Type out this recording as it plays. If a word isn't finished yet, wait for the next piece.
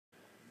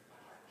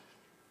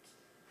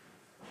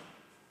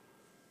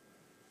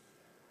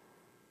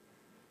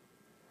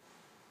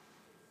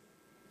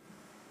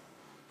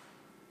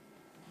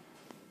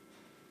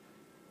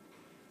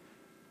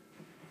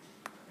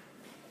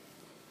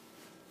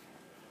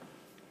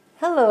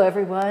Hello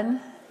everyone,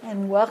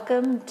 and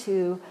welcome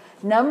to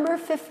number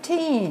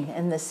 15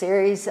 in the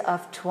series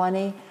of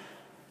 20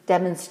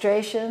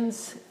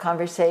 demonstrations,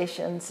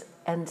 conversations,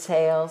 and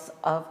sales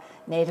of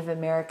Native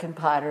American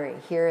pottery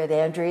here at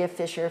Andrea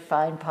Fisher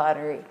Fine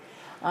Pottery.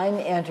 I'm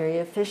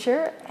Andrea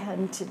Fisher,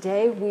 and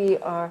today we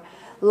are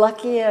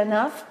lucky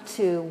enough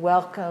to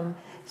welcome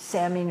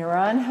Sammy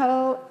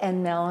Naranjo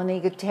and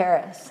Melony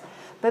Gutierrez.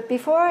 But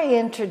before I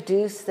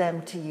introduce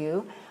them to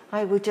you,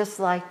 I would just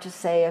like to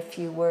say a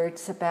few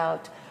words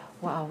about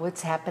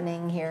what's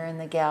happening here in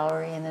the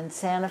gallery and in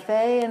Santa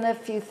Fe, and a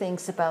few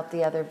things about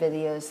the other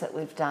videos that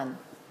we've done.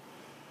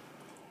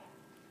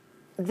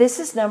 This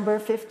is number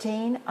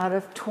 15 out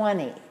of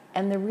 20,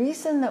 and the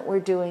reason that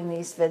we're doing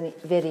these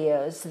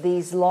videos,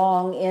 these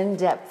long,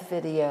 in-depth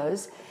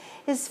videos,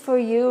 is for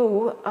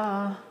you,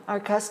 our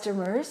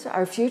customers,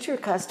 our future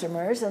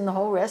customers, and the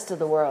whole rest of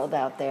the world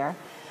out there,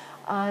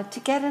 to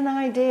get an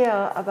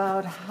idea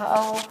about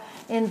how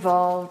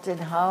involved and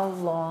how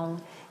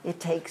long it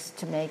takes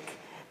to make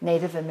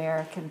Native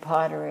American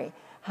pottery,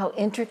 how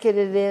intricate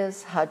it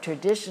is, how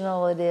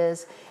traditional it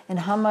is, and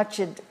how much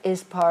it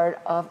is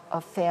part of a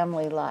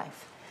family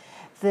life.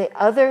 The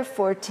other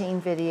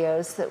 14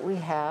 videos that we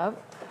have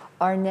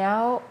are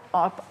now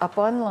up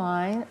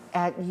online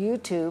at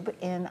YouTube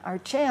in our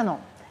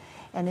channel.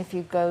 And if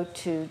you go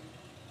to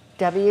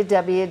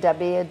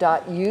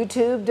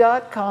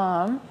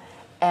www.youtube.com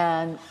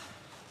and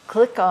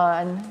click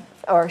on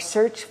or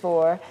search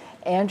for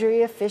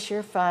Andrea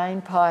Fisher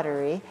Fine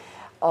Pottery,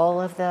 all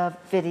of the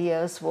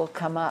videos will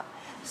come up.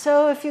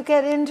 So if you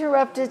get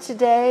interrupted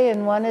today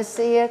and want to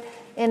see it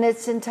in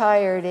its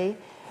entirety,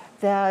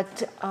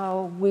 that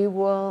it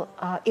will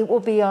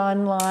be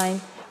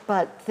online,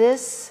 but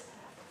this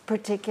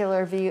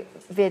particular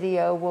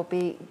video will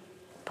be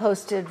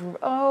posted,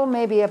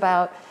 maybe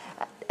about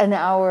an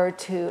hour or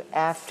two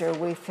after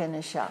we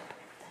finish up.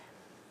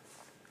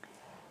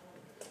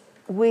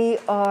 We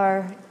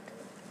are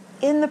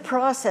in the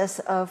process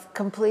of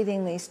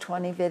completing these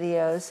 20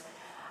 videos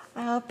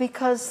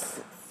because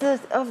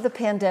of the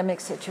pandemic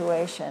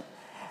situation.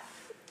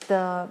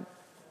 The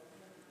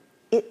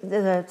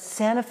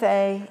Santa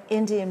Fe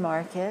Indian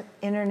Market,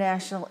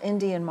 International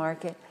Indian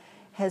Market,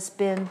 has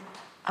been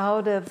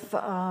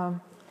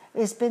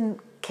it's been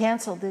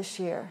canceled this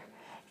year.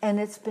 And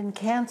it's been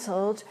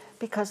canceled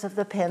because of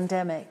the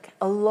pandemic,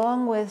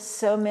 along with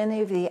so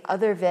many of the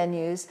other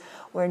venues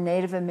where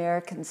Native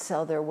Americans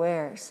sell their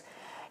wares.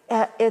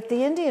 At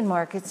the Indian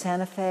Market,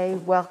 Santa Fe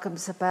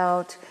welcomes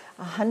about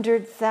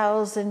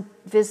 100,000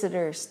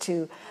 visitors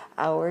to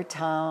our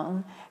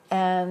town,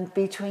 and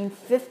between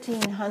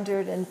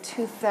 1,500 and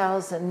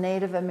 2,000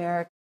 Native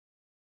Americans.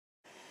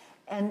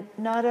 And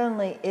not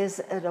only is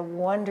it a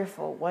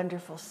wonderful,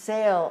 wonderful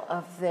sale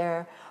of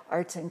their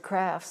arts and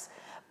crafts,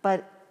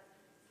 but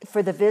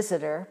for the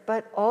visitor,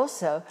 but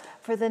also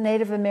for the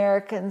Native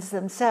Americans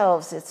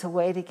themselves. It's a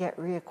way to get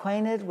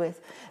reacquainted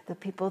with the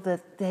people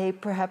that they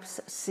perhaps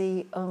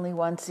see only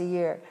once a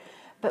year.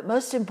 But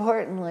most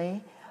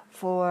importantly,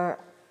 for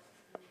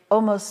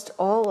almost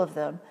all of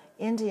them,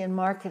 Indian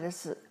Market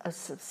is a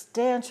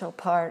substantial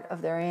part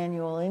of their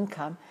annual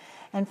income.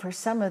 And for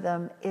some of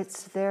them,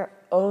 it's their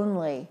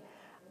only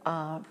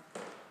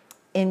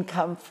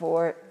income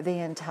for the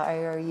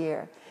entire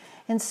year.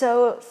 And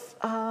so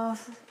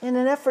in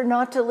an effort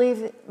not to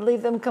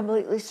leave them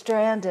completely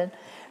stranded,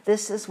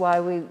 this is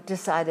why we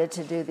decided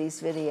to do these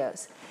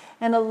videos.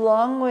 And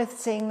along with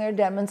seeing their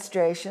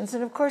demonstrations,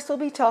 and of course we'll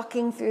be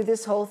talking through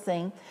this whole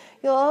thing,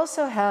 you'll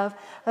also have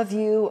a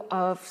view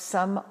of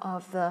some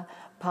of the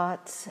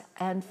pots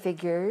and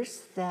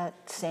figures that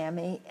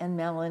Sammy and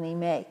Melony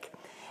make.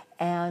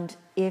 And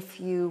if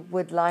you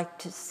would like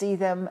to see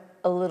them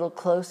a little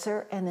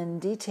closer and in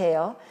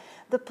detail,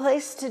 the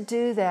place to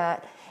do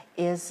that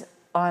is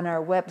on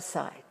our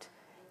website,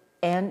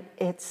 and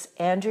it's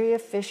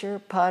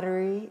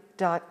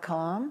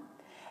andreafisherpottery.com,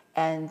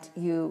 and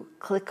you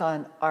click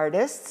on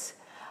artists,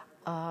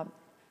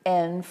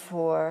 N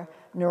for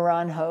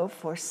Naranjo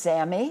for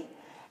Sammy,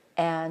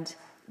 and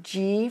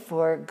G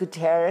for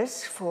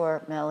Gutierrez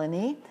for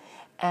Melony,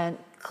 and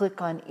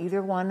click on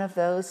either one of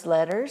those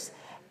letters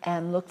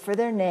and look for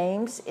their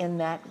names in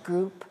that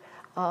group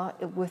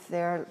with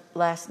their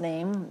last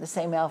name, the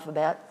same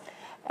alphabet,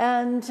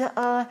 and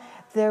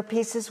their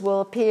pieces will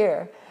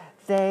appear.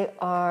 They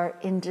are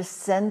in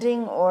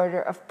descending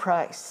order of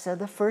price. So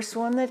the first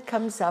one that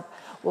comes up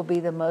will be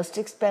the most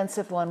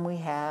expensive one we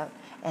have.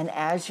 And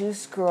as you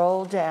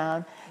scroll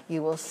down,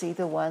 you will see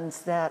the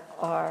ones that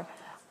are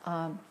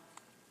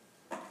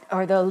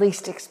the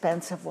least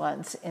expensive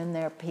ones in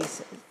their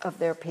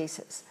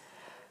pieces.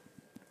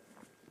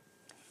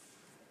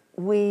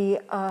 We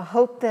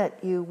hope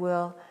that you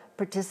will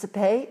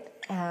participate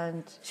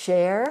and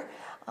share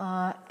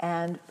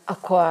and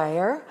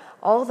acquire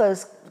all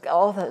those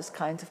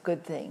kinds of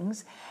good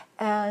things.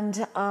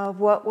 And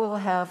what we'll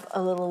have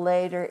a little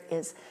later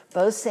is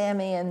both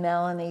Sammy and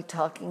Melony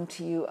talking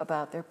to you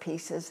about their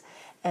pieces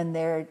and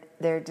their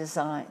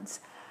designs.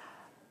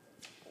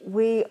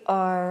 We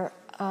are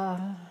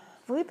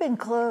We've been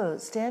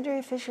closed.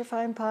 Andrea Fisher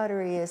Fine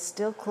Pottery is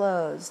still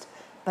closed,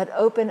 but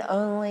open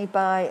only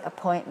by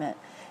appointment.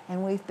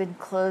 And we've been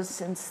closed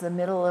since the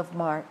middle of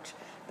March,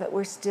 but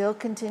we're still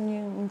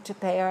continuing to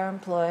pay our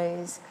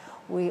employees.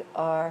 We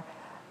are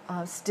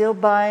still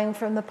buying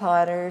from the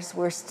potters.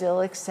 We're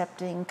still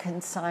accepting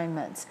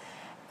consignments.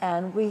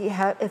 And we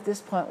have, at this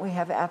point, we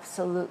have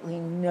absolutely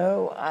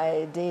no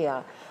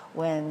idea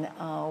when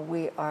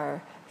we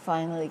are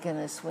finally going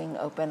to swing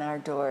open our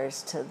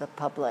doors to the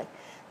public.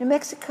 New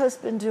Mexico's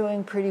been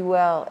doing pretty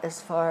well as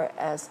far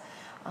as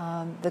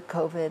the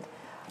COVID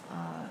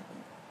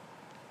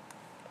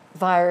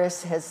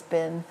virus has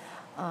been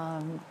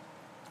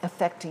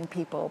affecting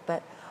people,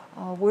 but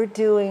we're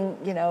doing,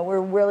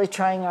 we're really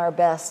trying our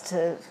best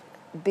to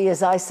be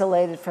as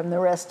isolated from the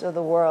rest of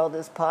the world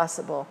as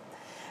possible.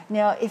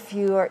 Now, if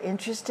you are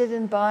interested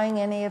in buying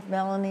any of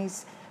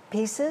Melony's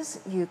pieces,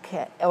 you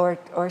can,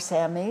 or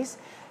Sammy's,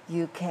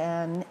 you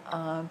can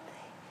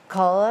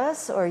call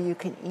us or you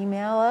can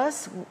email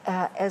us.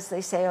 As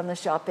they say on the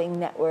shopping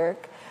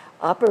network,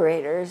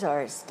 operators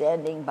are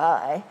standing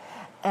by.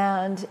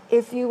 And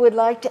if you would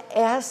like to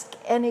ask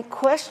any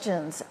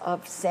questions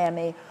of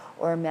Sammy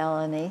or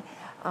Melony,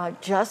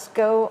 just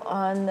go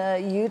on the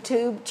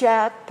YouTube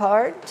chat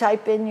part,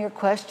 type in your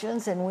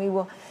questions, and we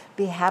will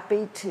be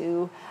happy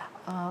to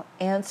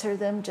answer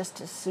them just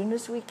as soon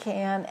as we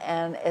can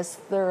and as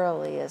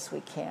thoroughly as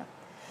we can.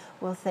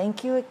 Well,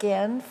 thank you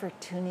again for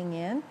tuning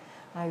in.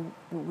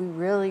 We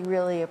really,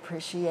 really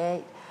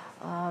appreciate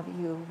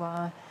you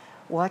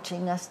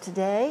watching us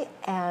today.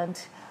 And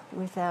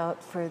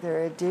without further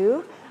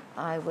ado,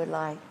 I would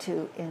like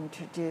to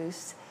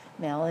introduce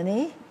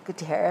Melony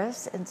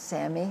Gutierrez and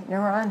Sammy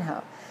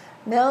Naranjo.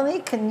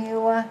 Melony, can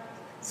you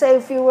say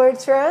a few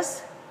words for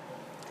us?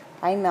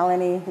 I'm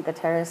Melony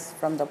Gutierrez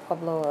from the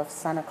Pueblo of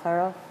Santa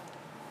Clara,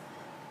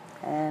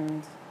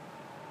 and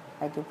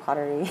I do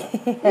pottery.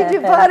 You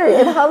do pottery,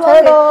 and how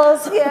long?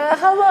 Turtles. Yeah,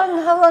 how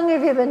long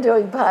have you been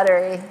doing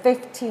pottery?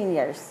 15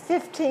 years.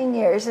 15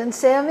 years. And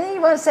Sammy,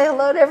 you want to say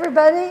hello to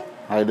everybody?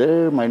 Hi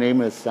there, my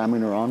name is Sammy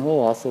Naranjo,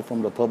 also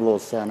from the Pueblo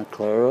of Santa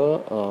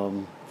Clara.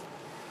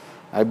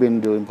 I've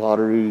been doing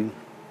pottery,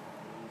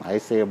 I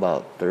say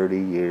about 30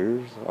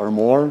 years or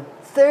more.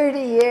 30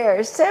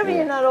 years. Sammy, Yeah.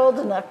 You're not old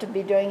enough to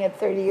be doing it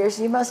 30 years.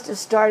 You must have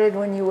started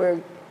when you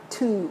were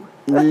 2.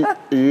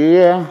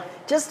 Yeah.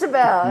 Just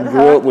about,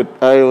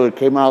 I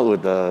came out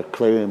with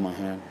clay in my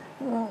hand.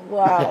 Wow,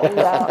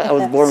 wow. I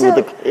was born with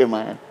the clay in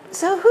my hand.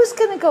 So who's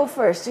going to go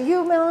first? Are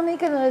you, Melony,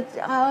 going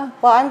to...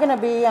 Well, I'm going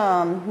to be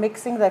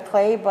mixing the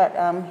clay, but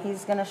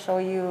he's going to show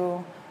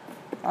you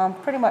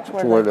pretty much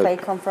where the clay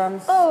comes from.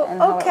 And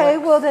how okay. it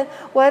works. Well, then,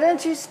 why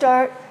don't you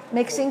start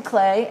mixing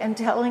clay and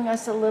telling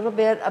us a little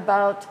bit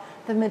about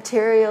the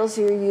materials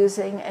you're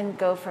using and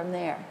go from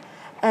there.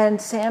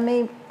 And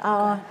Sammy,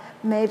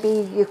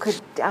 maybe you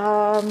could...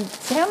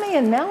 Sammy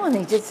and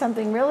Melony did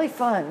something really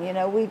fun.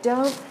 We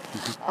don't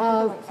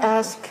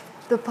ask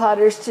the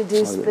potters to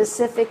do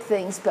specific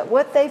things, but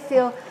what they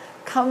feel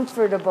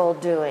comfortable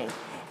doing.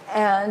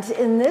 And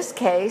in this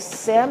case,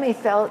 Sammy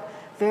felt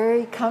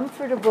very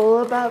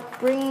comfortable about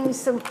bringing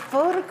some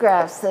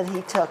photographs that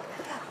he took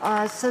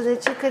so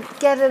that you could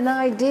get an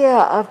idea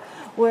of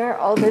where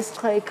all this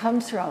clay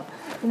comes from.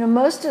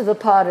 Most of the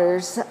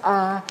potters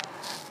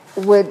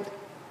would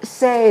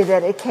say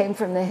that it came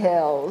from the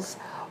hills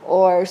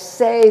or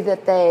say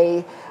that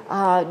they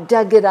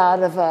dug it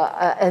out of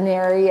an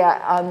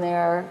area on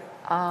their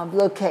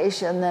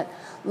location that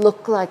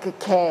looked like a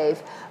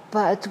cave,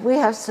 but we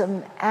have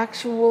some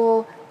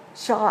actual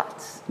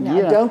shots.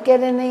 Now, don't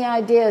get any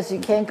ideas. You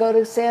can't go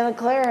to Santa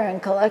Clara and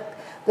collect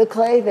the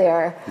clay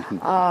there,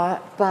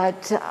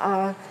 but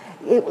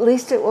at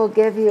least it will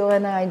give you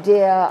an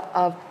idea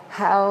of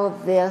how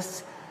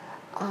this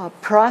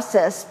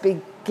process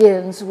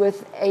begins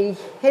with a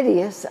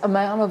hideous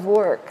amount of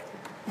work.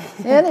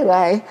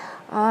 Anyway,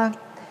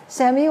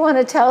 Sammy, you want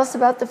to tell us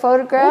about the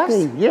photographs?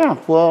 Okay, yeah,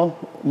 well,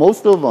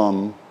 most of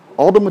them,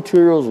 all the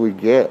materials we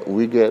get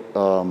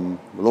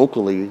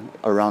locally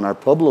around our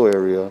Pueblo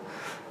area.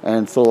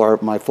 And so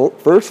my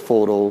first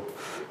photo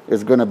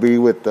is going to be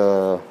with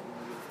the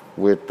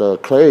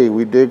clay.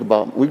 We get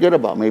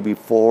about maybe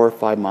 4 or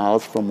 5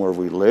 miles from where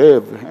we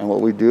live. And what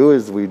we do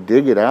is we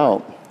dig it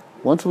out.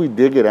 Once we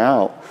dig it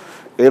out,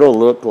 it'll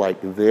look like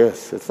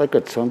this. It's like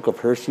a chunk of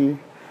Hershey.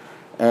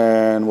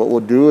 And what we'll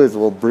do is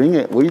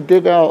we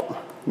dig out,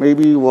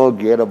 maybe we'll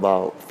get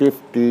about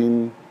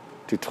 15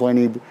 to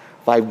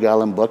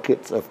 25-gallon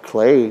buckets of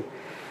clay.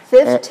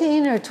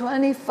 15 or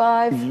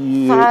 25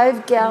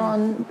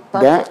 5-gallon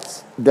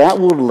buckets. That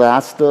would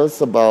last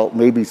us about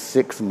maybe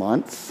 6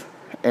 months.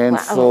 And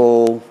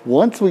so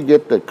once we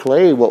get the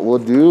clay, what we'll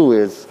do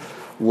is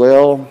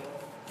we'll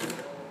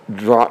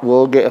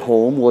get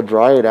home, we'll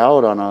dry it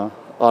out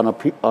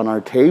on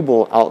our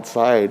table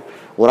outside.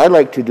 What I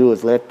like to do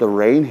is let the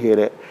rain hit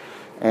it,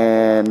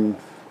 and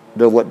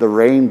what the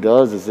rain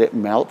does is it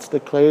melts the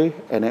clay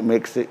and it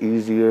makes it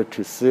easier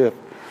to sift.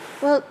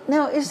 Well,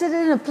 now, is it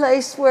in a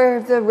place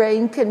where the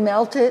rain can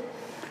melt it?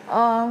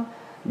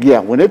 Yeah,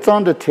 when it's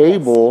on the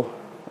table,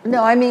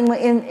 No, I mean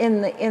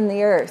in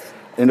the earth.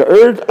 In the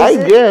earth, I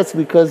it- guess,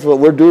 because what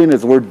we're doing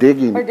is we're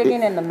digging. We're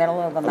digging in the middle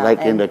of the mountain.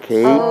 Like in the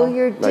cave. Oh,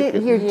 you're like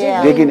you're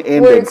Yeah. digging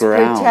in where the it's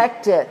ground.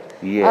 protected.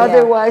 Yeah.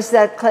 Otherwise,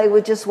 that clay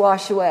would just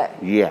wash away.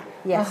 Yeah.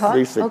 Yes.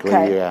 Basically,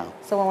 Okay. yeah.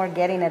 So when we're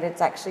getting it,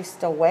 it's actually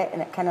still wet,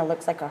 and it kind of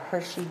looks like a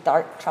Hershey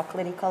dark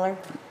chocolatey color.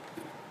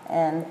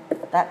 And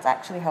that's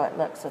actually how it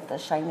looks with the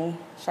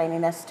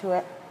shininess to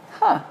it.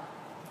 Huh.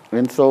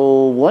 And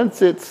so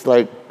once it's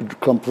like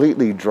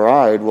completely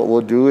dried, what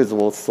we'll do is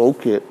we'll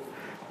soak it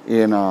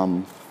in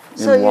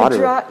So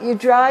water. you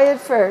dry it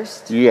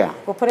first. Yeah.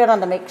 We'll put it on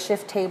the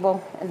makeshift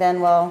table, and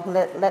then we'll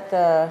let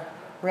the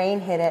rain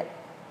hit it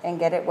and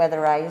get it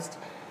weatherized.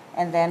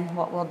 And then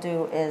what we'll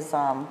do is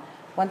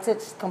once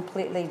it's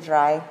completely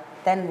dry,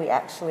 then we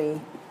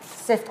actually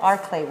sift our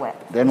clay wet.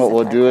 Then what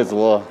we'll do is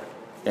we'll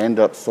end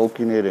up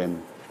soaking it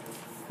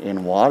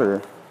in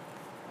water.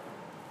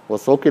 We'll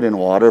soak it in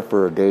water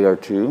for a day or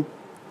two,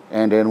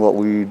 and then what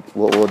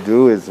we'll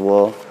do is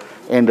we'll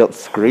end up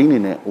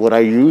screening it. What I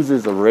use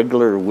is a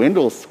regular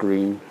window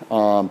screen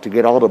to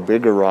get all the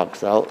bigger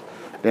rocks out.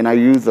 Then I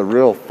use a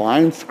real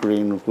fine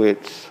screen,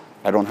 which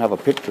I don't have a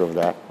picture of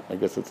that. I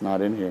guess it's not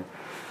in here.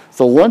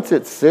 So once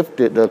it's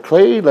sifted, the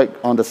clay, like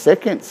on the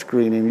second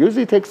screening,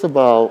 usually takes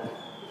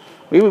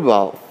maybe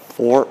about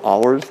 4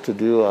 hours to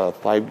do a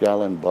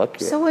 5-gallon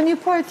bucket. So when you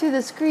pour it through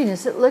the screen,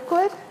 is it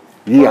liquid?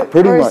 Yeah,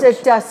 pretty or much. Or is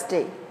it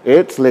dusty?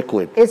 It's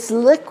liquid. It's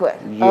liquid.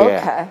 Yeah.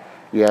 Okay.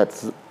 Yeah,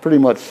 it's pretty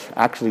much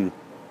actually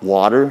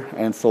water.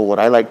 And so what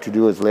I like to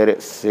do is let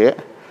it sit.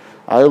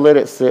 I let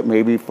it sit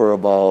maybe for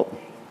about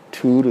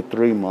 2 to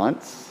 3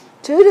 months.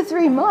 2 to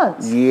 3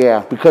 months.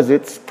 Yeah, because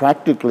it's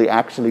practically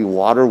actually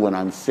water when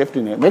I'm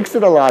sifting it. It makes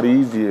it a lot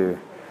easier.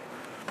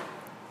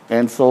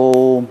 And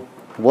so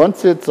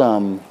once it's,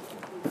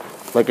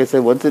 like I said,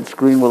 once it's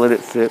green, we'll let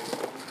it sit.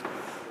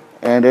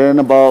 And then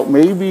about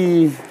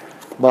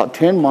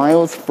 10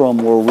 miles from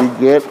where we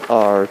get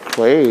our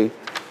clay,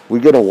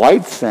 we get a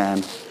white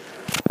sand.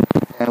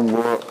 And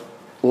what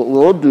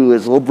we'll do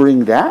is we'll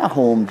bring that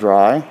home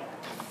dry,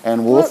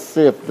 and we'll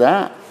sift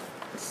that.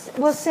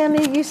 Well,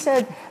 Sammy, you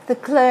said the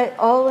clay,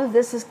 all of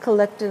this is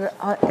collected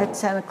at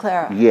Santa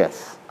Clara.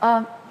 Yes.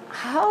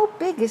 How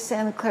big is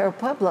Santa Clara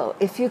Pueblo?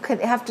 If you could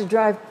have to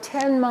drive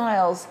 10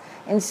 miles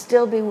and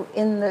still be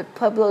in the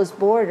Pueblo's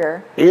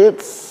border.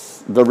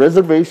 The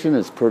reservation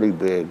is pretty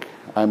big.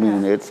 I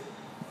mean, it's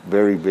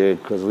very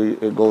big because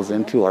it goes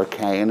into our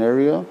canyon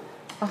area.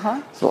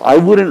 Uh-huh. So I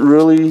wouldn't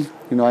really,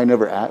 I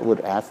never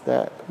would ask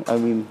that. I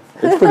mean,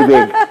 it's pretty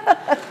big.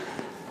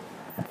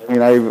 I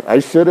mean, I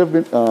should have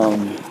been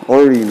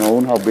already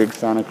known how big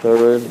Santa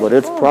Clara is, but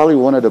it's probably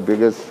one of the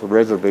biggest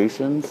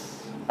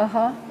reservations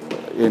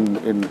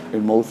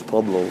in most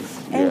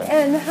Pueblos.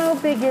 And how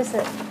big is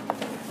it?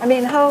 I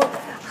mean, how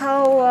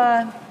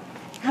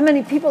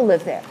many people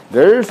live there?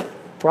 There's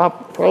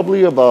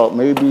probably about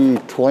maybe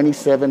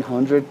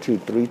 2,700 to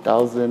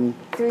 3,000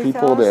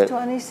 people that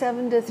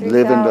 27 to 3,000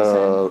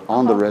 live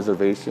on the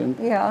reservation.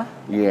 Yeah.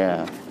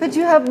 Yeah. But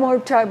you have more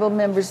tribal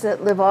members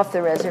that live off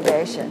the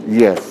reservation.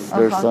 Yes,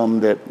 there's some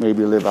that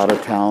maybe live out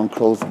of town,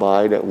 close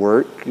by, that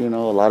work. A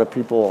lot of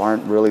people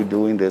aren't really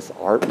doing this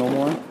art no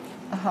more.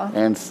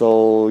 And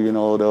so, in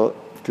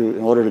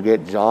order to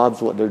get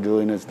jobs, what they're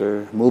doing is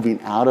they're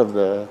moving out of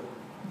the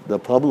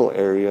Pueblo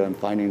area and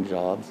finding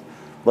jobs.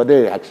 But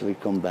they actually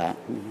come back.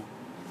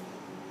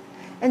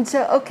 And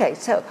so, okay,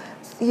 so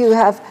you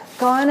have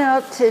gone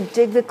out to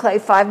dig the clay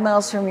 5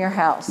 miles from your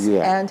house.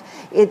 Yeah. And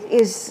it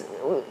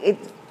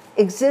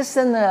exists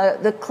in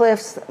the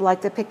cliffs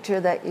like the picture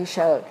that you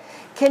showed.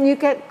 Can you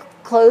get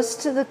close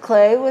to the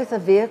clay with a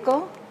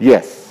vehicle?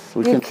 Yes.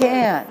 You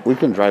can. We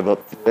can drive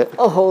up to it.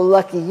 Oh,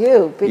 lucky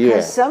you, because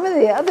Yeah. some of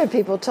the other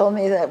people told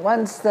me that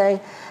once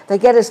they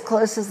get as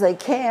close as they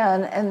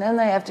can, and then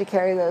they have to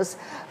carry those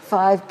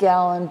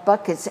 5-gallon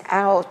buckets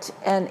out,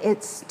 and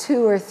it's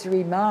 2 or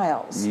 3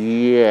 miles.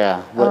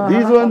 Yeah, but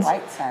these ones,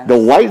 The the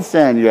white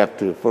sand you have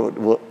to,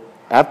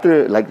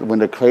 after, like when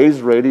the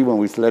clay's ready, when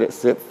we let it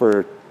sit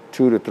for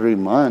 2 to 3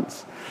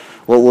 months,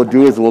 what we'll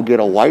do is we'll get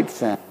a white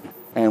sand,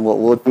 and what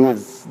we'll do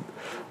is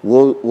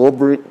we'll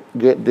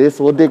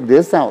dig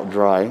this out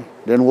dry,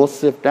 then we'll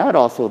sift that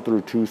also through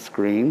 2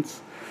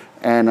 screens,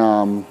 and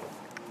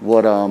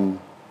what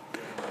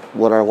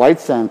our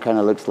white sand kind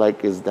of looks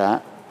like is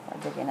that.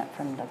 Digging it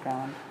from the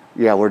ground.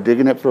 Yeah, we're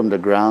digging it from the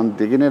ground,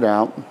 digging it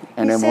out,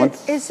 and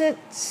Is it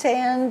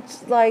sand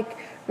like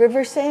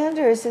river sand,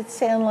 or is it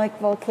sand like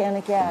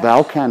volcanic ash?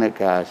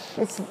 Volcanic ash.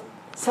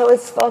 So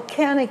it's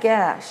volcanic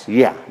ash.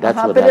 Yeah, that's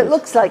what But that it is.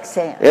 looks like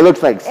sand. It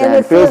looks like sand. And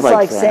it feels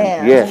like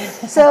sand.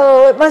 Yes.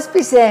 So it must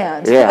be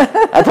sand. Yeah,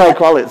 that's why I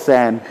call it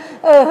sand.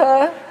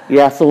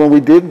 Yeah, so when we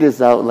dig this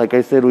out, like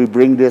I said, we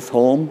bring this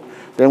home.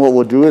 Then what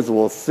we'll do is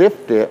we'll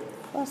sift it.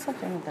 Well,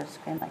 something with a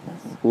screen like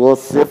this. We'll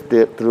sift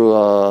it through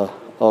a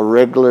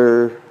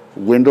regular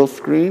window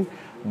screen,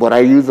 but I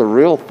use a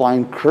real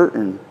fine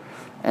curtain.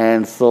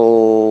 And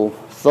so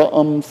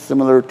something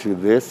similar to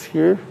this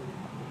here,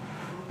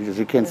 because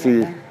you can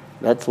see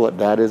that's what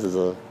that is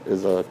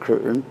a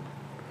curtain.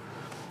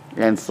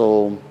 And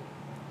so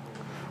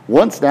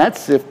Once that's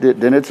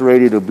sifted, then it's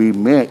ready to be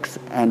mixed,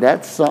 and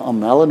that's something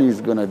Melony's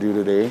gonna do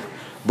today.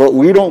 But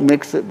we don't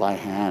mix it by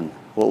hand.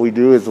 What we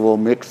do is we'll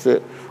mix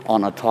it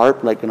on a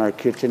tarp, like in our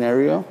kitchen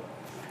area,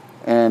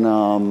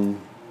 and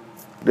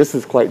this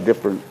is quite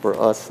different for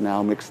us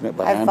now, mixing it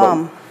by hand.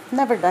 I've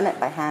never done it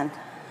by hand.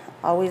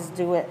 Always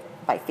do it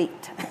by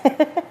feet.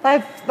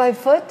 By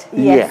foot?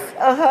 Yes.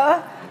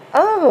 Yeah.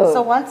 Oh.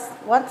 So once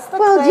the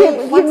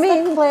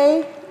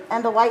clay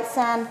and the white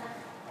sand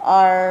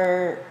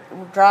are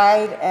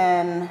dried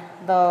and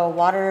the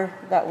water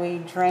that we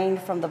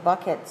drained from the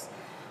buckets,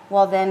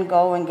 we'll then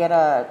go and get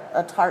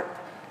a tarp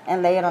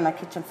and lay it on the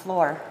kitchen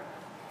floor.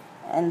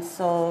 And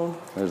so,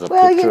 There's a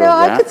well, picture you know, of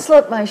I that. could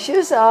slip my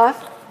shoes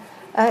off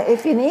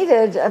if you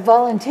needed a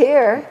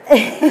volunteer.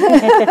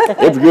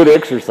 It's good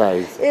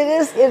exercise.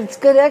 It's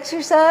good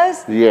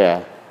exercise.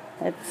 Yeah.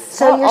 it's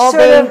So you're all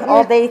sort day, of-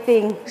 all day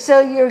thing.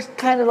 So you're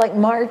kind of like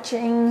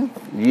marching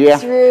Yeah.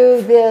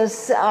 through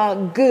this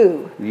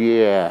goo.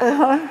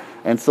 Yeah.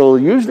 And so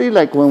usually,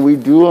 like when we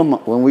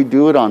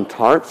do it on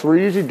tarps, we're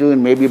usually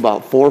doing maybe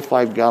about 4 or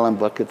 5 gallon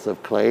buckets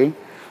of clay,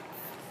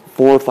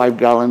 4 or 5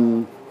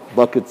 gallon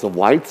buckets of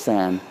white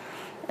sand.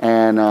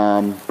 And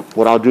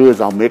what I'll do is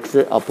I'll mix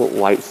it. I'll put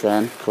white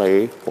sand,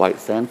 clay,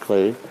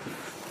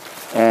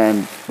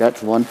 and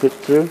that's one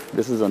picture.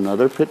 This is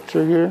another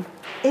picture here.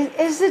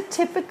 Is it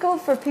typical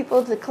for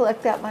people to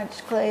collect that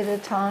much clay at a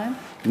time?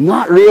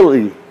 Not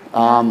really.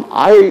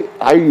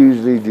 I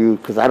usually do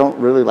because I don't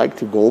really like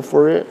to go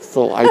for it.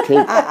 So I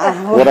take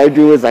what I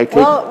do is I take.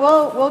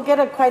 We'll get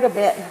quite a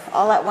bit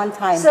all at one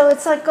time. So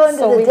it's like going to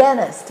So the we-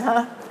 dentist,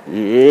 huh?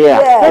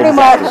 Yeah, pretty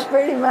exactly. much.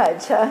 Pretty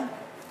much, huh?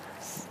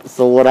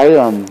 So what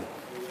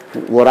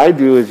I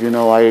do is, you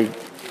know,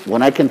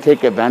 when I can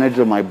take advantage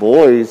of my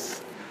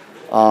boys,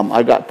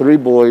 I got 3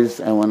 boys,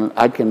 and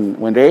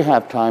when they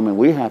have time and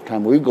we have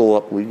time, we go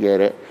up, we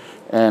get it,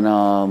 and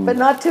But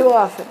not too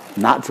often.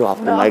 not too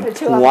often, Not like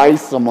too often.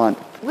 twice a month,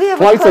 We have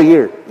twice a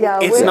year. Yeah,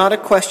 It's we- not a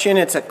question,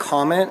 it's a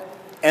comment.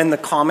 And the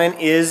comment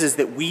is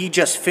that we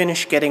just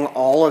finished getting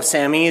all of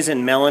Sammy's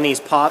and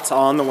Melony's pots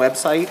on the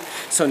website.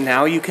 So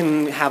now you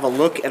can have a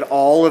look at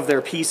all of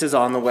their pieces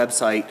on the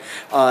website.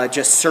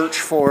 Just search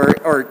for,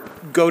 or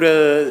go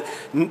to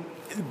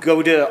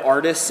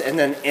artists and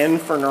then N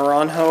for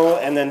Naranjo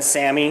and then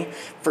Sammy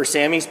for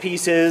Sammy's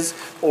pieces,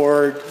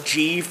 or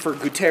G for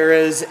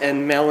Gutierrez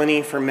and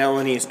Melony for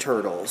Melony's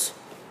turtles.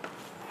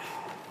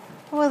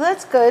 Well,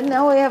 that's good.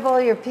 Now we have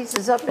all your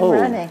pieces up and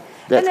running.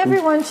 And that's-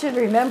 everyone should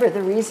remember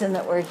the reason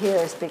that we're here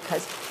is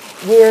because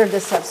we're the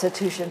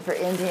substitution for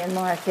Indian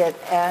market,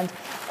 and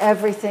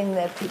everything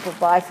that people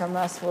buy from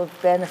us will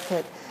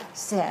benefit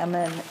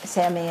Sammy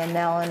and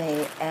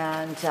Melony.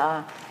 And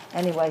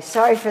anyway,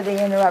 sorry for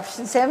the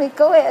interruption. Sammy,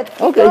 go ahead.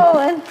 Keep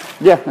going.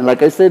 Yeah, and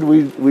like I said,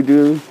 we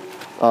do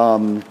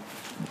 4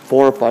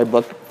 or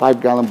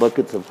 5 gallon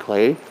buckets of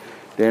clay.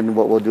 Then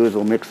what we'll do is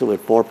we'll mix it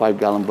with 4 or 5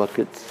 gallon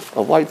buckets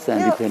of white sand,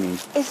 Now, depending.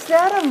 is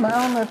that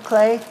amount of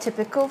clay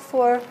typical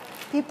for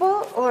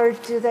people, or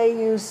do they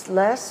use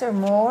less or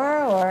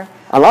more, or?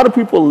 A lot of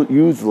people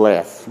use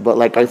less, but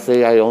like I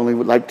say, I only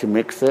would like to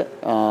mix it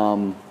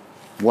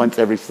once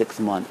every 6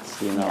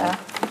 months, you know. Yeah,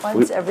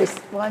 once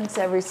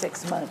every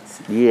 6 months.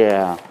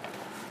 Yeah.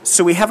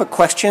 So we have a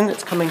question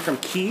that's coming from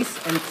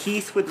Keith, and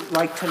Keith would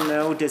like to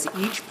know, does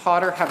each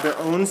potter have their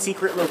own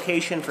secret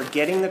location for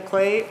getting the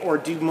clay, or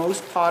do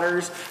most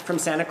potters from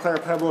Santa Clara,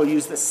 Pueblo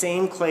use the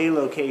same clay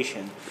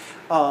location?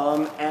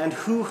 And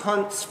who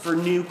hunts for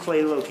new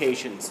clay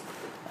locations?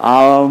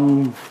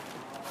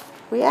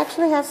 We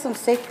actually have some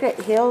sacred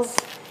hills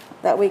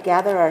that we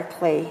gather our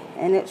clay,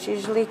 and it's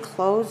usually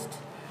closed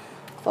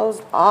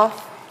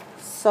off.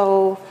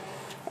 So,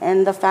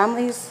 and the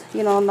families,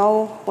 you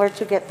know where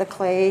to get the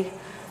clay.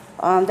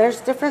 There's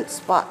different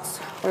spots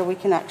where we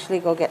can actually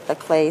go get the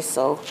clay.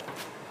 So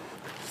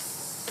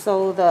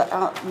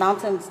the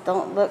mountains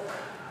don't look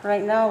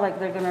right now like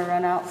they're gonna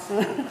run out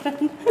soon.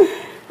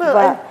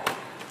 Well,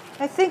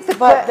 I think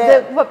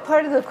what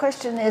part of the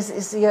question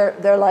is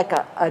they're like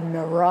a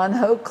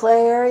Naranjo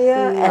clay area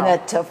and a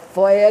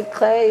Tafoya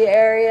clay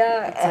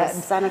area It's and a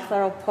Santa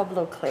Clara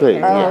Pueblo clay. Clay,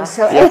 area. yeah.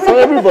 so Yeah, so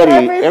everybody,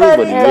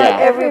 yeah.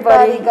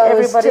 everybody goes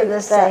Everybody to the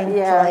that- same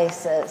yeah.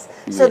 places.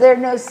 So there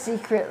are no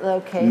secret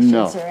locations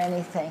No. or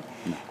anything.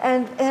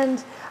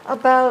 And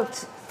about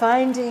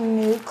finding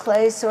new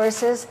clay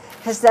sources,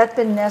 has that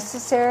been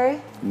necessary?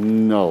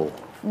 No.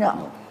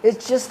 No,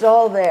 it's just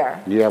all there.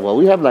 Yeah, well,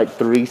 we have like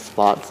 3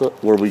 spots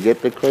where we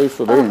get the clay,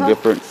 so they're in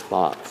different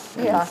spots.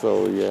 Yeah. And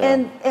so, yeah.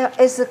 And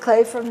is the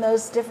clay from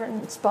those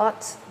different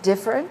spots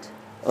different?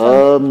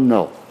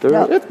 No.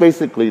 No. It's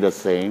basically the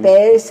same.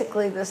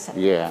 Basically the same.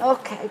 Yeah.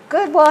 Okay,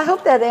 good. Well, I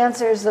hope that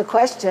answers the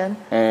question.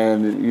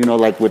 And, you know,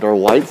 like with our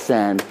white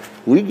sand,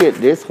 we get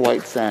this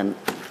white sand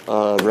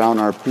around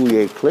our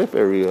Pueblo cliff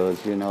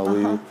areas, you know.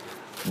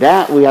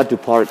 We had to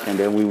park and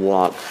then we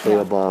walked, say,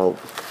 about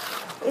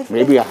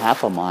maybe a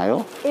half a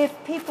mile. If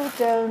people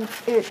don't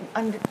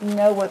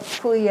know what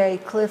Pueblo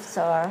cliffs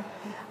are,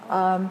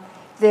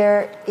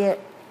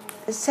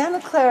 Santa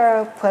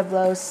Clara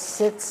Pueblo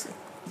sits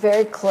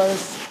very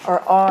close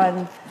or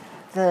on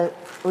the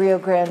Rio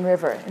Grande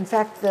River. In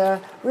fact,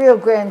 the Rio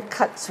Grande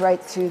cuts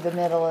right through the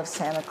middle of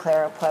Santa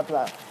Clara,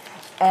 Pueblo.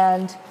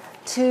 And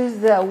to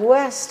the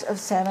west of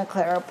Santa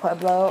Clara,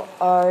 Pueblo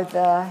are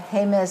the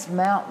Jemez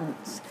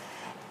Mountains.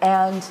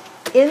 And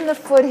in the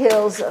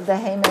foothills of the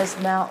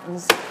Jemez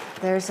Mountains,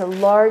 there's a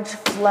large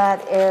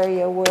flat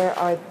area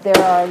where there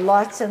are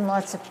lots and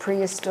lots of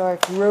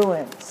prehistoric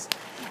ruins.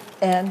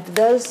 And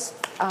those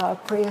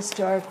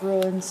prehistoric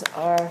ruins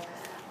are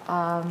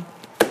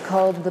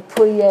called the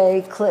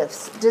Puye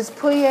Cliffs. Does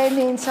Puye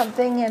mean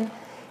something in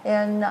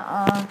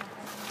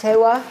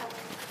Tewa?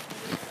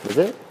 Is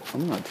it?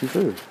 I'm not too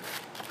sure.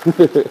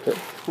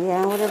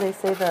 Yeah, what do they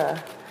say,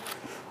 the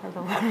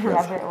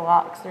rabbit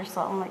walks or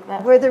something like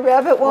that? Where the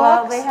rabbit walks?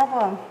 Well, they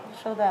have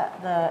show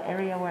that the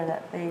area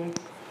where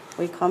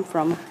we come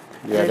from.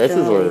 Yeah, this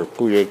is where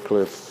Puye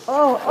Cliffs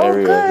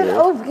area good. is.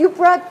 Oh, you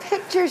brought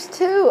pictures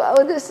too.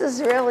 Oh, this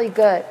is really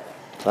good.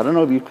 I don't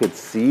know if you could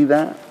see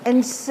that.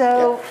 And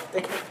so,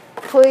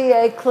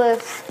 Puye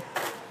Cliffs,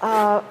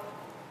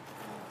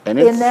 And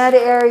in that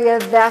area,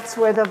 that's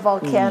where the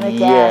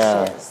volcanic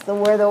ash is,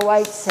 where the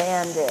white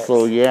sand is.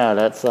 So yeah,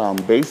 that's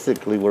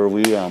basically where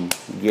we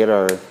get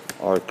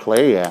our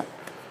clay at,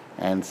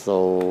 and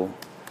so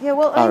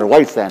our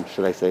white sand,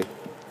 should I say?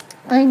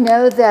 I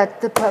know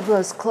that the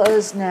Pueblo's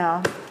closed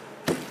now,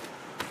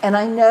 and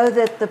I know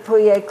that the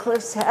Puye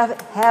Cliffs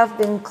have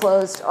been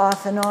closed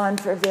off and on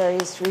for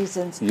various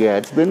reasons. Yeah,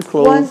 it's been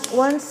closed.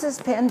 Once this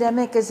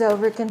pandemic is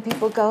over, can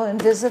people go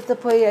and visit the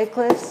Puye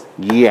Cliffs?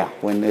 Yeah,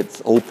 when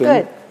it's open.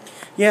 Good.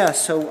 Yeah,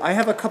 so I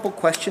have a couple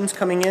questions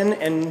coming in,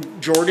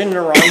 and Jordan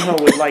Naranjo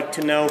would like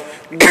to know,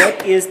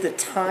 what is the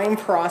time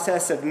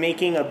process of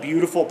making a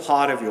beautiful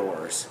pot of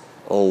yours?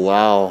 Oh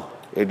wow,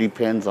 it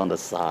depends on the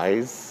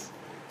size.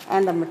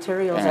 And the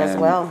materials as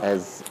well.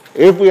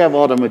 If we have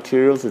all the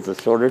materials, it's a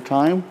shorter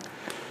time.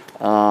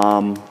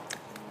 I'd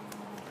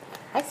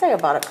say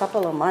about a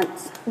couple of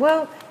months.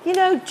 Well, you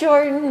know,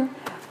 Jordan,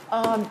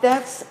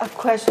 that's a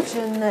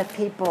question that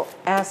people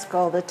ask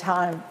all the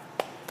time.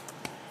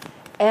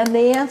 And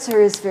the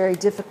answer is very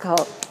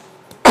difficult.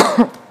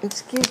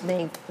 Excuse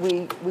me,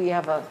 we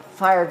have a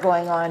fire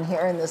going on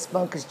here and the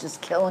smoke is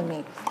just killing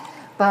me.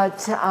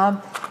 But,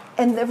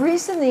 and the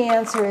reason the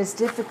answer is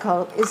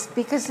difficult is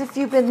because if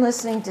you've been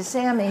listening to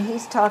Sammy,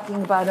 he's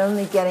talking about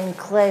only getting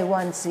clay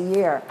once a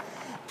year.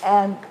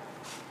 And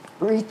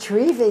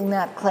retrieving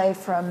that clay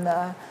from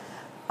the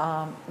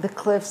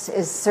cliffs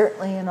is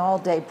certainly an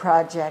all-day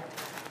project.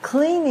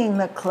 Cleaning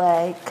the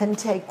clay can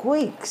take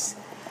weeks.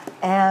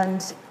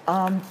 And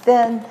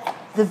then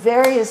the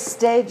various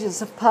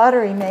stages of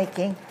pottery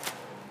making,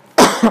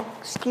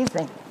 excuse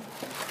me,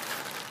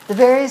 the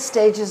various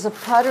stages of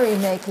pottery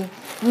making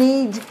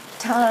need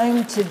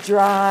time to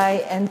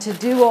dry and to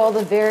do all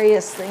the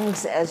various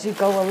things as you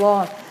go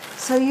along.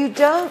 So you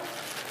don't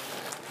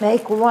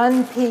make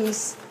one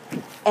piece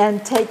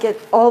and take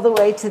it all the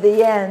way to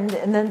the end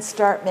and then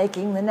start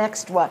making the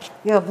next one.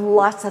 You have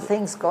lots of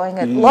things going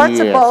on, lots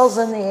of balls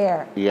in the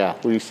air. Yeah,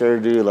 we sure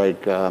do.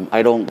 Like,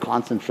 I don't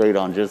concentrate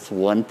on just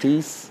one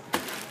piece.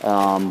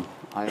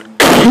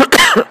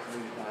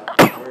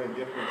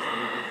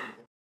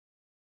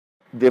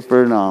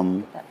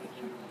 Different,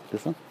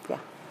 this one? Yeah.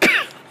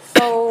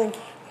 So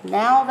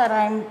now that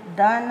I'm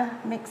done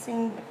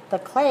mixing the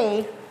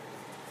clay,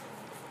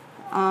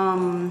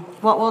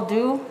 what we'll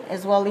do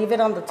is we'll leave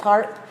it on the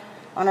tart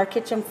on our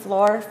kitchen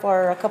floor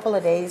for a couple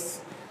of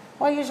days,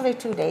 well, usually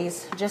 2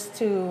 days, just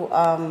to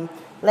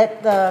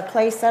let the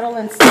clay settle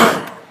and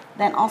sit.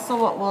 Then also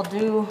what we'll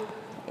do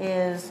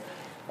is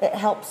it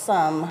helps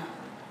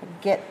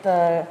get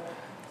the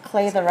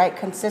clay the right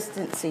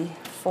consistency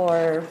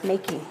for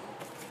making.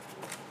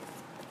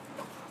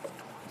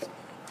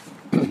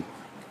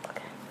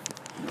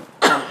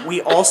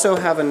 We also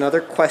have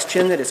another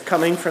question that is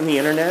coming from the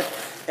internet,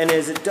 and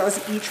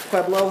does each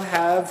Pueblo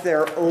have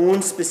their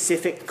own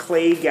specific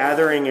clay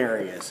gathering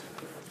areas?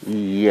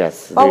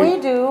 Yes. Well, we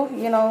do.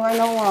 You know, I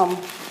know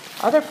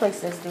other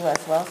places do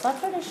as well. So I'm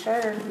pretty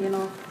sure, you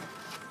know,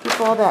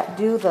 people that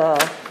do the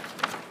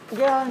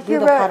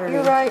You're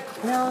right,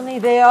 Melony.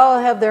 They all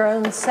have their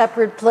own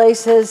separate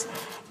places,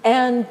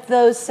 and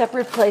those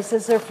separate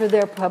places are for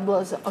their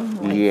Pueblos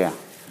only. Yeah.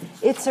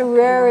 It's a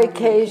rare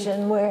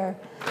occasion where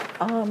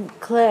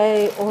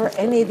clay or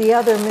any of the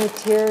other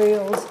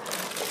materials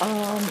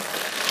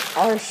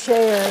are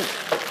shared.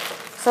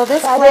 So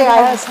this That clay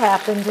has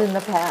happened in the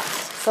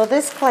past. So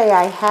this clay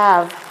I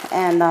have,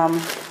 and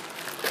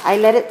I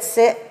let it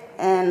sit,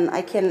 and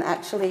I can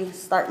actually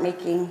start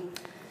making,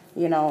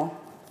 you know,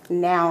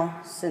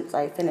 now since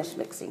I finished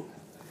mixing.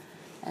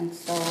 And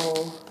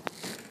so,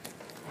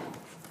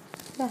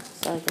 yeah,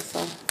 so I guess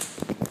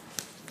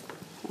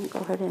I'll go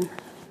ahead and.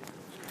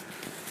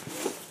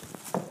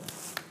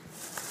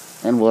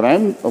 And what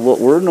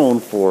we're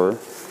known for,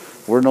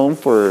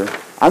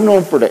 I'm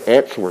known for the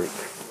etch work.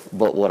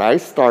 But what I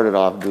started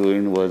off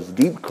doing was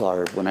deep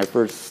carve. When I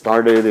first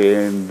started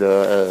in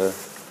the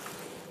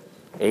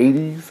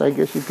 80s, I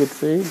guess you could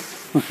say,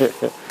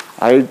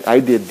 I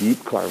did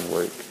deep carve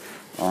work.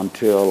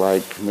 until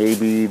like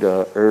maybe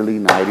the early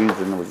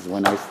 90s, and it was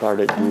when I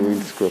started doing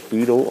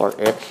sgraffito or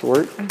etch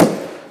work.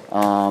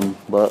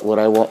 But what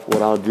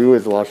I'll do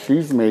is while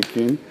she's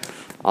making,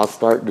 I'll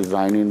start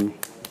designing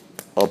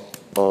a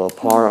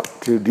par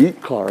to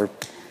deep carve.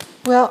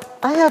 Well,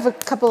 I have a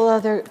couple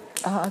other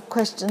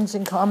questions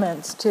and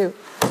comments too.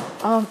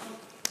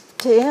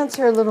 To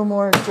answer a little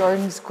more of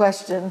Jordan's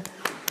question,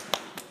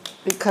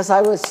 because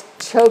I was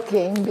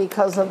choking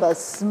because of the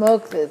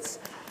smoke that's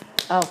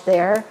out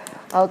there,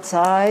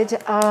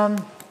 outside.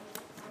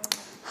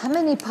 How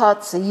many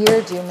pots a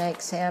year do you make,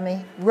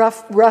 Sammy?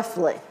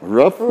 Roughly.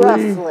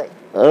 Roughly.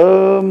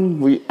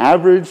 We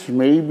average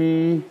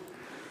maybe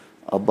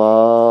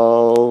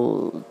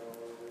about,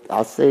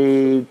 I'll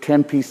say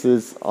 10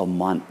 pieces a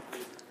month.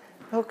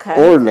 Okay.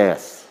 Or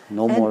less,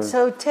 no more. And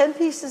so 10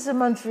 pieces a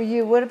month for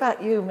you. What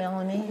about you,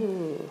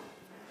 Melony?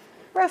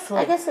 Roughly.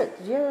 I guess a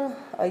year.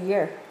 A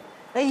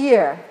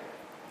year.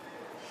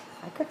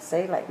 I could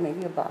say like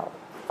maybe about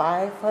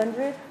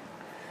 500.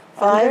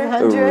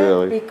 500?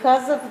 Really?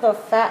 Because of the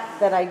fact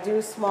that I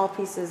do small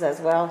pieces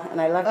as well,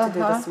 and I love to do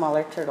the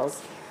smaller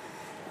turtles.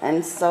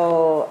 And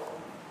so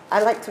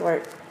I like to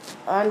work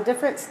on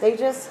different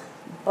stages,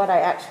 but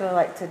I actually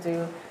like to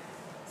do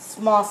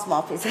small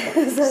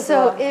pieces as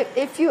So well.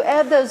 if you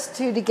add those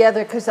two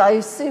together, because I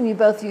assume you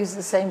both use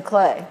the same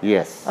clay.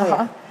 Yes.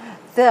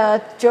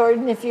 That,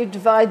 Jordan, if you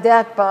divide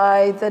that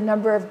by the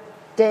number of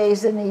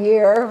days in a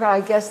year,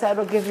 I guess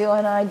that'll give you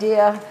an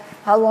idea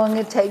how long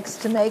it takes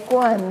to make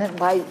one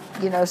by,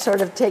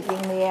 sort of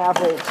taking the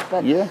average.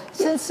 But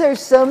since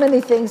there's so many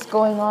things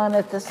going on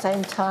at the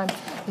same time,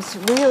 it's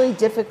really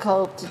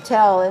difficult to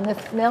tell. And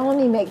if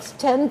Melony makes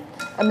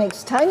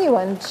tiny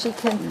ones, she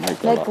can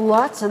make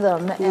lots of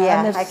them. Yeah,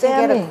 and if I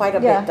can get quite a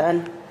bit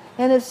done.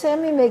 And if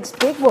Sammy makes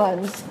big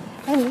ones,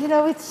 and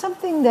it's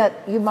something that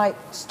you might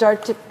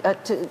start to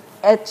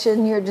etch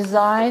in your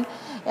design,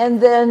 and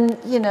then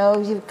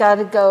you've got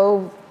to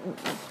go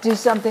do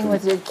something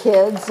with your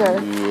kids or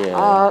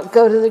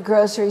go to the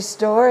grocery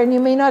store, and you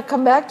may not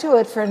come back to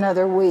it for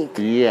another week.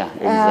 Yeah,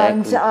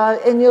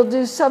 exactly. And you'll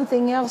do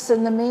something else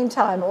in the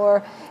meantime.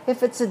 Or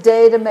if it's a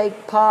day to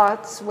make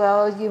pots,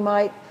 well, you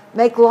might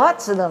make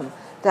lots of them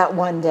that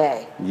one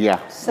day. Yeah.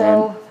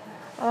 So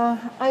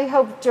I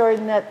hope,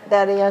 Jordan,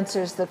 that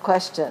answers the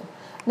question.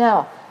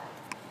 Now,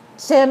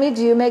 Sammy,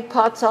 do you make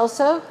pots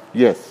also?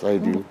 Yes, I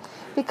do.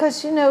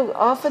 Because,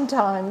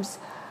 oftentimes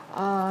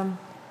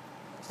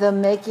the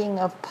making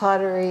of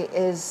pottery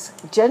is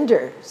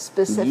gender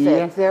specific.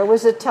 Yeah. There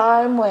was a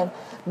time when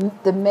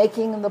the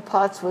making of the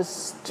pots was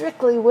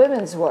strictly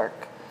women's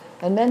work,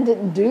 and men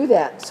didn't do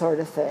that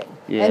sort of thing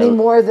any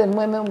more than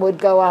women would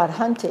go out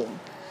hunting.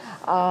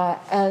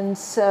 And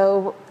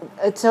so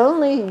it's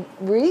only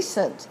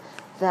recent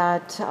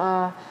that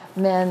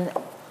men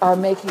are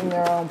making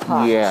their own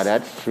pots. Yeah,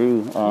 that's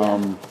true.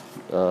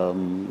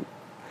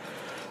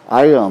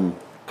 I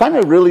kind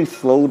of really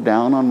slowed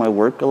down on my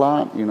work a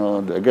lot.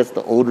 I guess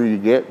the older you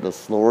get, the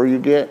slower you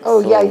get. Oh,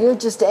 yeah, you're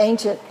just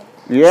ancient,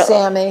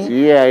 Sammy.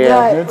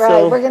 Yeah.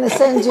 Right. We're going to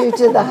send you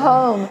to the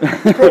home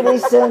pretty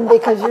soon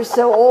because you're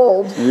so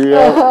old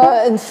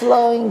and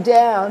slowing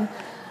down.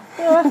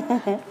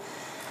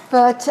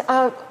 But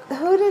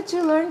who did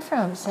you learn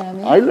from,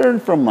 Sammy? I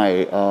learned from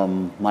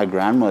my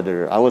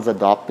grandmother. I was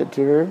adopted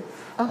to her.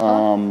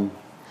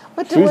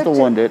 She's the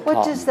one that taught me.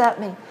 What does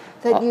that mean?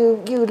 That you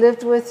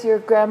lived with your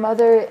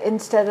grandmother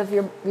instead of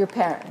your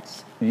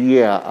parents?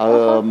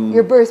 Yeah.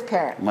 Your birth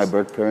parents? My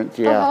birth parents,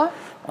 yeah.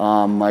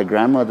 My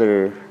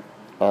grandmother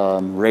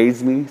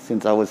raised me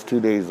since I was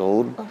 2 days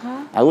old.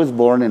 I was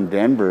born in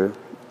Denver.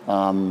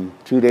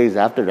 2 days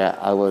after that,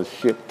 I was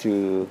shipped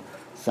to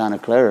Santa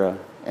Clara,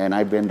 and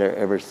I've been there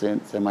ever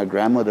since. And my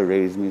grandmother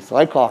raised me, so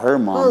I call her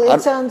mom. Well,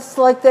 it sounds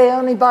like they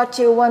only bought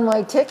you a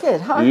one-way ticket,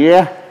 huh?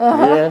 Yeah,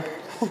 yeah.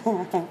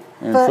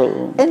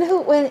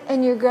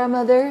 And your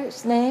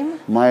grandmother's name?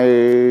 My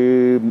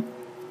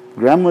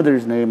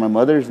grandmother's name, my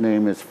mother's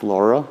name is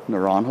Flora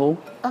Naranjo.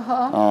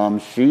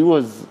 She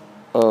was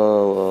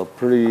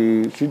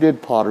she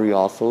did pottery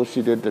also.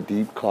 She did the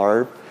deep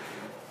carve,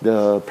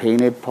 the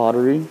painted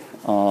pottery.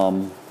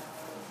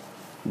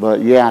 But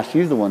yeah,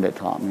 she's the one that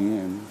taught me,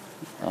 and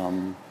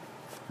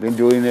been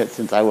doing it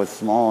since I was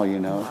small,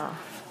 Wow.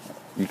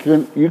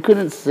 You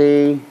couldn't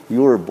say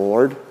you were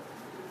bored.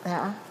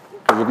 Yeah.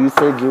 Because if you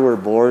said you were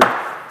bored,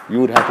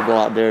 you would have to go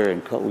out there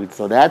and cut wood.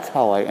 So that's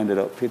how I ended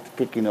up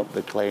picking up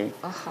the clay,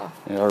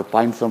 or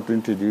find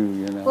something to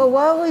do, Well,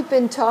 while we've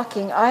been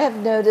talking, I have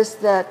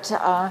noticed that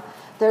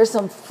there's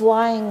some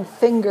flying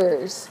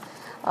fingers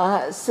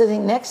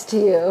sitting next to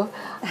you.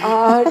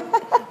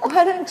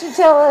 Why don't you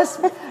tell us,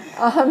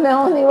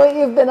 Melony, what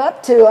you've been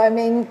up to? I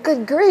mean,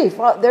 good grief.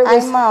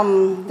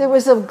 There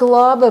was a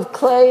glob of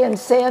clay and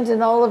sand,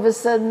 and all of a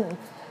sudden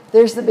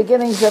there's the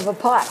beginnings of a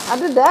pot. How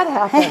did that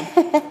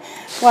happen?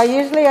 Well,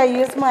 usually I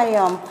use my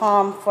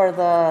palm for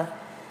the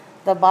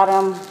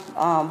bottom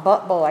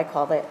butt bowl, I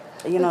called it.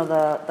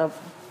 The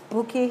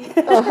puki.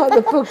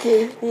 The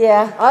puki.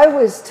 Yeah. I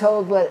was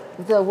told what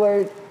the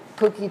word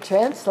puki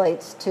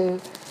translates to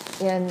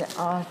in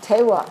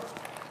Tewa.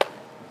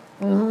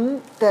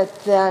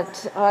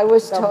 that I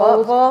was The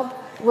told. bubble.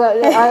 Well,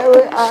 I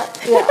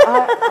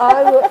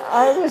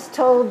was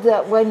told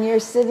that when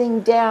you're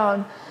sitting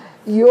down,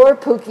 your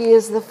pookie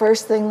is the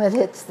first thing that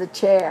hits the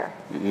chair.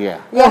 Yeah.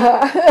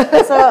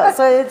 Yeah.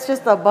 so it's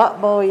just a butt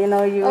bowl, you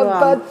know. You A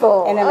butt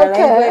bowl. And in the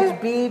Okay.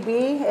 language,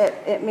 BB,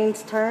 it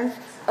means turn.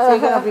 So you're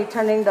gonna be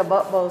turning the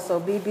butt bowl. So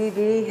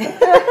BBB.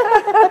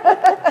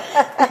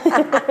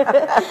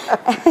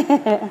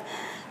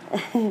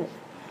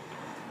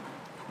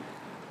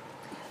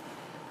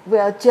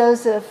 Well,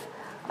 Joseph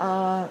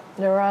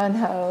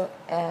Naranjo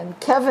and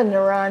Kevin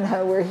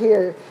Naranjo were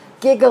here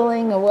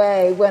giggling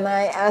away when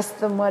I asked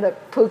them what a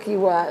pookie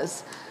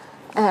was.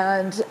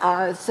 And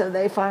so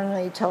they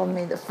finally told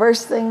me the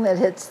first thing that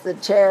hits the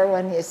chair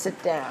when you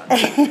sit down.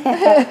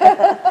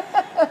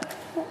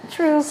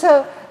 True.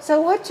 So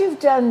what you've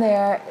done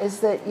there is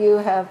that you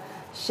have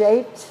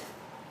shaped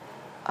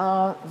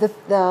the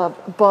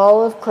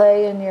ball of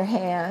clay in your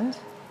hand,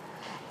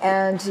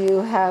 and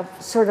you have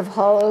sort of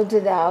hollowed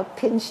it out,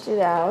 pinched it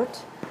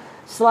out,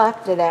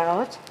 slapped it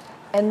out,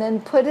 and then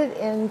put it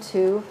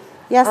into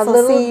a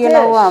little see, dish. you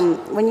know,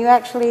 when you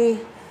actually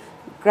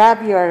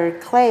grab your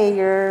clay,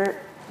 you're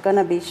going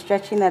to be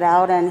stretching it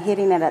out and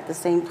hitting it at the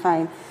same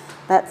time.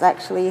 That's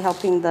actually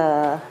helping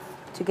to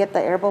get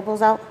the air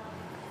bubbles out.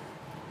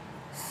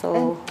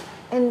 So,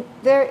 and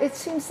there, it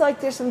seems like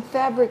there's some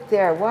fabric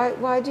there.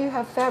 Why do you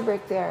have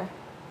fabric there?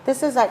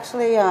 this is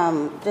actually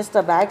just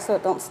a bag so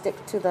it don't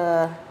stick to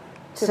the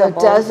So it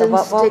bowl, doesn't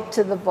butt bowl. stick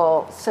to the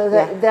bowl. So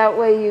that Yeah. that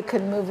way you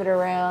can move it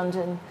around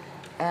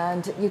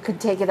and you can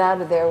take it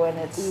out of there when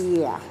it's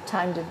Yeah.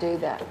 time to do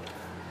that.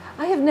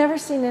 I have never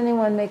seen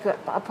anyone make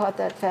a pot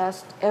that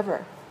fast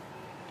ever.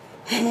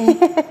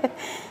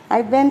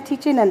 I've been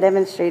teaching and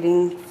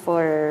demonstrating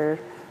for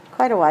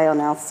quite a while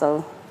now,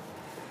 so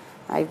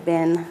I've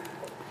been.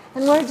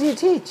 And where do you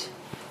teach?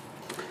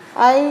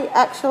 I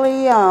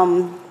actually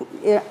am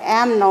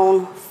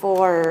known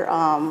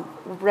for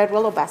red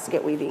willow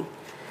basket weaving.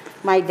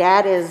 My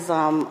dad is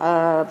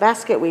a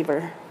basket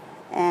weaver,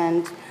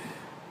 and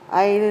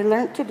I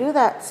learned to do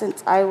that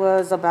since I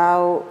was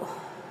about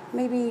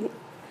maybe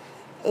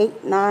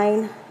 8,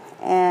 9,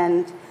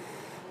 and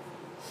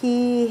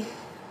he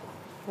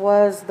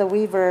was the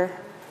weaver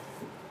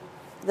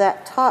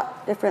that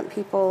taught different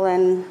people,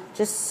 and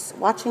just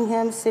watching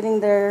him sitting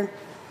there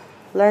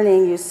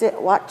learning, you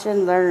sit, watch,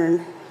 and learn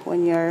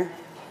when you're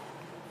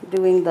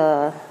doing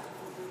the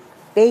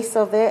base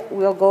of it.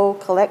 We'll go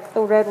collect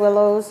the red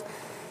willows,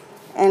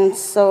 and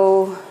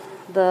so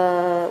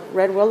the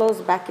red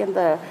willows back in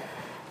the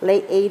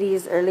late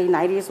 80s, early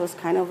 90s was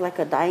kind of like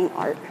a dying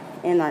art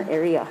in our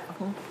area.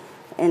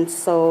 And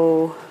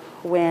so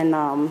when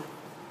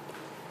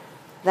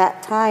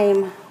that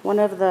time, one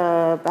of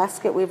the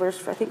basket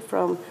weavers, I think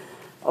from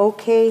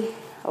OK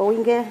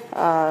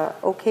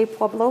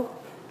Pueblo,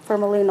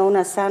 formerly known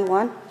as San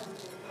Juan,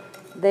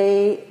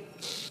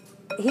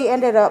 he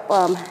ended up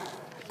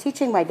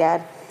teaching my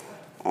dad.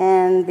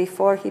 And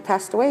before he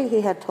passed away,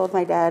 he had told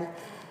my dad,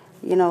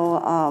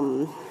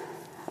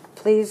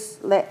 please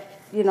let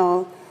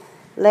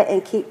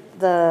and keep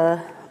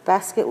the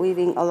basket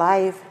weaving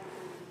alive,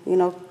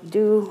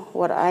 do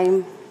what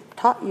I'm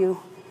taught you,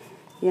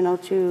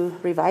 to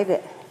revive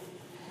it.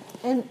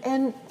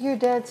 And your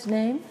dad's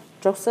name?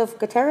 Joseph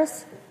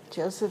Gutierrez.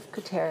 Joseph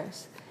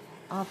Gutierrez,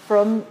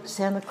 from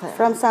Santa Clara.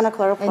 From Santa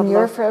Clara, Pueblo. And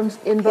you're from,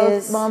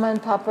 both Mama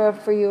and Papa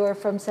for you are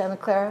from Santa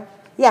Clara?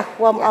 Yeah,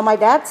 well, on my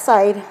dad's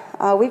side,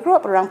 we grew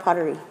up around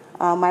pottery.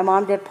 My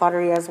mom did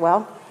pottery as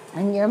well.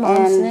 And your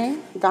mom's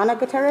name? Donna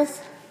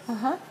Gutierrez.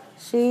 Uh-huh.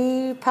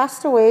 She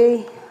passed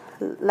away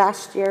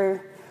last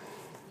year.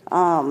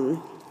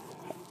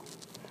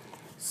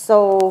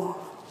 So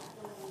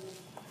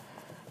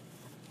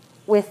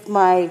with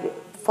my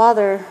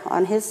father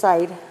on his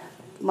side,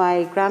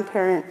 my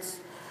grandparents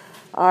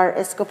are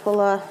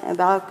Escapula and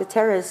Val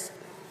Gutierrez,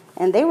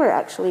 and they were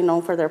actually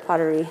known for their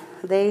pottery.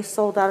 They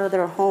sold out of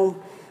their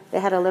home. They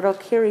had a little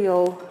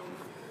curio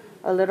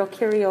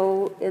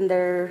in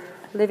their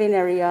living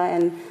area,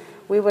 and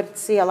we would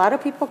see a lot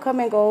of people come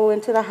and go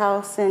into the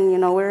house, and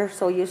we're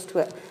so used to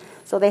it.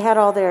 So they had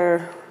all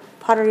their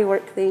pottery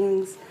work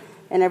things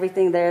and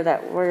everything there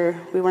that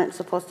we weren't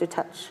supposed to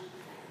touch,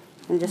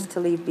 and just to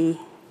leave be.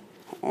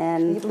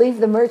 And you leave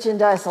the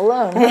merchandise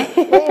alone, huh?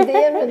 Leave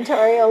the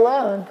inventory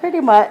alone.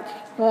 Pretty much.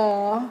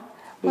 Well,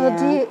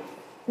 Yeah.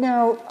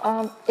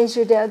 Is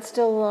your dad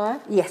still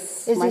alive?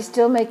 Yes. Is he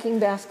still making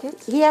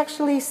baskets? He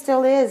actually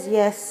still is,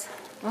 yes.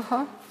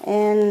 Uh-huh.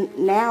 And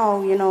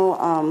now,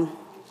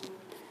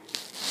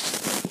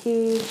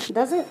 he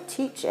doesn't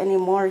teach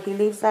anymore. He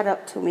leaves that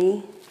up to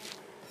me.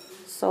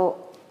 So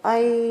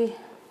I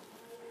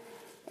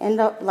end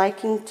up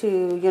liking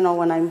to,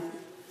 when I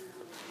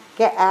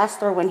get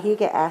asked or when he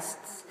get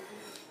asked,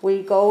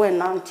 we go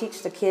and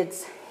teach the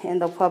kids in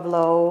the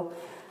Pueblo,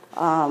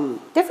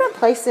 different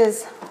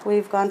places.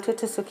 We've gone to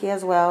Tesuque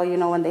as well,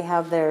 when they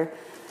have their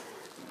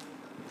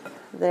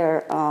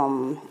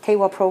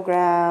Tewa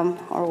program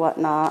or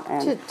whatnot.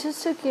 And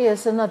Tesuque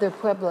is another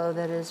pueblo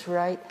that is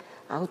right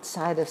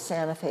outside of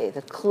Santa Fe,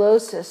 the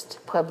closest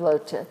pueblo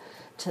to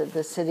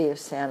the city of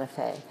Santa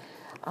Fe.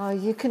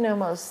 You can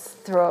almost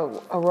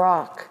throw a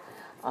rock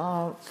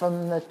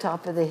from the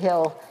top of the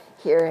hill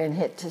here and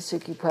hit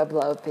Tesuque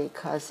Pueblo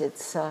because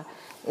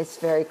it's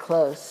very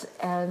close.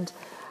 And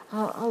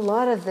a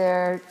lot of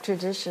their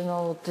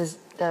traditional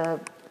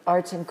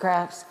arts and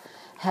crafts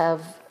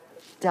have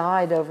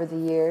died over the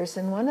years,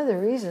 and one of the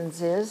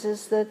reasons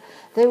is that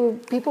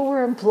people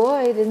were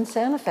employed in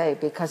Santa Fe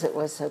because it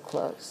was so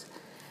close.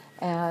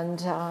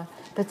 And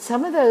but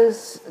some of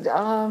those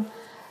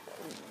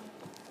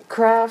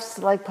crafts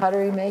like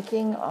pottery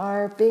making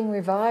are being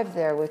revived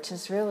there, which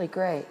is really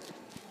great.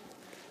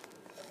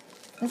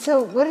 And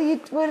so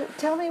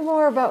tell me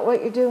more about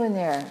what you're doing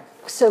there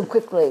so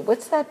quickly.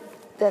 What's that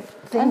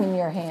thing in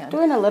your hand?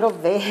 Doing a little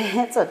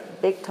it's a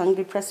big tongue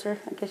depressor,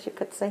 I guess you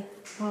could say.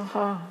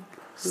 Uh-huh.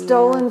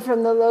 Stolen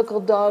from the local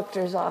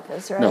doctor's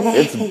office, right? No,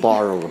 it's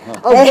borrowed.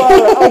 Huh?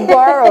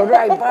 Borrowed,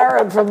 right?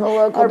 Borrowed from the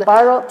local. Or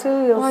borrowed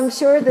too. Well, I'm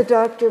sure the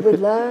doctor would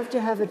love to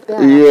have it back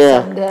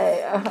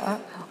someday,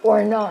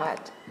 or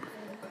not.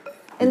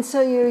 And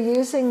so you're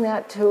using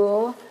that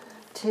tool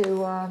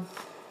to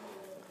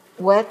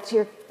wet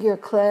your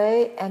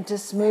clay and to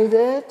smooth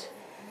it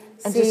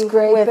and to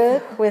scrape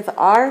it. With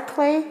our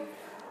clay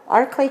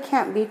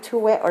can't be too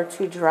wet or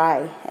too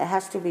dry. It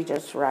has to be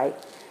just right.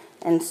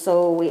 And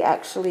so we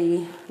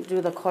actually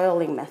do the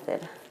coiling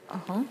method.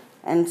 Uh-huh.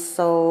 And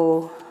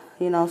so,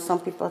 some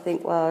people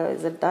think, well,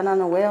 is it done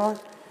on a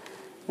wheel?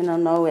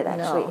 No, it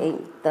actually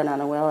ain't done on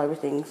a wheel.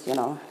 Everything's,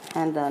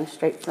 hand done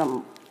straight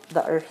from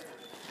the earth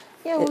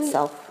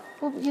itself.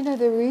 Well,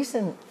 the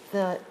reason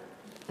that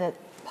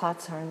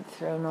pots aren't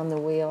thrown on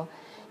the wheel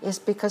is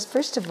because,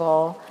 first of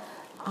all,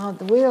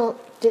 the wheel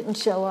didn't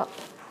show up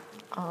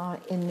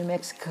in New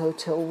Mexico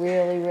till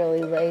really,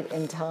 really late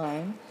in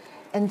time.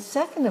 And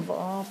second of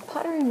all,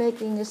 pottery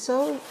making is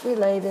so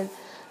related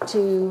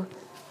to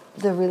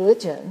the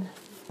religion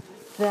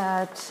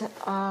that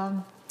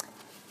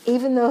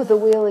even though the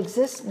wheel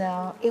exists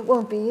now, it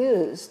won't be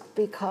used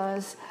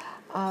because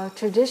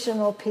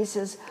traditional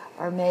pieces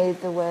are made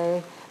the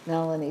way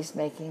Melony's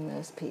making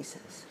those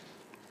pieces.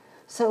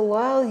 So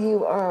while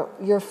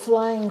your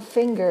flying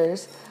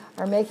fingers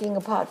are making a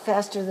pot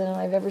faster than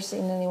I've ever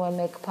seen anyone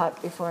make a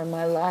pot before in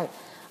my life,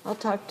 I'll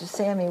talk to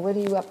Sammy. What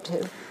are you up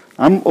to?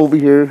 I'm over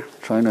here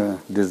trying to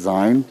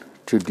design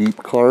to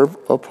deep carve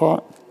a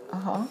pot.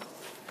 Uh-huh.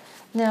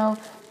 Now,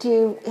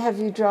 have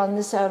you drawn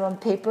this out on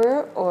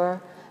paper,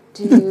 or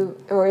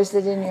or is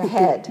it in your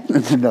head?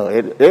 No,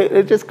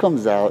 it just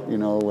comes out,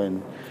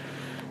 when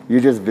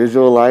you just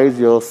visualize,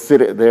 you'll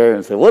sit it there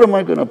and say, what am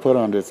I going to put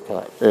on this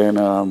pot?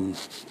 And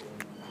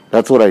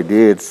that's what I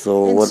did.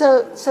 So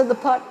the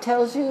pot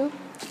tells you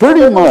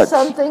pretty much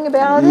something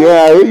about it?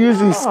 Yeah, it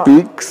usually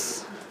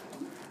speaks,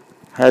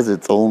 has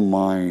its own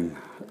mind,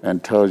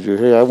 and tells you,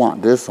 hey, I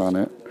want this on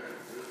it.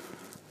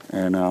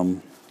 And I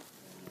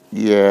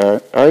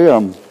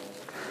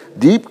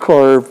deep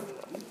carve,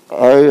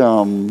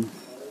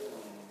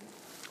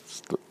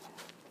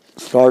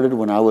 started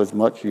when I was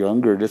much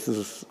younger. This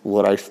is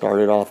what I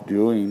started off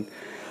doing,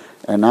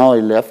 and now I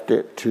left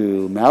it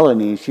to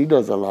Melony. She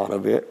does a lot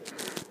of it,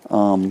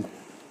 and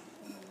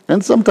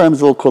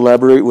sometimes we'll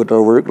collaborate with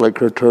our work, like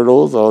her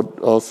turtles.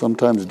 I'll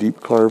sometimes deep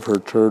carve her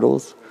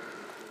turtles.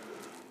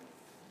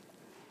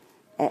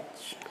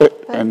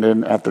 And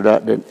then after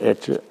that, then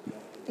etch it.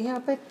 Yeah,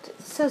 but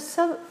so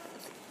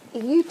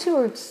you two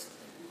are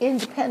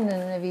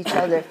independent of each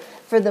other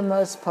for the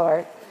most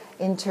part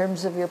in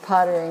terms of your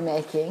pottery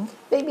making.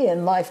 Maybe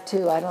in life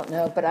too, I don't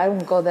know, but I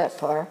won't go that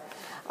far.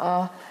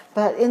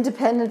 But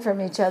independent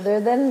from each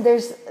other. Then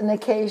there's an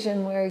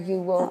occasion where you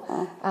will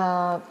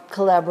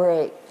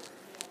collaborate.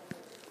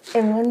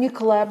 And when you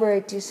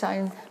collaborate, do you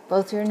sign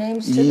both your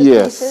names to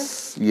the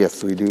pieces?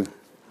 Yes, we do.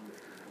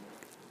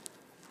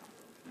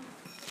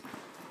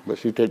 But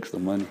she takes the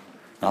money.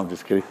 No, I'm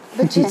just kidding.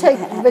 But she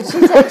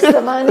takes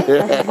the money?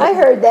 I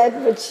heard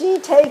that, but she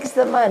takes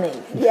the money.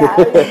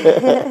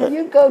 Yeah,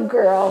 you go,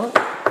 girl.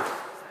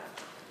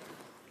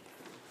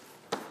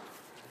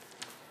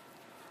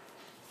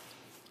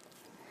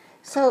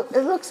 So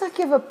it looks like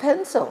you have a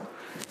pencil.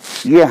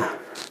 Yeah,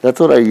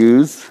 that's what I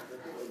use.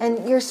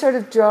 And you're sort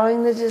of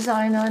drawing the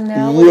design on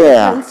now with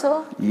a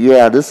pencil?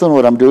 Yeah, this one,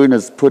 what I'm doing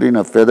is putting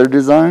a feather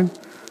design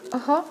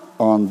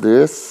on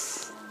this.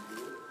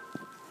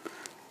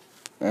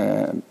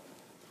 And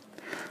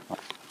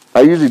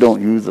I usually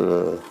don't use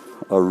a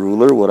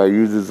ruler. What I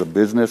use is a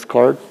business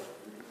card.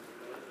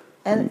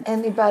 And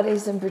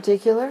anybody's in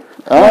particular?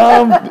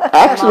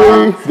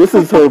 Actually, this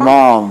is her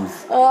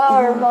mom's.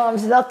 Oh, her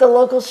mom's, not the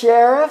local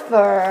sheriff,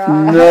 or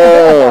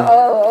no.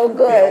 Oh,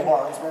 good.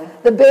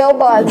 The bail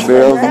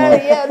bondsman.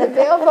 Yeah, the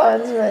bail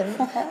bondsman.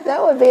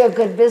 That would be a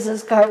good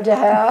business card to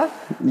have.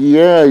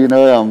 Yeah,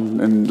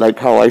 and like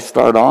how I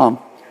start on.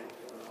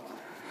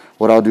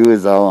 What I'll do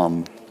is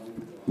I'll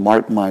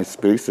mark my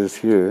spaces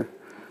here.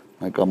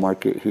 Like I'll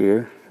mark it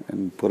here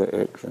and put an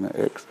X and an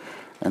X.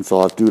 And so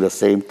I'll do the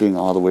same thing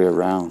all the way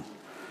around.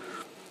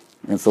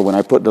 And so when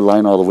I put the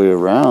line all the way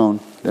around,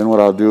 then what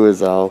I'll do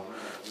is I'll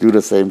do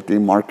the same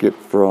thing, mark it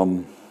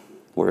from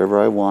wherever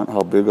I want,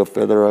 how big a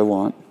feather I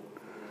want.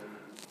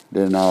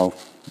 Then I'll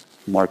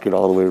mark it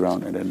all the way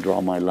around and then draw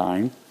my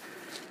line.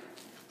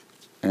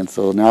 And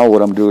so now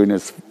what I'm doing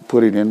is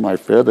putting in my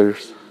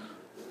feathers.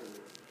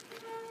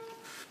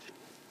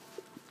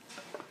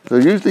 So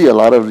usually a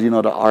lot of,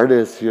 the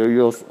artists, they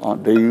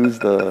use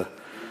the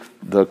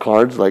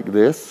cards like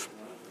this,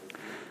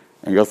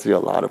 and you'll see a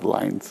lot of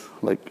lines,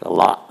 like a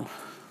lot.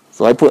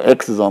 So I put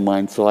X's on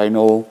mine so I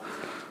know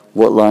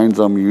what lines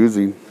I'm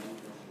using.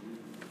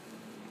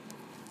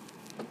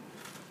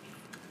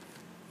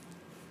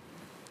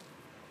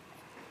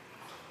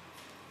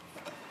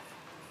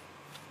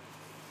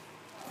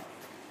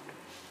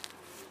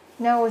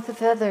 Now with the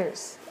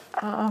feathers,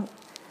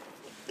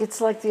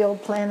 it's like the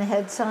old plan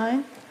ahead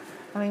sign.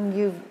 I mean,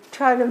 you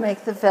try to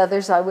make the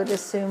feathers, I would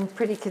assume,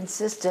 pretty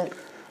consistent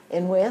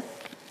in width.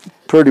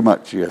 Pretty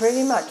much, yes.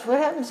 Pretty much. What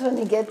happens when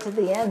you get to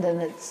the end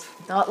and it's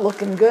not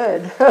looking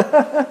good?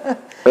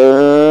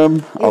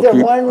 Either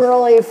one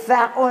really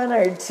fat one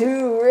or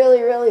two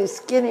really, really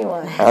skinny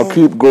ones. I'll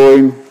keep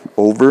going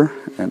over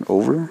and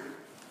over.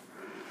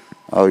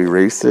 I'll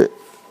erase it,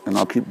 and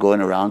I'll keep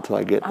going around till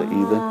I get the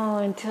even. Oh,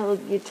 until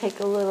you take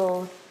a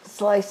little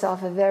slice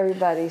off of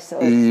everybody so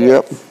it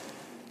Yep. fits.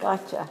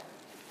 Gotcha.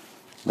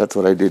 That's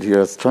what I did here. I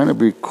was trying to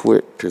be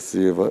quick to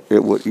see if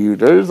it would even.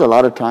 There's a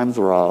lot of times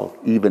where I'll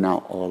even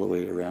out all the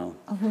way around.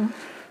 Mm-hmm.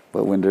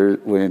 But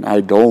when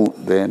I don't,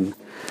 then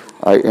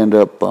I end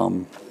up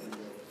I'll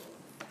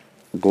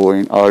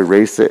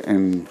erase it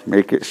and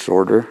make it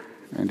shorter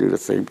and do the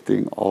same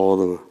thing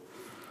all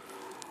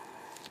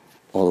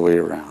the way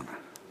around.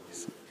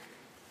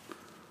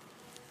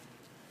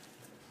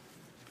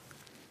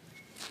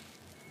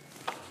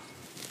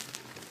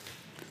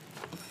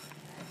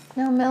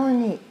 Now,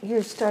 Melony,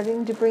 you're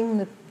starting to bring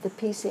the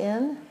piece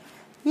in?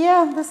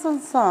 Yeah, this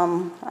one's,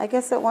 I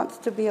guess it wants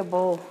to be a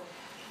bowl.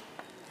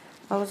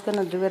 I was going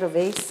to do it a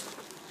vase.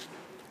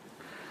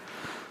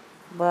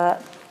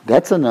 But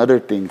that's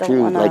another thing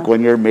too. Like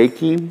when you're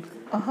making,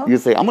 you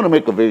say, I'm going to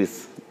make a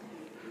vase.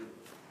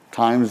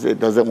 Times it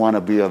doesn't want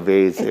to be a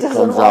vase. It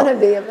doesn't want to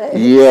be a vase.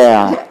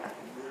 Yeah.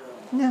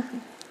 No.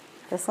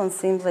 This one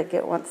seems like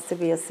it wants to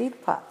be a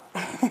seed pot.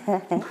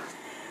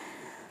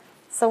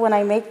 So when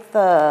I make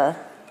the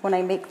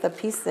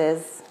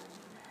pieces,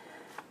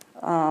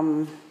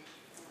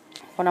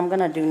 what I'm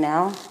gonna do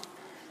now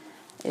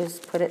is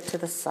put it to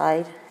the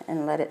side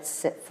and let it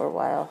sit for a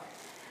while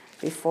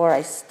before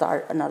I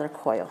start another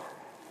coil.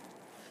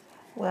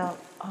 Well,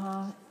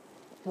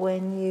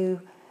 when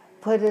you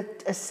put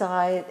it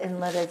aside and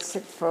let it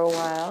sit for a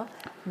while,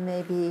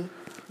 maybe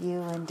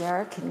you and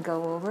Derek can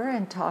go over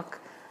and talk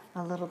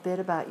a little bit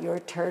about your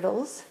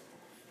turtles.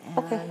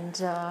 And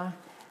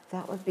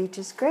that would be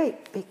just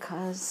great,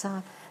 because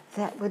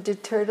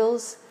did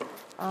turtles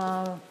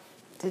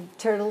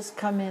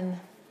come in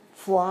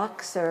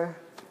flocks or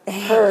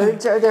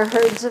herds? Are there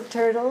herds of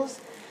turtles?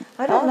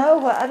 I don't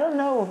know. I don't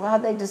know how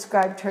they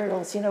describe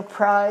turtles.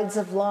 Prides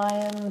of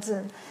lions,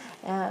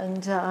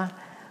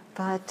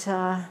 but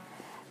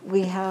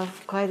we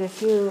have quite a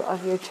few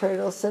of your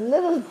turtles. Some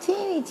little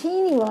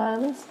teeny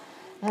ones,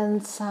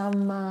 and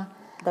some.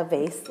 The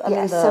vase.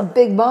 Some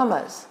big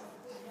mamas.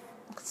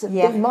 Some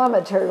big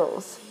mama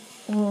turtles.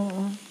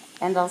 Mm.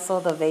 And also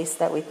the vase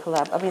that we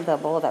the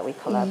bowl that we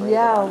collaborated on.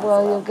 Yeah,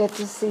 well, you'll get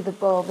to see the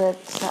bowl that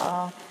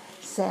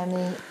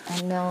Sammy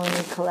and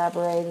Melony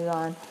collaborated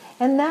on.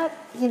 And that,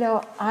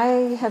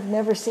 I have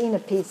never seen a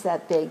piece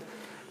that big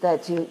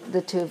that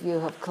the two of you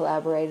have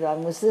collaborated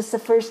on. Was this the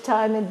first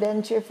time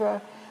adventure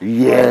for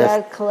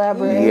that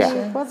collaboration?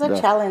 Yeah. It was a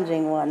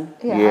challenging one.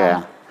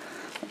 Yeah.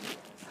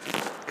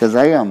 Because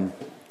I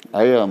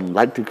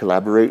like to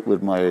collaborate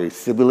with my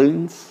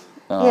siblings.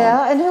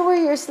 And who were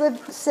your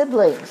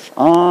siblings?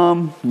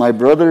 My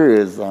brother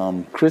is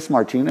Chris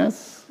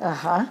Martinez.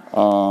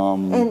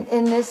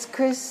 And this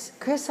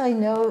Chris, I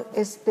know,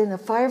 has been a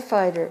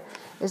firefighter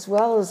as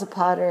well as a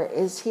potter.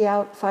 Is he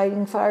out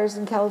fighting fires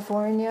in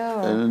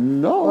California?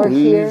 No, or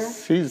here?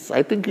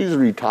 I think he's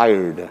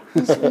retired.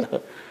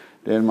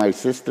 Then my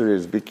sister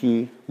is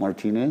Vicky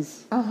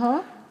Martinez.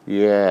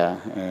 Yeah,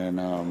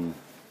 and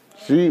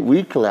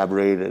we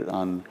collaborated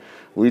on.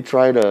 We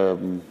try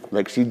to,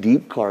 she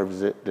deep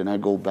carves it, then I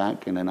go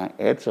back and then I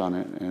etch on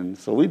it. And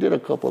so we did a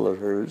couple of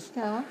hers.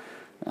 Yeah.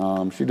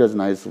 She does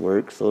nice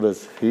work, so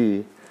does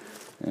he.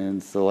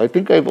 And so I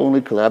think I've only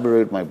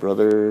collaborated with my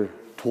brother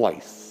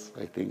twice,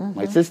 I think.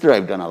 My sister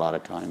I've done a lot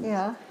of times.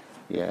 Yeah.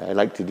 Yeah, I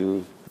like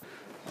to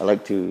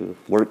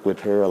work with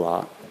her a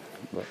lot.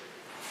 But.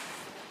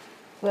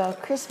 Well,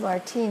 Chris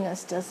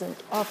Martinez does an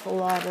awful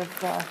lot of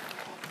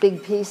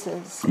big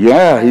pieces.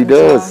 Yeah, he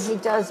does. He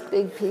does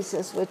big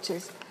pieces, which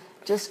is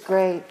just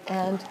great.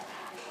 And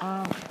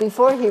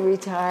before he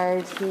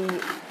retired, he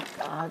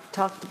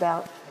talked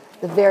about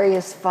the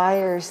various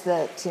fires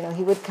that,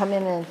 he would come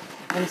in and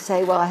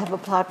say, well, I have a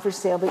plot for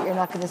sale, but you're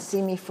not going to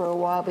see me for a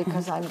while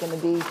because I'm going to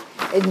be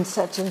in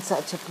such and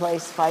such a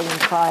place fighting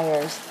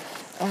fires.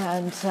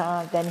 And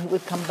then he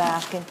would come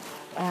back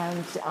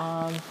and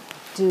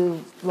do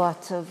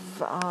lots of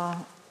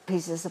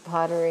pieces of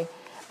pottery.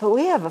 But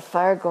we have a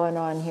fire going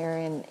on here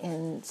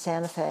in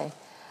Santa Fe.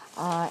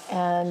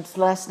 And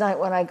last night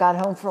when I got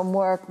home from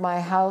work, my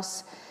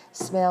house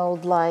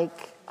smelled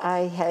like I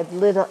had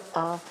lit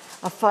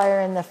a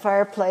fire in the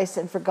fireplace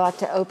and forgot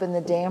to open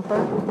the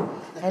damper.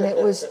 And it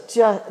was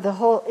just, the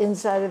whole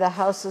inside of the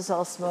house was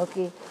all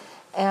smoky.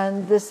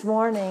 And this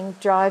morning,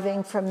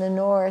 driving from the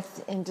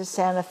north into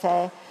Santa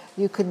Fe,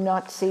 you could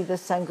not see the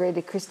Sangre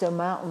de Cristo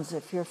Mountains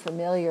if you're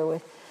familiar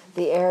with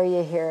the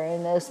area here.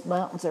 And those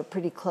mountains are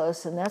pretty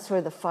close, and that's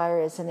where the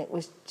fire is. And it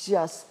was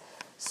just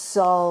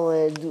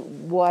solid,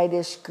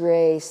 whitish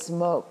gray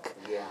smoke.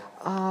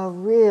 Yeah.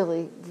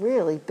 Really,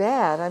 really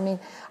bad. I mean,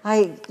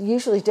 I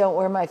usually don't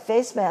wear my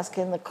face mask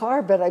in the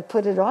car, but I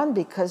put it on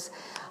because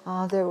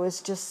there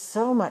was just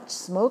so much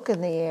smoke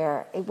in the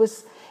air.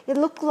 It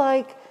looked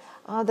like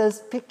those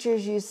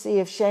pictures you see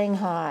of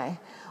Shanghai,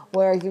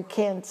 where you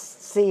can't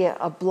see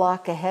a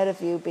block ahead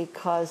of you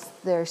because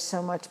there's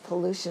so much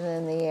pollution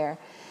in the air.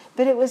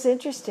 But it was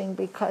interesting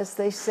because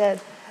they said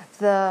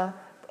the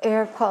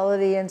air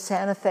quality in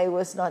Santa Fe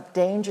was not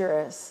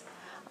dangerous,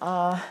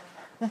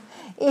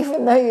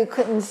 even though you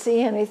couldn't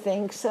see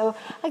anything. So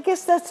I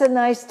guess that's a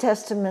nice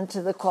testament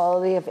to the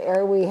quality of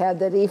air we had,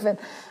 that even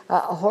a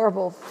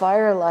horrible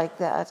fire like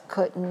that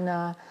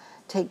couldn't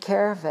take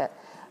care of it.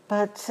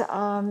 But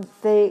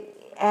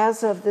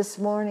as of this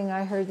morning,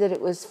 I heard that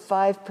it was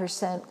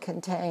 5%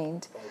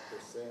 contained.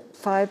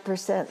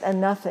 5% and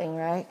nothing,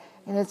 right?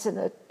 And it's in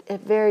a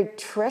very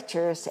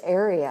treacherous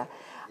area.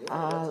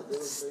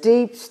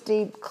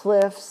 Steep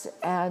cliffs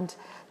and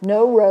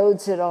no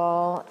roads at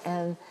all,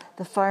 and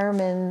the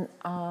firemen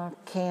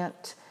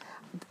can't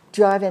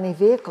drive any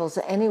vehicles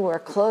anywhere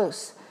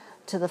close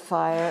to the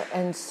fire,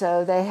 and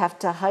so they have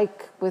to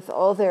hike with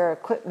all their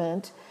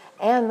equipment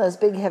and those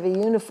big heavy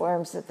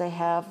uniforms that they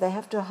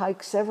have to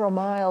hike several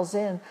miles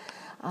in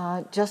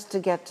just to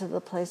get to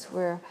the place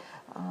where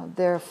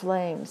there are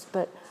flames.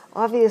 But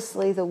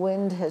obviously the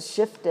wind has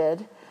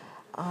shifted.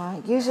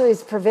 Usually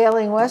it's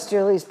prevailing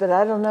westerlies, but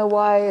I don't know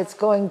why it's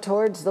going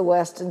towards the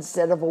west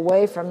instead of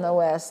away from the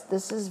west.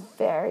 This is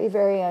very,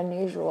 very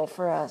unusual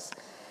for us.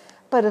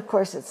 But of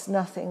course, it's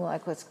nothing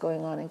like what's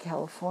going on in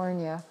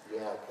California.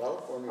 Yeah,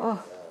 California.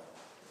 Oh.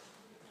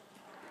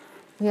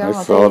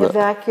 Yeah, they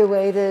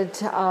evacuated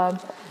the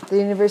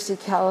University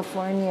of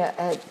California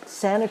at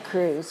Santa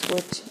Cruz,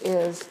 which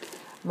is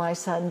my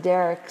son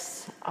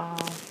Derek's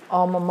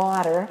alma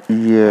mater.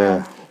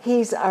 Yeah.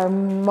 He's our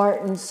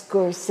Martin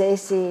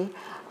Scorsese,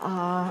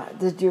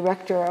 the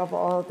director of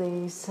all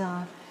these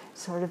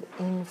sort of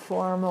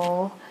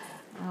informal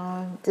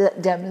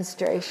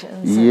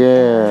demonstrations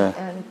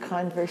and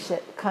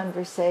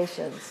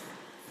conversations.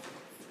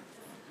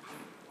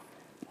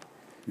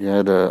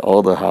 Yeah,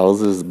 all the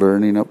houses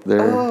burning up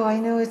there. Oh, I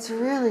know, it's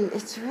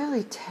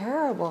really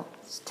terrible.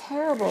 It's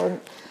terrible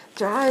and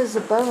dry as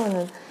a bone.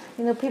 And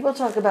you know, people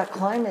talk about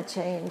climate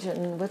change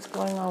and what's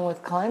going on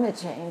with climate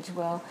change.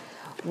 Well,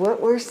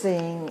 what we're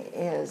seeing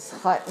is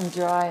hot and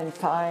dry and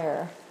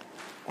fire.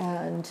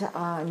 And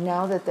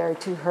now that there are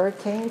 2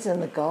 hurricanes in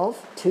the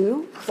Gulf,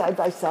 2 side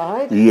by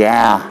side.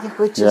 Yeah.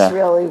 Which is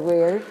really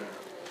weird.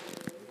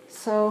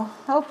 So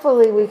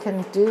hopefully we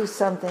can do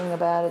something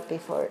about it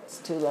before it's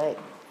too late.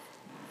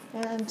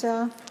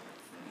 And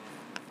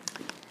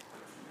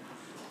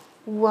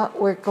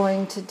what we're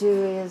going to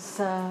do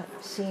is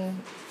see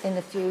in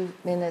a few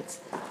minutes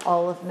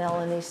all of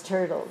Melony's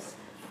turtles.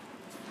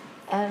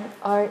 And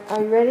are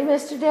you ready,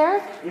 Mr.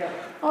 Derek? Yeah.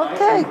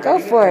 Okay, go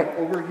for it.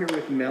 I'm over here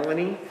with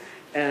Melony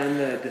and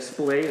the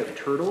display of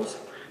turtles.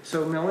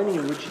 So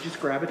Melony, would you just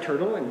grab a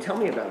turtle and tell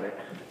me about it?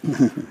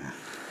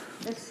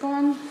 This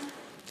one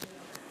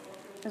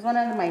is one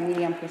of my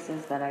medium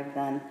pieces that I've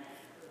done.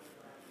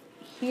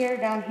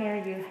 Down here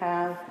you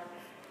have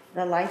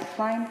the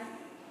lifeline,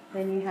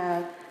 then you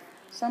have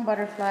some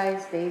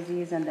butterflies,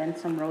 daisies, and then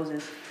some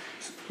roses.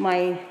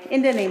 My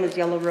Indian name is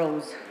Yellow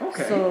Rose.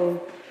 Okay.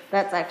 So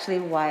that's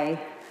actually why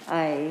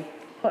I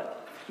put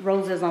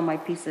roses on my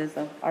pieces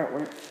of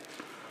artwork.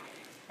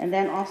 And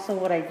then also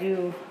what I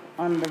do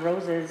on the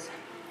roses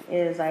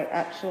is I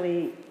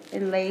actually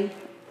inlay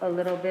a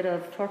little bit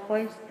of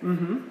turquoise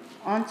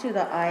onto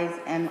the eyes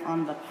and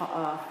on the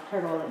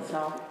turtle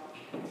itself.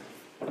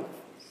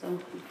 So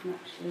you can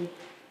actually...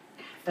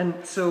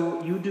 And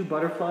so you do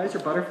butterflies? Are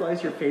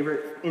butterflies your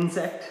favorite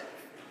insect?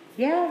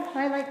 Yeah,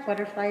 I like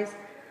butterflies.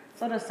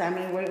 So does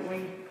Sammy. We're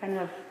kind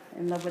of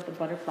in love with the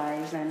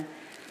butterflies and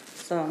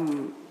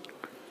some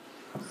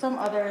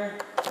other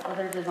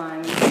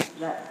designs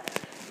that...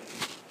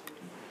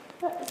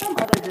 Some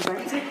other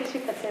designs, I guess you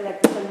could say, like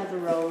this one has a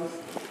rose.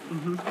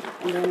 And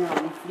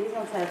then these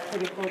ones have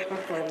pretty cool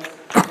turquoise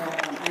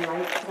that I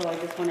like, so I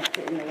just wanted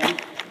to inlay them.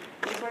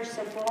 These are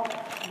simple.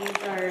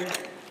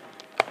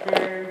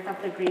 They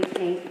have the green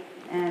paint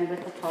and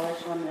with the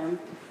polish on them.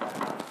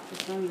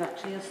 This one's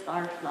actually a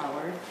star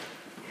flower.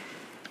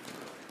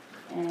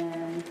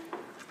 And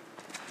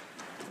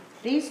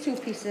these 2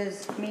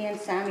 pieces, me and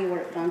Sammy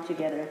worked on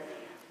together.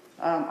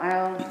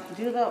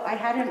 I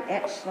had him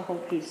etch the whole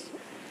piece.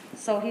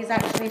 So he's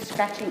actually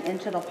scratching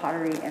into the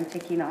pottery and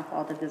taking off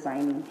all the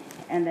designing.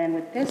 And then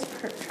with this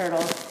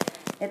turtle,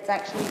 it's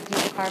actually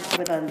deep carved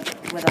with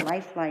a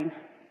lifeline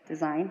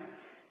design.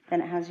 Then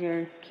it has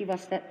your kiva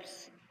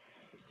steps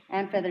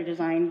and feather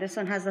design. This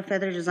one has the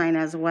feather design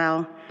as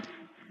well.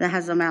 That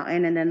has a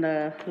mountain and then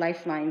the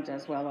lifelines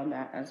as well on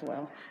that as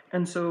well.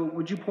 And so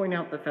would you point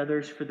out the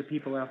feathers for the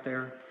people out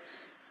there?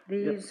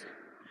 These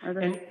are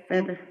the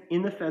feathers.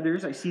 In the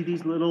feathers, I see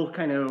these little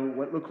kind of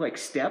what look like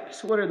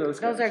steps. What are those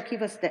guys? Those are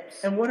kiva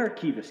steps. And what are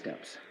kiva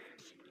steps?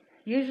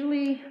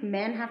 Usually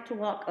men have to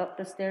walk up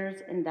the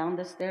stairs and down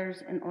the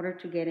stairs in order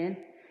to get in.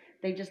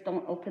 They just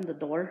don't open the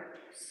door.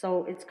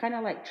 So it's kind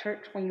of like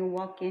church. When you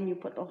walk in, you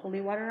put the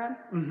holy water on.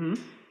 Mm-hmm.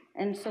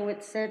 And so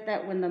it's said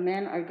that when the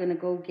men are going to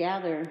go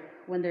gather,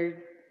 when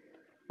they're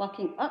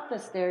walking up the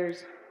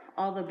stairs,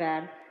 all the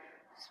bad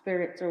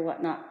spirits or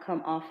whatnot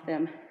come off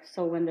them.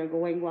 So when they're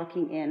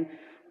walking in,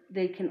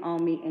 they can all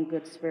meet in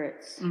good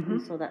spirits. Mm-hmm.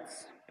 And so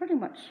that's pretty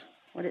much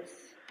what it's.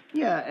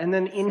 Yeah, and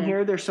then in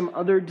here there's some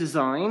other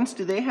designs.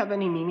 Do they have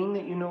any meaning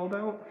that you know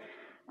about?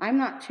 I'm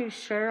not too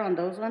sure on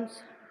those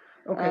ones.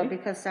 Okay.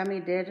 Because Sammy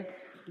did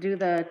do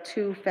the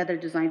 2 feather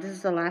designs. This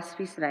is the last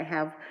piece that I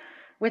have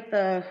with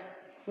the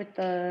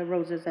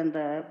roses and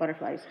the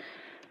butterflies.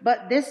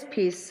 But this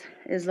piece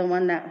is the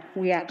one that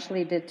we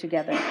actually did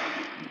together.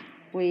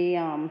 He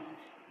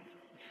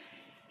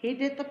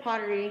did the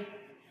pottery,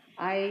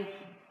 I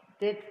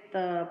did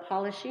the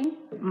polishing,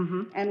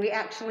 and we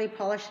actually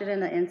polished it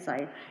in the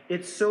inside.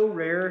 It's so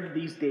rare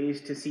these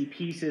days to see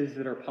pieces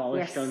that are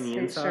polished on the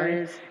inside. Sure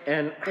is.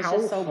 And It's how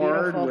just so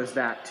hard beautiful. was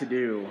that to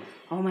do?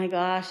 Oh my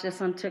gosh, this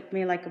one took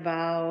me like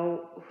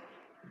about,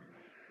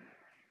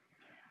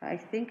 I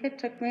think it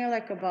took me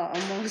like about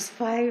almost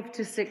 5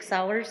 to 6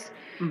 hours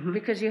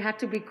because you have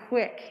to be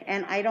quick.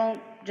 And I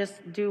don't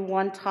just do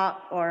one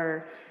top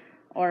or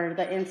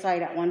the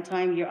inside at one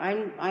time.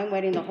 I'm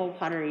wetting the whole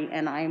pottery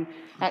and I'm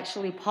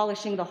actually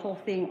polishing the whole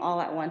thing all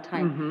at one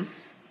time.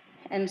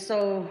 And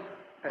so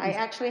I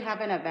actually have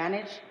an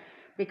advantage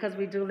because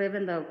we do live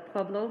in the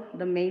Pueblo,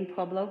 the main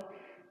Pueblo,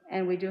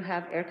 and we do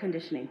have air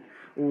conditioning.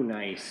 Oh,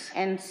 nice.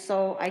 And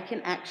so I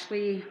can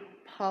actually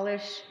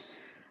polish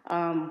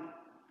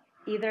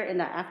either in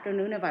the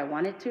afternoon if I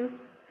wanted to,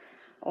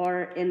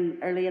 or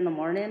early in the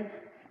morning.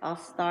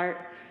 I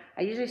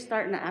usually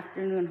start in the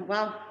afternoon.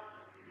 Well,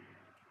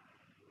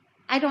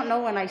 I don't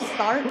know when I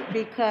start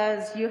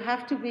because you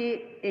have to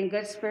be in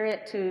good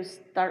spirit to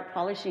start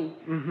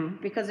polishing.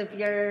 Because if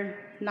you're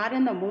not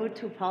in the mood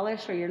to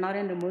polish or you're not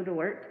in the mood to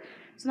work,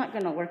 it's not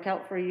going to work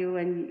out for you,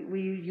 and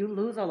you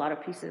lose a lot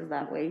of pieces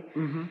that way.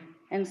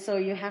 And so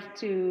you have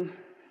to,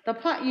 the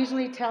pot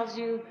usually tells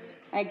you,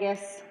 I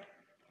guess,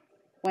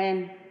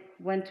 when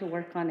to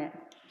work on it.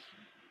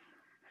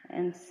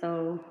 And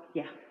so,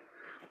 yeah.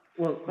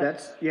 Well,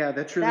 that's really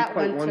that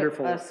quite one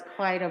wonderful. Took us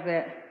quite a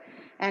bit.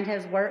 And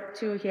his work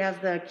too, he has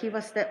the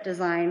kiva step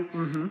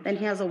design, then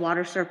he has a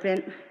water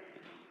serpent.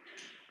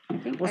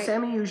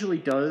 Sammy usually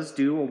does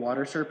do a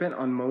water serpent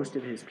on most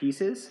of his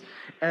pieces.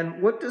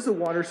 And what does a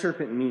water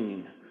serpent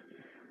mean?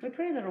 We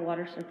pray that a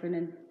water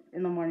serpent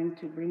in the morning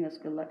to bring us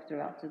good luck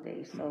throughout the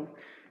day. So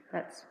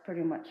that's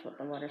pretty much what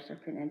the water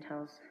serpent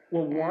entails.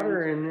 Well,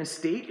 water in this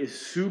state is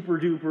super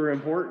duper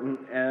important,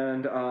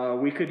 and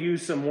we could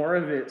use some more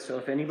of it. So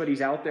if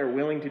anybody's out there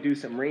willing to do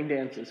some rain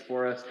dances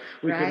for us,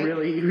 we could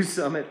really use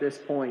some at this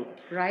point.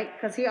 Right,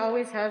 because he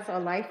always has a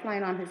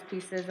lifeline on his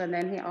pieces, and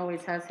then he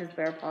always has his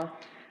bear paw.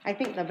 I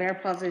think the bear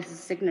paw is his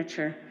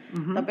signature.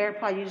 The bear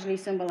paw usually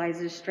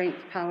symbolizes strength,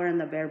 power, and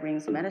the bear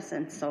brings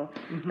medicine. So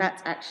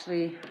that's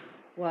actually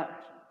what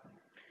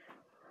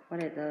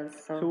it does.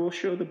 So we'll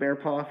show the bear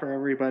paw for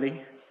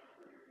everybody.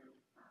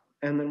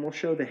 And then we'll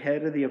show the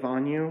head of the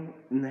Avanyu.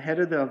 And the head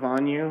of the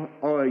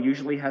Avanyu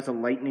usually has a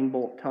lightning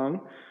bolt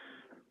tongue.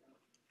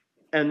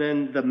 And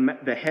then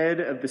the head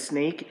of the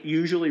snake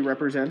usually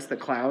represents the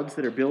clouds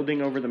that are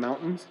building over the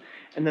mountains.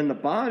 And then the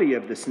body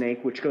of the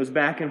snake, which goes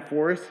back and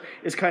forth,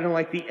 is kind of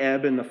like the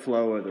ebb and the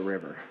flow of the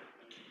river.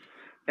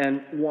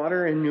 And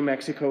water in New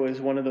Mexico is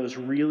one of those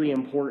really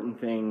important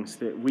things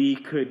that we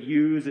could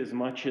use as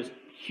much as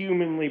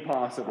humanly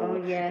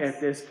possible at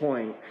this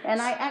point.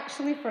 And I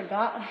actually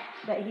forgot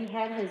that he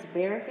had his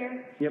bear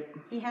here. Yep.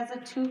 He has a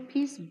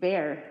 2-piece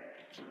bear.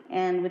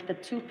 And with the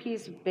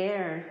 2-piece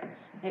bear,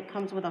 it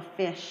comes with a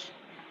fish.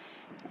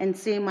 And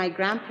see, my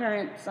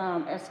grandparents,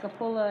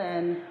 Escapula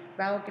and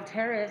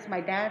Gutierrez, my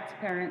dad's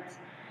parents,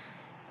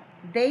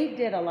 they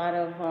did a lot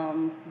of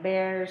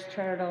bears,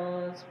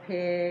 turtles,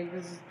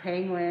 pigs,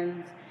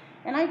 penguins,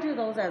 and I do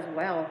those as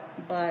well.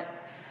 But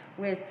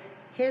with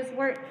his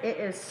work, it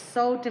is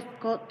so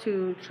difficult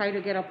to try to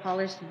get a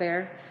polished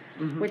bear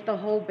with the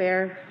whole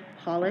bear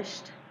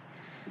polished.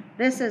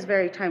 This is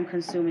very time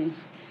consuming,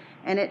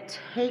 and it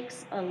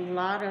takes a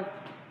lot of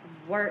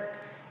work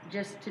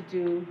just to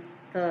do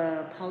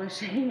the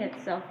polishing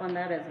itself on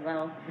that as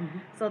well.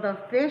 So the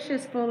fish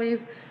is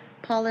fully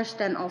polished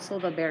and also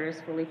the bear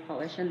is fully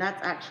polished, and that's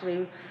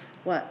actually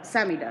what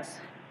Sammy does.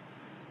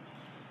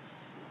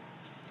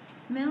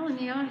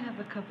 Melanie, I have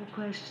a couple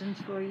questions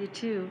for you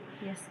too.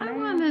 Yes, I ma'am.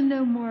 want to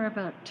know more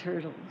about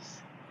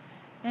turtles.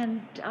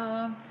 And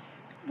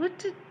what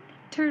do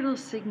turtles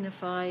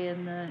signify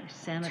in the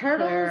Santa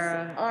Turtles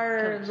Clara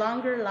are coast?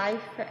 longer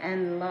life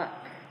and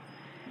luck.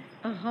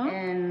 Uh-huh.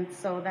 And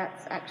so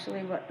that's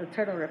actually what the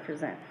turtle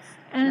represents.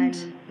 And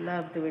I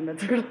love doing the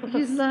turtles.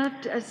 You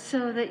left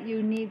so that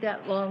you need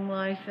that long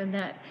life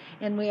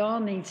and we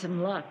all need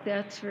some luck,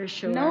 that's for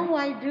sure. No,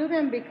 I do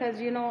them because,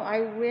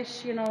 I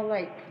wish,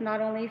 like not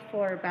only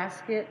for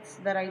baskets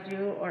that I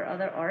do or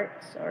other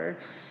arts or,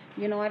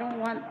 I don't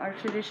want our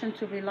tradition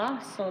to be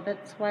lost. So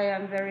that's why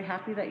I'm very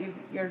happy that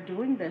you're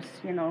doing this,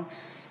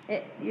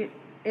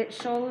 It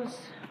shows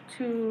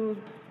to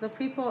the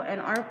people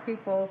and our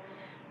people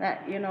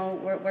that,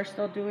 we're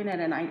still doing it.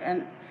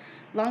 And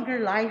longer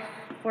life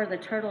for the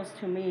turtles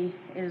to me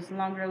is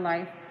longer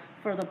life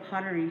for the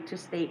pottery to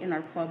stay in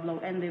our Pueblo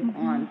and live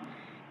on.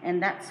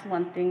 And that's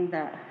one thing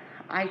that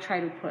I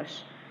try to push.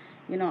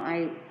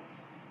 I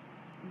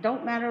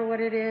don't matter what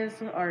it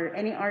is or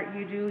any art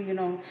you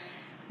do,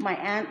 my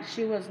aunt,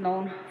 she was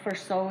known for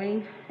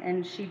sewing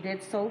and she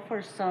did sew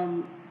for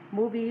some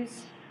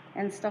movies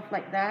and stuff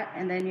like that.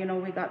 And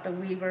then, we got the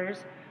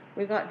weavers,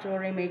 we got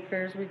jewelry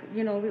makers,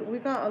 we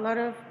got a lot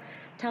of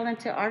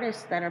talented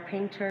artists that are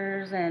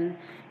painters and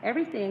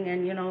everything.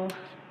 And,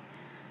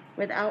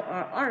 without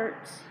our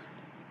arts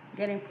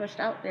getting pushed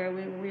out there,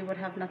 we would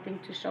have nothing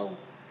to show.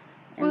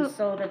 And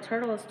so the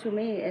turtles, to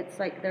me, it's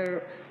like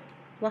they're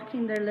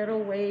walking their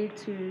little way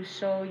to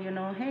show,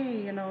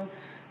 hey,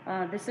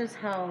 this is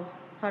how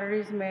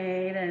pottery is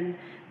made, and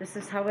this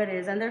is how it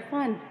is, and they're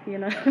fun,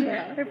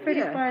 Yeah, they're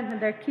pretty yeah. fun,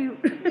 and they're cute.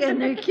 And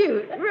they're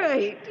cute,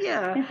 right,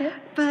 yeah.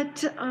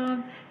 But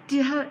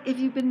have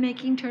you been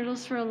making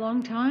turtles for a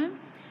long time?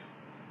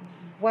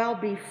 Well,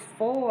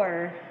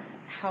 before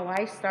how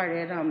I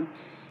started,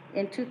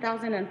 in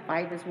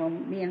 2005 is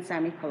when me and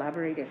Sammy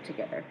collaborated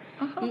together.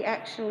 He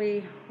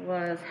actually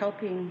was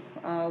helping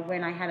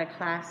when I had a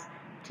class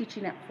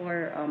teaching it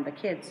for the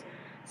kids.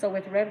 So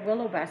with red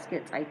willow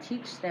baskets, I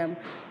teach them,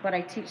 but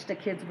I teach the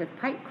kids with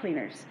pipe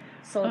cleaners.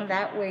 So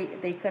that way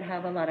they could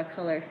have a lot of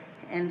color.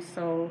 And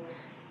so,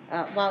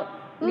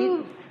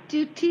 Ooh, do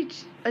you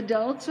teach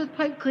adults with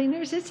pipe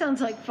cleaners? It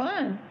sounds like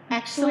fun.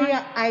 Actually,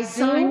 I do.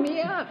 Sign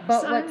me up.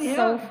 But Sign what's me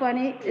so up.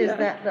 funny is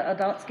that the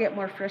adults get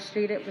more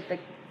frustrated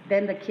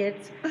than the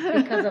kids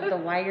because of the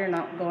wire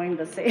not going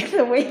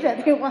the way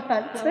that they want.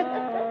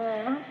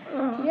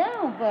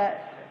 Yeah,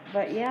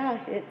 but yeah,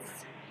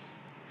 it's.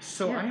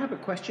 So I have a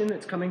question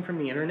that's coming from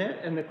the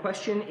internet, and the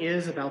question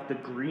is about the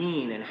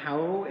green and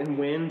how and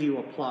when do you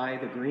apply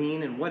the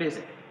green and what is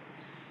it?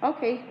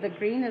 Okay, the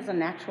green is a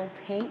natural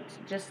paint,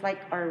 just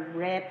like our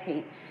red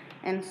paint.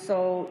 And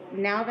so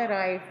now that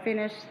I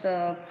finished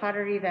the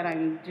pottery that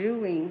I'm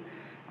doing,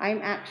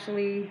 I'm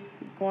actually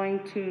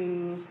going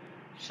to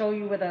show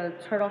you with a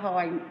turtle how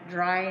I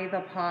dry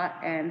the pot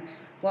and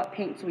what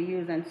paints we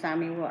use, and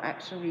Sammy will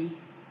actually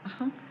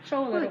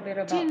show a little bit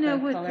about the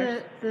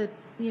colors.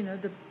 Do you know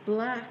what the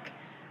black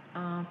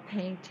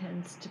paint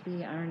tends to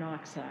be iron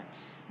oxide,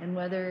 and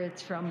whether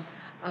it's from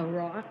a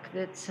rock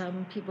that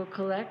some people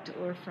collect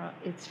or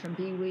it's from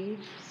beeweed,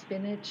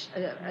 spinach,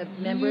 a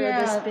member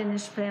of the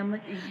spinach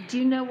family. Do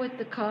you know what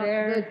the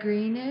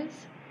green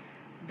is?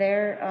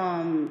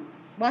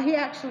 Well, he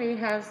actually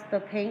has the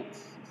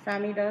paints,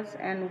 Sammy does,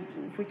 and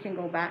if we can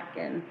go back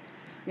and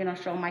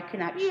show him, I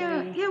can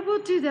actually. Yeah,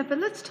 we'll do that. But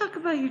let's talk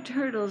about your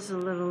turtles a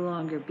little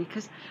longer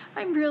because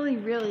I'm really.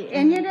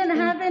 And you didn't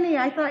have any.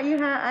 I thought you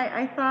had.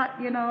 I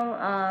thought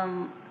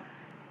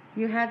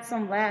you had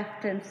some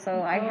left, and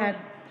so I had.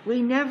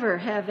 We never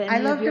have any. I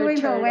love doing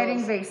turtles. the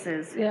wedding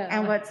vases. Yeah.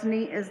 And what's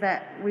neat is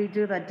that we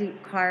do the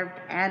deep carved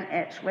and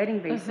etched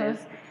wedding vases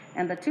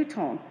and the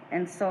two-tone.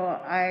 And so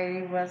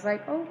I was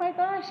like, oh my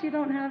gosh, you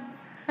don't have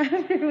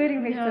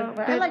wedding vases. No,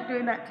 but I like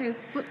doing that too.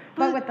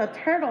 But with the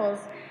turtles,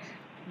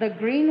 the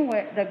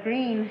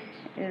green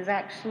is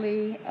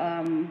actually,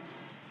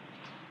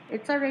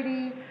 it's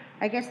already,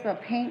 I guess, the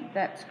paint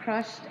that's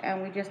crushed,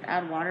 and we just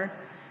add water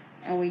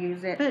and we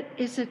use it. But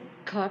is it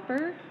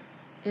copper?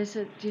 Do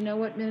you know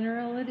what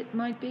mineral it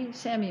might be?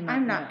 Sammy might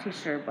I'm know. not too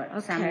sure, but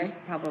Okay. Sammy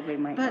probably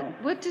might know.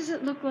 But what does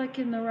it look like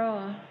in the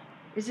raw?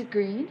 Is it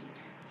green?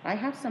 I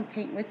have some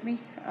paint with me.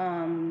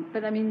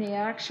 But I mean the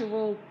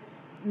actual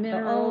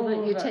mineral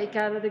that you take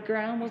out of the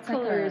ground, what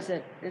color is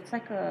it? It's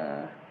like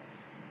a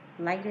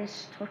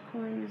lightish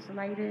turquoise,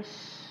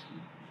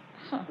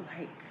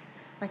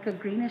 like a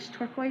greenish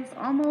turquoise,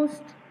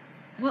 almost.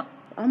 Well,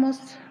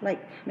 almost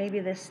like maybe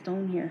this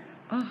stone here.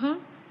 Yeah.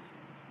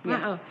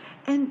 Wow.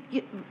 And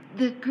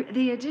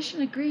the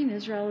addition of green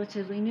is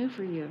relatively new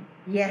for you.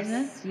 Yes,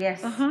 isn't it?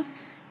 yes.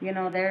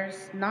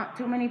 There's not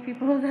too many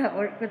people that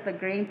work with the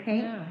green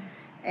paint. Yeah.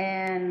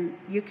 And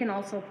you can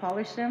also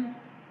polish them,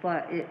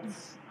 but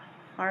it's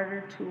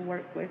harder to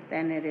work with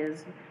than it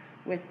is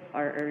with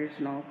our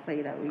original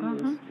clay that we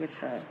use with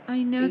the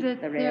I know pink,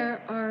 that the red.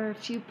 there are a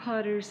few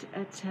potters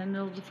at San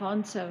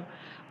Ildefonso,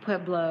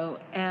 Pueblo,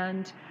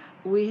 and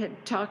we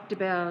had talked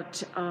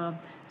about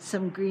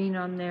some green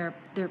on their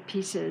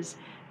pieces,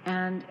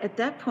 And at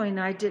that point,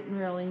 I didn't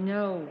really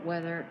know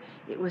whether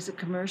it was a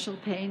commercial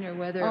paint or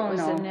whether it was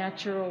a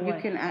natural You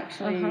one. can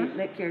actually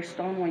lick your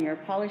stone when you're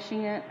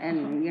polishing it,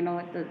 and you know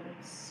what?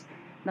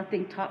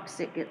 Nothing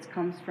toxic. It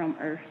comes from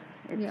earth.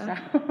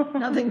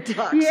 Nothing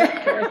toxic.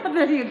 Yeah,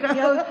 there you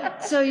go.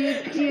 So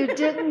you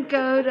didn't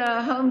go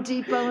to Home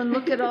Depot and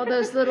look at all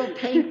those little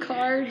paint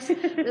cards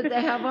that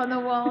they have on the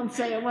wall and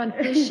say, I want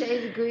this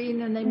shade of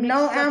green, and they mix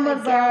No up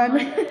Amazon.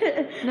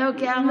 No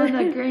gallon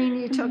of green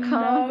you took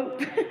home?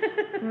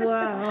 Nope.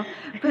 Wow.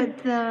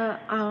 But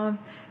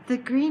the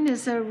green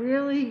is a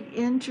really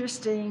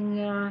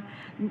interesting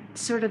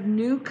sort of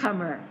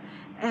newcomer.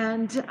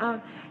 And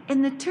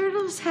the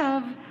turtles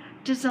have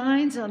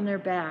designs on their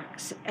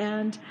backs.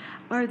 And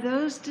are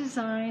those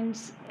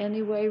designs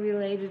anyway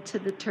related to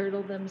the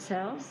turtle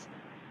themselves?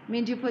 I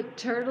mean, do you put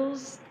turtle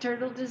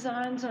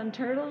designs on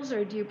turtles,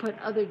 or do you put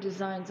other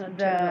designs on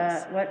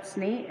turtles? What's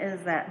neat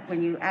is that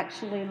when you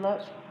actually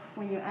look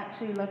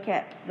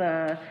at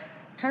the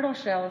turtle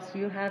shells,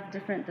 you have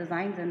different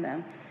designs in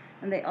them,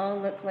 and they all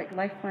look like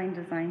lifeline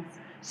designs.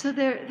 So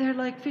they're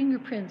like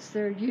fingerprints.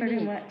 They're unique.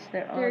 Pretty much,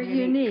 they're all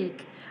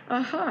unique.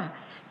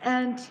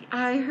 And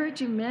I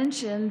heard you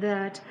mention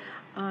that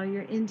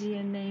your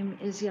Indian name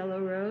is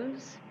Yellow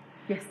Rose.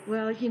 Yes.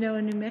 Well, you know,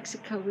 in New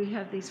Mexico we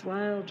have these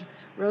wild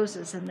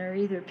roses, and they're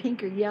either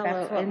pink or yellow.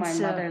 That's what my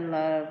mother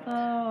loved.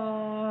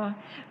 Oh,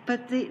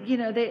 but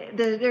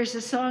there's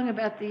a song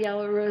about the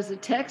yellow rose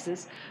of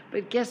Texas,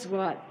 but guess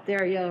what?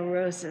 There are yellow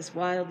roses,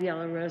 wild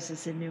yellow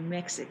roses in New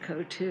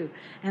Mexico too.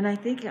 And I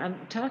think I'm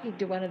talking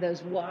to one of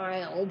those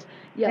wild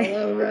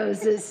yellow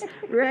roses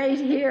right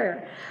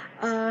here.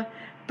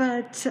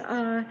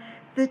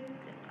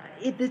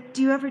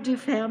 Do you ever do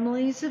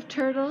families of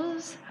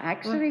turtles? I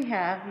actually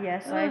have,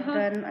 yes. I've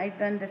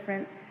done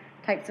different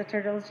types of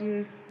turtles.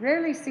 You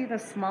rarely see the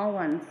small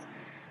ones.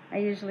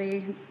 I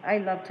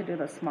love to do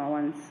the small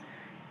ones.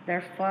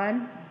 They're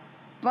fun,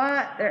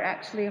 but they're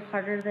actually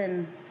harder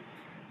than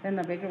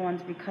the bigger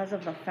ones because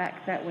of the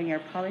fact that when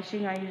you're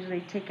polishing, I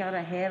usually take out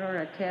a head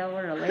or a tail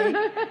or a leg.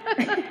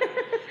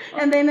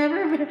 And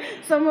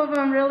some of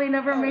them really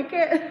never make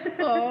it.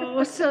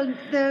 Oh, so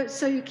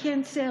you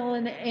can't sell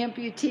an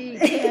amputee,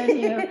 can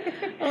you?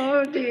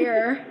 Oh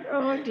dear.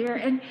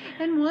 And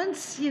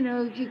once, you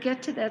know, you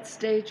get to that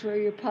stage where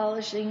you're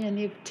polishing and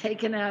you've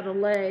taken out a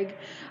leg,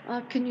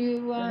 can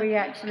you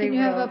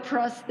have a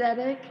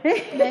prosthetic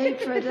made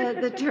for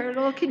the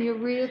turtle? Can you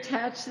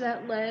reattach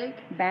that leg?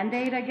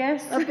 Band-Aid, I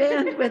guess. A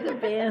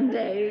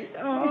Band-Aid.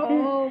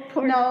 Oh,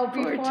 poor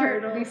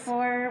turtles.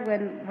 Before,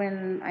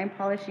 when I'm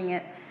polishing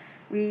it,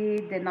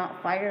 we did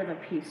not fire the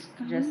piece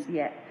just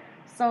yet.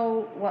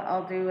 So what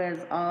I'll do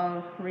is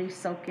I'll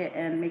re-soak it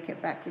and make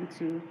it back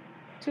into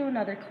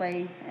another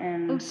clay,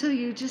 and so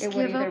you just it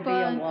would give either up be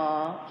on a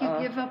wall. You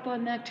give up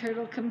on that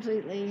turtle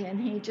completely, and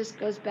he just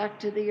goes back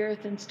to the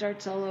earth and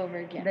starts all over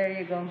again. There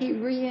you go. He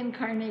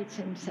reincarnates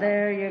himself.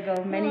 There you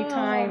go. Many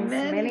times.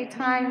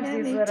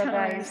 These little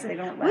guys, they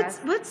don't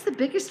last. What's the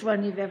biggest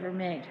one you've ever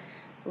made?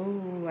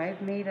 Ooh,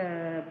 I've made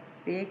a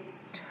big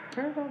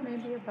turtle,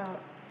 maybe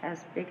about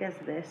as big as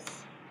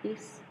this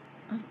piece.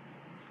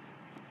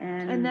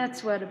 And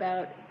that's what,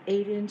 about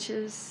 8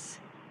 inches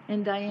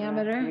in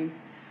diameter? Roughly.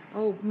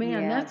 Oh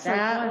man, yeah,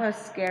 that was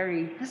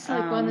scary. That's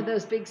like one of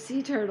those big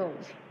sea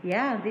turtles.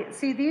 Yeah, the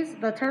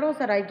turtles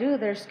that I do,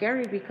 they're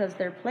scary because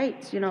they're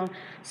plates. You know,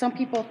 some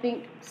people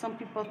think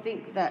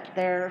that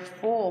they're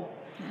full,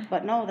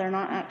 but no, they're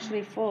not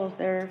actually full.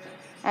 They're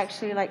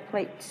actually like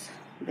plates.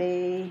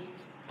 They're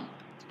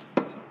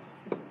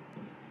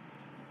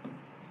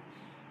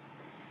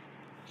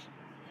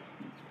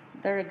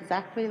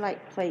exactly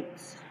like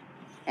plates,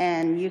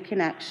 and you can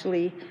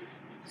actually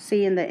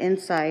see in the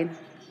inside.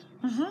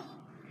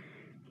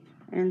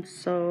 And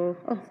so,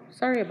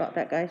 sorry about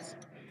that, guys.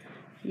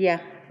 Yeah,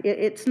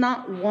 it's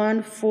not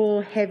one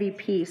full heavy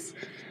piece.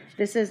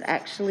 This is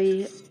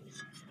actually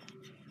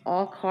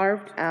all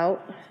carved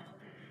out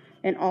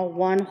and all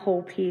one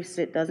whole piece.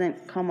 It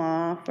doesn't come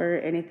off or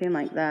anything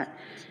like that.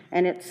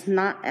 And it's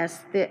not as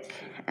thick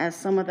as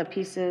some of the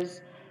pieces.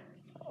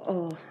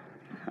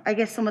 I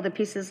guess some of the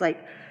pieces,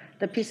 like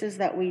the pieces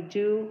that we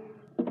do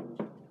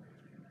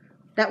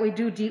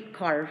deep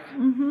carve.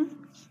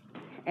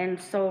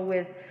 And so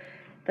with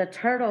the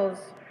turtles,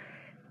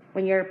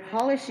 when you're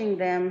polishing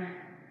them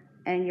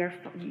and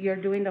you're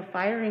doing the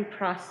firing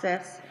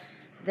process,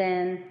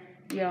 then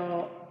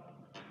you'll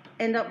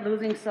end up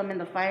losing some in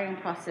the firing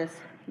process.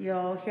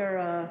 You'll hear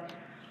a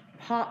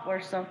pop or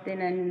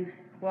something, and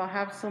we'll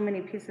have so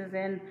many pieces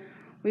in,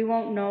 we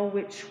won't know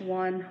which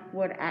one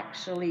would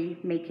actually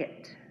make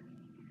it.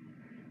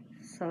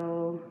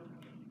 So,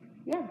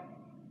 yeah.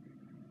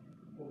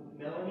 Well,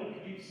 Melony,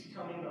 could you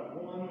tell me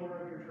about one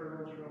more of your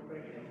turtles real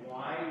quick, and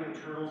why your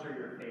turtles are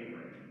your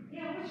favorite?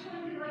 Yeah, which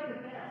one do you like the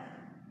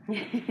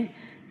best?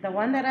 The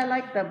one that I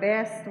like the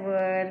best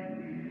would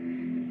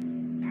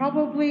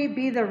probably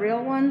be the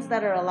real ones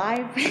that are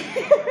alive.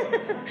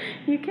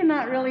 You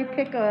cannot really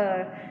pick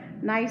a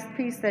nice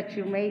piece that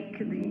you make.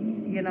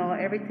 You know,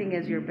 everything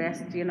is your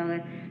best. You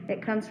know,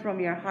 it comes from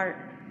your heart.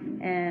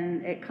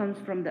 and it comes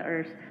from the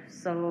earth.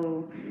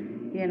 So,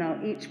 you know,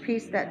 each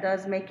piece that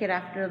does make it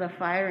after the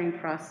firing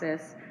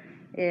process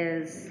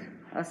is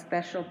a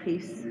special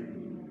piece.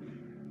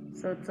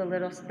 So it's a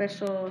little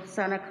special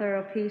Santa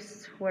Clara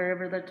piece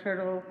wherever the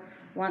turtle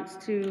wants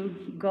to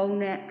go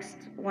next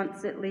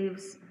once it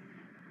leaves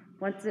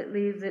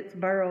its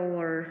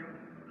burrow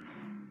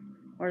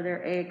or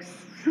their eggs.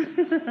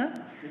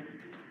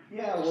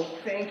 Yeah, well,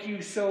 thank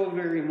you so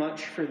very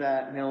much for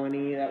that,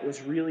 Melanie. That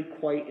was really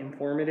quite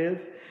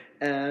informative,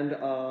 and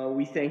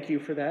we thank you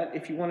for that.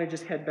 If you want to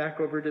just head back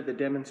over to the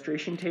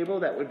demonstration table,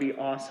 that would be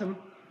awesome.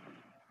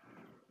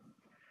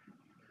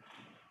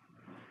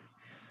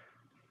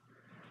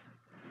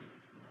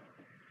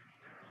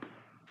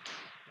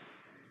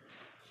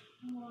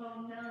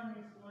 Well,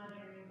 Melanie's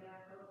wandering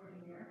back over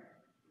here.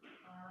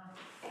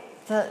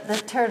 The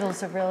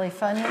turtles are really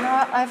fun. You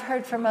know, I've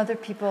heard from other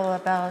people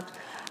about,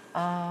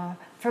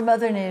 from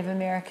other Native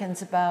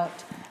Americans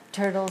about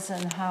turtles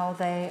and how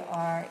they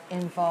are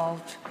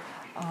involved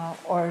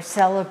or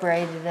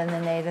celebrated in the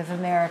Native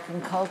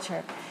American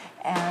culture,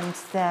 and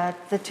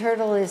that the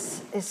turtle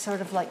is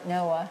sort of like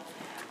Noah.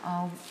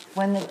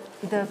 When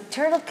the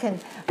turtle can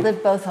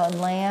live both on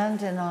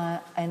land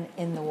and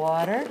in the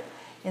water,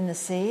 in the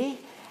sea.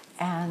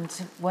 And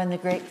when the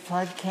great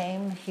flood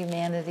came,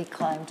 humanity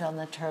climbed on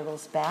the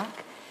turtle's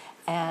back.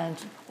 And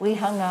we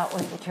hung out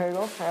with the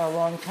turtle for a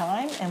long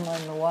time. And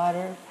when the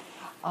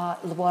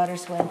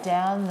waters went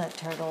down, the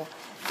turtle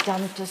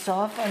dumped us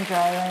off on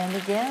dry land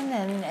again.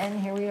 And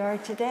here we are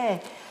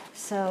today.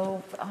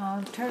 So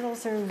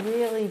turtles are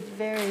really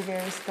very,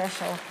 very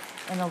special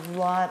in a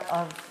lot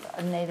of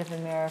Native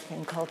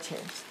American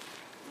cultures.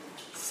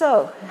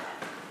 So,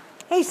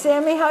 hey,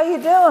 Sammy, how you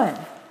doing?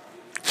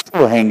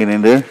 Still hanging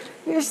in there.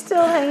 You're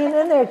still hanging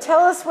in there.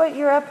 Tell us what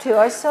you're up to.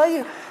 I saw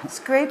you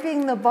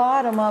scraping the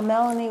bottom while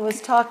Melanie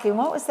was talking.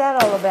 What was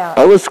that all about?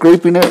 I was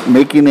scraping it,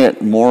 making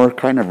it more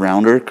kind of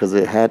rounder because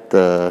it had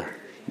the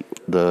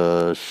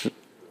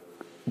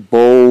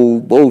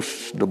bow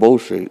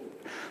shape.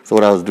 So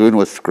what I was doing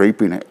was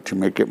scraping it to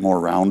make it more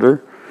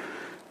rounder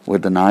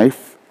with the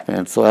knife.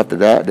 And so after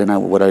that, then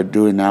what I'm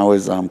doing now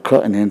is I'm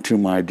cutting into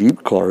my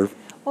deep carve.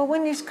 Well,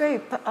 when you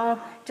scrape,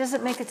 does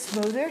it make it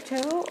smoother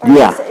too? Or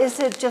Yeah. Is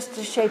it just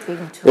a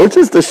shaping tool? It's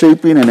just the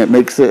shaping, and it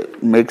makes it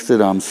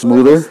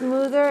smoother.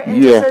 Smoother?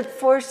 And Yeah. does it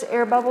force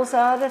air bubbles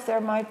out if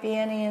there might be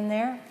any in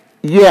there?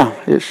 Yeah,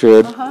 it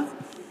should. Uh-huh.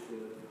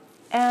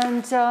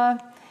 And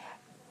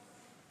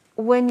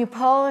when you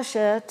polish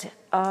it,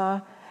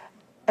 I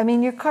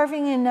mean, you're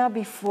carving in now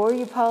before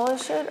you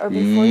polish it or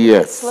before you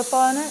put slip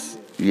on it?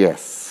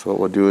 Yes. What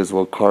we'll do is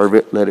we'll carve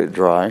it, let it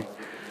dry.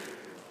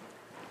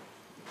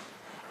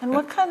 And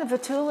what kind of a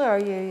tool are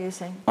you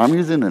using? I'm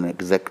using an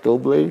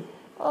X-Acto blade.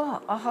 Oh,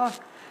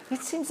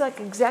 It seems like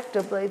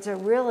X-Acto blades are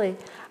really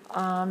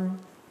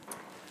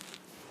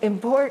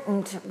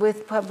important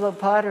with Pueblo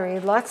pottery.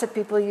 Lots of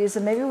people use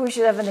them. Maybe we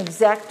should have an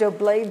X-Acto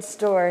blade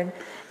store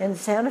in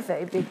Santa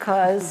Fe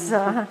because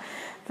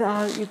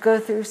you go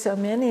through so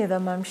many of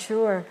them, I'm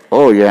sure.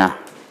 Oh, yeah.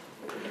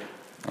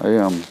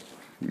 I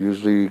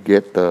usually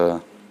get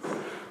the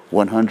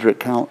 100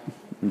 count.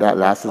 That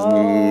lasts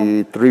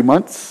me 3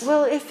 months.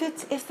 Well, if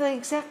the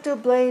X-Acto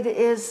blade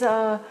is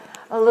a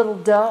little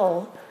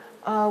dull,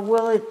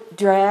 will it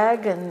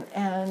drag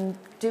and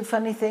do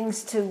funny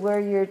things to where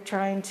you're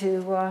trying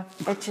to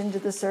etch into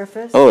the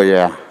surface? Oh,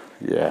 yeah.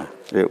 Yeah,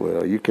 it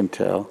will. You can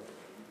tell.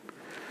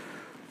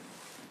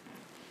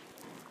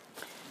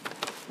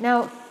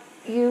 Now,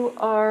 you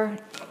are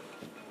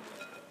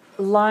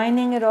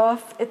lining it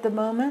off at the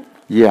moment?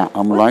 Yeah,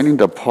 I'm lining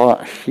the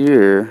pot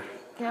here.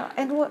 Yeah,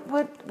 and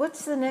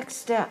what's the next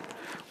step?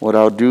 What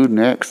I'll do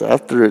next,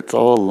 after it's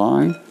all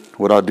lined,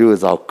 what I'll do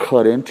is I'll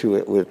cut into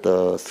it with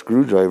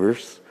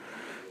screwdrivers,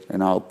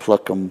 and I'll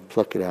pluck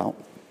it out.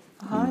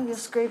 You'll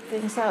scrape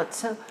things out.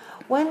 So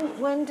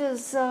when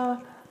does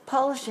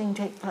polishing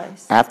take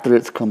place? After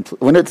it's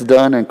when it's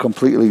done and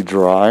completely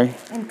dry.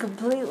 And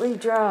completely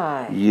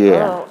dry.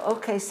 Yeah. Oh,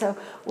 okay. So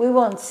we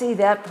won't see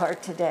that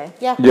part today.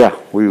 Yeah. Yeah,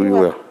 we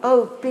will.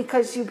 Oh,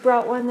 because you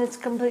brought one that's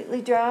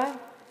completely dry?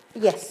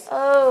 Yes.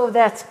 Oh,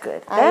 that's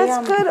good.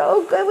 That's good.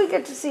 Oh, good. We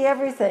get to see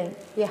everything.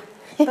 Yeah.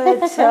 But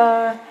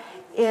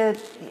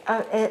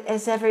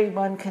as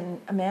everyone can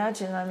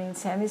imagine, I mean,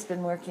 Sammy's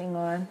been working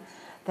on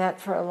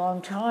that for a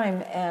long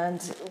time,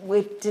 and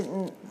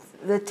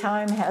the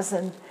time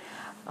hasn't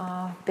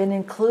been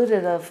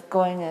included of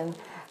going and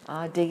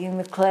digging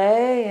the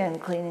clay and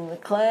cleaning the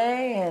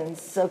clay and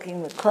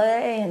soaking the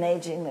clay and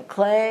aging the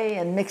clay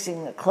and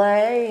mixing the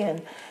clay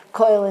and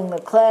coiling the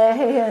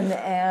clay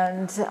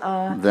and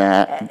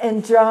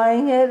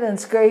drying it and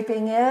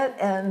scraping it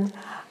and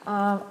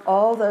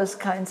all those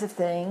kinds of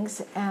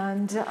things.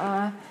 And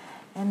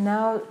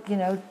now, you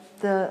know,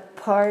 the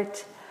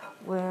part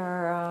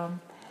where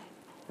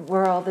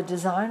all the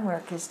design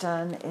work is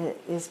done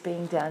is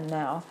being done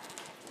now.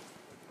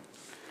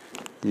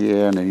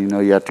 Yeah, and then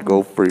you have to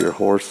go for your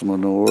horse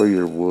manure,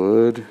 your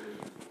wood.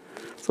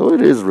 So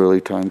it is really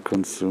time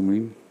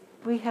consuming.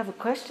 We have a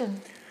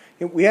question.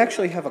 We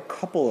actually have a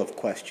couple of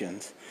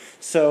questions.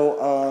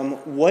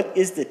 So, what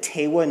is the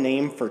Tewa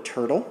name for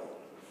turtle?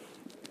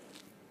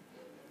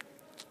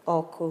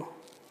 Oku.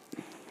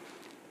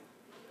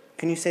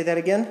 Can you say that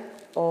again?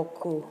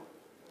 Oku.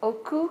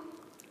 Oku?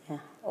 Yeah.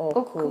 Oku.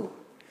 Oku.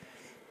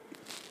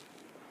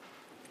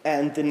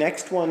 And the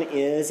next one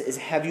is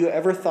have you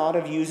ever thought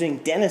of using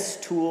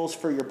dentist tools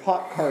for your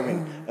pot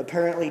carving?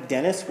 Apparently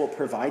dentists will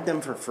provide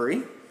them for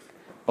free.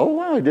 Oh,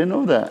 wow, I didn't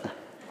know that.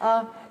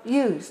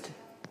 Used.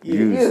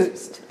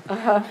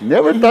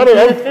 Never thought of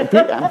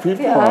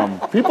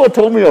that. People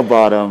told me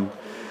about them.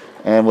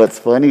 And what's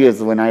funny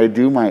is when I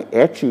do my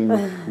etching,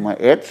 my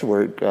etch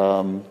work,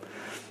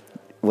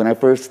 when I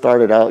first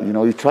started out, you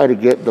know, you try to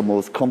get the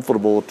most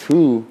comfortable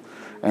tool.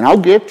 And I'll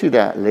get to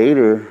that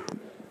later.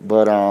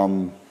 But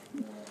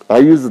I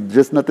use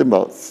just nothing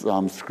but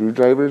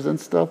screwdrivers and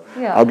stuff.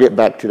 Yeah. I'll get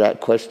back to that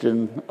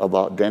question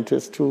about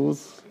dentist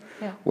tools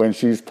when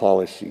she's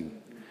polishing.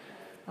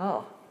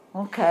 Oh,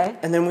 okay.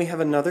 And then we have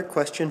another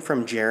question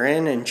from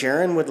Jaron, and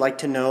Jaron would like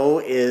to know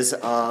is,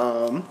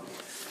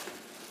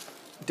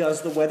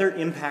 does the weather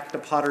impact the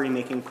pottery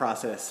making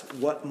process?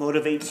 What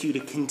motivates you to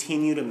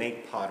continue to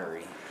make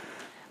pottery?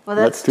 Well,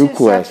 that's two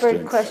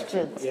separate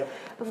questions. Yep.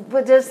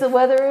 But does the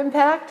weather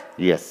impact?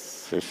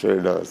 Yes, it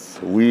sure does.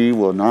 We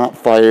will not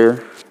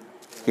fire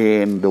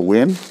in the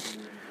wind.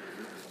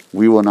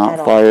 We will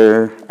not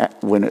fire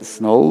when it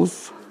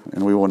snows,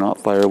 and we will not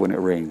fire when it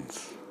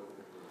rains.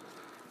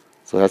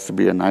 So it has to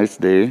be a nice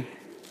day.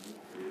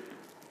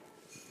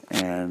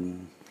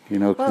 And, you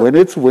know, when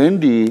it's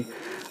windy,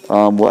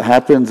 what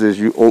happens is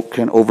you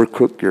can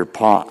overcook your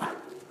pot.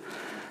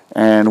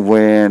 And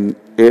when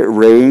it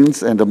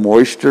rains and the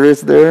moisture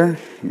is there,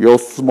 you'll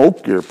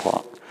smoke your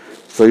pot.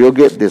 So you'll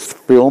get this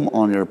film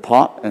on your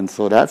pot, and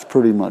so that's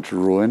pretty much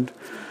ruined.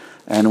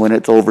 And when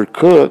it's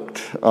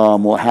overcooked,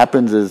 what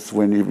happens is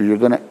when you're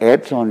going to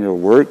etch on your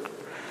work,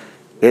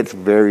 it's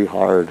very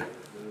hard.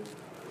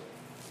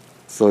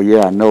 So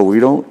yeah, no, we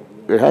don't.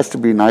 It has to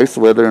be nice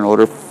weather in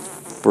order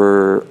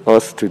for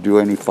us to do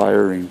any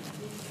firing.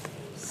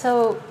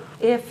 So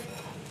if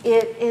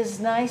it is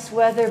nice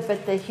weather,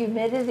 but the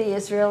humidity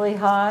is really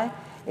high,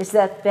 is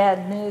that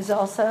bad news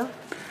also?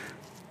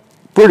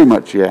 Pretty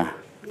much, yeah.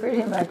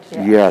 Pretty much,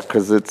 yeah. Yeah,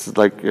 because it's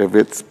like if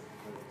it's,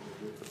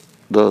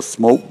 the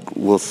smoke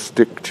will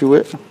stick to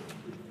it.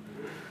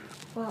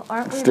 Well,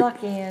 aren't we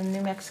lucky in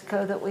New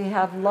Mexico that we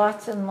have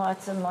lots and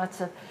lots and lots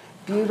of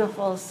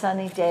beautiful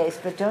sunny days,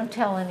 but don't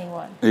tell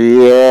anyone.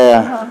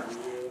 Yeah.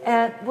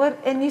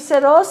 And you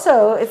said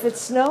also if it's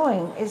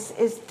snowing,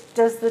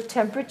 does the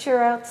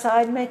temperature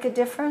outside make a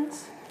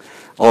difference?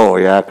 Oh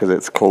yeah, because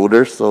it's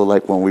colder. So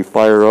like when we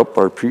fire up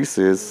our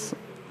pieces,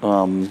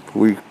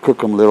 we cook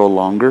them a little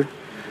longer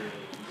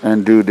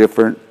and do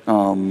different,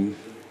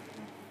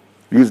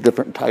 use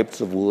different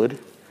types of wood.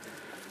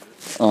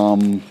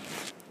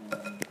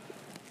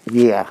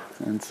 Yeah,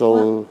 and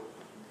so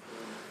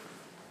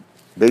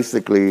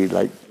basically,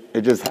 like,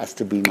 it just has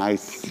to be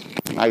nice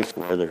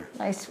weather.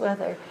 Nice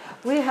weather.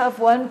 We have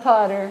one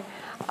potter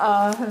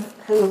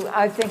who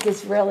I think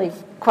is really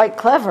quite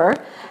clever,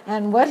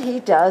 and what he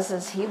does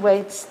is he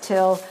waits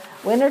till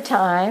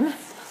wintertime,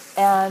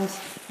 and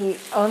he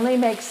only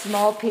makes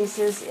small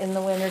pieces in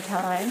the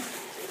wintertime,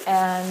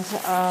 and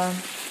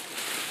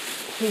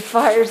he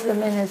fires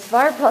them in his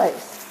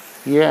fireplace.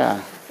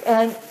 Yeah.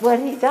 And what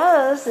he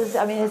does is,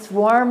 I mean, it's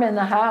warm in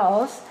the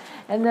house,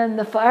 and then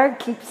the fire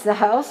keeps the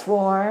house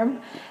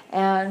warm,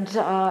 and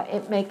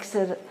it makes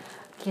it,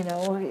 you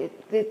know,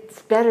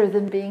 it's better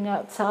than being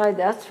outside,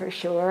 that's for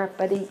sure.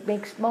 But he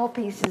makes small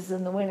pieces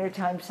in the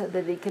wintertime so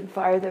that he can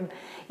fire them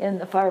in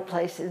the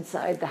fireplace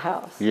inside the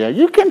house. Yeah,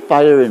 you can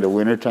fire in the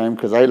wintertime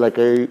because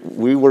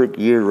we work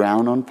year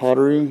round on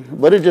pottery,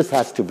 but it just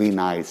has to be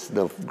nice.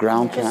 The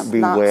ground can't be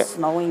wet. Not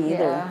snowing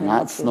either. Yeah.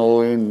 Not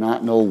snowing,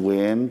 not no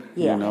wind,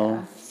 you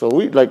know. So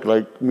we like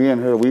me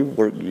and her, we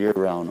work year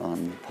round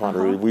on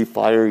pottery. We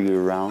fire year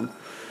round.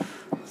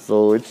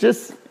 So it's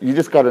just, you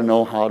just got to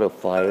know how to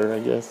fire, I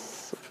guess.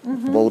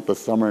 Both the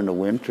summer and the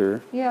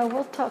winter. Yeah,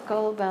 we'll talk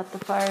all about the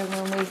fire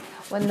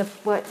when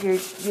what you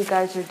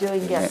guys are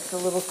doing gets a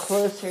little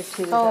closer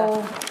to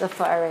the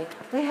firing.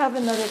 We have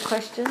another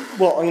question.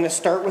 Well, I'm going to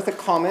start with a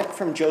comment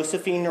from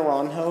Josephine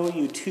Naranjo.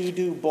 You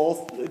two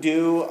both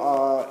do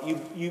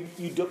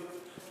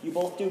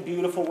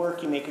beautiful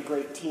work. You make a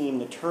great team.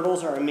 The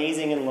turtles are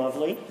amazing and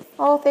lovely.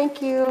 Oh,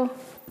 thank you.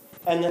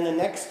 And then the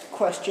next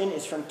question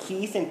is from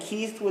Keith, and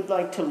Keith would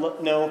like to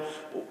know,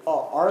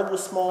 are the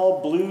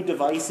small blue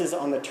devices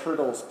on the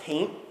turtles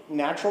paint,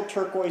 natural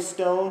turquoise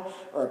stone,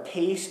 or a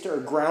paste, or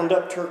ground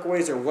up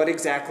turquoise, or what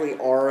exactly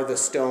are the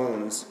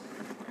stones?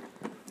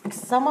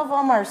 Some of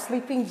them are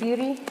Sleeping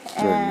Beauty,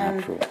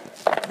 and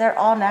they're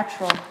all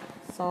natural.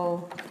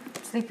 So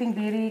Sleeping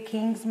Beauty,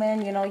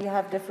 Kingsman, you know, you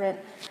have different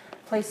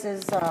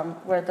places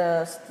where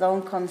the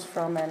stone comes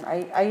from, and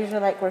I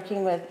usually like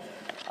working with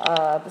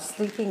the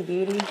Sleeping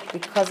Beauty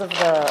because of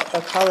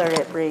the color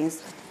it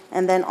brings,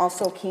 and then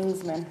also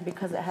Kingsman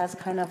because it has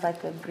kind of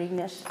like a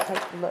greenish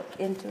type look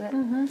into it.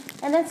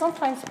 And then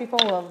sometimes people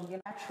will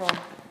get natural,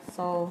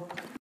 so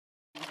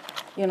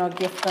you know,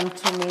 gift them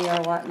to me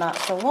or whatnot.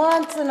 So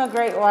once in a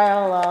great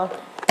while,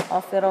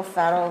 I'll fiddle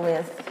faddle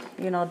with,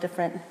 you know,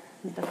 different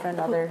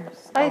other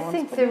I stones.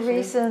 think But the usually-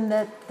 reason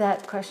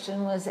that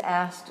question was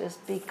asked is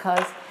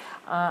because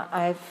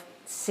I've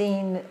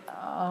seen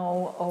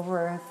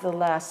over the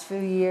last few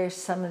years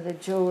some of the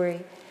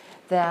jewelry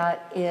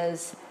that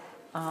is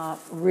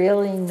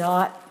really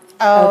not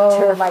a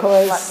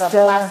turquoise like the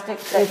stone. plastic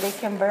that they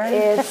can burn?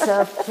 It's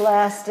a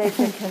plastic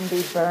that can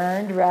be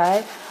burned,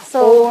 right?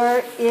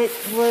 Or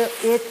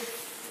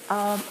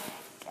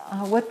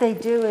what they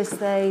do is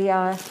they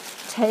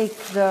take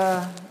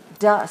the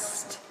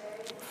dust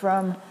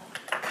from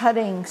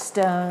cutting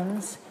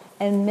stones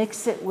and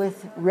mix it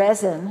with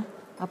resin,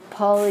 a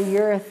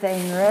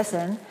polyurethane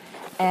resin,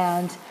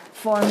 and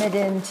form it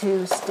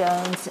into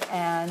stones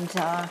and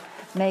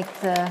make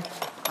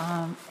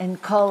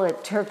and call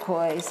it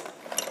turquoise,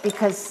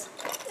 because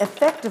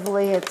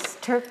effectively it's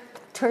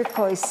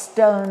turquoise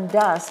stone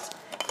dust,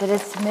 but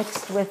it's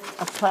mixed with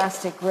a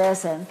plastic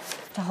resin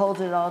to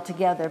hold it all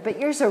together. But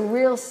yours are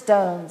real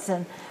stones,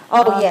 and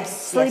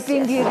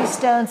Sleeping Beauty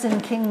stones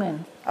and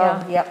Kingman.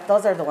 Oh, yep,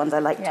 those are the ones I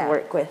like to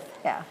work with.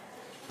 Yeah.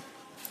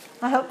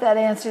 I hope that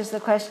answers the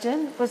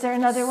question. Was there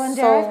another one,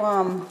 Derek?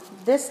 So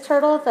this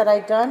turtle that I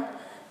done,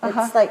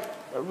 it's like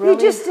really, You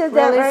just did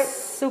that, really right?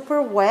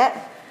 super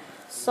wet.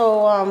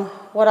 So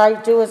what I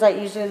do is I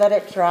usually let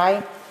it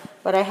dry,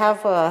 but I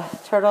have a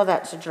turtle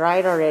that's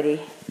dried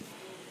already.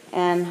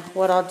 And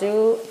what I'll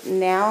do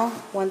now,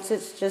 once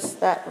it's just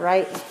the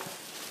right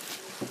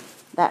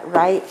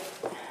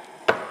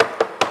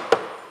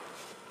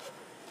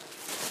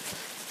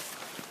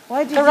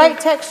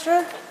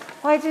texture.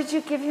 Why did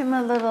you give him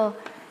a little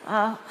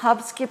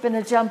hop, skip, and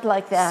a jump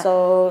like that?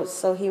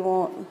 So he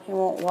won't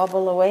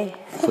wobble away.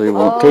 So you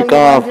won't take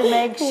off. To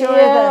make sure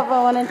Yeah,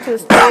 I wanted to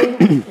stay.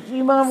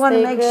 you want to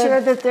stay make good.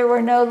 sure that there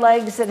were no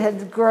legs that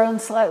had grown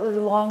slightly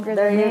longer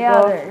There than you the go.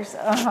 others.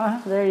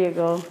 There you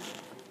go.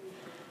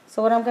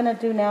 So what I'm gonna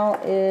do now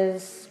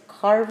is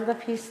carve the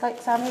piece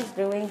like Sammy's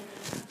doing,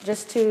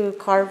 just to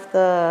carve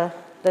the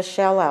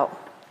shell out.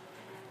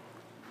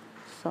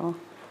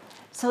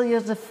 So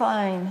you'll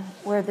define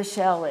where the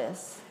shell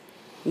is.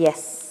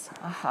 Yes.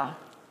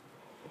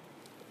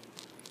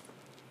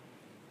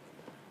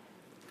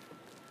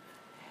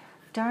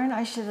 Darn,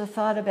 I should have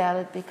thought about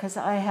it, because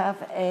I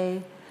have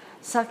a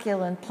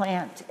succulent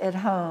plant at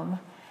home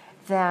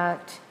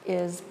that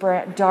is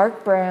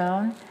dark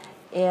brown.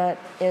 It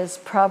is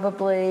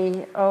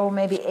probably,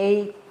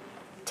 maybe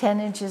 10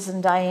 inches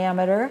in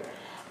diameter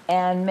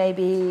and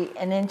maybe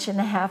 1.5 inches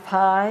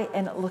high,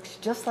 and it looks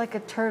just like a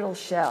turtle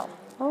shell.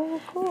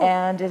 Oh, cool.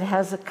 And it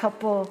has a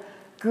couple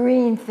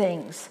green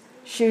things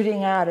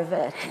shooting out of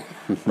it.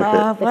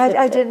 Why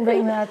I didn't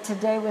bring that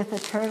today with the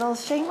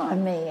turtles? Shame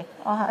on me.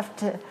 I'll have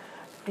to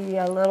be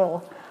a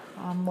little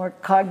more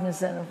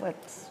cognizant of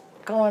what's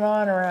going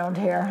on around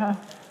here, huh?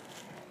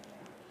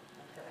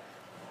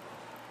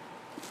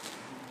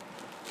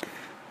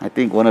 I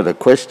think one of the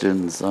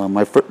questions, one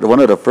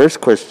of the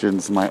first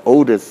questions, my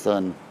oldest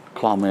son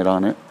commented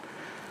on it.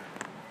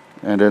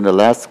 And then the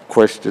last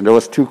question, there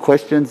was 2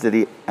 questions that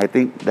I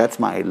think that's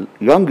my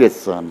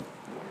youngest son.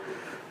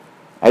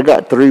 I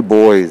got 3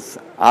 boys.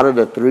 Out of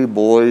the 3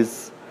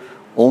 boys,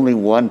 only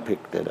 1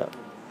 picked it up.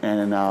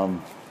 And I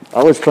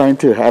was trying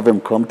to have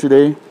him come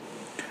today,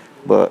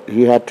 but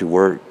he had to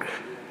work.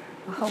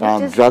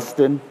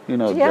 Justin, you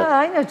know. Yeah,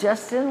 I know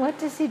Justin. What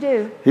does he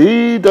do?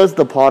 He does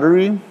the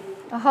pottery.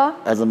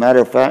 As a matter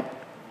of fact,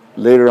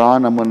 later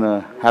on,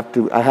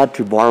 I had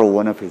to borrow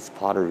one of his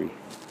pottery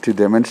to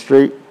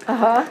demonstrate.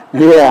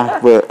 Yeah,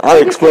 but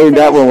I'll explain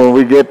that one when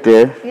we get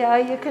there. Yeah,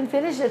 you can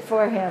finish it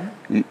for him.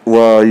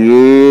 Well,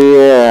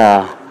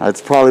 yeah,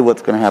 that's probably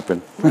what's going to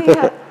happen.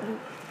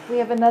 We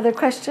have another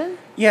question?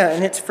 Yeah,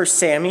 and it's for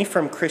Sammy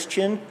from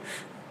Christian.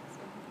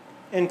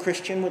 And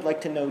Christian would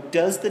like to know,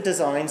 does the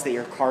designs that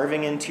you're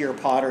carving into your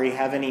pottery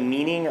have any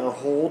meaning or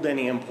hold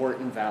any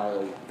important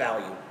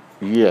value?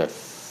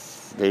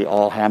 Yes, they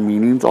all have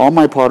meanings. All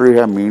my pottery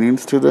have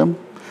meanings to them.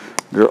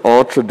 They're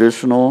all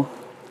traditional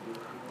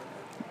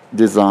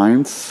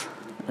designs,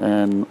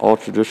 and all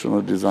traditional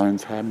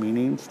designs have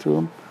meanings to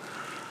them.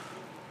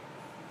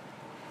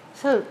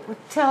 So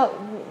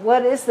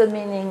what is the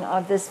meaning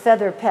of this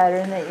feather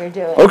pattern that you're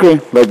doing? Okay,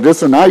 like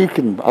this one, now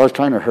I was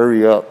trying to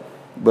hurry up,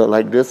 but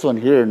like this one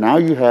here, now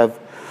you have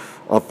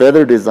a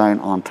feather design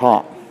on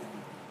top.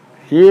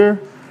 Here,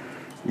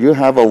 you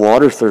have a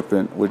water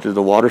serpent, which is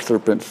a water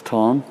serpent's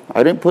tongue.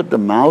 I didn't put the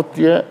mouth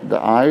yet, the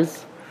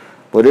eyes,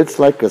 but it's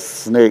like a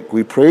snake.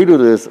 We pray to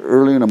this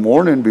early in the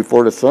morning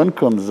before the sun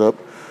comes up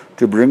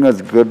to bring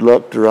us good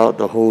luck throughout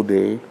the whole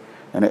day,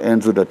 and it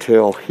ends with a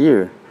tail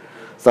here.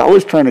 So I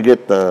was trying to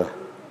get the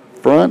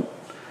front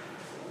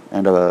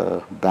and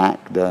the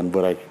back done,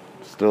 but I'm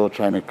still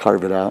trying to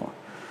carve it out.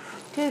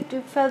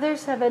 Do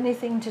feathers have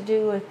anything to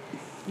do with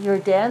your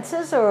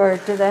dances, or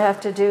do they have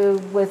to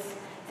do with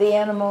the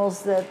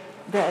animals that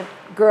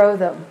grow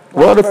them?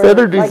 Well, the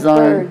feather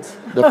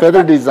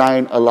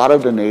design, a lot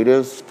of the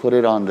natives put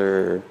it on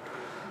their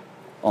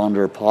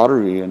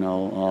pottery, you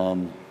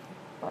know.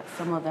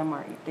 Some of them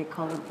are, they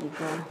call them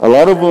eagle. A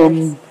lot of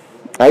them,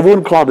 I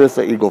wouldn't call this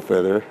an eagle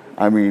feather.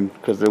 I mean,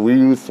 because we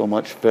use so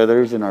much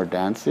feathers in our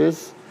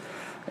dances.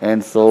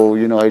 And so,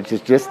 you know,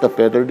 it's just the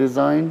feather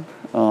design.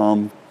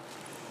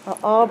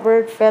 All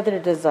bird feather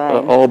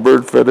design. All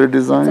bird feather It's a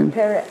design.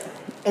 parrot.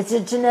 It's a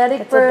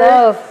genetic It's a bird.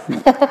 dove.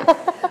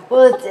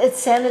 Well, it's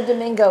Santo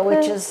Domingo,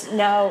 which is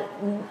now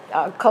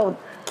called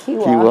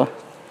Kiwa.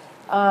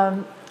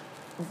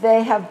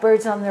 They have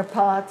birds on their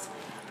pots,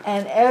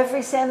 and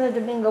every Santo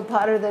Domingo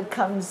potter that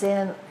comes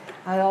in,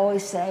 I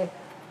always say,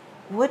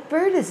 "What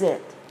bird is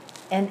it?"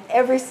 And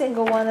every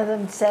single one of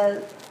them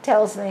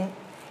tells me,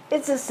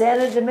 "It's a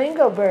Santo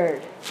Domingo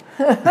bird."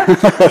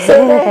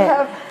 So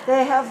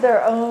they have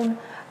their own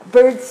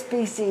bird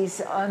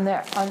species on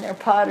their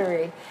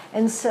pottery,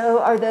 and so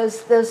are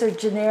those are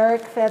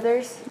generic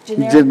feathers,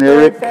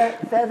 Generic.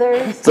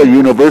 feathers. It's a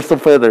universal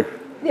feather.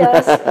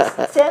 Yes,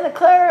 Santa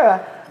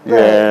Clara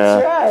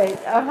birds, right?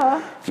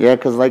 Yeah,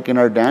 because like in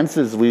our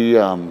dances, we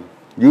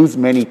use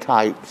many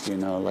types, you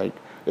know, like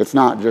it's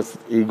not just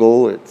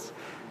eagle, it's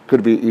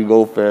could be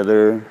eagle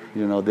feather,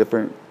 you know,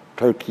 different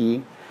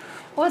turkey.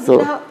 Well, So-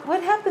 now,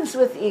 what happens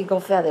with eagle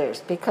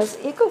feathers? Because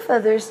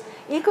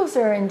eagles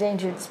are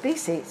endangered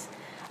species.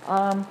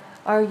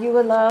 Are you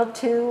allowed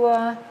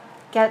to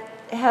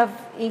have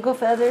eagle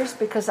feathers?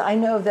 Because I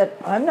know that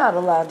I'm not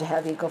allowed to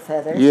have eagle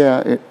feathers.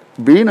 Yeah,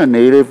 being a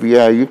native,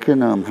 yeah, you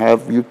can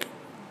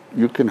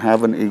you can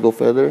have an eagle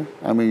feather.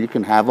 I mean, you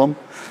can have them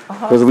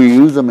because we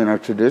use them in our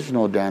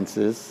traditional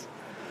dances.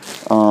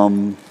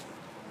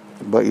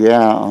 But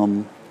yeah,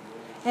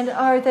 And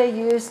are they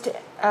used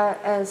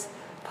as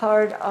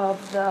part of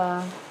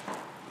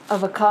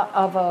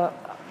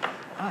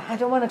I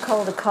don't want to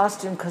call it a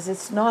costume because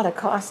it's not a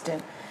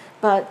costume,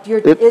 but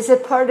is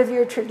it part of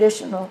your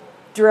traditional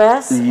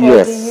dress?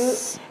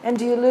 Yes. Or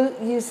do you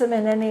use them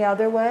in any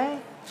other way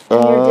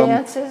in your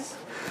dances?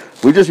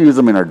 we just use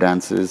them in our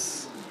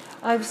dances.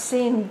 I've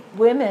seen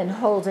women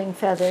holding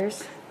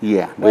feathers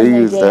Yeah, when they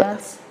use that.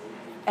 dance.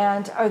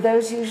 And are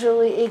those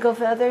usually eagle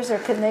feathers, or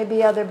can they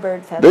be other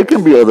bird feathers? They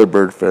can be other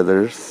bird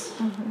feathers.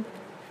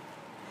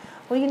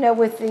 Well, you know,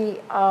 with the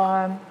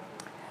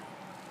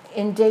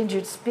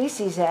Endangered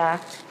Species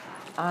Act,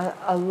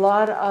 a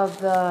lot of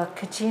the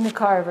kachina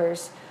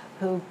carvers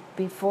who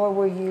before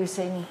were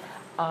using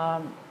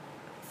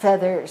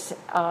feathers,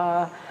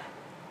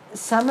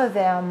 some of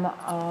them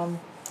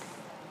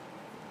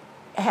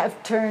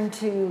have turned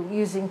to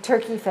using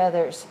turkey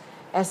feathers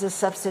as a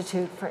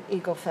substitute for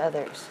eagle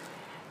feathers.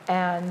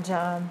 And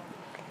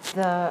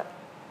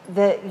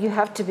you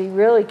have to be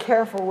really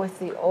careful with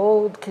the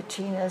old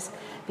kachinas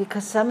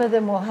because some of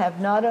them will have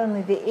not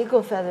only the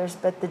eagle feathers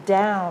but the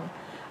down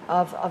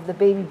of the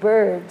baby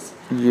birds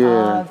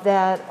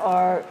that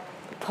are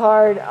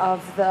part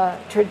of the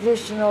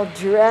traditional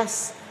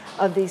dress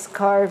of these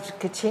carved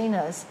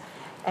kachinas,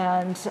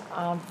 and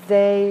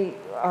they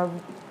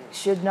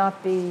should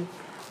not be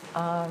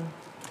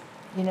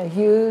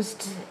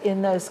used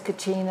in those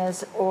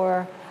kachinas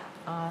or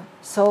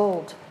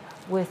sold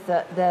with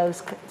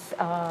those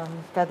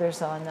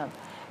feathers on them.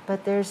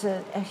 But there's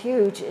a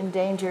huge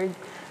endangered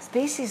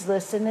species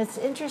list, and it's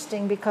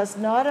interesting because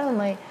not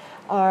only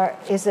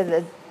is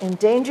it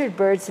endangered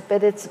birds,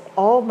 but it's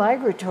all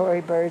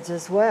migratory birds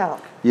as well.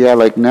 Yeah,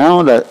 like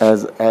now that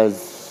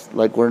as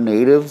like we're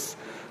natives,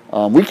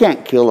 we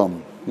can't kill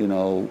them. You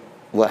know,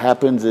 what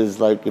happens is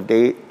like if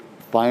they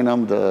find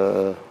them,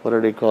 what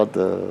are they called,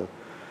 the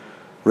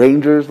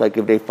rangers? Like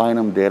if they find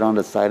them dead on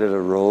the side of the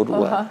road,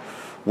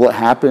 what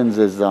happens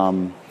is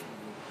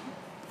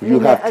you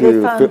have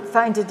to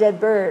find a dead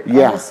bird on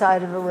the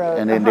side of a road,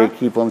 and then they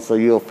keep them. So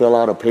you'll fill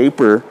out a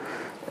paper,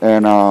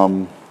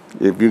 and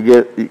if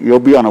you'll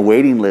be on a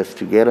waiting list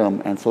to get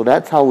them. And so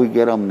that's how we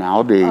get them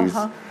nowadays,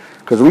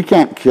 because we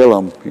can't kill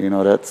them. You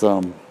know, that's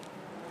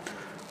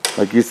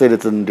like you said,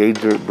 it's an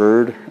endangered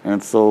bird,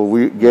 and so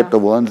we get the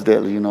ones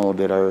that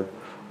that are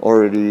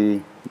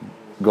already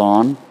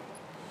gone.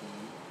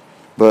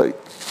 But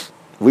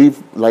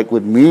like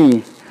with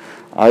me,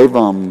 I've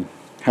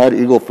had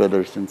eagle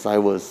feathers since I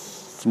was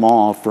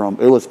small.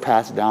 It was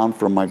passed down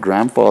from my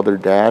grandfather,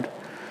 Dad.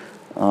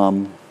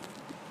 I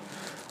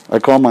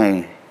call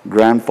my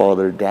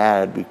grandfather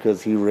Dad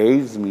because he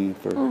raised me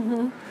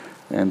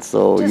and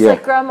so just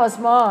like Grandma's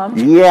mom.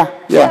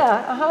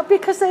 Yeah.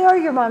 Because they are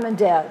your mom and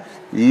dad.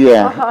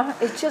 Yeah.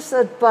 It's just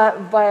that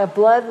by a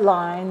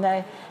bloodline,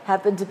 they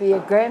happen to be a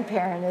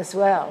grandparent as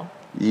well.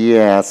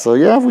 Yeah. So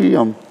yeah,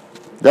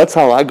 that's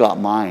how I got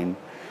mine.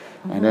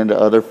 And then the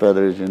other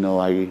feathers,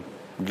 I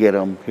get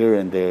them here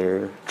and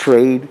there,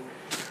 trade.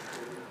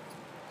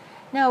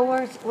 Now,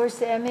 where's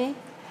Sammy?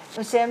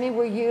 Well, Sammy,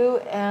 were you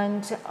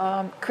and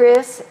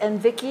Chris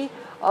and Vicky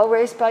all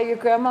raised by your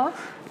grandma?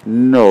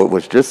 No, it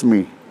was just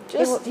me.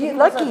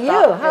 Lucky you,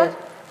 huh?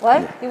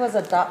 What? He was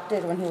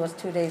adopted when he was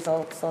 2 days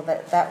old, so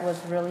that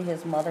was really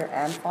his mother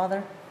and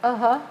father.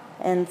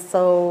 And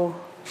so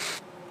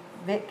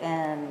Vic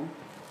and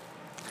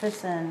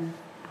Chris and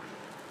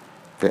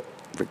Vic.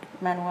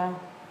 Manuel,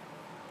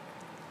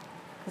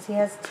 Because he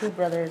has 2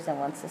 brothers and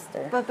 1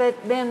 sister.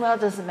 But Manuel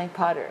doesn't make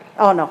pottery.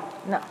 Oh, no.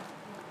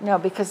 No,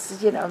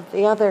 because, you know,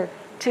 the other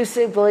 2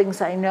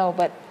 siblings I know,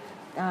 but,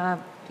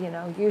 you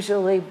know,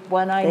 usually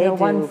when I know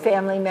one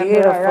family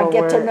member, I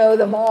get to know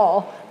them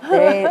all.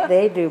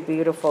 They do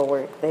beautiful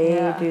work. They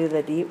Yeah. do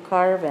the deep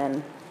carve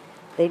and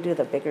they do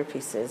the bigger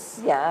pieces.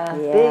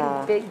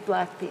 Yeah, big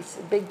black pieces,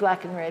 big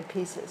black and red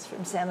pieces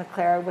from Santa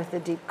Clara with the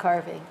deep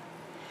carving.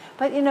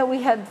 But, you know,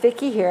 we had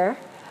Vicky here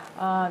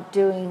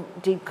doing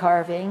deep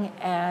carving,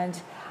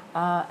 and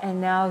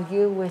now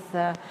you with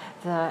the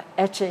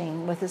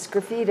etching, with the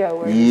sgraffito,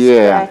 where you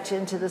scratch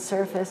into the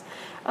surface.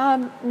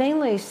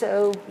 Mainly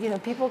so, you know,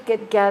 people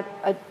get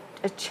a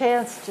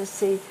chance to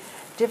see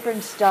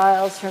different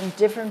styles from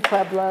different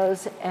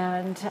pueblos,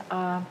 and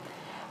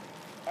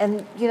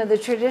you know, the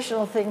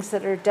traditional things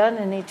that are done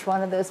in each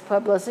one of those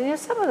pueblos. And, you know,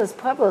 some of those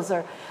pueblos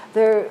are,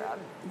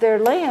 their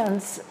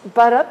lands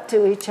butt up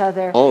to each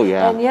other. Oh,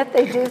 yeah. And yet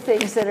they do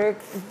things that are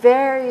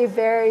very,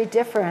 very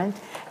different,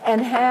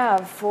 and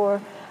have for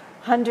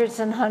hundreds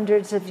and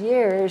hundreds of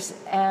years.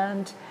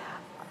 And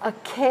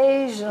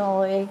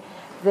occasionally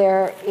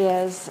there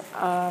is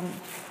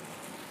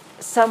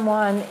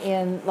someone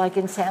like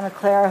in Santa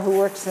Clara who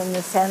works in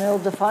the San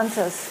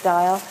Ildefonso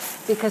style,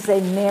 because they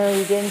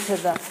married into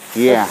the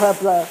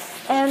pueblo.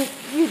 And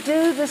you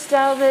do the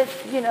style that,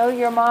 you know,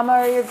 your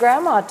mama or your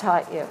grandma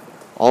taught you.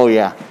 Oh,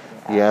 yeah.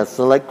 Yeah,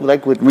 so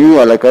like with me,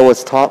 like I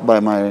was taught by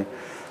my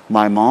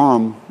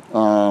mom,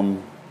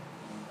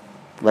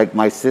 like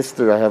my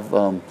sister, I have,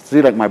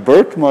 like my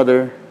birth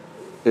mother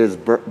is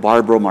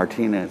Barbara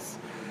Martinez.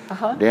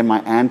 Then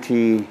my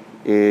auntie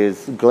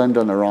is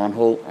Glenda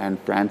Naranjo and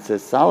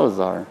Frances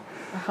Salazar.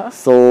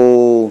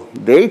 So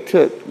they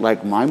took,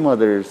 like, my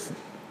mother's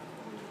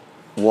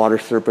water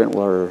serpent,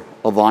 or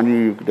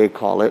Avani, they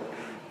call it.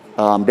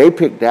 They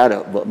picked that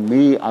up, but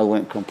me, I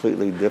went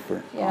completely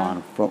different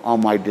on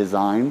my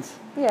designs.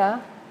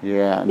 Yeah.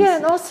 Yeah.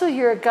 And also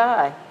you're a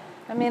guy.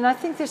 I mean, I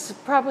think there's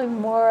probably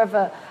more of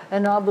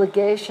an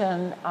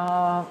obligation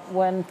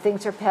when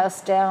things are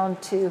passed down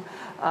to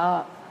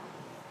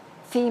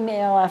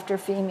female after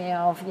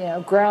female, you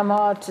know,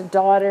 grandma to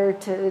daughter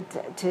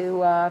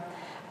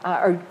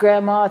or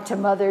grandma to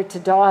mother to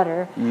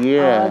daughter.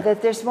 Yeah.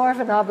 That there's more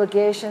of an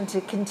obligation to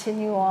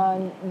continue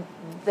on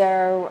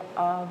their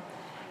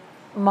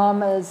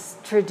mama's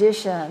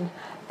tradition,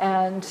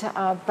 and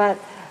but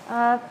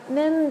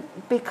men,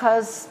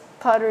 because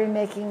pottery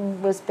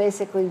making was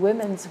basically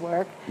women's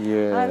work,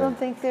 I don't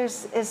think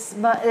there's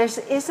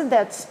isn't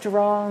that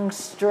strong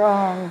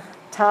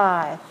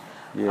tie.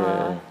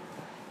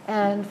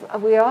 And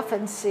we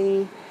often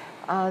see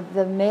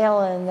the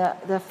male in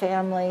the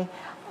family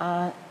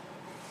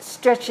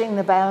stretching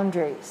the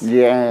boundaries.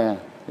 Yeah.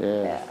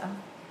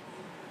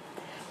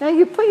 Now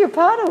you put your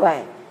pot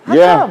away. How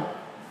come?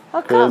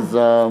 How come? Because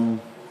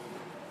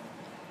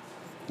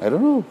I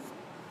don't know.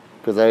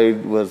 Because I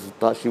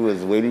thought she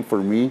was waiting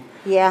for me.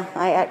 Yeah,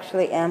 I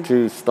actually am.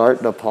 To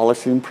start the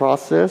polishing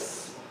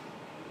process.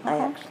 I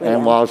actually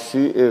am. While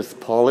she is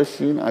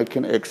polishing, I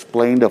can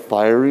explain the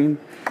firing,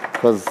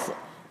 because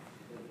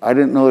I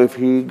didn't know if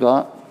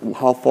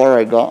how far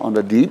I got on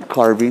the deep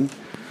carving,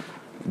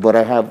 but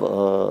I have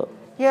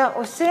Yeah,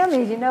 well,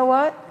 Sammy, you know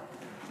what?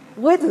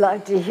 We'd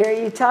like to hear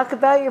you talk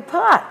about your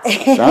pots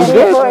Sounds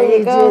good. before you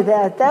do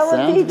that. That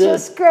would be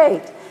just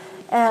great.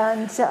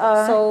 And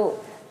so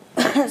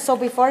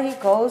before he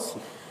goes,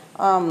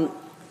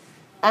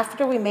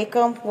 after we make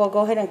them, we'll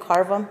go ahead and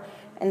carve them.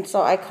 And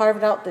so I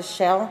carved out the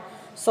shell.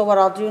 So what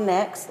I'll do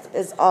next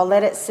is I'll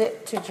let it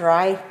sit to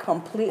dry,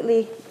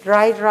 completely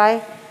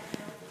dry.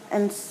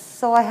 And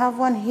so I have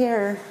one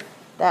here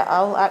that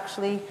I'll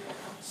actually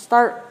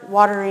start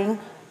watering.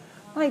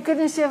 my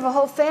goodness, you have a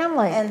whole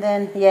family. And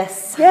then,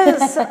 yes.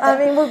 Yes, I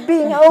mean, we're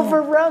being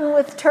overrun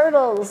with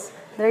turtles.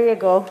 There you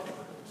go.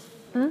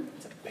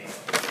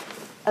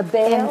 A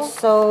bale? And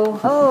so,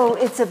 oh,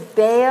 it's a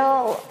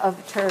bale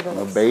of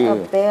turtles. A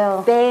bale. A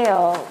bale.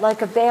 Bale,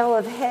 like a bale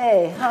of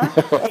hay,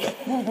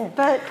 huh?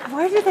 But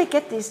where do they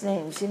get these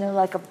names? You know,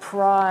 like a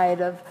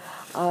pride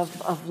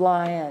of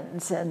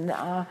lions. And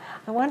I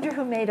wonder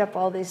who made up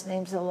all these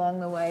names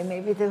along the way.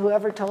 Maybe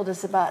whoever told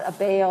us about a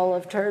bale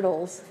of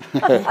turtles.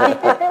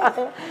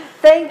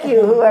 Thank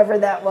you, whoever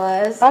that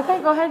was.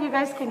 Okay, go ahead. You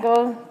guys can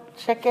go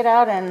check it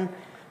out, and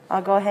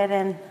I'll go ahead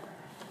and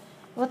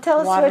Well, tell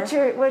us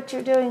what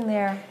you're doing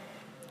there.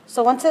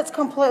 So once it's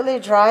completely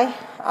dry,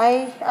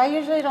 I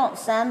usually don't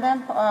sand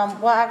them.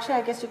 Well, actually,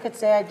 I guess you could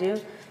say I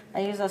do. I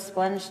use a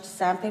sponged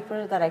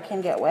sandpaper that I can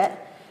get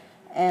wet,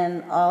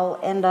 and I'll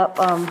end up...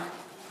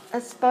 A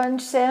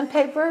sponge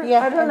sandpaper?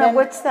 Yeah. I don't know,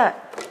 what's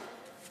that?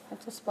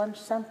 It's a sponge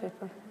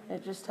sandpaper.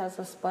 It just has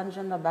a sponge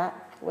in the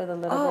back with a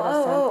little bit of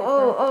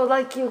sandpaper. Oh,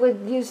 like you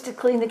would use to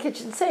clean the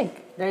kitchen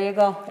sink. There you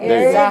go.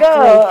 There you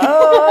go.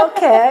 Oh,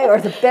 okay. Or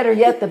better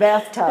yet, the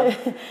bathtub.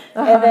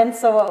 And then,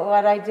 so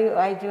what I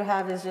do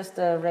have is just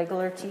a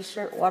regular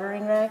t-shirt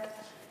watering rag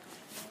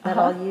that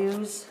I'll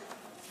use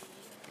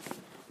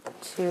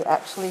to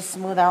actually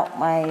smooth out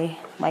my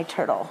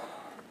turtle.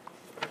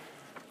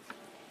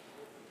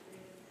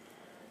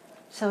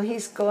 So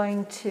he's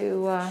going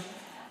to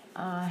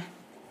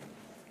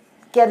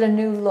get a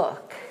new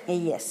look.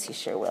 Yes, he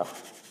sure will.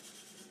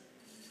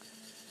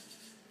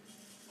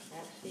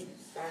 Actually,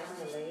 start on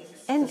the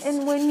legs.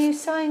 And when you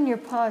sign your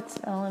pots,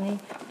 Melony,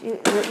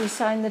 you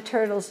sign the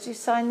turtles, do you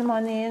sign them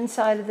on the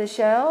inside of the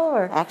shell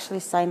or Actually,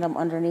 sign them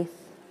underneath.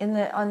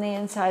 on the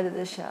inside of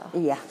the shell?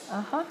 Yeah.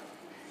 Uh-huh.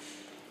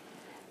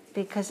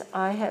 Because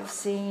I have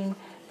seen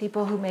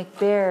people who make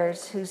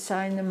bears who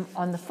sign them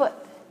on the foot.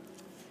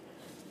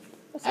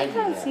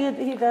 Sometimes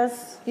he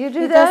does. You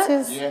do he that?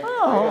 Does his, Yeah.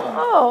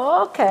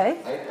 Oh, okay.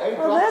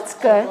 Well, that's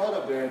good. I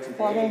brought a bear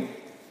today.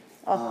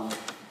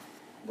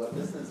 But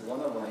this is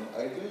one of them.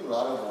 I do a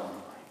lot of them.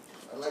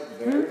 I like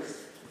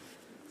bears.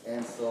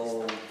 And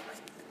so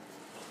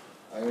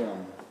I did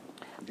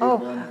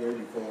one here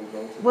before we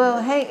go to Well,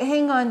 the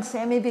hang on,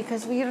 Sammy,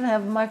 because we don't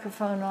have a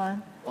microphone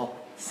on. Oh.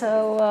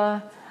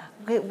 So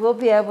we'll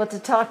be able to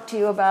talk to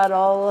you about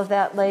all of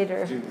that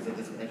later.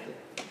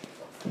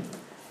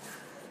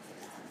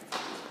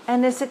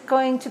 And is it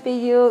going to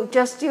be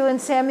just you and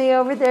Sammy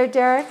over there,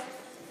 Derek?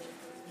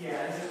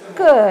 Yeah.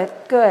 Good,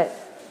 good.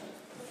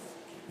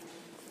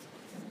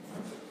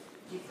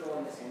 Keep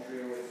going, Miss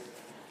Andrea, with.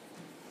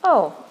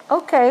 Oh,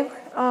 okay.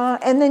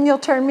 And then you'll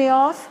turn me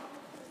off?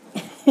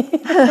 I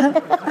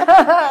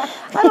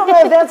don't know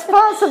if that's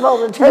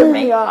possible to turn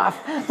me off.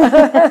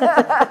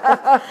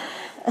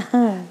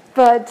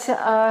 But,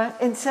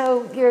 and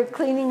so you're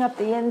cleaning up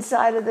the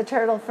inside of the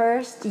turtle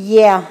first?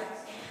 Yeah.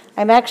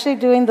 I'm actually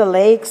doing the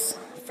legs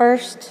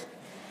first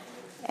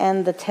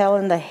and the tail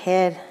and the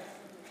head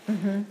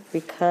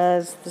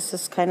because this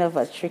is kind of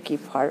a tricky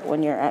part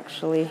when you're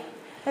actually...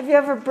 Have you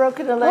ever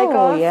broken a leg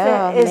Oh, off?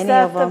 yeah, Is many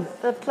that of them.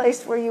 the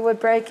place where you would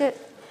break it?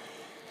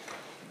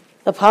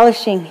 The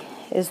polishing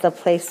is the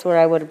place where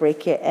I would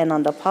break it, and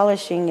on the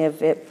polishing,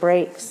 if it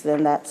breaks,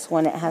 then that's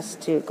when it has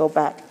to go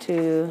back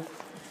to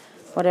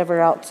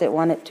whatever else it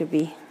wanted to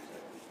be.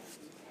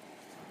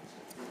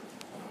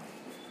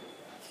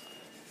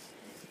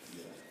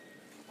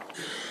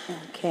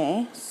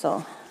 Okay,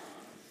 so...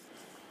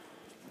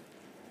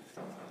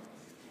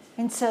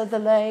 And so the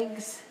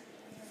legs,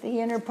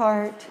 the inner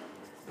part,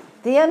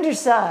 the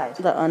underside.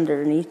 The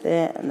underneath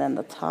it, and then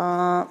the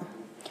top.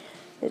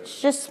 It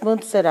just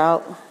smooths it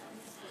out.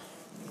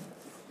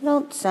 I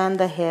don't sand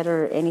the head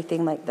or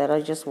anything like that. I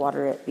just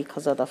water it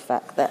because of the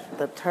fact that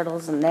the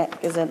turtle's neck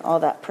isn't all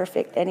that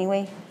perfect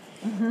anyway.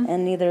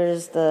 And neither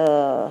is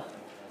the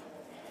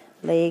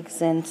legs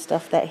and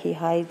stuff that he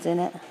hides in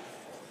it.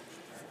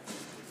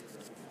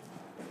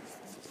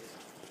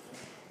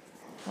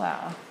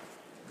 Wow.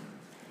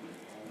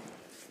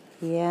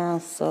 Yeah,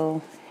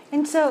 so...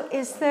 And so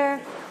is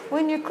there,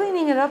 when you're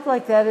cleaning it up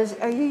like that,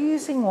 are you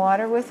using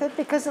water with it?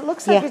 Because it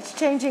looks like Yeah. it's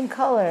changing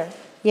color.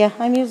 Yeah,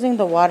 I'm using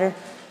the water.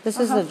 This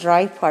is the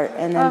dry part,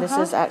 and then this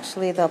is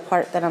actually the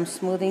part that I'm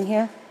smoothing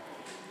here.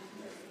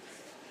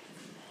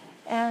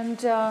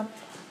 And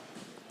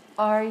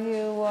are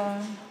you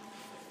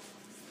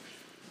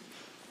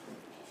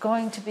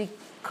going to be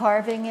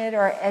carving it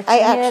or etching I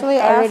it actually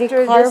already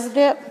after carved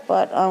this? it,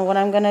 but what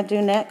I'm going to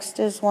do next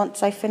is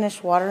once I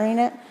finish watering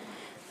it,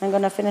 I'm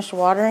going to finish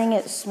watering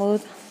it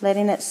smooth,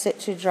 letting it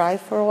sit to dry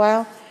for a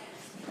while.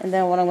 And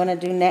then what I'm going to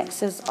do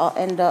next is I'll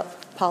end up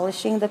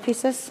polishing the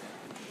pieces.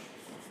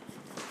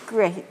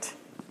 Great.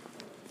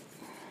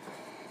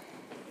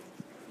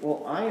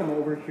 Well, I am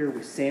over here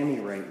with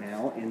Sammy right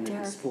now in the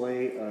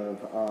display of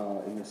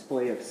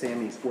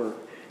Sammy's work.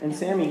 And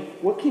Sammy,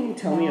 what can you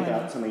tell me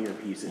about some of your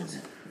pieces?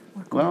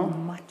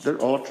 Well, they're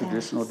all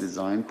traditional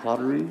design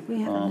pottery.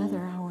 We have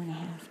another hour and a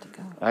half to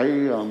go.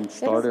 I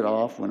started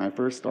off, when I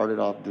first started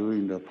off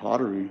doing the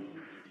pottery,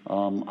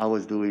 I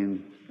was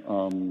doing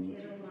on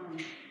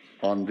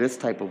this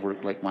type of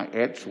work, like my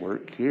etch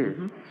work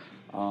here.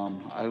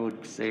 I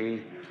would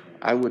say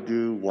I would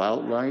do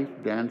wildlife,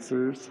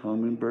 dancers,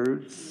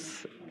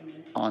 hummingbirds,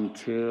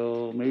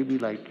 until maybe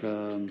like,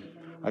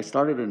 I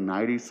started in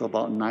 90, so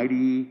about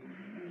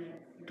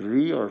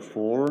 93 or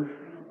 4,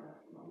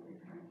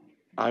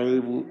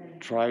 I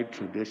tried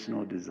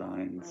traditional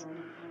designs.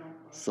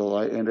 So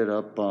I ended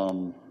up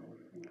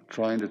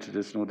trying the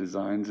traditional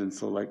designs, and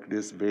so like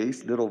this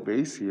vase, little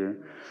vase here,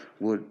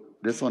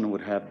 this one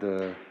would have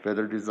the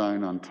feather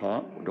design on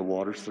top, the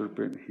water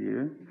serpent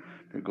here,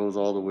 that goes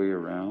all the way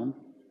around.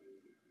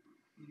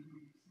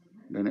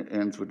 Then it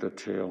ends with the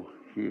tail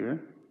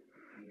here.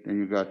 Then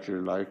you got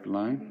your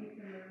lifeline,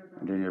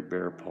 and then your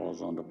bear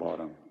paws on the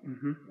bottom.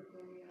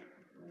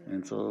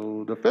 And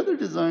so the feather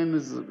design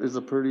is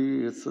a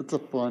pretty, it's a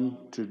fun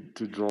to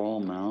draw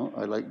them out.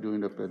 I like doing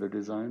the feather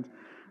designs.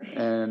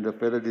 And the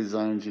feather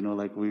designs, you know,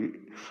 like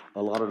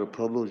a lot of the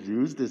Pueblos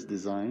use this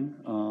design.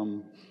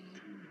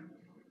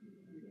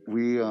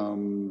 We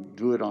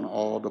do it on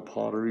all the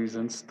potteries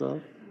and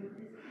stuff.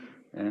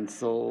 And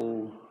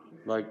so,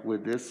 like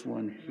with this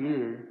one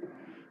here,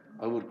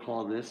 I would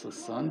call this a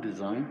sun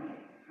design.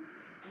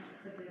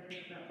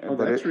 Oh,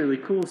 that's really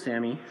cool,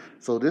 Sammy.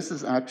 So this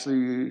is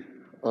actually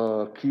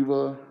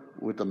Kiva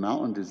with the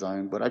mountain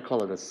design, but I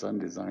call it a sun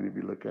design if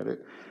you look at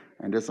it.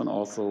 And this one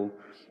also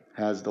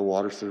has the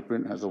water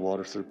serpent, has the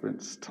water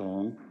serpent's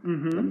tongue,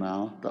 the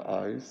mouth, the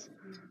eyes,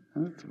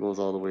 and it goes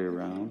all the way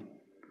around.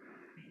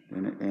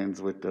 And it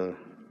ends with the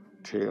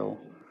tail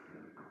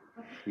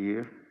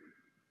here.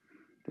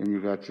 Then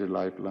you got your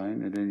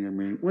lifeline, and then your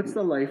main. What's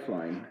the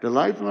lifeline? The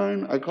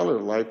lifeline, I call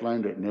it a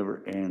lifeline that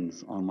never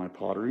ends on my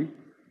pottery.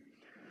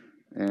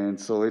 And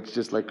so it's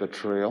just like a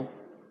trail,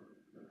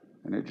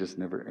 and it just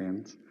never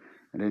ends.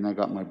 And then I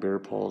got my bear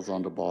paws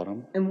on the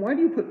bottom. And why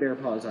do you put bear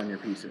paws on your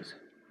pieces?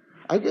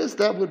 I guess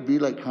that would be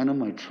like kind of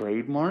my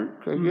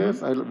trademark, I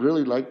guess. I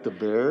really like the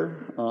bear.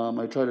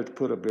 I try to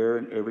put a bear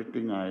in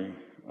everything I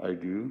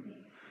do.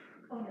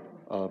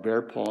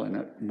 Bear paw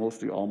in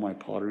mostly all my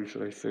pottery,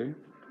 should I say.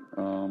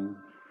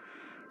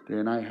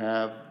 Then I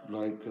have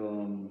like,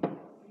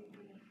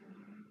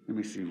 let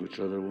me see which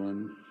other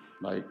one.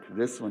 Like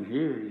this one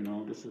here, you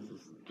know, this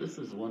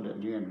is one that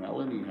me and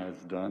Melony has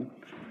done.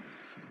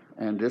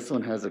 And this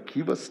one has a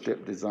kiva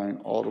step design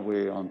all the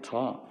way on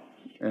top.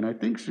 And I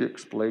think she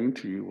explained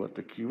to you what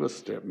the kiva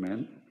step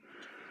meant.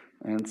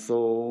 And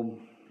so,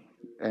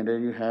 and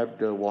then you have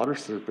the water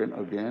serpent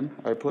again.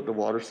 I put the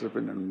water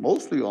serpent in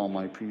mostly all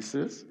my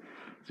pieces.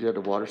 So you have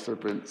the water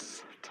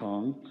serpent's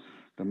tongue,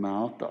 the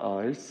mouth, the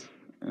eyes,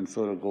 and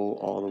so it'll go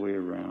all the way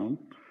around.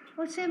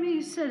 Well, Sammy,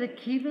 you said a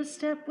kiva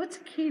step. What's a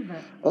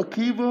kiva? A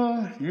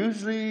kiva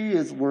usually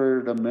is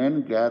where the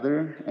men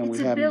gather, and It's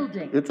we a have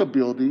building. It's a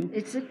building.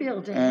 It's a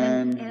building.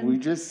 And we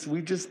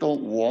just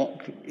don't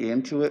walk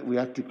into it. We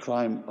have to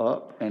climb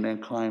up and then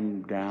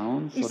climb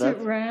down. So is it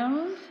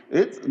round?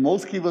 It's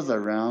most kivas are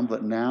round,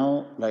 but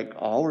now like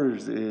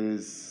ours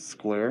is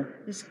square.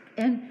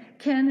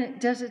 And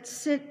does it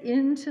sit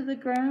into the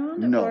ground?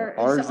 No, or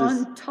ours is it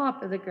on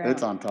top of the ground?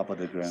 It's on top of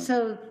the ground.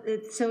 So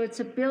it's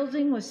a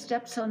building with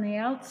steps on the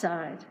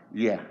outside.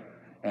 Yeah.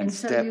 And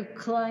so you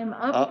climb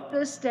up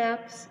the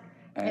steps,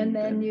 and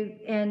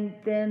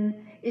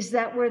then is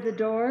that where the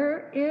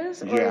door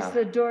is, or is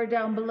the door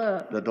down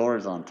below? The door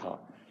is on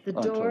top. The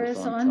door is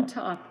on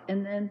top,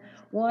 and then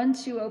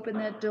once you open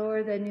that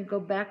door, then you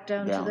go back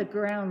down. To the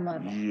ground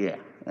level. Yeah,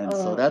 and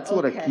so that's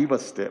what a kiva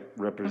step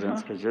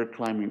represents, because you're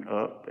climbing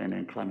up and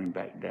then climbing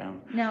back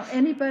down. Now,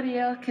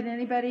 can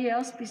anybody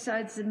else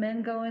besides the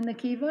men go in the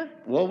kiva?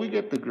 Well, we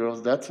get the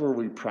girls. That's where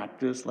we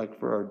practice, like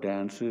for our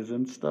dances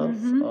and stuff.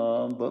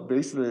 But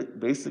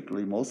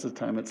basically, most of the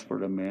time it's for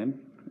the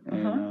men.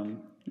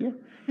 And yeah.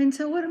 And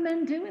so, what do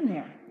men do in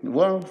there?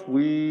 Well,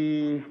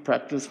 we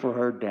practice for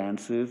her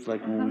dances,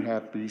 like when we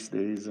have feast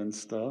days and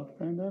stuff,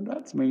 and then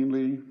that's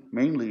mainly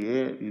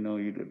it. You know,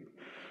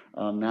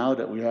 now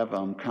that we have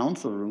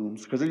council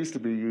rooms, because it used to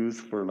be used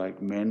for like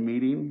men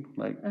meeting,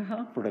 like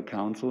for the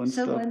council and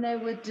stuff. So when they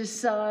would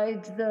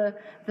decide the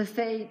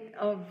fate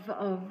of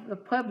the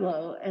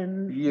Pueblo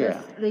and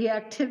the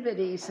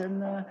activities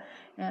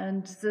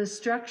and the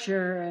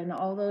structure and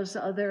all those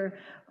other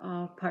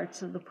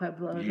parts of the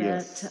Pueblo,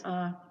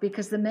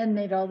 because the men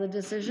made all the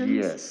decisions?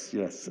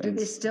 Yes. Do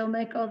they still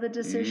make all the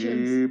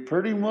decisions? Yeah,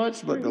 pretty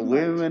much, but the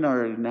women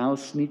are now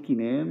sneaking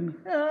in.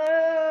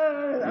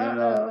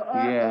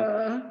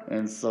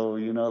 And so,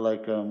 you know,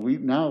 like we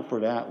now for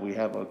that we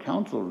have a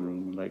council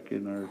room like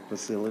in our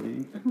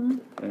facility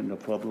in the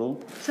Pueblo.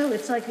 So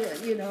it's like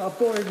a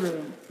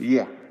boardroom.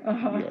 Yeah.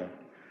 Yeah.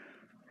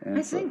 And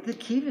I think the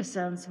kiva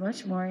sounds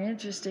much more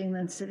interesting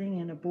than sitting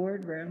in a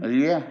boardroom.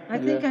 Yeah. I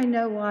think I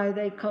know why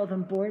they call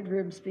them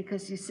boardrooms,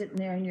 because you sit in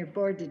there and you're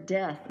bored to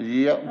death.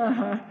 Yep.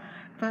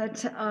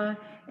 But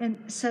and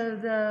so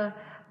the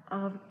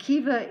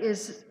kiva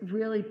is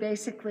really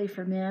basically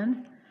for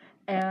men,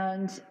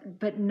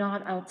 but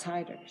not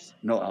outsiders.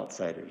 No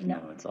outsiders. No,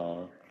 it's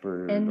all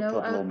for the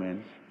Pueblo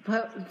men.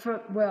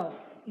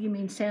 You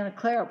mean Santa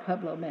Clara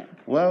Pueblo men?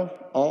 Well,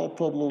 all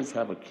Pueblos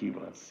have a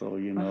kiva, so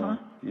you know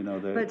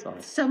that.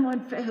 But someone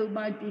who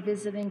might be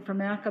visiting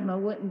from Acoma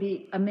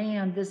a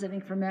man visiting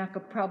from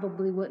Acoma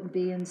probably wouldn't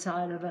be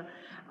inside of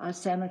a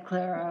Santa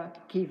Clara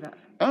kiva.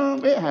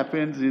 It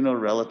happens,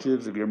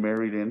 relatives. If you're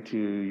married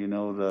into,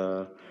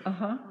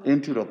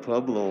 into the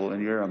Pueblo,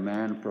 and you're a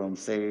man from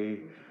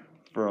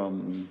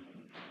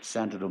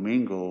Santo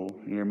Domingo,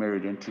 you're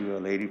married into a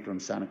lady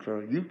from Santa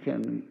Clara, you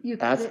can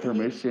ask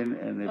permission,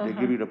 and if they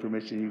give you the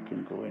permission, you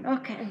can go in.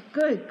 Okay,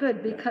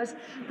 good, because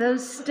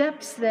those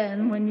steps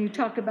then, when you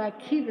talk about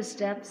kiva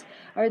steps,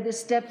 are the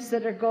steps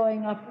that are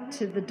going up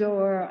to the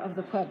door of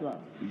the Pueblo.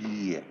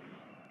 Yeah.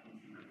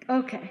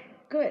 Okay,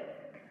 good.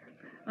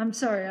 I'm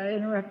sorry I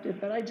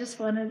interrupted, but I just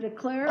wanted to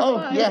clarify.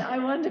 Oh, yeah. I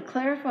wanted to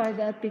clarify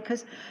that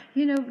because,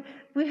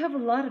 we have a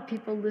lot of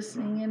people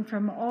listening in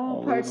from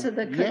all parts of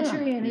the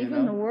country and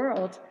even the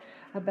world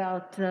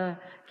about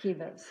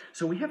kivas.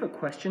 So we have a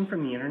question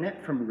from the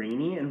internet from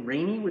Rainey, and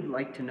Rainey would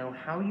like to know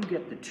how you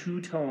get the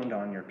two-toned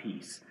on your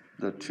piece.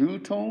 The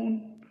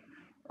two-tone?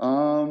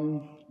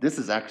 This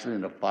is actually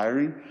in the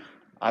firing.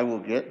 I will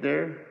get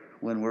there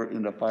when we're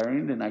in the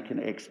firing, and I can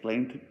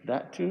explain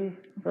that to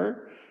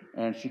her.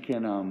 And she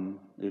can,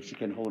 if she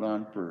can hold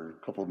on for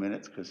a couple of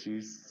minutes, because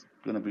she's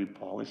going to be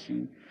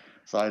polishing.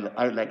 So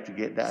I'd like to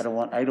get that.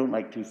 I don't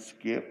like to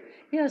skip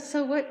Yeah,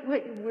 so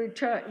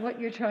what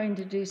you're trying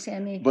to do,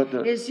 Sammy, But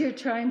is you're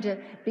trying to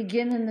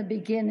begin in the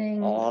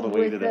beginning all the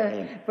way with to the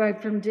end. right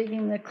from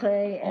digging the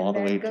clay All and the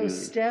way then go to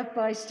step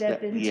by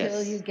step until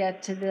yes. you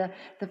get to the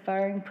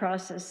firing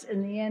process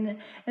in the end.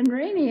 And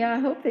Rainey, I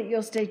hope that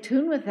you'll stay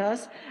tuned with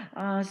us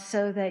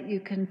so that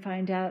you can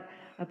find out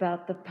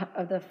about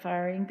the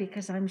firing,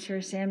 because I'm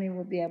sure Sammy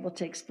will be able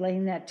to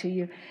explain that to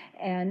you.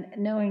 And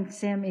knowing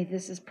Sammy,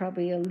 this is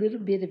probably a little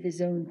bit of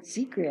his own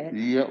secret.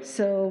 Yep.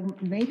 So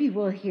maybe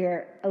we'll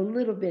hear a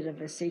little bit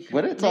of a secret.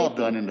 But it's all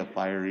done in the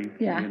firing,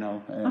 Yeah. you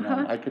know, and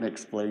I can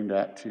explain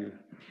that to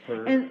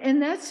her.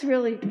 And that's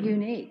really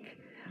unique.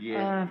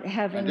 Yeah,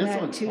 Having and this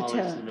that one's polished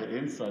two-tone. in the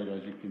inside,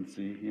 as you can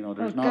see. You know,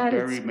 there's Oh, not God,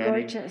 very it's many.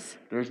 gorgeous.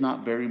 There's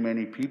not very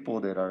many people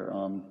that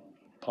are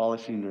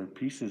polishing their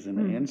pieces in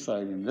the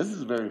inside, and this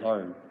is very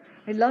hard.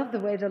 I love the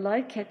way the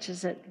light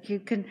catches it.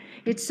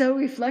 It's so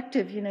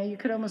reflective, you know, you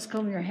could almost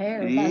comb your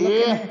hair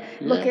by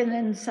looking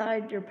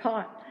inside your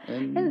pot.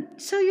 And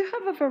so you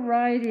have a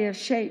variety of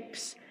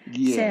shapes,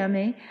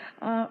 Sammy.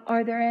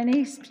 Are there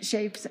any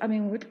shapes? I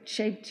mean, what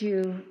shape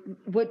do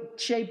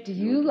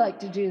you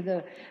like to do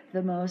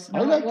the most?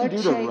 I like to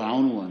do the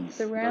round ones.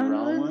 The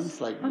round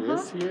ones like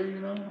this here, you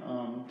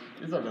know.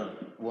 These are the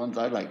ones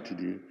I like to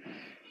do.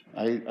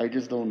 I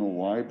just don't know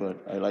why,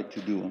 but I like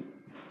to do them.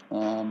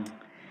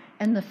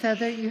 And the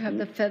feather, you have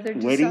the feather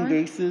design? Wedding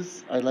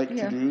vases I like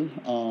to do.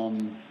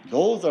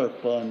 Those are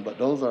fun, but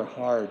those are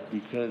hard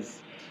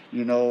because,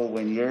 you know,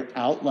 when you're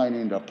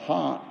outlining the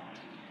pot,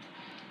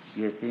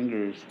 your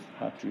fingers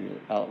have to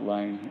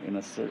outline in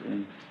a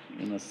certain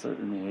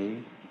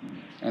way.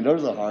 And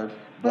those are hard,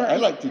 but I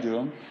like to do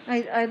them.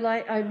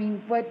 I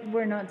mean, what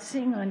we're not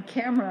seeing on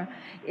camera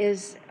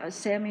is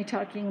Sammy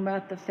talking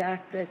about the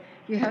fact that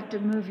you have to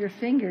move your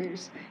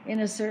fingers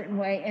in a certain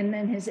way, and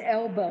then his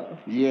elbow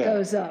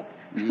goes up.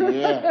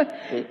 Yeah.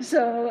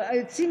 So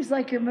it seems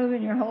like you're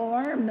moving your whole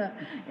arm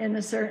in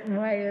a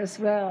certain way as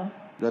well.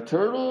 The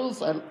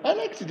turtles, I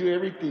like to do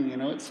everything, you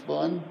know, it's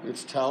fun,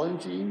 it's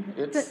challenging,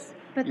 it's,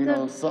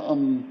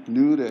 something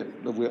new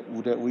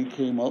that we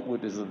came up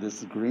with is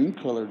this green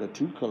color, the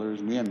two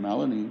colors, me and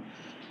Melony,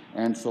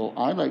 and so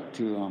I like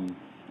to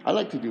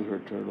do her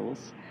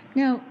turtles.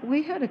 Now,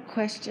 we had a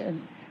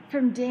question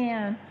from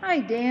Dan. Hi,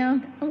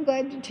 Dan. I'm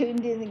glad you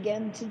tuned in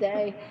again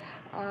today.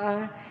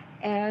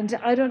 And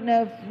I don't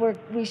know if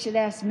we should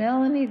ask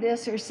Melony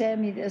this or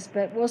Sammy this,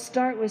 but we'll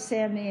start with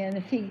Sammy, and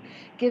if he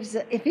gives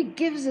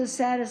a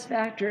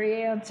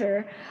satisfactory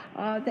answer,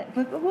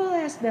 but we'll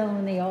ask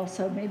Melony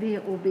also. Maybe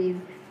it will be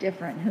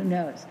different. Who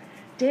knows?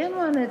 Dan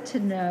wanted to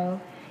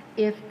know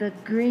if the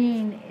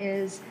green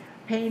is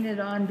painted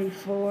on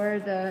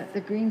before the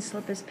green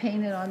slip is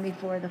painted on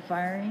before the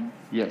firing.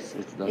 Yes,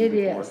 it's done it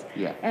before. It is.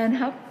 Yeah.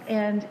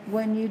 And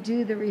when you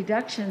do the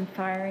reduction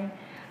firing,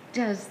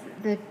 does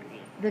the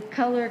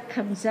color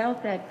comes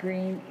out that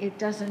green, it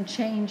doesn't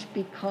change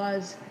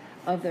because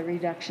of the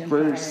reduction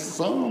firing? For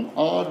some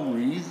odd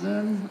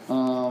reason,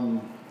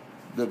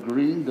 the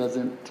green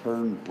doesn't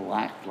turn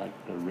black like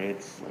the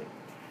red slip.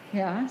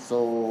 Yeah.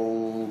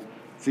 So,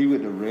 see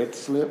with the red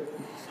slip,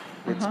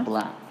 it's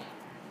black.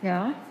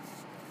 Yeah.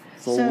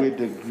 So with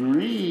the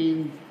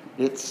green,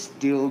 it's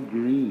still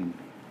green.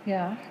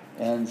 Yeah.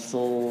 And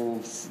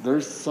so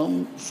there's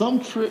some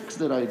tricks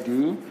that I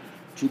do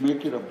to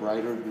make it a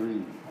brighter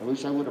green. I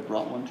wish I would have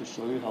brought one to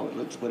show you how it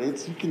looks, but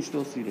you can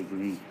still see the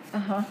green.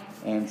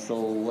 And so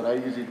what I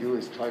usually do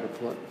is try to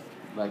put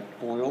like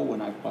foil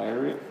when I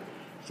fire it,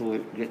 so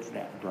it gets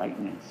that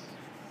brightness.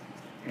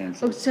 And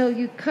so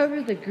you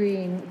cover the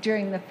green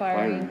during the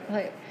firing,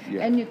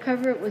 and you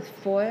cover it with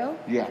foil?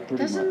 Yeah, pretty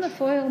much. Doesn't the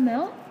foil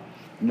melt?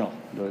 No,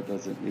 it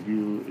doesn't. If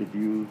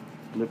you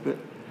flip it,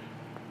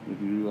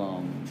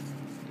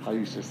 how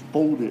you just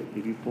fold it.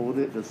 If you fold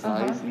it the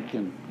size,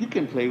 you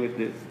can play with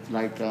it.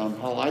 Like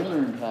how I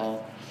learned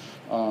how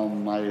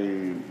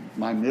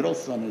my middle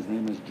son, his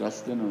name is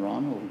Justin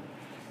Naranjo.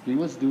 He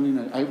was doing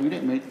we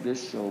didn't make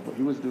this show, but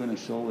he was doing a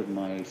show with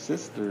my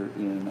sister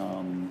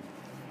in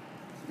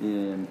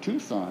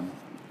Tucson,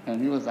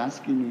 and he was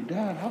asking me,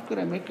 Dad, how could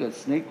I make a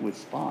snake with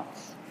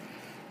spots?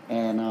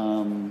 And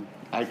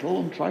I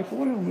told him, try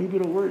foil, maybe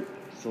it'll work.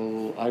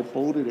 So I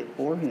folded it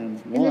for him.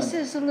 And this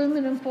is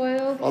aluminum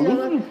foil?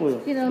 Aluminum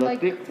foil. You know, like,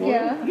 thick foil.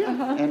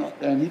 Yeah.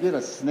 And he did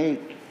a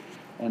snake,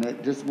 and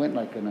it just went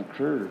like in a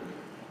curve.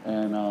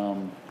 And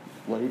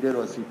what he did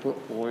was he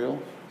put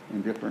foil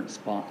in different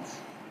spots.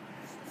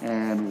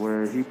 And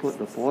where he put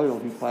the foil,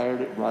 he fired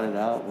it, brought it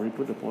out. Where he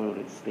put the foil,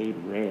 it stayed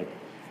red.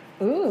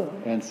 Ooh.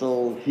 And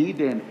so he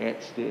then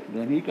etched it.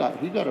 Then he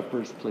got a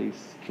first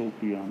place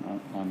trophy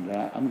on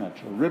that. I'm not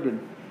sure, ribbon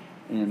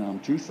in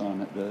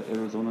Tucson at the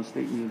Arizona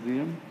State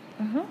Museum.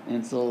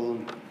 And so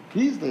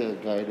he's the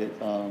guy that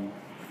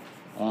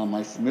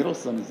my middle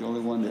son is the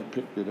only one that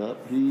picked it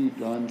up. He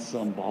done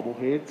some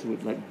bobbleheads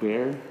with like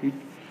bear.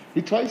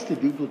 He tries to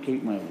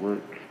duplicate my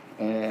work,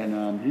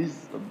 and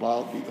he's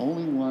about the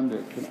only one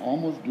that can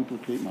almost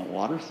duplicate my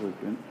water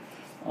serpent.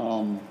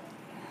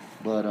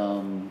 But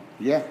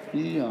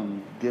he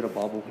did a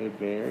bobblehead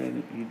bear,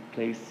 and he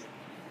placed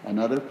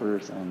another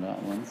first on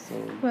that one. So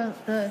Well,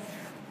 the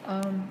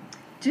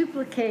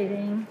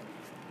duplicating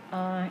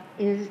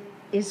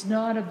is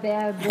not a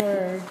bad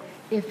word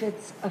if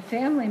it's a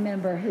family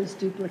member who's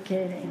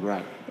duplicating.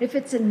 Right. If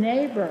it's a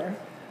neighbor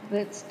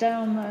that's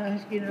down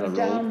the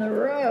down the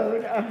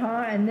road,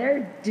 and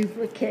they're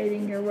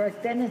duplicating your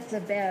work, then it's a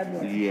bad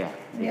word. yeah,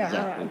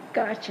 exactly.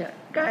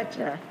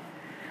 Gotcha.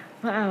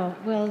 Wow.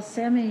 Well,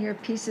 Sammy, your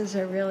pieces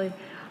are really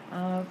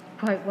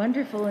quite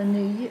wonderful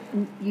and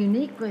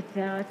unique with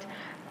that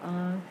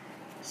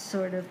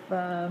sort of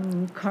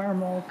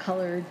caramel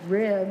colored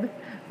ribbon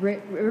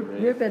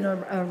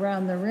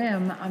around the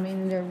rim. I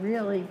mean, they're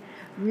really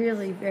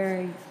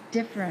very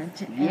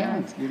different.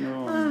 Yeah,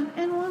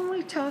 And when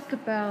we talk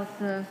about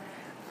the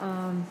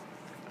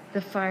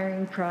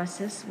firing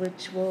process,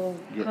 which will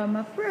come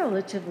up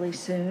relatively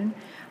soon,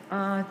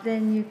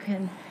 then you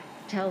can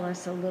tell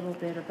us a little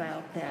bit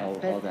about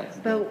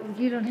that. But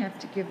you don't have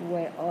to give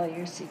away all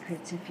your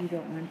secrets if you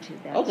don't want to.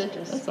 That's okay,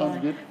 just that sounds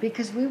fine. good.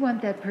 Because we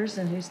want that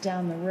person who's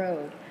down the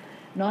road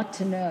not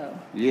to know.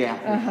 Yeah,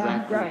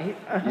 exactly. Right.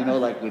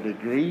 Like with the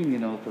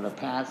green, for the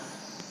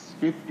past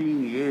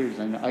 15 years,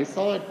 and I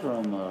saw it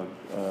from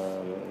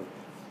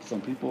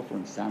some people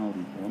from San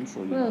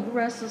Ildefonso. Well,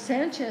 Russell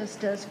Sanchez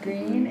does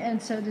green, and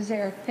so does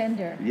Eric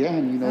Pender. Yeah,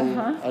 and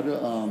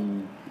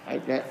I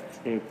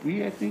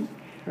think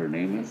her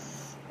name is.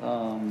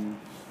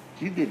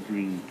 She did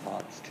green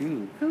pots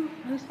too.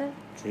 Who's that?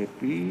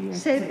 Sepe.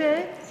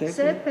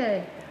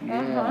 Sepe.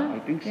 Yeah, I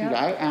think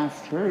I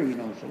asked her,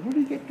 so where do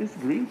you get this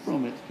green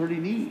from? It's pretty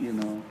neat,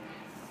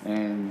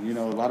 And,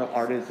 a lot of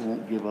artists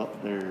won't give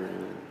up their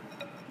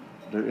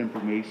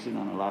information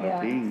on a lot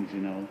of things,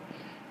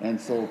 And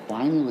so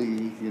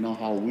finally,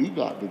 how we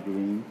got the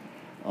green,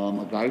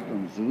 a guy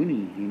from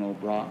Zuni,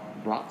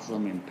 brought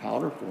some in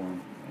powder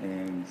form.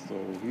 And so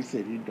he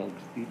said he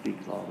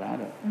digs all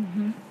that up.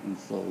 Mm-hmm. And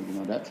so,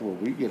 that's where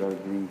we get our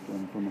green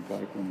from a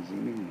guy from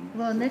Zuni.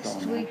 Well,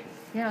 next week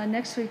we're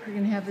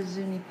going to have a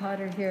Zuni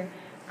potter here,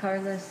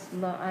 Carlos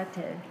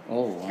Laate.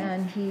 Oh, wow.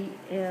 And he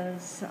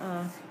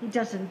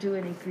doesn't do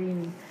any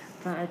greening,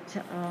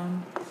 but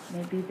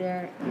maybe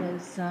there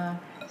is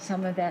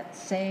some of that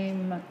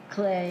same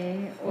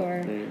clay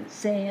or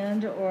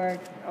sand or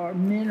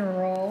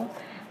mineral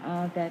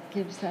that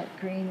gives that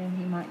green, and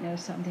he might know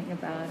something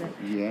about it.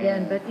 Yeah.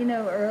 But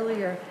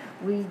earlier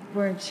we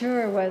weren't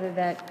sure whether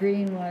that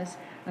green was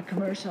a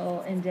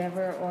commercial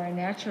endeavor or a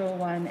natural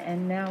one,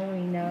 and now we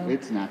know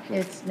it's natural.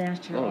 It's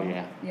natural. Oh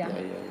yeah.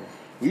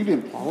 We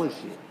even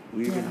polish it.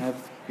 We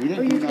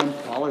didn't do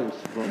unpolished,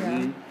 but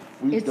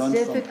we've done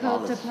some polish. It's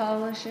difficult to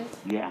polish it.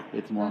 Yeah,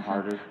 it's more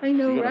harder. I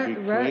know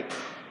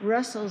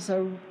Russell's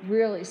are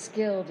really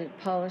skilled at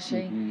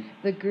polishing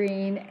the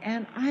green,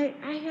 and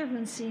I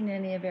haven't seen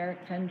any of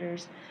Eric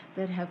Pender's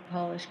that have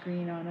polished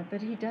green on it,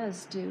 but he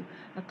does do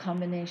a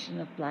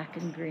combination of black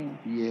and green.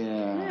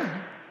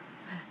 Yeah.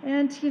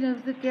 And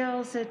the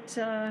gals at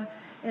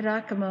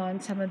Acoma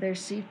on some of their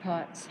seed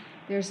pots,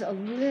 there's a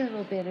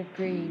little bit of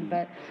green,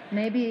 but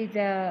maybe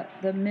the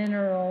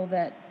mineral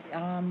that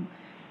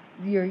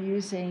you're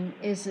using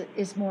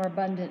is more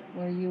abundant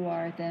where you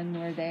are than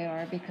where they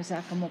are, because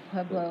Acoma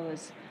Pueblo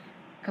is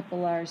a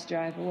couple hours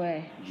drive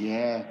away.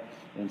 Yeah,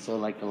 and so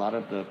like a lot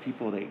of the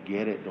people that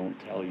get it don't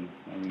tell you.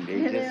 I mean,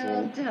 they just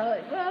won't tell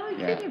it. Well,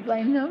 can you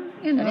blame them?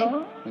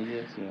 I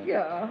guess,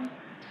 Yeah.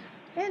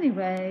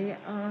 Anyway,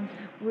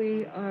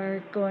 we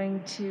are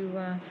going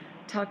to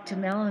talk to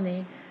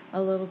Melony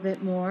a little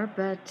bit more,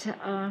 but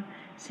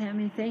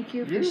Sammy, thank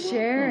you for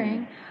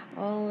sharing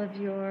all of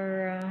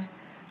your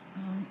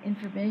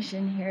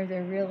information here.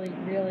 They're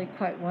really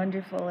quite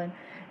wonderful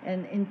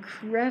and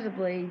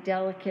incredibly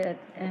delicate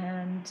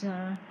and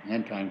time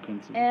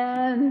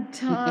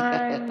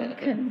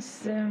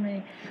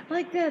consuming.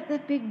 Like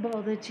that big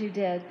bowl that you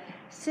did,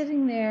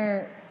 sitting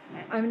there.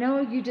 I know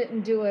you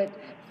didn't do it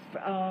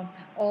all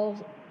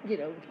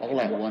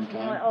at one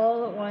time.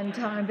 All at one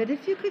time. But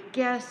if you could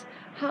guess,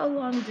 how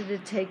long did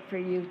it take for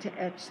you to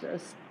etch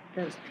those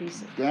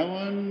pieces? That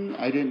one,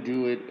 I didn't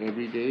do it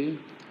every day.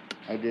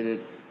 I did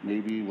it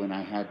maybe when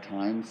I had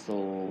time.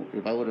 So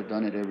if I would have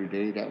done it every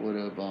day, that would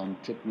have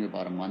took me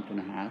about a month and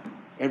a half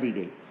every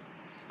day.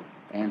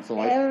 And so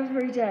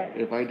every day.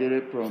 If I did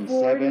it from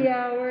 40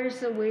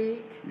 hours a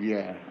week.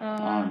 Yeah.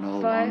 No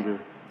longer.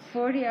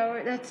 40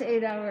 hours. That's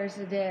 8 hours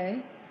a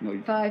day. No,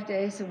 5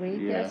 days a week.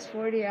 Yeah. That's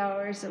 40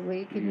 hours a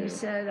week, and you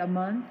said a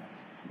month.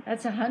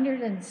 That's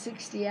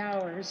 160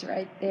 hours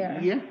right there.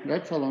 Yeah,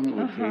 that's how long it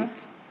would take.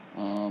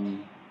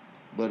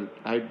 But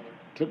it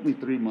took me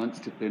 3 months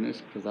to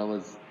finish because I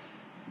was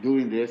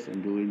doing this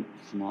and doing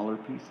smaller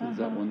pieces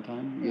at one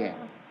time. Yeah.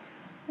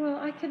 Well,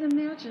 I can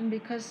imagine,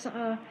 because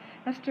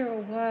after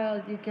a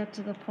while you get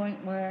to the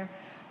point where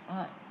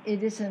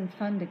it isn't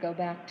fun to go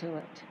back to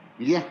it.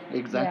 Yeah,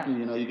 exactly.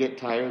 You you get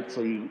tired,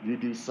 so you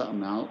do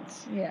something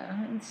else.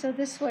 Yeah, and so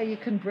this way you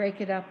can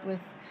break it up with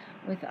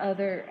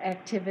other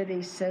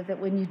activities, so that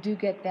when you do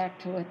get back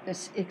to it,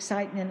 this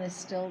excitement is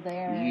still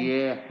there.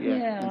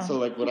 Yeah. And so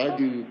like what I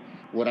do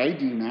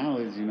now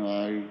is,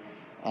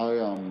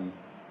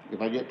 I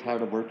if I get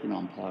tired of working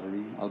on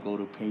pottery, I'll go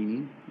to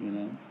painting, you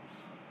know.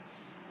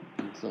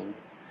 And so.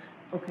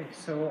 Okay,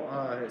 so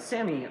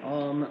Sammy,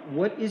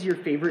 what is your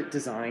favorite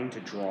design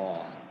to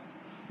draw?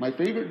 My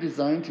favorite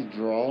design to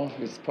draw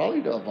is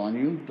probably the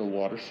Avanu, the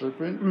water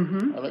serpent.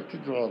 Mm-hmm. I like to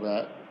draw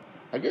that.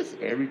 I guess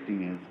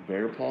everything is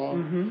bear paw,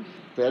 Mm-hmm.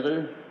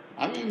 feather.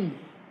 I mean,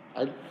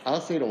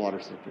 I'll say the water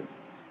serpent,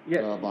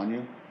 Yeah. the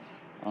Avanu.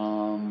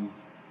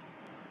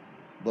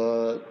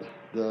 But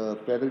the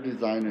feather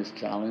design is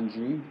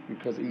challenging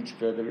because each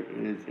feather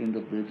is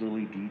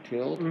individually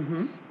detailed.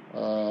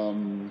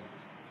 Mm-hmm.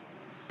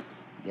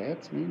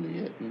 That's mainly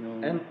it, you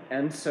know.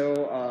 And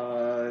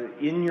so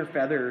in your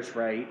feathers,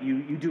 right?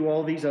 You do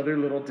all these other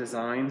little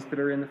designs that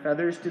are in the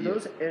feathers. Do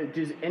those?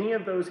 Does any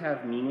of those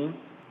have meaning?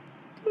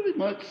 Pretty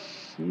much,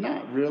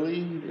 not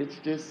really. It's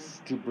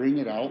just to bring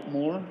it out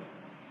more.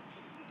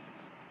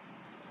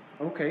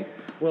 Okay.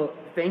 Well,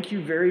 thank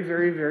you very,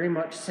 very, very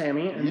much,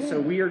 Sammy. And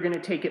so we are going to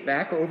take it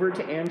back over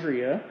to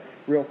Andrea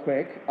real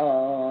quick.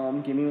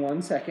 Give me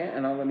 1 second,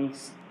 and let me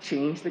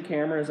change the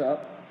cameras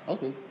up.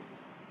 Okay.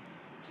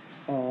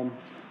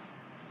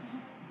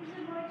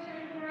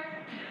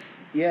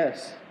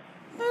 Yes.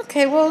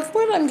 Okay, well,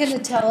 what I'm going to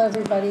tell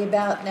everybody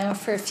about now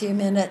for a few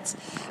minutes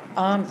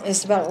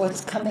is about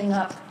what's coming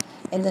up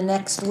in the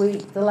next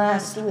week, the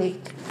last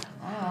week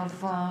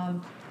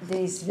of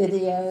these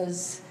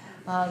videos,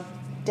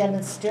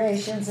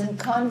 demonstrations, and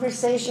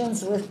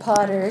conversations with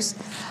potters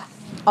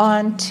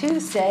on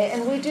Tuesday.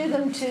 And we do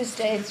them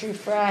Tuesday through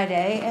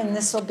Friday, and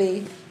this will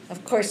be,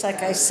 of course,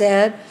 like I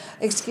said,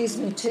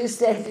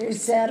 Tuesday through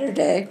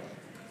Saturday.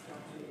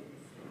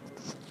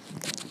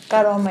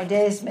 Got all my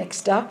days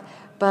mixed up,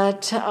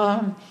 but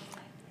on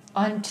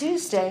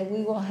Tuesday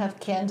we will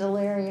have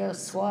Candelario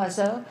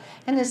Suazo.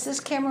 And is this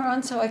camera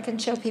on so I can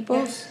show people?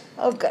 Yes.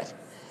 Oh, good.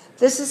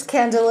 This is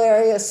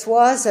Candelario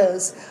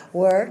Suazo's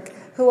work,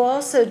 who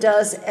also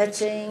does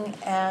etching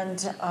and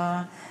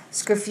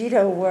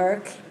sgraffito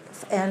work,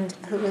 and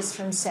who is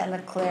from Santa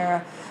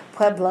Clara,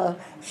 Pueblo.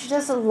 She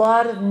does a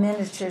lot of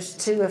miniatures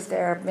too, if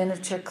there are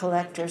miniature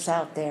collectors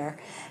out there.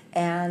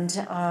 And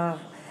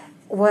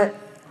what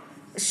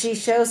she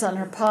shows on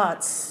her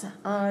pots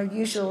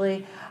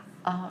usually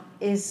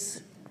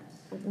is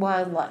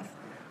wildlife,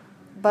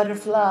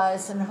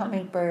 butterflies and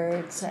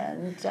hummingbirds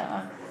and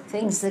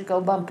things that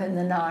go bump in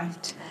the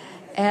night.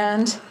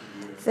 And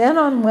then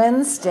on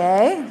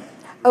Wednesday,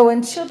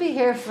 and she'll be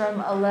here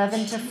from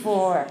 11 to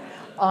 4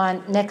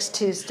 on next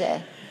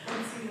Tuesday.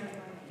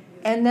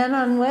 And then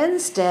on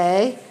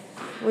Wednesday,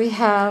 we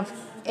have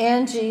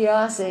Angie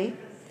Yazzie.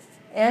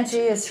 Angie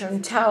is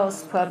from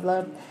Taos,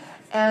 Pueblo.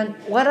 And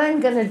what I'm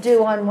going to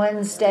do on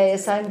Wednesday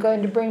is I'm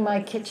going to bring my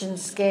kitchen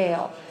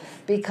scale,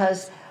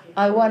 because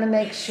I want to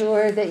make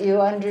sure that you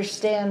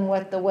understand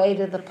what the weight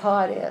of the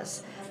pot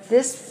is.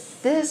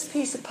 This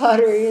piece of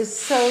pottery is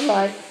so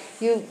light.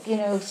 You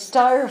know,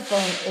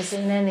 styrofoam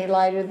isn't any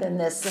lighter than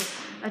this.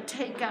 A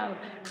takeout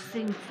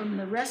thing from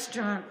the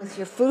restaurant with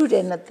your food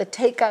in it, the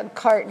takeout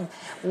carton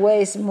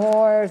weighs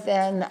more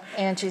than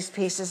Angie's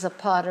pieces of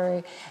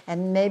pottery,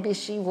 and maybe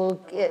she will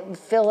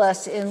fill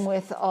us in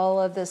with all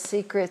of the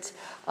secrets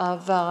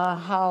of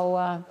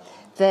how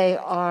they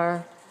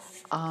are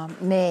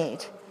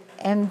made.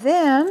 And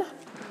then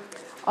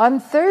on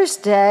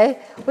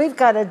Thursday, we've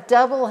got a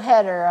double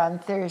header on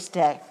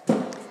Thursday.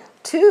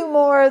 2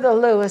 more of the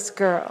Lewis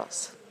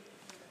girls.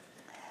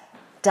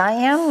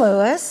 Diane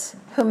Lewis,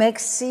 who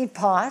makes seed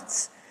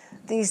pots,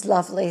 these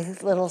lovely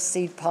little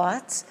seed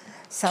pots,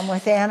 some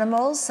with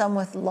animals, some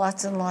with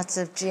lots and lots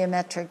of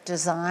geometric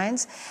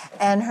designs.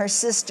 And her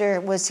sister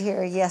was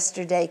here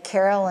yesterday,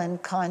 Carolyn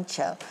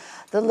Concho.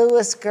 The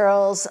Lewis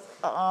girls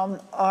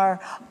are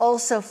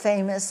also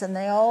famous, and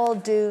they all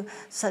do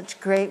such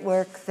great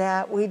work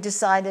that we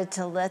decided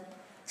to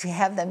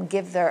have them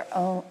give their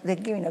own,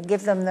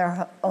 give them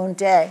their own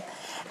day.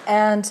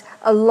 And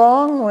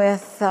along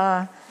with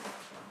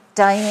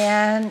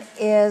Diane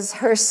is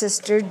her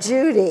sister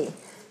Judy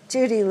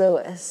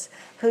Lewis,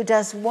 who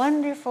does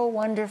wonderful,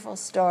 wonderful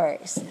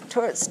storytellers.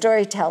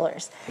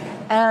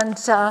 And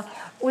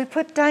we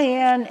put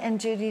Diane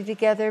and Judy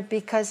together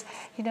because,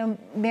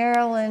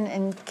 Marilyn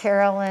and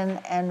Carolyn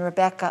and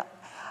Rebecca,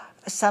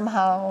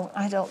 somehow,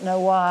 I don't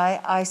know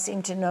why, I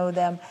seem to know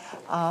them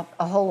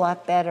a whole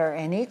lot better.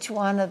 And each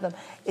one of them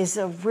is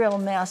a real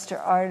master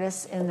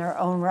artist in their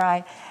own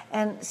right.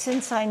 And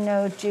since I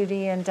know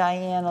Judy and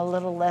Diane a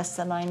little less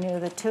than I knew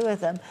the two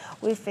of them,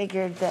 we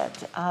figured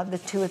that the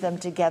two of them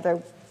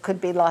together could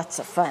be lots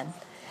of fun.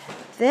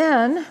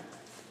 Then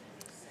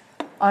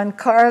on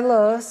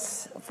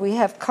Carlos, we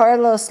have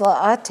Carlos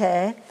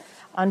Laate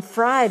on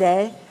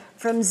Friday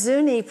from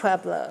Zuni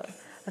Pueblo,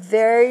 a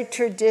very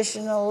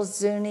traditional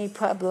Zuni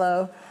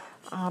Pueblo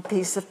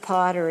piece of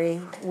pottery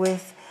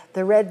with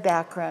the red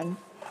background.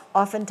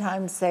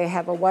 Oftentimes they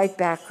have a white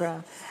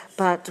background,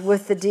 but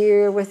with the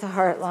deer, with the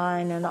heart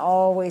line, and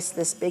always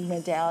this big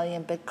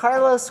medallion. But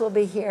Carlos will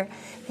be here.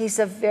 He's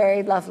a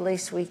very lovely,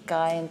 sweet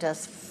guy and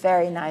does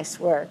very nice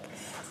work.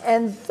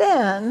 And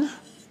then,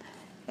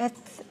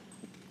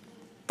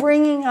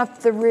 bringing up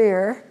the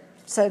rear,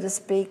 so to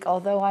speak,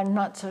 although I'm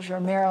not so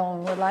sure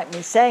Marilyn would like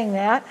me saying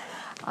that,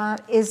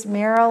 is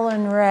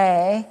Marilyn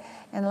Ray.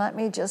 And let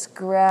me just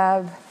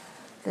grab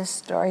this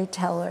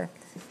storyteller.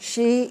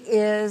 She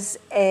is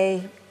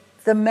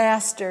the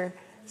master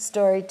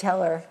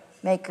storyteller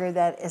maker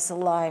that is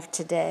alive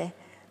today.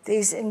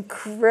 These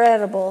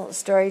incredible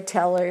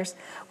storytellers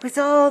with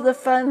all the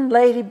fun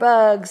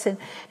ladybugs,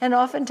 and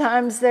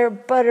oftentimes they're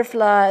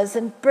butterflies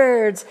and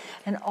birds,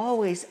 and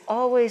always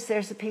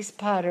there's a piece of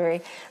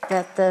pottery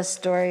that the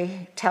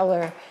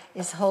storyteller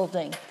is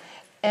holding.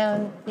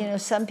 And, you know,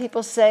 some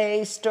people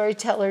say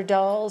storyteller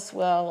dolls.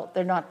 Well,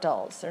 they're not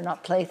dolls. They're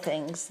not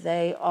playthings.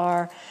 They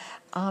are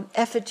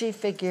effigy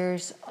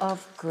figures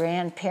of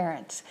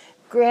grandparents.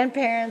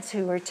 Grandparents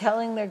who are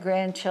telling their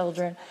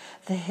grandchildren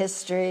the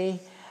history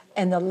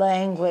and the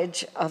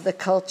language of the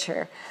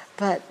culture.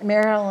 But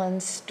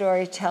Maryland's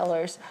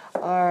storytellers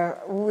are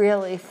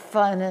really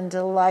fun and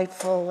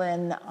delightful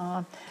and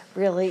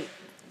really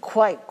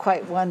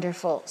quite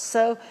wonderful.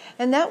 So,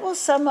 and that will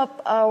sum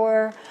up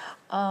our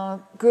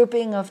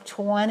grouping of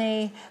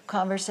 20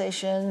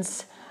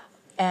 conversations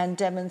and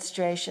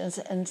demonstrations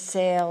and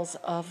sales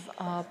of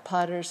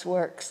Potter's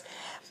works.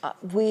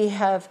 We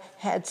have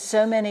had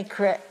so many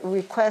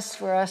requests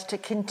for us to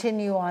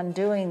continue on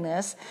doing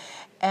this,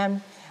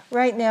 and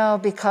right now,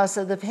 because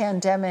of the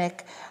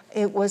pandemic,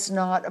 it was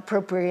not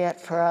appropriate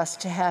for us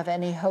to have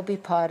any Hopi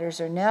Potters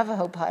or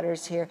Navajo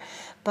Potters here.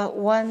 But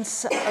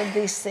once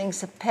these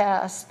things have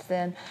passed,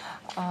 then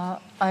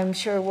I'm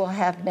sure we'll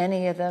have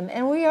many of them.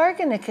 And we are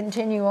going to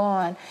continue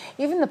on.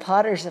 Even the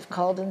Potters have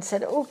called and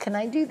said, oh, can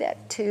I do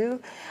that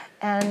too?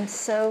 And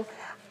so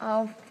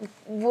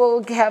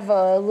we'll have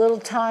a little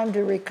time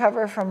to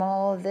recover from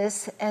all of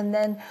this, and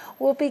then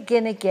we'll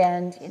begin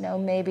again, you know,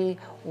 maybe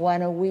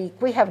one a week.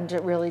 We haven't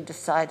really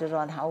decided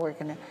on how we're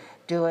going to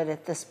do it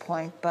at this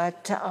point,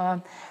 but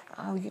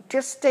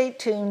just stay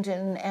tuned,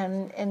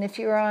 and if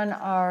you're on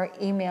our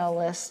email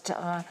list,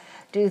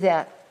 do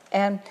that.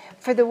 And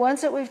for the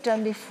ones that we've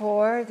done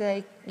before,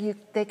 they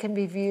can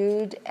be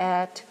viewed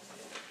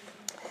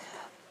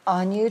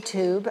on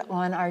YouTube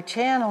on our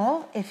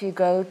channel. If you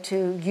go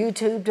to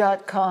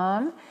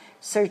youtube.com,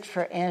 search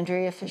for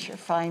Andrea Fisher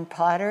Fine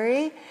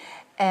Pottery,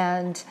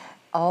 and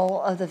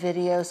all of the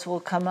videos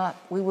will come up.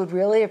 We would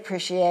really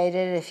appreciate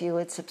it if you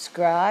would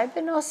subscribe,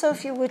 and also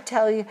if you would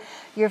tell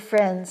your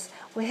friends.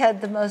 We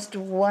had the most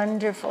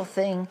wonderful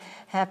thing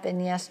happen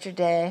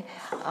yesterday.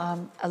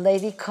 A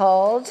lady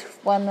called,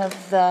 one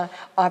of the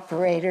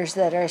operators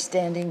that are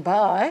standing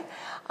by.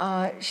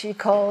 She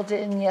called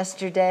in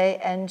yesterday,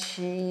 and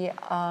she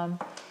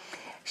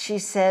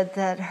said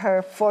that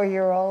her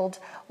 4-year-old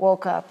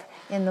woke up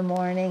in the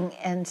morning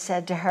and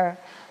said to her,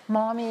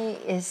 Mommy,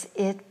 is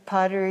it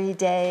Pottery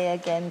Day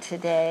again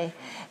today?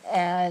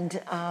 And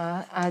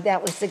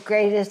that was the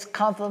greatest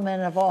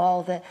compliment of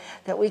all,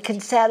 that we can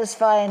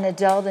satisfy an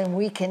adult and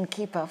we can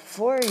keep a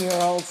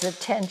 4-year-old's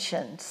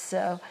attention.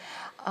 So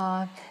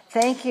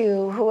thank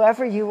you,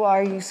 whoever you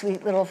are, you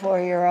sweet little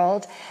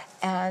 4-year-old.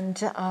 And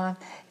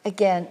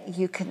again,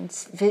 you can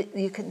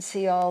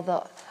see all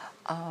the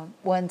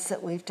ones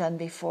that we've done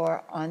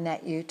before on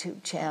that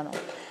YouTube channel.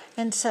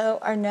 And so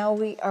are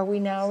we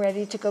now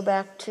ready to go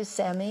back to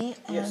Sammy?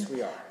 Yes,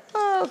 we are.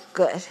 Oh,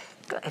 good.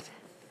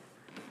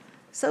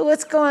 So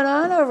what's going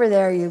on over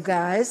there, you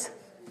guys?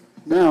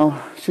 Now,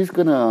 she's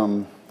going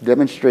to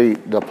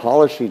demonstrate the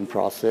polishing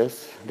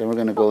process. Then we're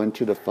going to go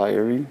into the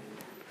firing.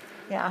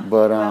 Yeah.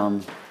 But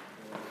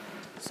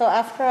So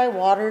after I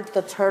watered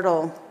the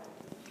turtle.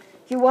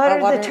 You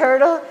watered the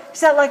turtle?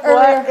 Is that like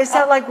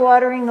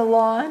watering the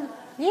lawn?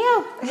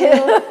 Yeah.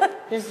 You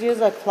just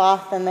use a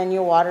cloth and then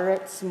you water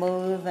it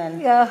smooth.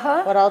 And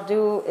what I'll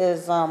do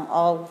is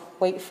I'll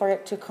wait for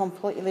it to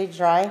completely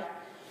dry.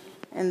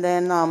 And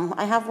then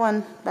I have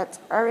one that's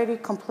already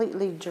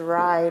completely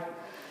dried.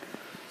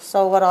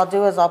 So what I'll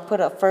do is I'll put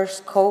a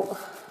first coat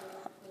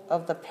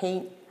of the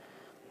paint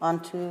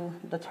onto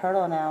the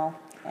turtle now,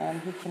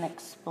 and he can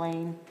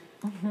explain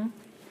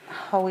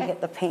how we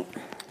get the paint.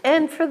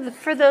 And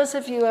for those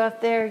of you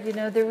out there, you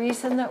know, the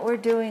reason that we're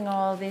doing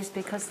all of these,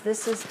 because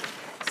this is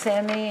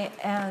Sammy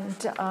and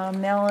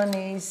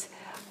Melony's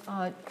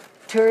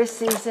tourist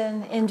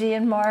season,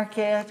 Indian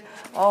market,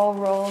 all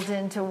rolled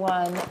into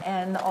one,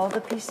 and all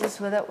the pieces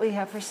that we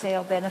have for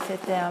sale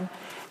benefit them.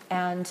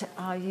 And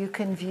you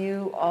can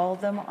view all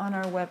of them on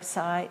our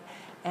website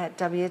at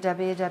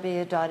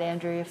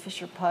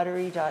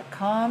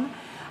www.andreafisherpottery.com.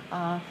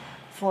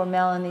 For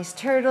Melony's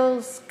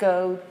turtles,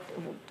 go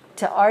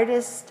to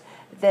artist,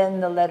 then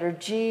the letter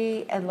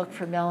G, and look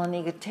for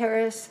Melony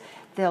Gutierrez.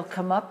 They'll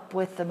come up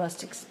with the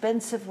most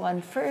expensive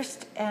one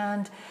first,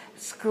 and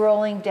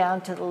scrolling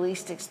down to the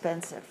least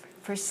expensive.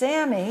 For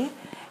Sammy,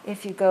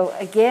 if you go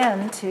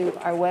again to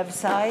our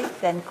website,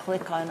 then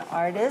click on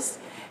artist,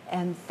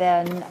 and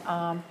then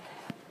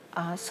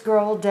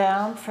scroll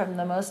down from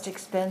the most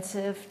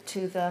expensive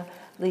to the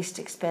least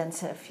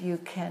expensive. You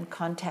can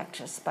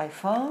contact us by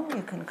phone,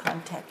 you can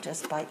contact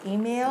us by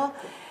email,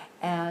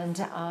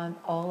 and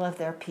all of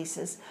their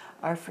pieces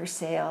are for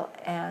sale.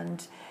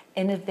 And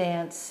in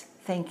advance,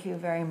 thank you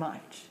very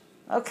much.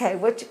 Okay,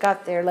 what you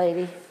got there,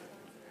 lady?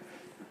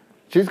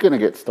 She's going to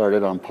get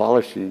started on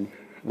polishing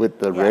with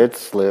the Yeah. red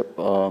slip.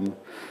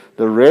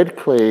 The red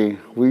clay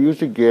we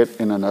usually get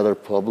in another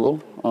Pueblo.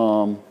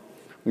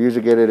 We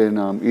usually get it in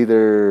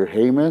either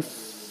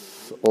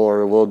Jemez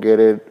or we'll get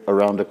it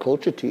around the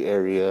Cochiti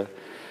area.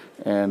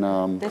 And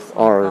This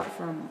one got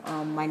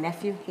from my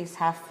nephew. He's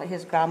half,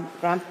 his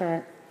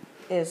grandparent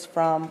is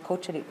from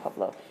Cochiti,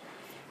 Pueblo.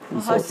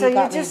 So he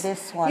got me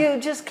this one. you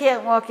just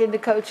can't walk into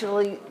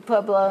Coachella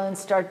Pueblo and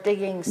start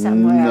digging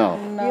somewhere. No.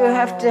 You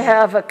have to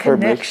have a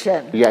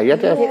connection. Yeah, you have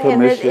to have And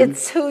permission.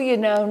 it's who you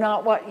know,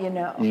 not what you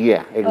know.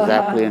 Yeah,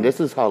 exactly. And this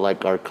is how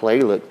like our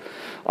clay looks,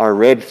 our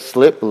red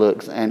slip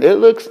looks, and it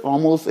looks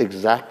almost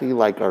exactly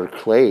like our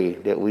clay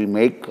that we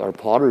make our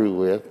pottery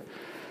with.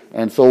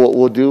 And so what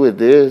we'll do with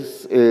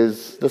this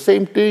is the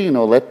same thing, you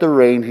know, let the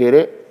rain hit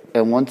it,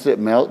 and once it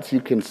melts, you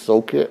can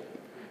soak it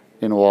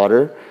in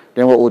water.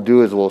 Then what we'll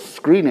do is we'll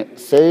screen it,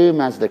 same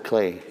as the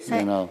clay,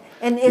 you know.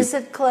 And is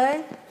it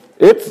clay?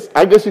 It's,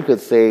 I guess you could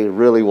say,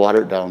 really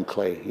watered down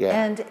clay,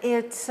 yeah. And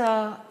it's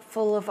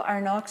full of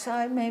iron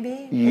oxide,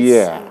 maybe?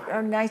 Yeah. It's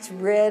a nice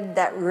red,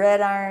 that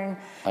red iron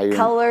Iron.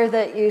 color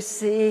that you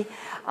see.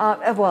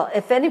 Well,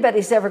 if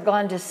anybody's ever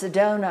gone to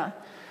Sedona,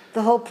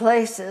 the whole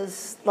place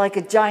is like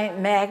a giant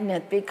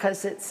magnet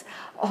because it's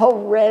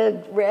all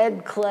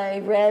red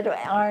clay, red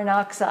iron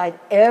oxide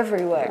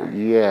everywhere.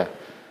 Yeah.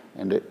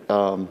 And it,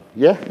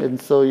 yeah,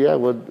 and so yeah,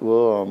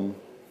 we'll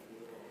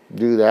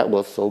do that.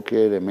 We'll soak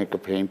it and make a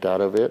paint out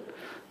of it,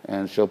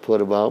 and she'll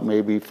put about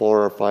maybe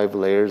 4 or 5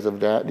 layers of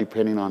that,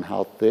 depending on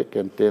how thick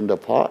and thin the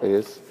pot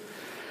is,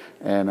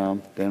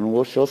 and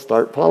then she'll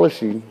start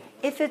polishing.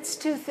 If it's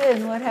too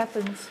thin, what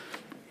happens?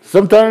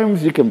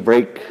 Sometimes you can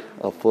break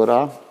a foot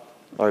off,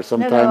 or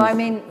sometimes. No, I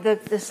mean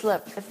the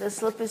slip. If the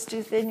slip is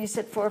too thin, you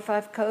said 4 or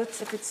 5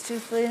 coats. If it's too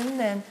thin,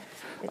 then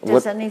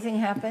does anything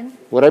happen?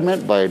 What I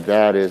meant by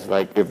that is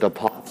like if the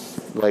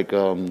pot's like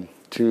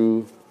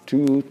too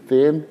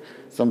thin,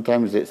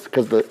 sometimes it's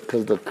because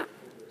the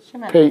She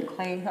meant paint.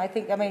 clay.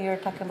 I mean, you were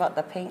talking about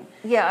the paint.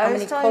 Yeah, How I was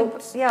many talking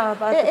coats? about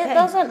the It paint.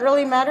 doesn't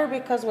really matter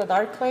because with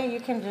our clay, you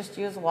can just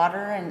use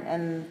water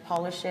and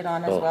polish it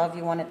on as well if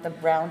you want it the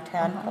brown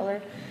tan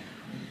color.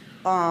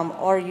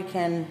 Or you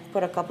can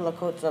put a couple of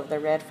coats of the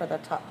red for the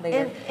top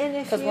layer. And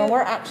if Because you- when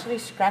we're actually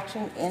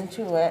scratching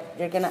into it,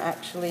 you're gonna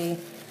actually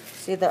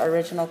see the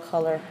original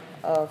color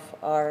of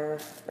our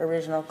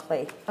original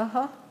clay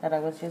that I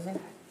was using.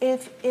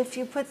 If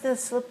you put the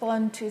slip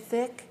on too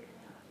thick,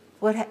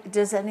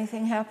 does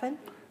anything happen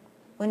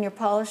when you're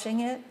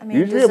polishing it? I mean,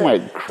 Usually does it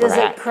might Does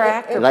it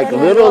crack. crack? Like could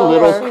have little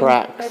polishing-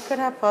 cracks. It could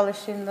have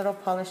little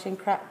polishing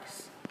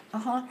cracks.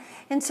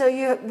 And so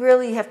you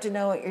really have to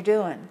know what you're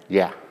doing.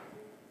 Yeah.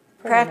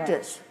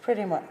 Practice.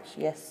 Pretty much,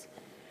 yes.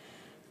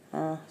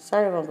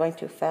 Sorry if I'm going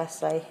too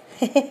fast. I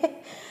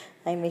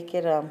make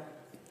it,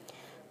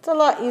 it's a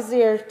lot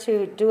easier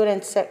to do it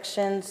in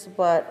sections,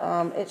 but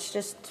it's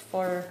just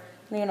for,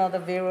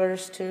 the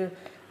viewers to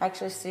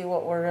actually see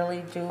what we're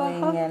really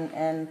doing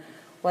and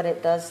what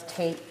it does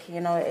take.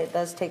 It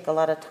does take a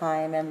lot of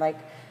time, and like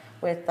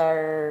with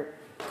our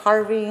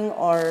carving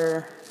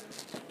or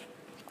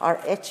our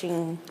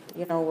etching,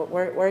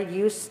 we're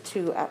used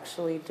to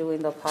actually doing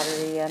the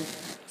pottery, and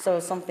so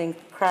if something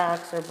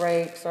cracks or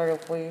breaks, or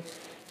if we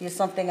use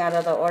something out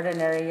of the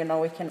ordinary,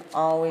 we can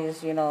always,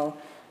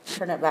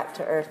 turn it back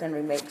to earth and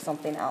remake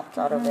something else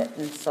out of it.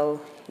 And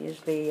so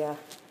usually,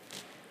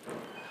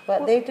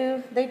 but they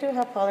do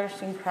have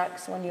polishing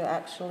cracks when you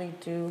actually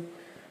do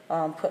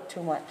put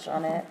too much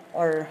on it,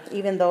 or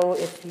even though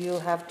if you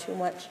have too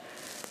much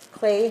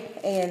clay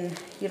and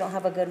you don't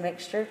have a good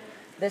mixture,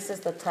 this is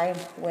the time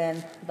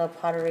when the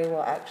pottery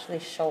will actually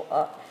show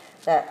up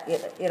that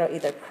it'll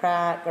either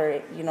crack or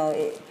it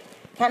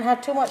can't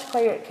have too much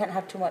clay or it can't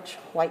have too much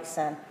white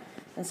sand.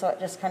 And so it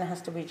just kind of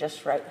has to be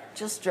just right.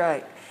 Just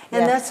right.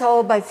 And Yeah. that's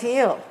all by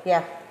feel.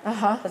 Yeah.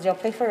 Because you'll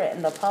pay for it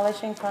in the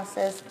polishing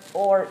process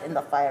or in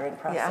the firing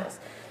process.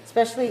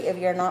 Especially if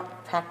you're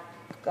not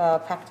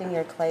packing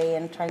your clay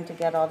and trying to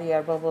get all the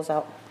air bubbles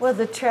out. Well,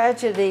 the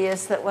tragedy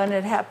is that when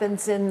it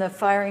happens in the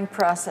firing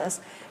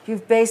process,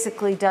 you've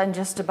basically done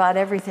just about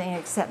everything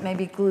except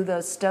maybe glue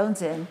those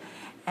stones in,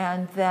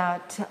 and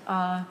that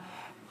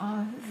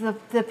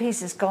the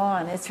piece is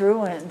gone. It's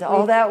ruined.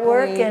 All that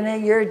work,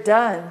 and you're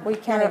done. We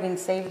can't even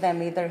save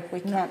them either.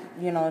 We can't,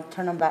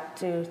 turn them back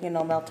to,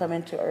 melt them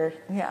into earth.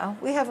 Yeah,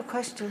 we have a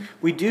question.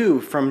 We do,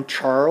 from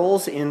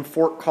Charles in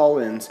Fort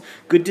Collins.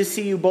 Good to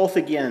see you both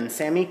again.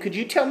 Sammy, could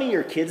you tell me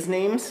your kids'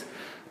 names?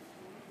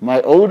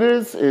 My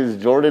oldest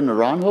is Jordan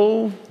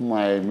Naranjo.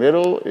 My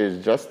middle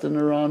is Justin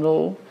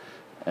Naranjo.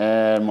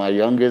 And my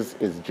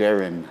youngest is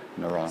Jaron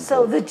Naranjo.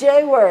 So the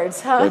J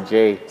words, huh? The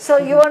J. So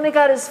you only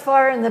got as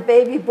far in the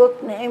baby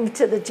book name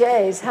to the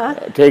J's, huh?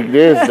 Take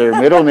this, their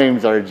middle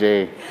names are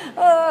J.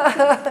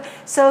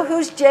 So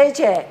who's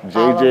JJ?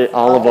 JJ,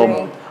 all of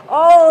them.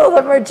 All of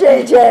them are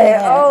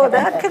JJ. Oh,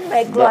 that could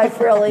make life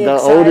really The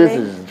exciting. oldest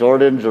is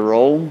Jordan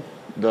Jerome.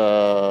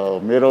 The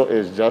middle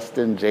is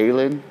Justin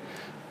Jalen.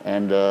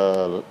 And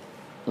the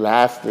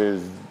last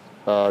is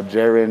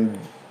Jaron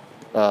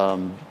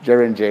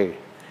J.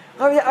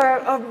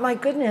 Oh, my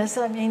goodness!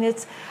 I mean,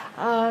 it's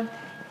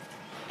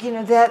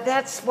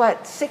that's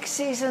what 6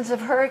 seasons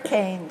of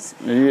hurricanes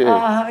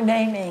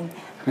naming.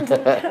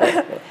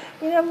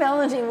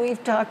 Melody,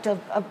 we've talked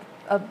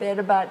a bit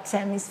about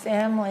Sammy's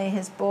family,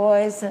 his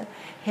boys, and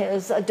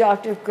his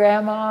adoptive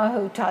grandma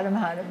who taught him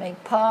how to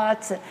make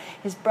pots, and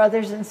his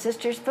brothers and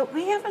sisters, but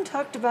we haven't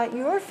talked about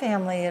your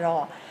family at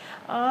all.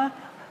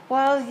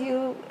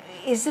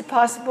 Is it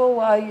possible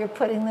while you're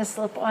putting the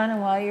slip on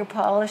and while you're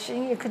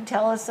polishing, you could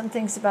tell us some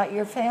things about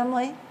your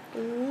family?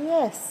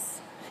 Yes.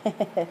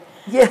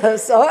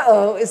 Yes.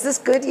 Is this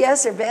good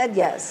yes or bad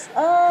yes?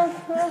 I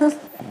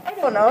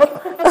don't know.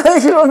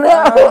 You don't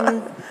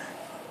know.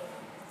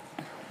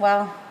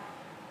 Well,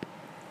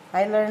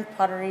 I learned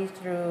pottery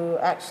through,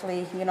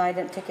 actually, I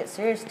didn't take it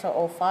serious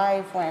till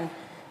 '05 when,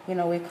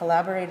 we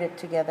collaborated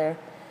together.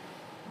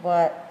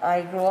 But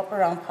I grew up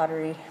around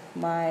pottery.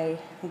 My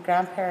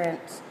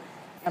grandparents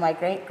and my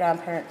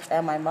great-grandparents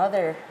and my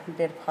mother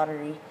did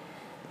pottery.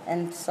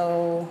 And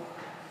so...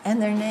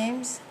 And their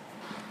names?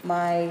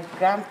 My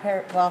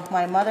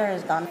mother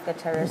is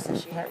Gutierrez, and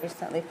she had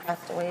recently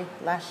passed away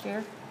last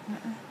year.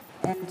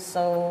 And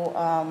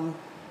so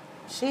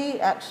she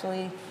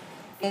actually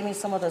gave me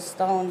some of the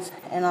stones.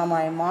 And on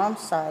my mom's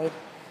side,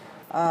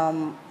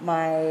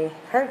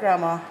 her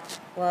grandma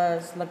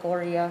was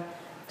Lagoria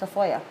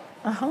Tafoya.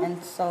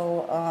 And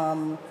so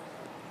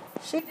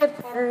she did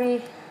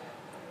pottery.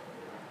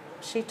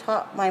 She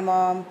taught my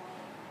mom,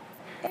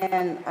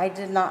 and I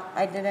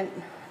didn't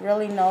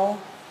really know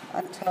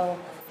until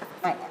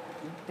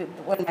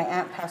when my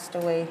aunt passed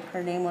away.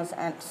 Her name was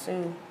Aunt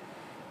Sue,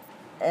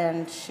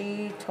 and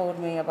she told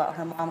me about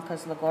her mom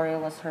because Lagoria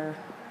was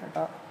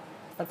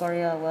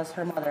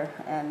her mother,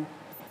 and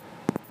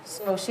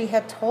so she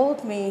had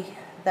told me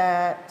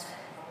that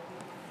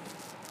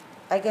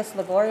I guess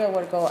Lagoria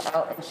would go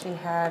out and she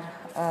had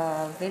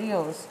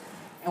videos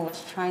and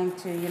was trying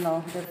to, do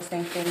the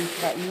same thing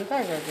that you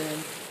guys are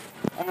doing.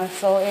 And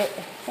so it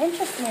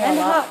interests me a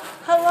lot.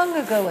 How long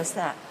ago was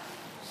that?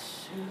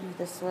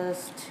 This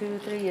was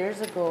 2-3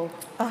 years ago.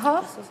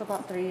 This was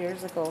about 3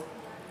 years ago.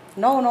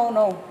 No.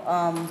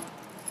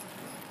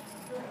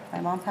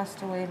 My mom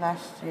passed away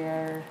last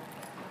year,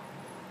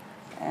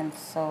 and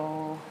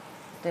so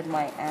did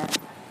my aunt.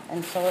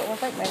 And so it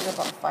was like maybe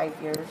about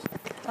 5 years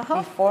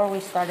before we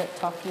started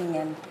talking.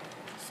 And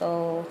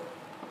so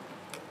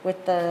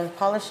with the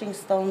polishing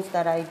stones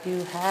that I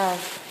do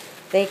have,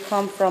 they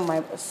come from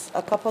a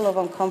couple of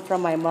them come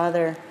from my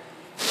mother.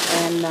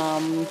 And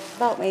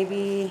about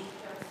maybe,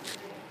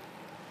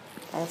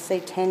 I'll say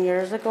 10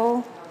 years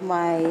ago,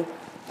 my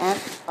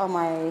aunt,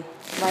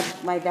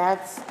 my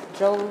dad's,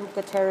 Joe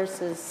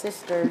Gutierrez's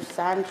sister,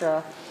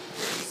 Sandra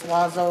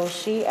Swazo,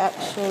 she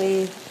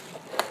actually,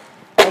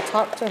 I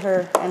talked to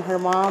her, and her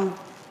mom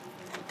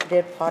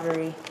did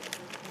pottery.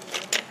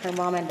 Her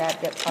mom and dad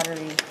did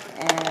pottery.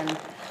 And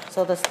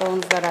so the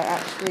stones that I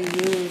actually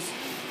use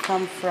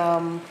come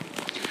from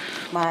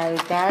my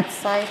dad's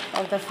side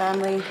of the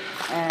family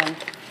and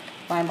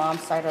my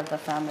mom's side of the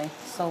family.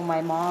 So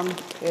my mom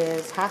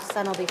is half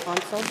San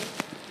Ildefonso,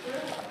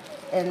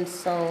 and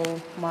so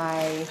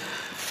my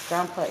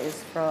grandpa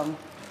is from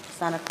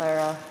Santa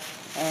Clara,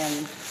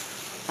 and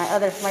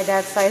my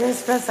dad's side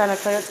is from Santa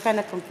Clara. It's kind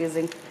of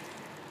confusing.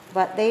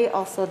 But they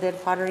also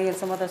did pottery, and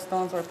some of the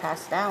stones were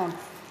passed down.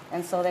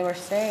 And so they were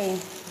saying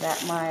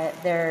that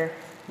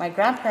my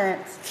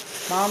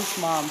grandparents' mom's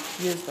mom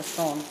used the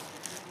stones.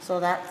 So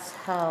that's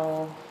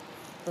how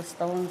the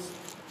stones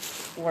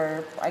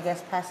were, I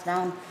guess, passed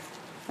down.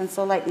 And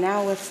so like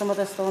now with some of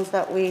the stones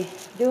that we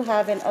do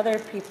have, and other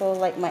people,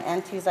 like my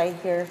aunties I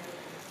hear,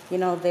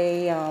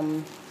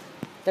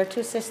 they're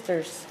two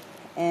sisters,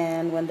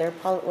 and when they're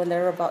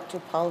about to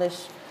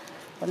polish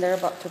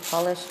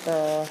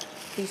the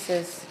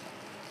pieces,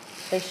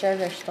 they share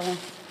their stones.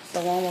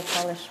 So one will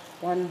polish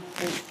one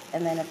week,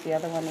 and then if the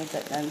other one needs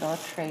it, then they'll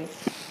trade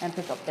and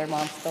pick up their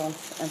mom's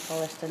stones and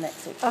polish the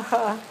next week.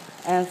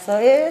 And so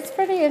it's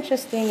pretty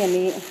interesting and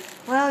neat.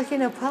 Well,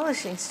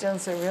 polishing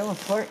stones are real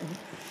important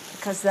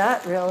because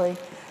that really,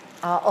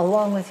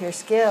 along with your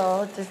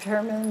skill,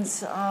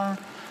 determines how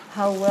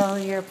well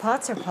your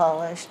pots are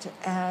polished.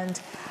 And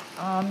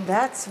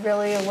that's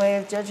really a way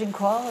of judging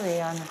quality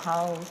on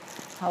how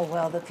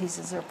well the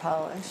pieces are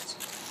polished.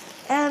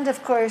 And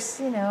of course,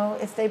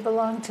 if they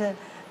belong to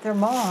their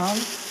mom,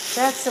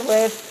 that's a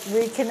way of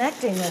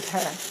reconnecting with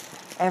her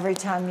every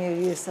time you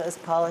use those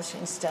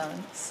polishing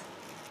stones.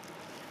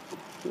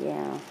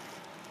 Yeah.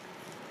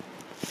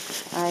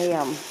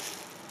 I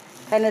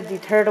kind of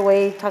deterred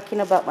away talking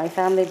about my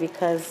family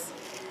because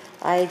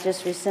I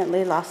just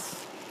recently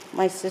lost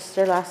my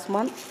sister last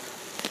month.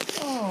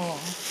 Oh.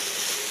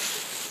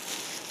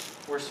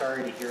 We're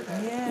sorry to hear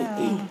that.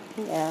 Yeah.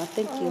 Yeah,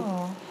 thank you.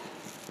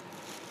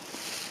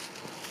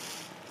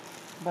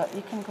 But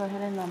you can go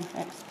ahead and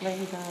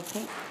explain the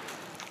paint.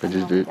 I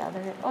just did.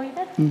 Oh, you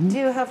did? Mm-hmm. Do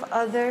you have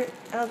other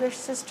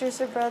sisters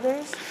or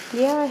brothers?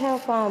 Yeah, I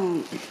have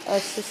a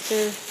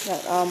sister,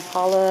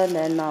 Paula, and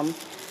then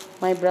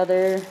my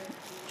brother,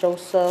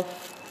 Joseph,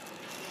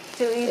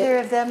 Do either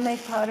of them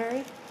make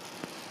pottery?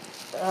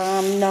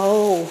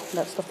 No,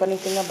 that's the funny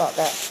thing about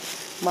that.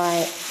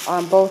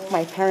 On both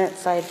my parents'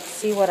 side,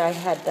 see what I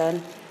had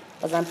done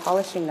was I'm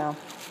polishing now.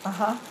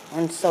 Uh-huh.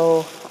 And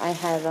so I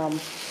had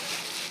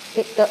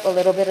picked up a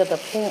little bit of the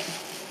paint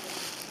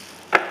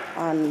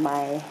on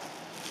my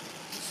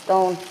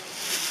stone,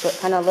 so it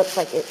kind of looks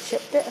like it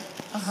chipped it.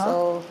 Uh-huh.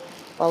 So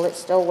while it's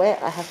still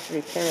wet, I have to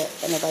repair it.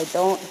 And if I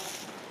don't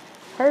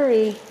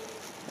hurry,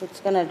 it's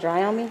going to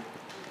dry on me.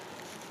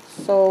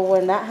 So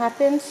when that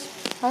happens,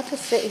 I'll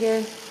just sit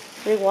here,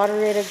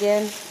 re-water it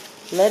again,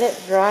 let it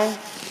dry,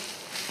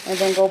 and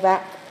then go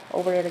back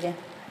over it again.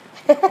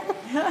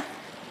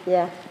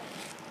 Yeah.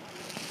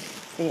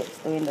 See, it's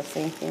doing the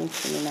same thing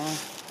to me now.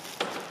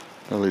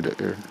 I'll leave it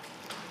here.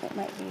 It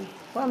might be.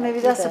 Well, maybe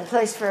that's a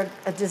place for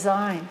a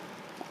design.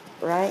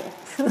 Right?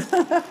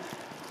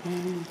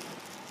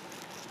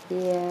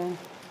 Yeah.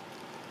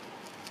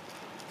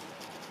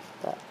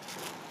 But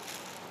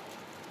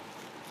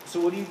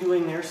So what are you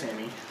doing there,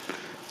 Sammy?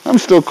 I'm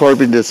still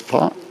carving this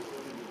pot.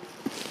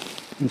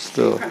 I'm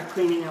still. Kind of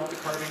cleaning out the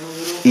carving a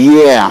little?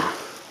 Yeah.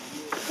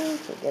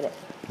 forget it.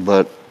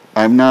 But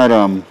I'm not,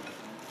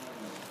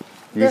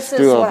 This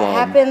is what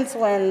happens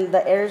when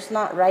the air's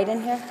not right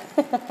in here.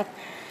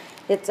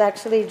 It's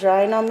actually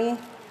drying on me,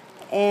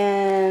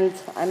 and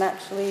I'm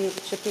actually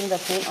chipping the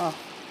paint off.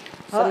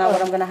 So now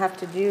what I'm gonna have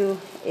to do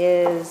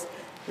is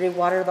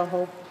re-water the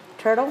whole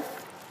turtle,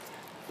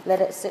 let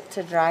it sit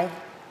to dry,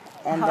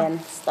 and then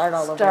start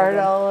all over again. Start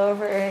all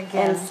over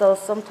again. And so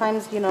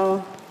sometimes, you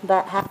know,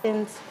 that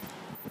happens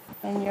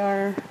when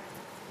you're...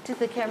 Did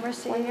the camera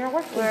see when you're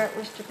working. where it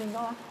was stripping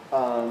off?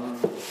 I'm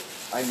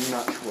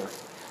not sure.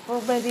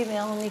 Well, maybe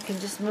Melony can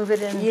just move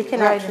it in. You can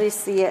right actually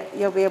see it.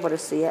 You'll be able to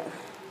see it.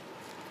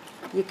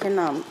 You can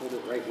Hold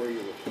it right where you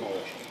were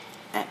polishing.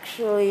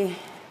 actually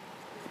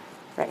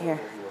right here.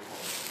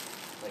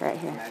 Right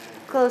here.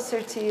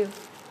 closer to you.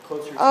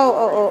 Closer to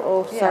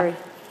Oh, Yeah. sorry.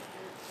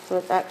 So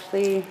it's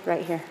actually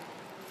right here.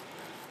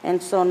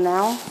 And so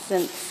now,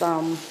 since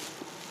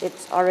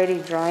it's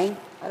already drying,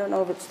 I don't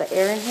know if it's the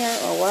air in here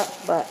or what,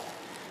 but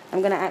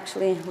I'm gonna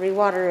actually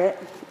re-water it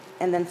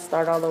and then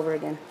start all over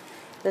again.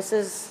 This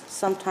is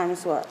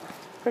sometimes what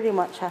pretty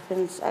much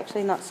happens.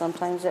 Actually, not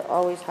sometimes, it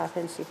always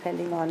happens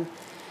depending on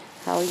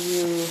how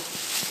you...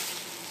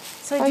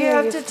 So do you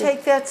have to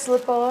take that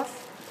slip off?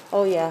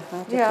 Oh yeah,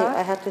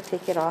 I have to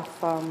take it off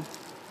to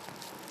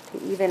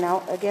even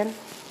out again.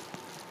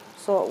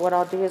 So what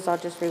I'll do is I'll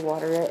just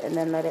re-water it and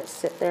then let it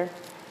sit there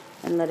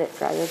and let it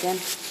dry again.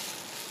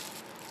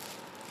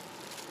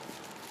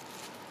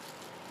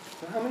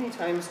 So how many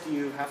times do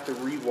you have to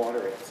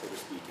re-water it, so to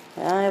speak?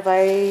 If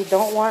I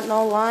don't want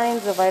no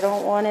lines, if I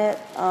don't want it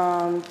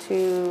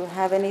to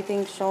have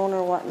anything shown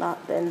or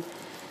whatnot, then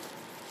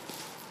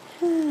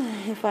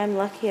if I'm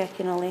lucky, I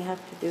can only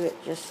have to do it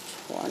just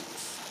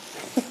once.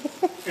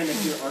 And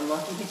if you're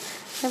unlucky?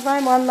 If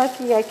I'm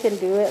unlucky, I can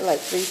do it like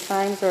 3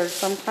 times, or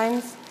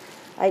sometimes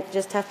I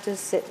just have to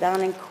sit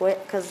down and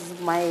quit because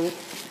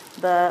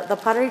the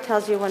pottery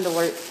tells you when to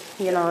work.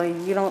 You know,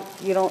 you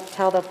don't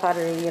tell the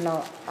pottery, you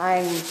know,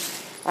 I'm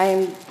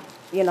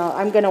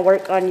gonna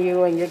work on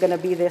you and you're gonna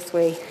be this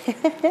way.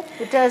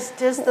 Does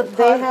the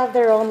They have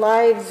their own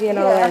lives, you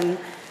know, and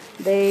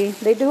they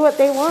do what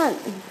they want.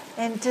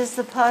 And does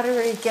the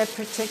pottery get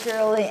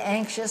particularly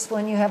anxious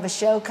when you have a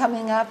show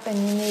coming up and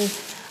you need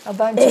a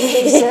bunch of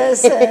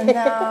pieces and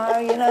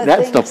you know?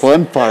 That's the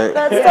fun part.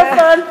 That's the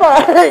fun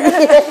part.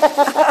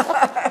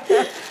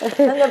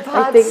 And the pot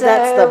I think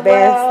that's the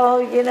best. Well,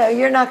 you know,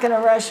 you're not going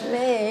to rush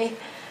me.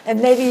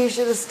 And maybe you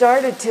should have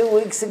started 2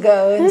 weeks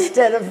ago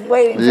instead of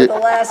waiting for the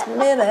last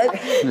minute.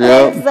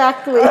 Yep.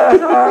 Exactly.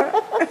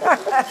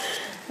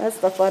 That's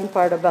the fun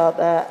part about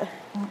that.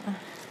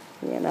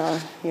 You know,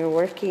 you're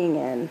working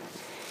and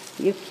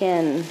you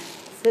can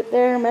sit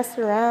there, mess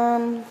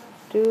around,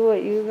 do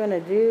what you're gonna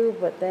do,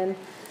 but then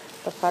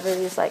the pottery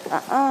is like,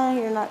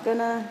 you're not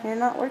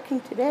working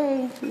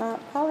today,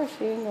 not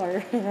polishing,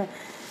 or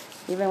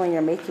even when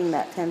you're making,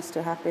 that tends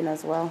to happen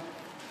as well.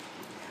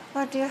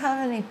 Well, do you have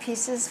any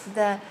pieces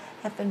that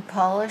have been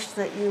polished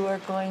that you are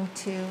going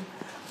to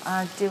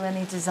do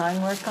any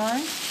design work on?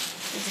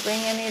 Did you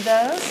bring any of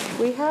those?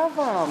 We have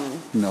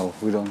No,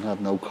 we don't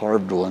have no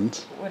carved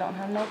ones. we don't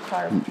have no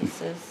carved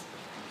pieces,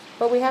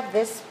 but we have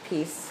this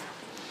piece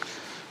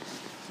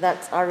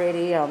that's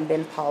already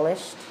been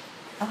polished.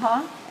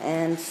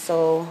 And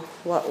so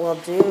what we'll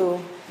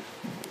do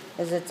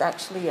is it's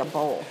actually a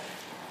bowl.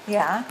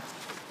 Yeah.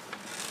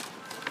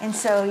 And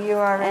so you're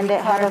already And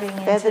it had a carving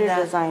feather into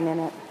that. design in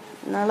it.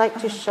 And I like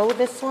to show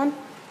this one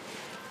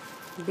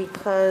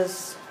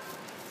because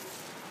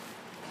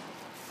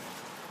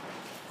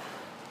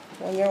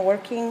when you're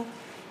working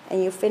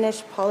and you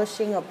finish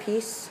polishing a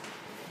piece,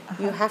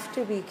 you have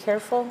to be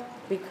careful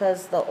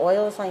because the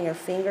oils on your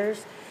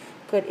fingers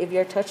could, if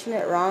you're touching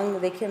it wrong,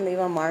 they can leave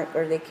a mark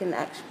or they can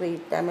actually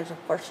damage a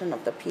portion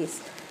of the piece.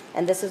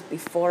 And this is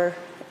before,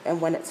 and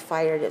when it's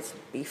fired, it's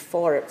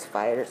before it's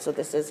fired. So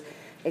this is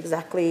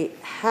exactly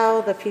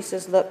how the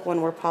pieces look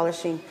when we're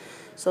polishing.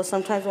 So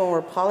sometimes when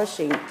we're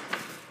polishing,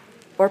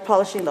 we're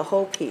polishing the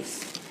whole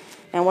piece.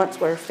 And once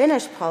we're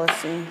finished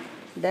polishing,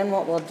 then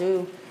what we'll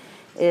do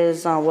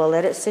is we'll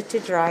let it sit to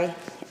dry,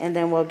 and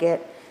then we'll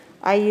get,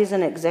 I use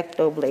an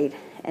X-Acto blade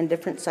and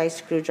different size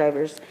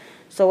screwdrivers.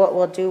 So what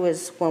we'll do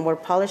is when we're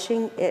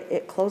polishing,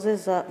 it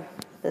closes up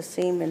the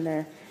seam in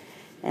there.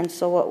 And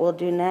so what we'll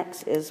do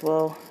next is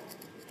we'll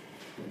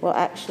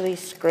actually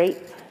scrape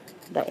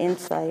the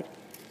inside,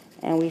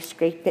 and we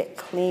scrape it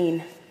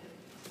clean.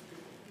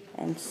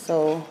 And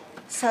so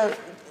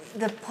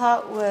the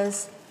pot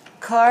was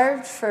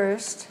carved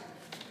first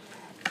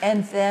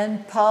and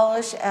then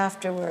polished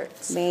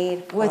afterwards.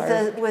 Made,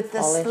 carved, with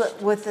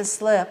polished. With the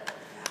slip.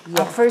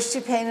 Yeah. First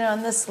you painted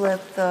on the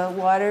slip the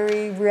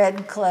watery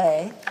red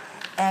clay,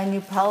 and you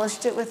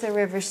polished it with a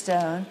river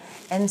stone,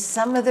 and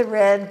some of the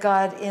red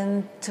got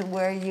into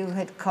where you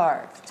had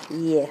carved.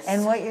 Yes.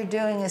 And what you're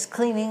doing is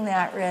cleaning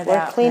that red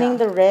out. We're cleaning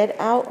the red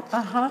out.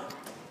 Uh-huh.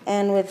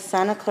 And with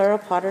Santa Clara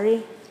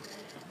pottery,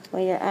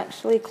 when you're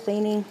actually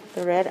cleaning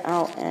the red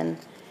out, and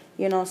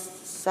you know,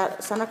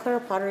 Santa Clara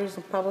pottery is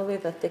probably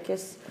the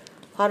thickest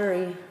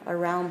pottery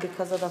around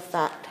because of the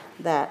fact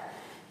that,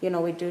 you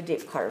know, we do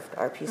deep carve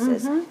our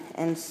pieces.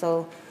 And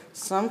so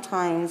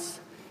sometimes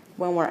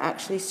when we're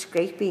actually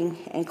scraping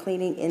and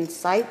cleaning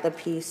inside the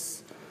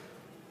piece,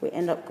 we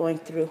end up going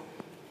through.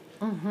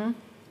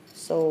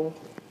 So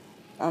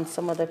on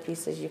some of the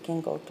pieces, you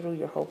can go through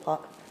your whole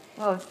pot.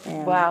 Oh,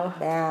 And wow.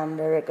 bam,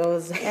 there it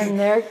goes. And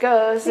there it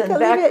goes. You And can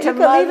back leave it, to you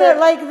can leave mother. it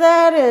like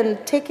that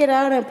and take it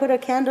out and put a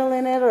candle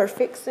in it or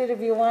fix it if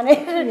you want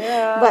it.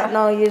 Yeah. But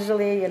no,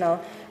 usually, you know,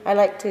 I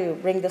like to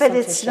bring this But one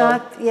it's to show.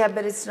 not, yeah,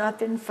 but it's not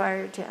been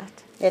fired yet.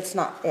 It's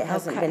not. It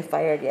hasn't Okay. been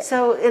fired yet.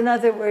 So in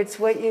other words,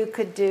 what you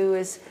could do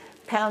is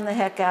pound the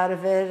heck out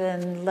of it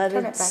and let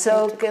Turn it it back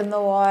soak in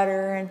the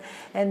water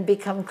and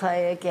become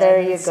clay again.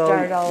 There you and go.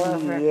 Start all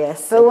over.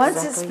 Yes, But once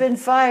it's exactly. been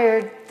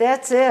fired,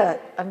 that's it.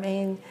 I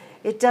mean,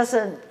 it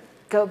doesn't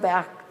go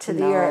back to the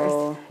No,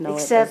 earth, no, it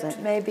except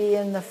doesn't. maybe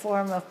in the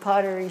form of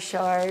pottery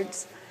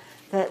shards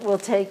that will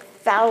take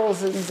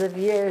thousands of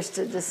years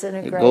to It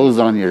disintegrate. goes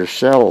on your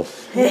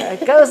shelf. Yeah,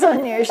 it goes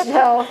on your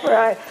shelf,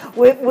 right,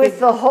 with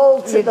the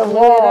hole to you the glue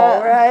it wall,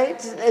 up.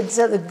 right? And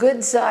so the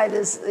good side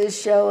is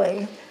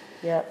showing.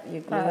 Yep, you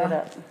glue it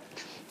up.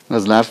 I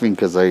was laughing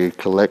because I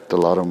collect a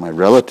lot of my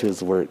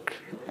relatives' work,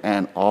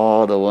 and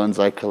all the ones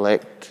I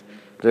collect,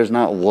 there's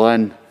not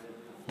one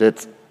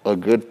that's a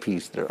good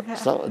piece.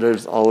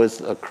 There's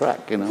always a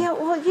crack, you know. Yeah,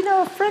 well, you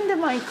know, a friend of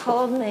mine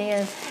called me,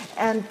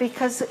 and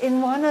because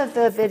in one of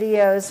the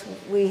videos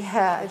we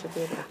had,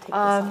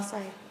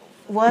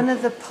 one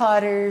of the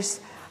potters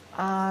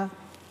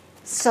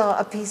saw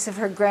a piece of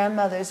her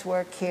grandmother's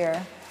work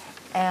here,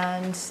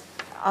 and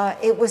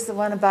it was the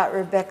one about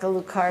Rebecca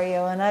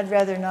Lucario, and I'd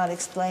rather not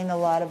explain a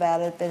lot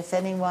about it, but if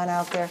anyone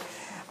out there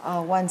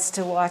wants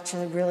to watch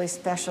a really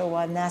special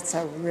one, that's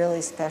a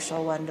really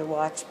special one to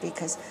watch,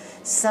 because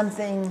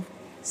something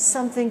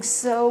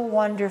so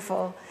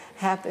wonderful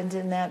happened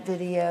in that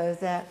video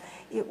that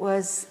it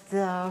was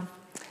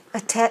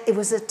it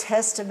was a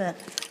testament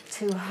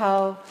to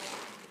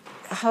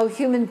how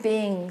human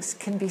beings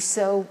can be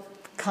so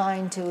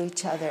kind to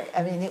each other.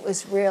 I mean, it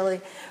was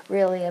really,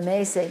 really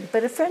amazing.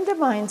 But a friend of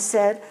mine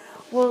said,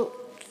 well,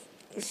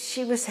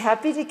 she was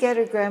happy to get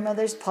her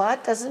grandmother's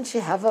pot. Doesn't she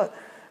have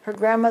her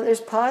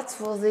grandmother's pots?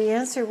 Well, the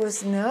answer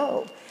was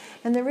no.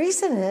 And the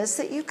reason is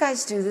that you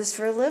guys do this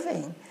for a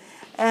living.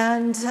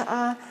 And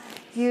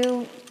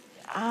you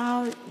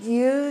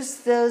use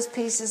those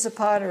pieces of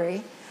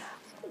pottery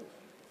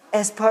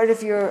as part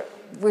of your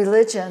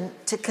religion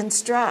to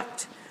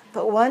construct.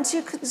 But once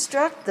you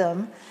construct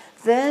them,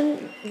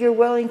 then you're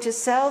willing to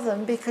sell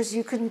them because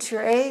you can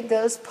trade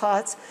those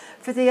pots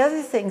for the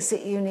other things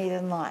that you need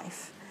in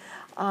life.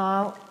 You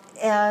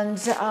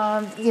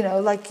know,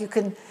 like you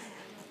can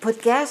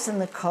put gas in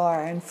the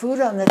car and food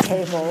on the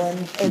table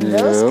and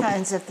those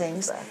kinds of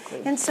things.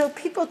 Exactly. And so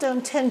people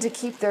don't tend to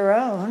keep their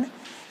own.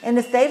 And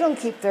if they don't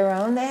keep their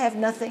own, they have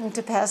nothing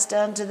to pass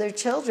down to their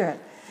children.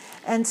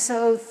 And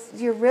so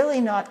you're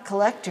really not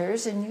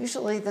collectors, and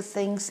usually the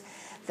things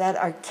that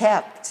are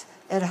kept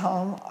at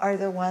home are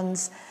the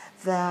ones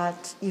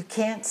that you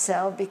can't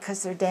sell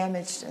because they're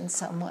damaged in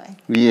some way.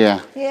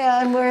 Yeah.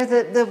 Yeah, and where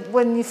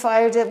when you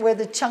fired it, where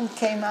the chunk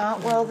came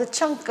out, well,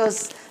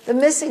 the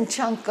missing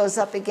chunk goes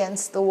up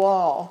against the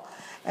wall,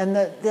 and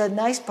the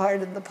nice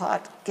part of the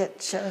pot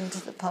gets shown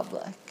to the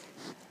public.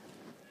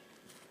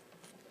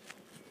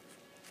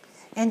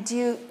 And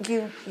do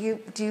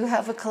you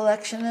have a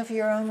collection of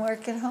your own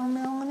work at home,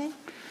 Melony?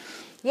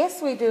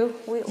 Yes, we do.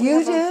 We You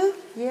have do?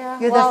 Yeah.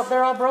 You're well,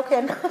 they're all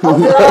broken. They're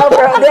all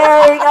broken.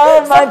 There you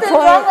go, my Something's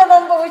wrong point. with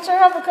them, but we sure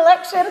have a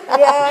collection.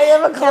 Yeah, you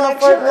have a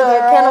collection, but they're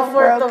Can't all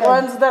afford broken. the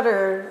ones that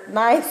are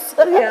nice.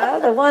 Yeah,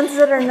 the ones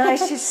that are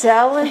nice you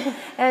sell,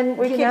 and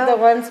We you keep know, the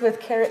ones with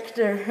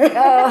character.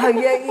 Oh,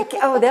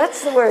 yeah,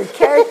 that's the word,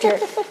 character.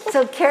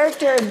 So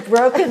character and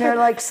broken are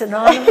like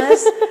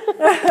synonymous.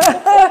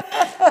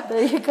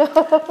 There you go.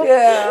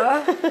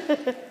 Yeah.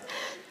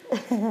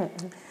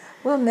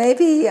 Well,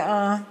 maybe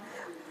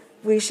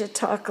we should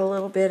talk a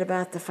little bit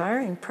about the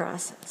firing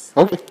process.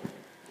 Okay.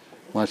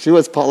 While she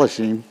was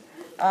polishing.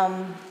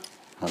 Yeah,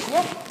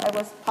 I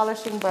was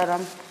polishing, but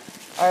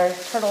our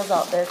turtle's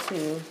out there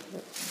to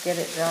get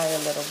it dry a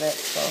little bit.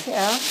 So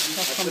Yeah.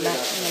 I'll come back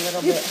in a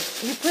little bit.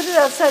 You put it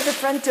outside the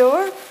front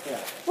door? Yeah.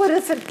 What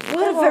if it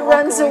won't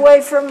runs walk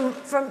away from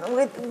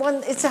with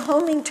one? It's a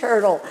homing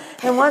turtle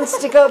and wants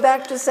to go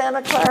back to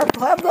Santa Clara,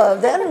 Pueblo.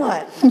 Then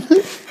what?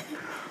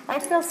 I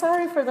feel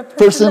sorry for the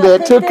Person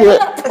that took it.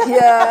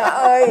 Yeah.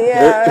 Oh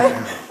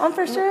yeah. I'm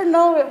for sure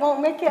no, it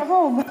won't make it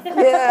home.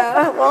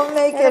 Yeah. Won't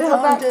make it It'll go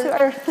home back to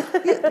to Earth.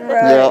 Right.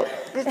 Yeah.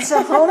 It's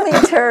a homing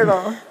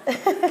turtle.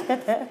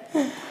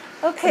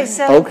 Okay,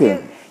 so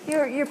Okay.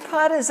 your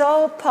pot is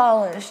all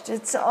polished.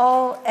 It's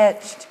all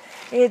etched.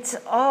 It's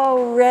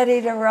all ready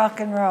to rock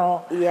and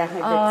roll.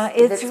 Yeah,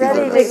 it's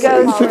ready to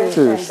go polished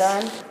through. and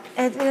done.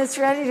 And it's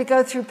ready to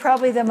go through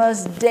probably the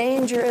most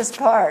dangerous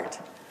part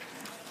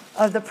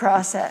of the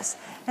process.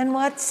 And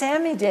what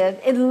Sammy did,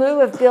 in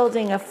lieu of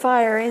building a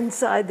fire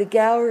inside the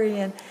gallery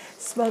and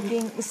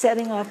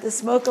setting off the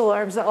smoke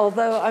alarms,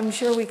 although I'm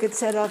sure we could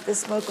set off the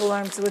smoke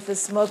alarms with the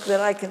smoke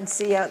that I can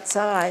see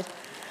outside.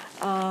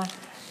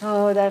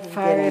 That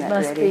fire, it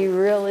must be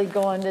really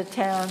going to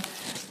town.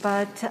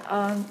 But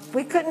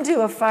we couldn't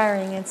do a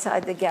firing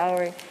inside the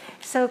gallery.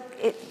 So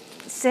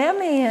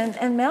Sammy and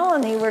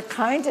Melony were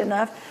kind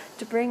enough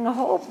to bring a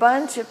whole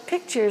bunch of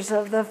pictures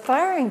of the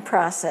firing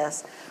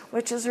process,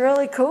 which is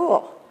really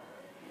cool.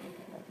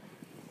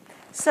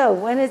 So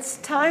when it's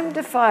time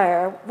to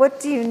fire, what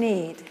do you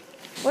need?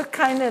 What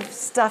kind of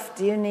stuff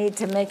do you need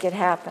to make it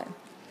happen?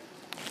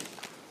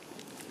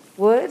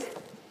 Wood?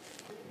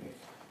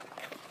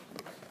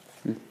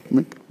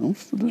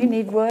 You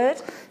need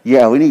wood?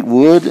 Yeah, we need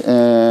wood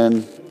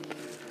and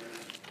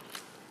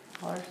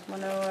Horse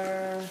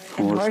manure.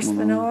 And horse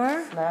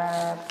manure?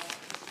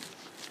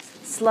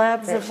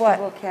 Slabs of what?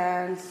 Vegetable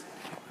cans.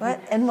 What?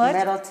 And what?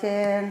 Metal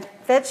tin.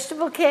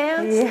 Vegetable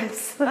cans?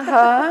 Yes.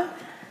 Uh-huh.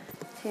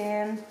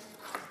 Tin.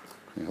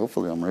 okay,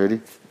 hopefully I'm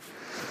ready.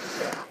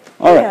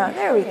 All right. Yeah,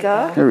 there we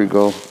go. Here we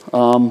go.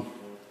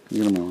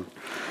 Get 'em on.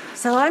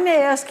 So I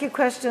may ask you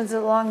questions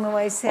along the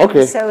way, Sammy,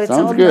 Okay, so it's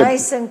sounds all good.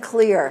 nice and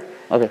clear.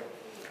 Okay.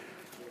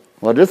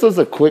 Well, this was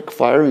a quick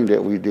firing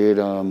that we did.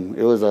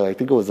 It was, I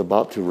think it was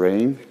about to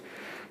rain.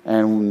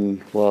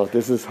 And, well,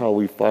 this is how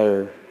we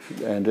fire.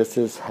 And this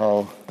is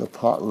how the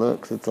pot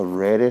looks. It's a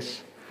reddish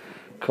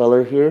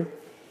color here.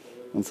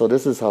 And so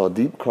this is how a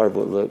deep carve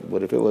would look.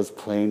 But if it was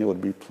plain, it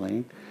would be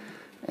plain.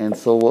 And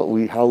so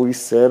how we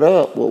set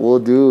up, what we'll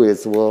do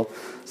is we'll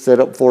set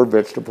up 4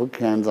 vegetable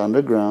cans on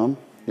the ground.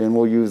 Then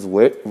we'll use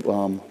wet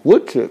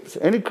wood chips.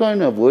 Any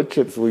kind of wood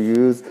chips we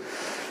use.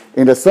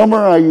 In the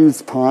summer, I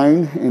use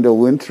pine. In the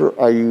winter,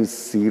 I use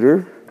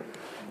cedar.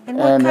 And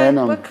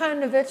what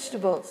kind of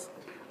vegetables?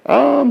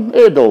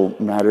 It don't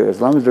matter as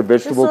long as they're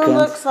vegetable This one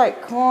cans. looks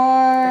like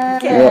corn.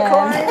 Canned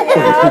corn,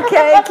 yeah,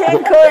 okay,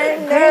 canned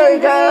corn, there we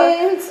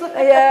go. Beans.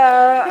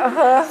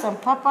 Yeah, Some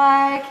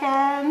Popeye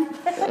can.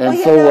 And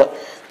so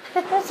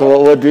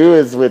what we'll do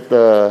is with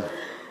the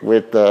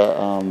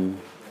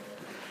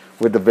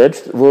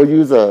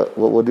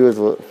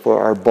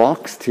for our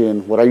box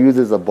tin, what I use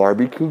is a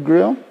barbecue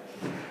grill.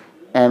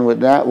 And with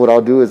that, what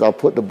I'll do is I'll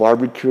put the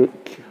barbecue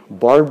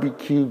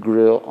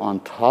grill on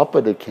top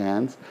of the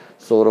cans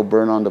so it'll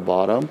burn on the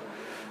bottom.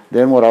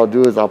 Then what I'll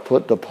do is I'll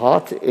put the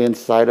pot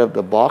inside of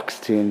the box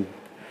tin.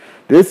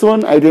 This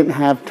one, I didn't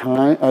have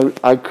time.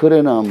 I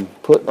couldn't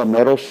put a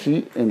metal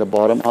sheet in the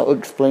bottom. I'll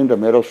explain the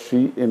metal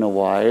sheet in a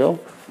while.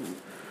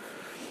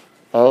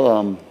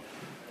 I'll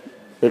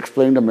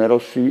explain the metal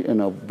sheet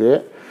in a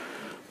bit.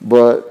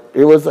 But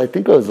I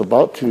think it was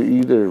about to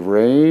either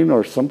rain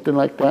or something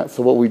like that.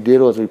 So what we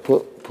did was we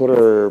put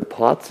our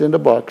pots in the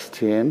box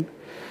tin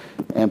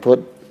and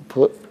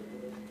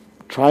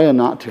try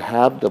not to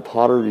have the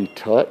pottery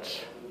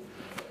touch.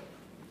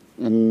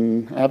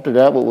 And after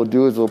that, what we'll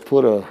do is we'll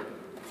put a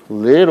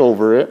lid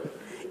over it.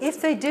 if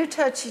they do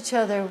touch each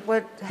other,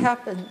 what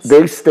happens?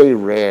 They stay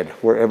red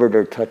wherever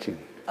they're touching.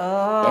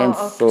 Oh, And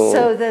okay. so-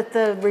 So that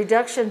the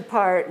reduction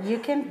part, You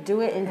can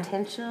do it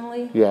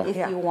intentionally Yeah. if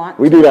Yeah. you want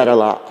We to. do that a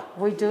lot.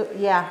 We do,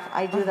 yeah,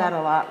 I do that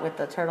a lot with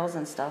the turtles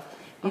and stuff.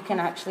 You can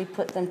actually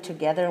put them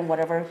together and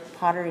whatever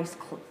pottery's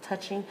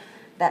touching,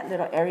 that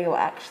little area will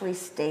actually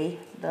stay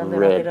the little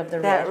Red. bit of the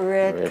that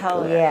red. red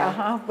color. Yeah.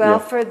 Uh-huh.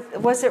 Well, Yeah.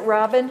 was it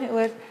Robin who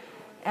had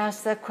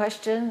asked that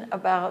question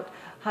about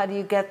how do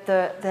you get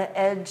the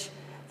edge,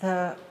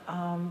 the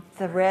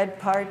red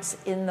parts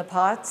in the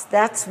pots?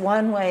 That's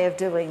one way of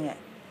doing it.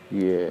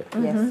 Yeah.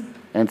 Yes.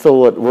 And so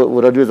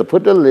what I'll do is I'll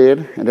put the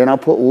lid, and then I'll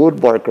put wood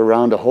bark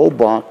around the whole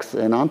box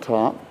and on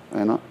top,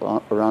 and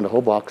around the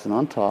whole box and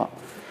on top.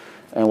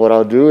 And what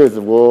I'll do is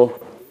we'll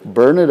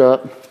burn it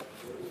up.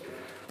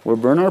 We'll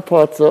burn our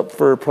pots up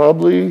for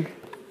probably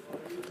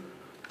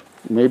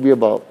maybe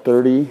about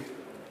 30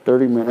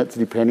 minutes,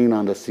 depending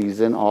on the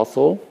season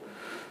also.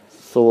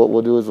 So what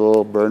we'll do is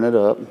we'll burn it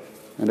up.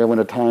 And then when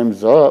the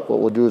time's up, what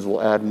we'll do is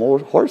we'll add more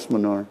horse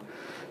manure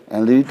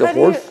and leave the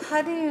horse.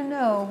 How do you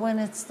know when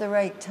it's the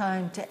right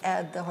time to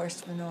add the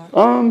horse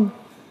manure?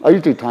 I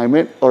usually time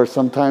it, or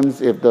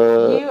sometimes if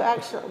the... You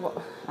actually,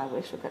 well, I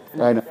wish we could.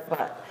 I know.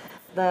 But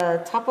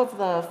the top of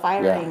the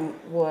firing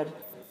wood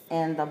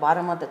and the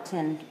bottom of the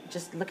tin,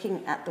 just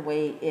looking at the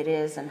way it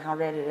is and how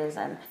red it is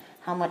and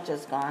how much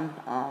is gone,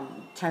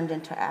 turned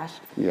into ash,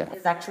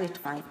 is actually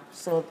time.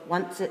 So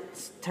once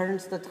it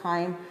turns the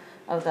time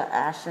of the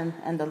ash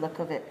and the look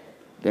of it,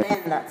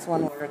 then that's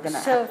when we're going to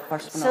add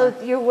horsemanure. So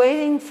you're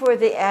waiting for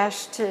the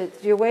ash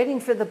you're waiting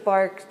for the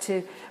bark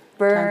to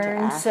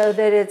burn so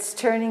that it's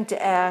turning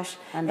to ash.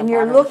 And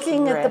you're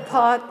looking at the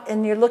pot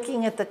and you're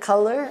looking at the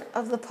color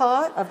of the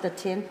pot? Of the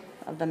tin,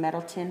 of the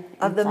metal tin.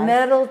 Of the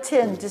metal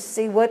tin to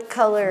see what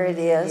color it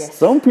is. Yes.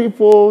 Some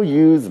people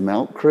use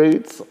milk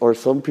crates, or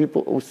some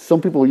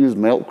people use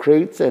milk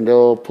crates, and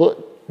they'll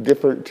put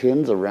different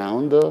tins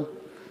around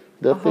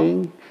the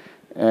thing.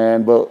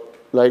 But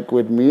like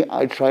with me,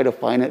 I try to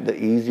find it the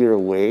easier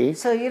way.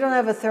 So you don't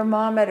have a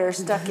thermometer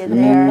stuck in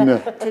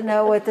there to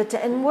know what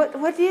and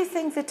what do you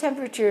think the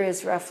temperature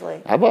is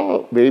roughly?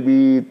 About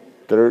maybe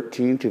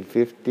 13 to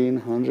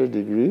 1500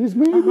 degrees,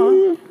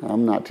 maybe.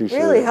 I'm not too sure.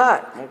 Really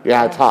hot.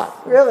 Yeah, it's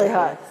hot. Really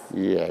hot.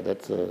 Yeah,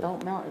 that's a...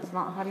 Don't melt. It's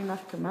not hot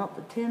enough to melt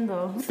the tin,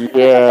 though.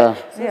 Yeah.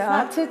 It's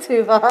not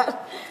too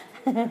hot.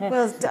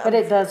 Well, but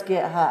it does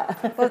get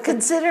hot. Well,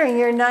 considering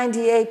you're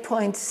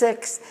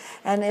 98.6,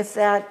 and if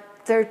that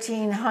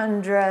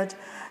 1300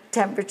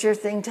 temperature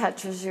thing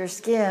touches your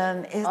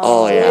skin,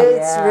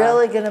 it's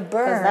really going to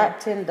burn. Because that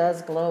tin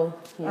does glow.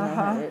 You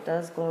know, it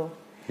does glow.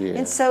 Yeah.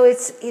 And so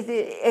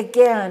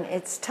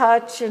it's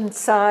touch and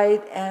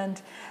sight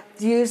and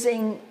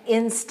using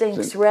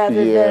instincts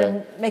rather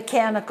than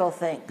mechanical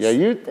things. Yeah,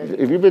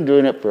 if you've been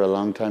doing it for a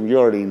long time, you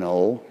already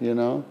know, you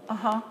know.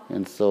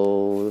 And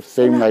so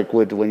same like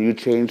with when you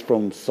change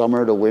from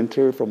summer to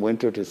winter, from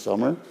winter to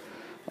summer.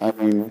 I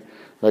mean,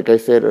 like I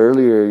said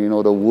earlier, you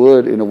know, the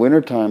wood in the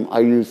wintertime, I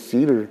use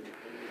cedar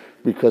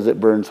because it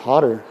burns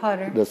hotter.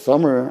 The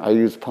summer, I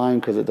use pine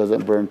because it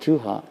doesn't burn too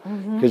hot.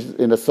 Because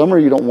in the summer,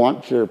 you don't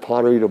want your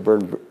pottery to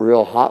burn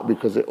real hot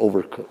because it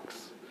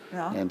overcooks.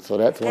 Yeah. And so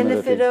that's one of the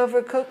things. And if it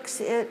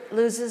overcooks, it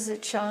loses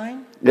its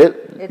shine?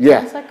 It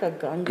turns like a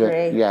gun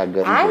gray. Gun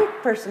gray. I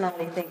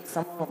personally think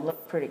some of them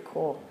look pretty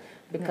cool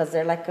because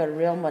they're like a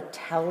real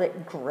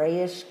metallic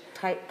grayish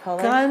type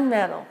color.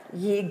 Gunmetal.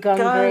 Yeah, gun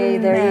gray.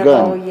 There you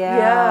go.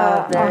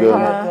 Yeah. There you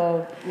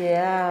go.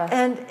 Yeah.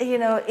 And, you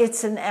know,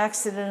 it's an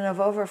accident of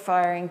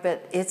overfiring,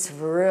 but it's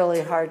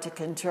really hard to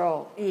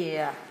control.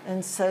 Yeah.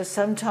 And so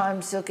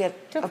sometimes you'll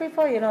get... To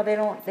people, you know, they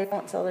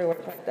won't sell their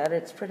work like that.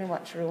 It's pretty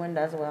much ruined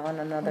as well, and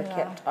another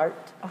kept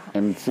art.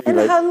 And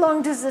how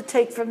long does it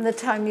take from the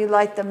time you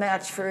light the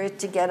match for it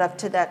to get up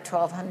to that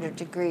 1200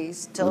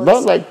 degrees? Till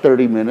about like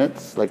 30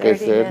 minutes, like 30 I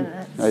said.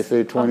 minutes. I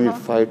say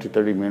 25 to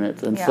 30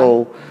 minutes. And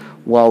so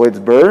while it's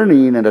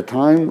burning at a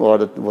time,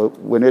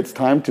 when it's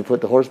time to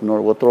put the horse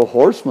manure, we'll throw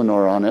horse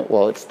manure on it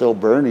while it's still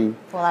burning.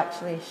 We'll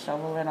actually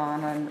shovel it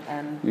on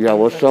and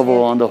we'll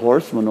shovel on the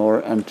horse manure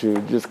and to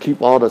just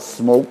keep all the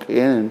smoke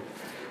in.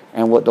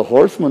 And what the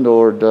horse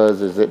manure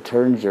does is it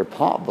turns your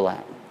pot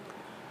black.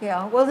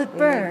 Yeah, well, it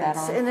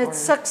burns and it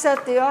sucks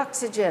out the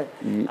oxygen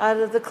out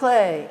of the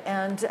clay,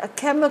 and a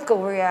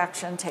chemical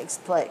reaction takes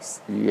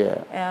place.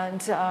 Yeah.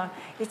 And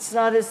it's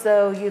not as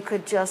though you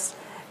could just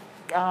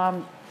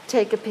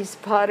take a piece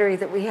of pottery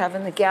that we have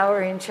in the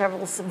gallery and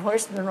shovel some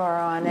horse manure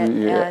on it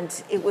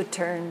and it would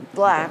turn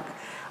black.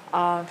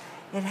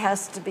 It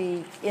has to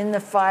be in the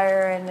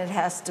fire and it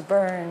has to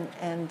burn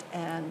and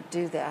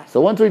do that. So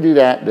once we do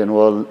that, then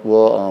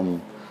we'll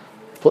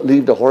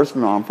leave the horse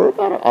manure on for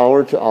about an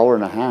hour to hour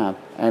and a half.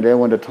 And then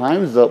when the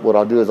time's up, what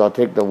I'll do is I'll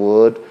take the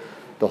wood,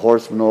 the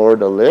horse manure,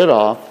 the lid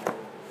off,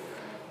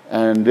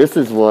 and this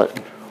is what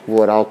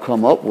I'll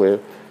come up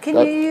with. Can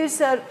you use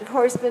that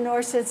horse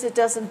manure since it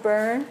doesn't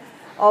burn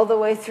all the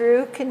way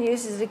through? Can you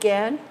use it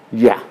again?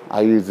 Yeah,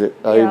 I use it.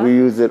 We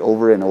use it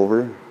over and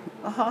over.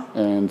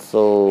 And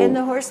so... And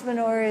the horse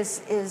manure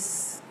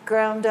is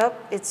ground up?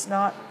 It's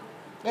not...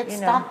 It's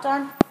stomped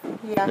on?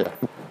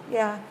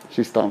 Yeah.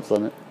 She stomps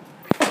on it.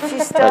 She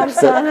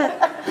stomps on it.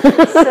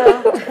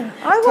 So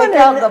I want to take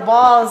out the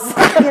balls.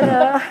 You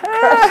know,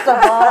 crush the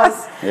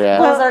balls. Yeah.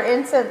 Those are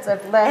incense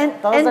if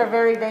left. Those are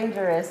very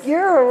dangerous.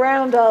 You're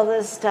around all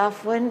this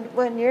stuff.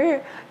 When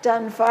you're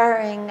done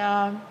firing,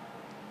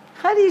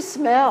 how do you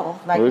smell?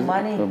 Like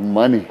money.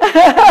 Money.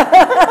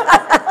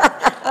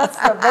 That's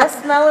the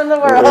best smell in the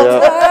world.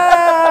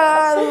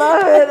 I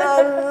love it.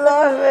 I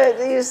love it.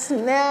 You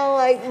smell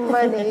like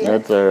money.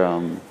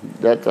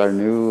 That's our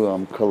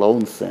new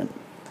cologne scent.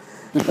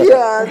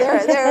 Yeah,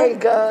 there you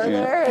go.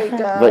 There you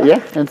go.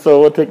 But and so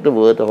we'll take the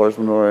wood, the horse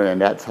manure, and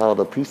that's how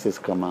the pieces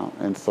come out.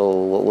 And so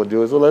what we'll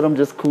do is we'll let them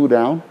just cool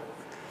down.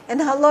 And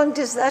how long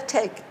does that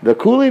take? The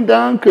cooling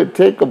down could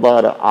take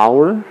about an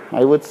hour,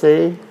 I would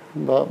say.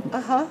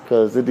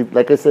 Because,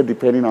 like I said,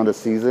 depending on the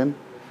season.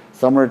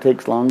 Summer it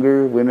takes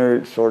longer, winter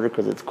it's shorter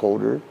because it's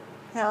colder.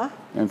 Yeah.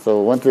 And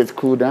so once it's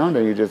cooled down,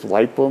 then you just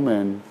wipe them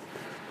and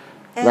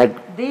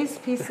like... These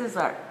pieces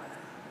are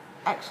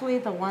actually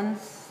the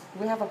ones...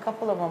 We have a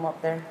couple of them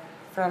up there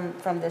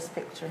from this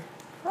picture.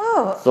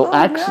 So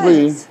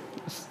actually, nice.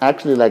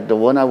 actually like the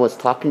one I was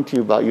talking to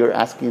you about, you're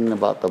asking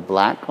about the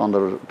black on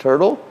the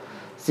turtle.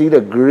 See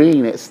the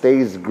green, it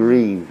stays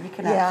green. You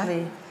can Yeah.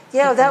 actually.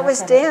 Yeah, you that can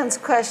was look at it. Dan's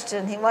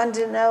question. He wanted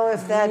to know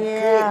if that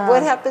Yeah. green,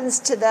 what happens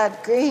to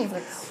that green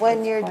when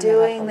it's you're pointing up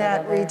doing a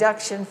that little there.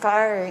 reduction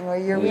firing or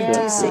you're Yeah.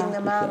 reducing the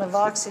You amount can't of see.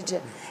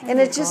 oxygen. There And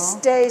you it just go.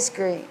 stays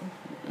green.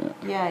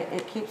 Yeah,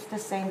 it keeps the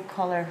same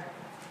color.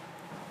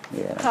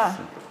 Yeah. Huh.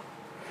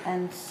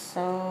 And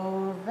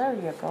so there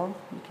you go.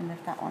 You can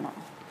lift that one up.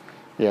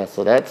 Yeah,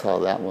 so that's how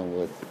that one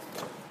would.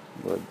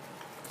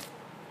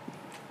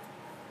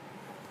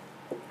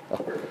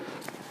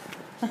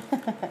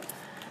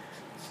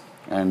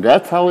 And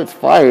that's how it's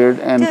fired.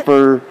 And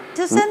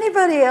Does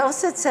anybody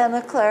else at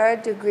Santa Clara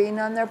do green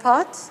on their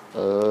pots?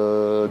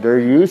 there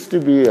used to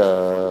be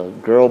a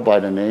girl by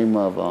the name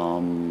of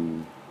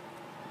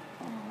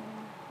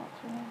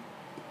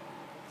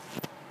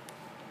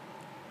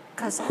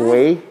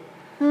Quay.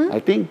 I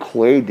think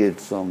Quay did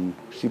some.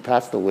 She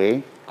passed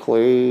away.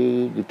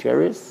 Quay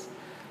Gutierrez.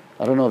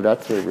 I don't know if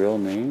that's her real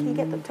Can you name.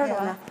 get the turtle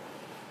Yeah.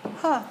 now?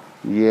 Huh.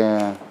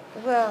 Yeah.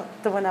 Well,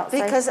 The one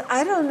outside? because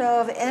I don't know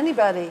of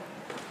anybody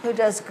who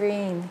does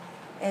green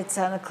at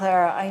Santa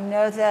Clara. I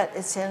know that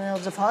at San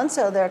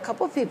Ildefonso there are a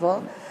couple of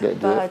people, That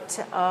do it.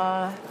 but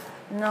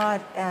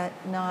not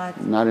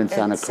in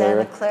Santa Clara.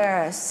 Santa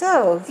Clara.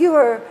 So you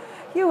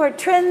were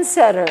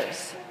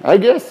trendsetters. I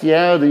guess,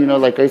 yeah. You know,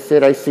 like I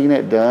said, I seen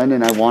it done,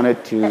 and I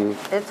wanted to.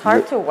 It's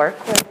hard to work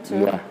with too.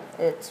 Yeah.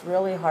 It's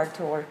really hard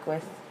to work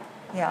with.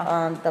 Yeah.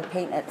 On the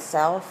paint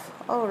itself.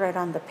 Oh, right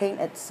on the paint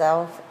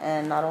itself,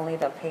 and not only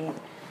the paint,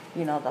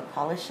 you know, the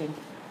polishing.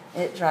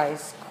 It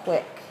dries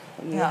quick.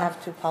 You Yeah.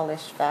 have to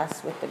polish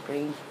fast with the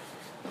green.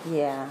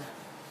 Yeah.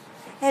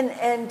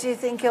 And do you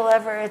think you'll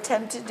ever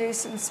attempt to do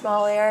some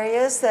small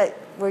areas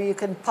where you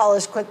can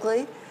polish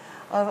quickly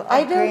of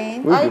I do.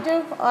 green? I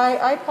do.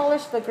 I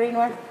polish the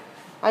greenware.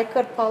 I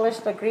could polish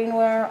the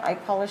greenware. I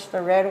polish the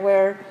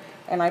redware,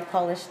 and I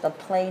polish the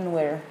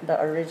plainware, the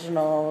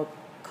original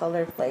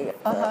color plate.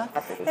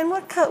 And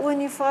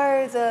when you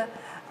fire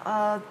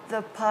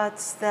the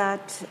pots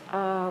that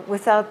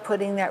without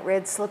putting that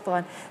red slip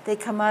on, they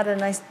come out a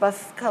nice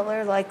buff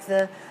color like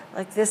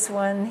this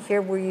one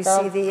here where you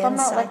see the come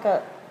inside.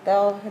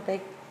 out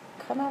they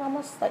come out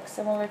almost like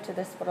similar to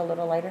this, but a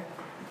little lighter.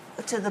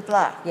 To the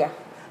black. Yeah.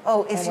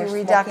 Oh, if And you we're smoking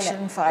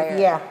reduction it. fire.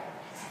 Yeah.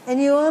 And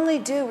you only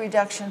do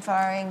reduction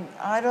firing.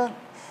 I don't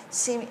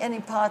see any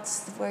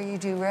pots where you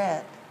do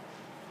red.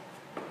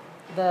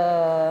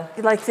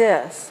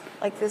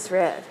 Like this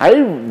red.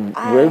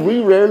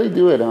 We rarely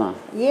do it, huh?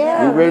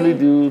 Yeah. We rarely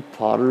do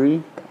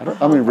pottery.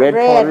 I mean, red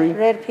pottery.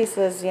 Red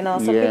pieces, you know.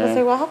 Some Yeah. people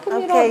say, well, how come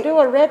you Okay. don't do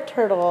a red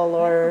turtle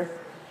or,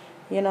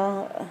 you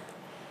know.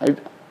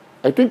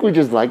 I think we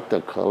just like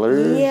the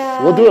colors.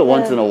 Yeah, We'll do it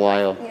once in a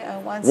while. Yeah,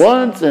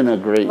 Once in a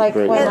great Like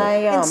when while.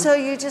 And so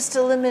you just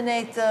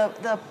eliminate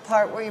the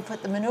part where you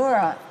put the manure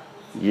on.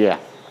 Yeah.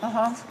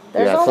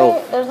 There's Yeah.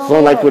 only, there's So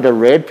only like with the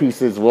red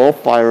pieces, we'll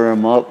fire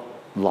them up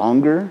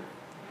longer,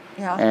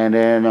 Yeah. and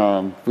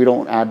then we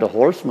don't add the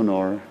horse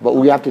manure, but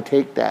we have to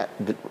take that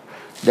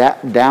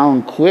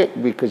down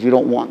quick because you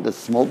don't want the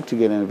smoke to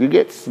get in. If you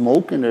get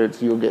smoke in there,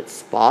 you'll get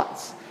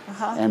spots,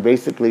 and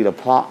basically the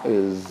pot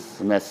is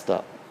messed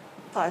up.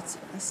 Pots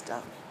and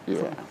stuff.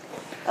 Yeah.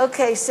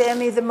 Okay,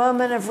 Sammy, the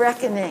moment of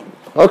reckoning.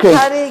 Okay.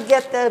 How do you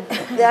get that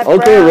Okay,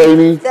 brown,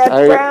 Rainey. that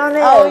brown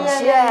edge?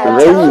 Oh, yeah.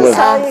 Rainey Tell us was-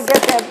 how you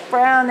get that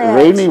brown edge.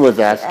 Rainey was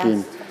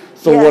asking.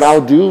 So Yes. what I'll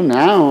do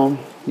now,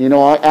 you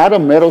know, I add a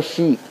metal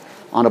sheet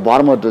on the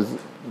bottom of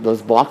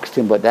those box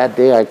tin, but that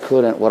day I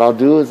couldn't. What I'll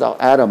do is I'll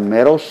add a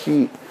metal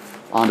sheet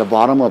on the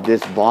bottom of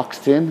this box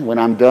tin. When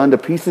I'm done, the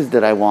pieces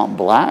that I want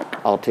black,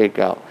 I'll take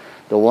out.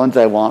 The ones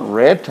I want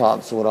red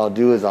tops, what I'll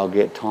do is I'll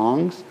get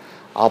tongs.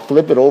 I'll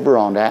flip it over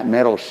on that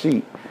metal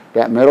sheet.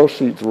 That metal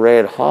sheet's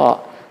red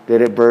hot,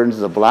 then it burns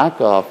the black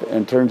off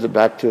and turns it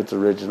back to its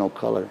original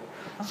color.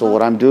 So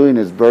what I'm doing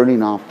is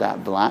burning off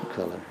that black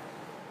color.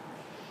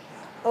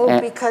 Oh,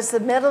 And- because the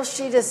metal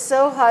sheet is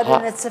so hot Hot.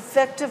 and it's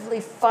effectively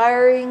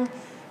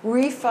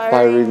refiring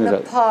Firing it the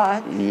up.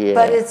 pot, Yeah.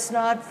 but it's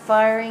not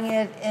firing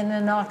it in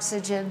an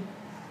oxygen,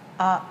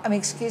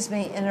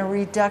 in a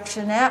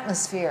reduction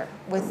atmosphere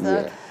with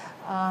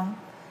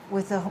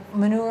the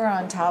manure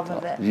on top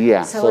of it.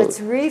 Yeah, So so- it's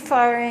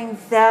refiring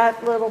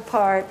that little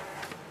part,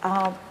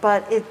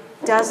 but it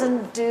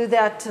doesn't do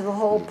that to the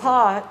whole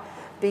pot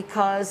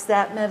because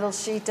that metal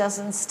sheet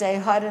doesn't stay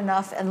hot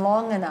enough and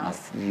long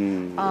enough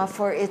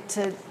for it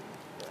to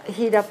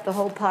heat up the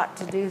whole pot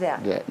to do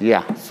that.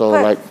 Yeah. So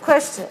like,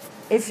 Question,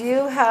 if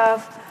you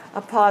have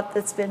a pot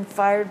that's been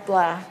fired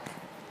black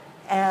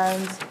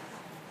and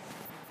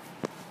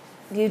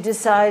you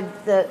decide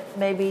that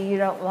maybe you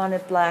don't want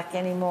it black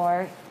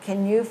anymore,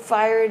 can you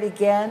fire it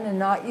again and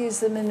not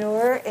use the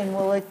manure, and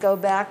will it go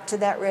back to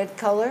that red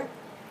color?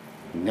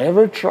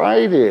 never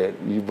tried it,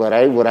 but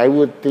what I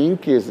would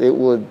think is it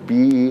would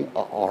be a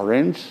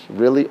orange,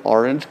 really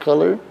orange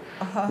color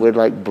with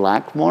like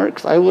black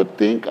marks, I would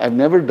think. I've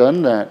never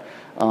done that.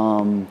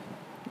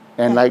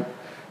 And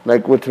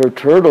like with her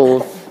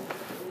turtles,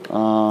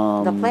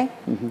 The plain?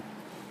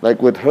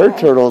 Like with her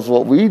turtles,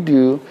 what we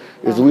do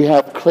is we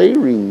have clay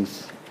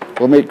rings.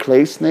 We'll make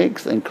clay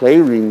snakes and clay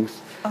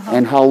rings.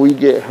 And how we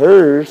get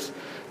hers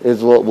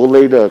is we'll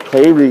lay the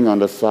clay ring on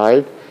the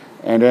side,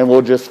 and then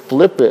we'll just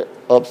flip it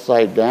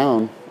upside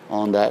down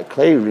on that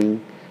clay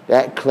ring.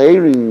 That clay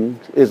ring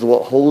is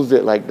what holds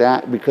it like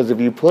that, because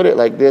if you put it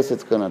like this,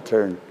 it's going to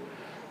turn.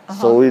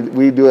 So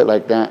we do it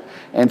like that.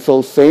 And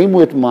so same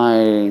with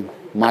my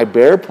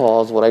bear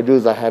paws, what I do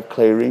is I have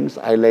clay rings.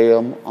 I lay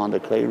them on the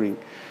clay ring,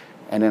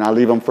 and then I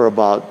leave them for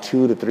about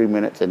 2 to 3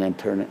 minutes and then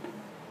turn it.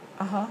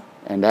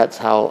 And that's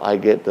how I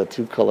get the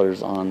two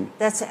colors on.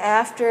 That's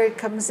after it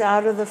comes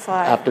out of the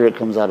fire. After it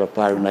comes out of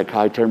fire, like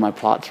how I turn my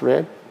pots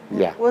red.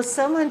 Yeah. Well,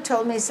 someone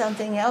told me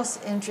something else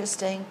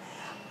interesting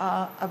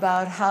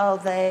about how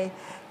they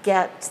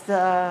get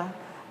the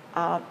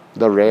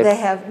red.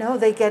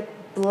 They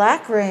get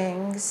black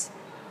rings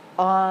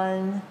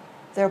on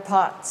their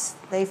pots.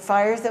 They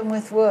fire them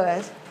with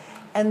wood,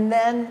 and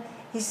then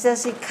he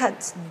says he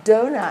cuts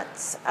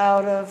donuts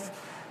out of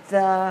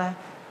the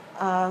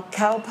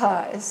cow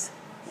pies.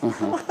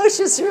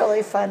 Which is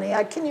really funny.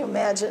 Can you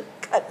imagine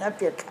cutting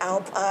up your cow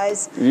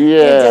pies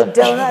into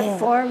donut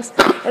forms?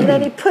 And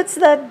then he puts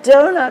that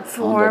donut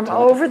form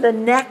over the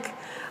neck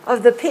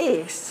of the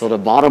piece. So the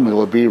bottom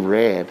will be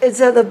red. And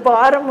so the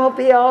bottom will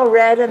be all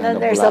red, and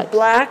then there's a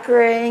black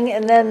ring,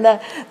 and then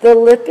the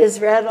lip is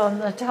red on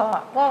the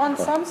top. Well, on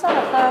some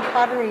Santa Clara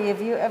pottery,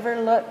 if you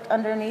ever looked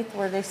underneath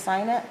where they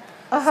sign it,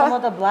 some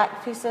of the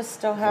black pieces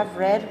still have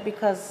red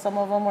because some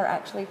of them were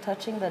actually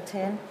touching the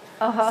tin.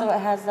 So it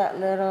has that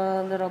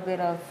little bit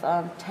of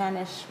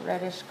tannish,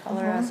 reddish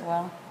color as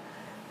well.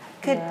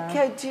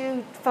 Could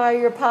you fire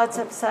your pots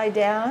upside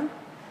down?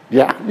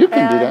 Yeah, you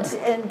can do that.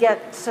 And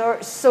get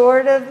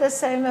sort of the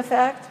same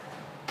effect?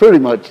 Pretty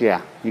much,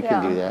 yeah. You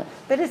can do that.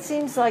 But it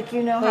seems like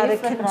you know how to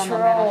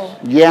control.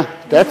 Yeah,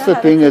 that's the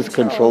thing, is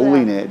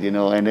controlling it, you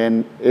know. And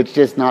then it's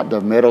just not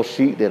the metal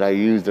sheet that I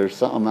use. There's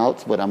something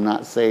else, but I'm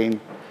not saying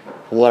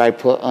what I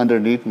put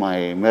underneath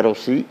my metal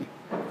sheet.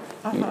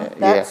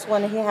 That's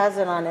when he has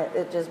it on it,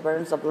 it just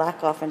burns the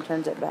black off and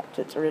turns it back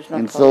to its original color.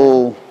 And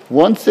so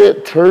once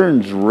it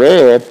turns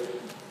red,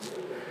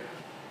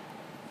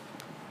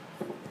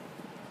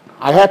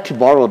 I had to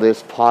borrow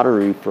this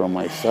pottery from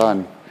my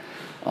son.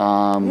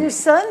 Your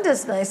son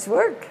does nice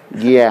work.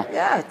 Yeah.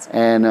 Yeah.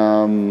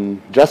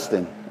 And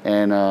Justin.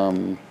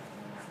 And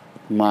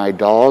my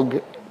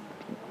dog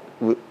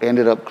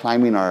ended up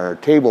climbing our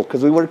table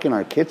because we work in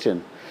our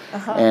kitchen.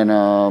 And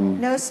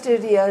no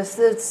studios.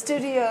 The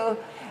studio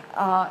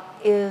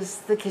is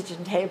the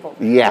kitchen table.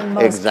 Yeah, in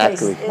most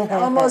exactly. cases, in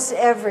almost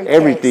every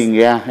everything,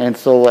 case. Yeah. And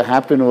so what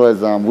happened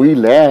was we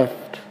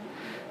left,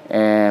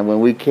 and when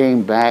we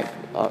came back,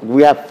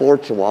 we have 4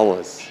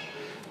 Chihuahuas.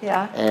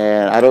 Yeah.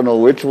 And I don't know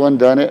which one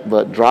done it,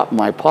 but dropped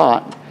my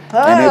pot,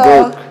 and it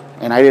broke,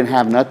 and I didn't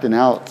have nothing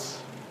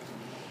else.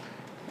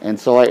 And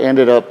so I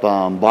ended up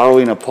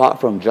borrowing a pot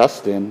from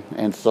Justin,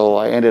 and so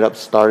I ended up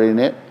starting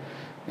it.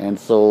 And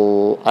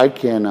so I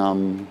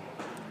can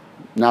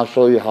now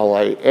show you how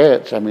I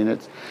etch. I mean,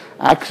 it's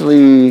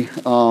actually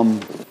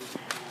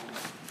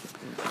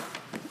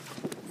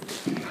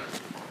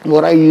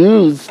what I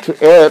use to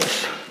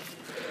etch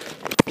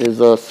is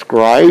a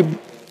scribe.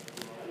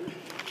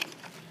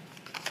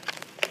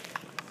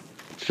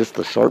 It's just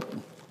a sharp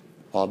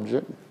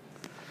object.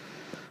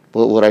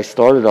 But what I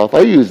started off,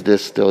 I use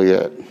this still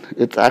yet.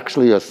 It's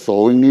actually a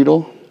sewing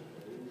needle.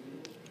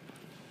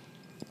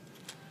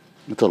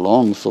 It's a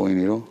long sewing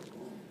needle.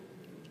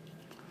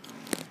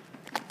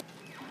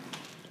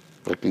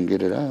 If I can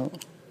get it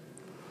out.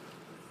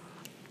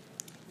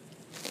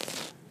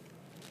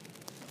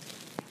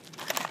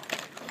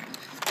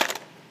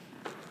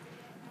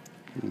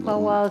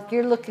 Well, while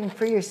you're looking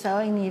for your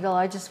sewing needle,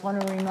 I just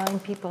want to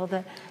remind people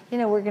that, you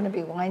know, we're going to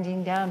be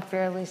winding down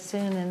fairly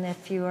soon, and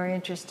if you are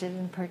interested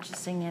in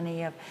purchasing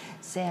any of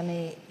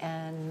Sammy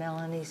and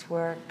Melony's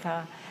work,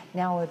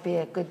 now would be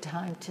a good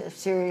time to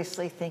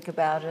seriously think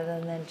about it,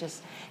 and then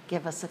just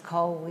give us a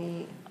call.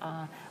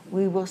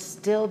 We will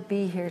still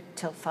be here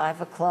till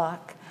 5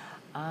 o'clock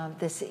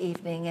this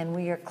evening, and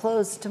we are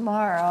closed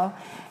tomorrow.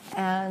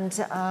 And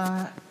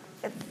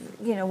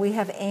you know, we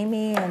have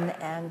Amy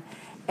and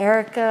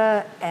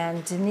Erica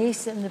and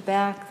Denise in the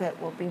back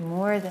that will be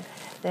more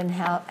than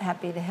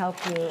happy to help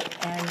you.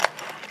 And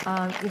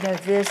you know,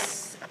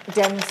 this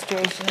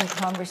demonstration and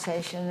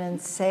conversation and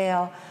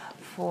sale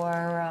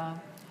for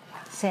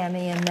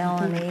Sammy and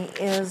Melony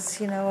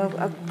is, you know,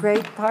 a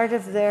great part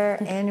of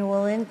their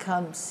annual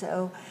income.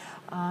 So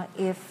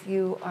if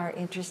you are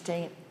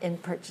interested in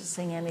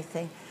purchasing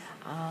anything,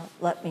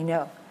 let me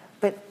know.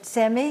 But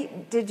Sammy,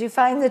 did you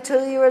find the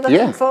tool you were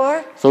looking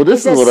for? So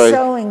this is what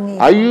sewing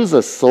needle. I use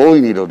a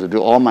sewing needle to do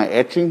all my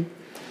etching,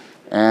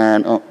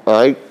 and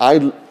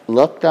I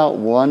lucked out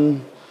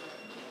one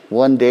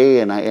day,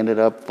 and I ended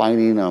up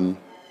finding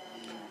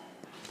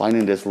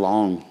this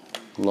long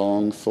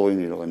sewing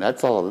needle, and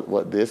that's all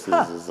what this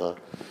is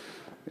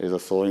a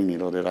sewing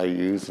needle that I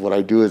use. What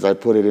I do is I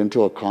put it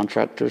into a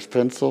contractor's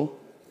pencil,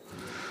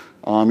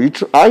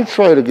 I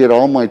try to get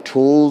all my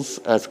tools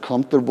as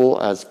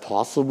comfortable as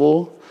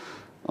possible.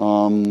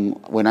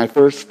 When I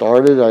first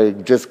started, I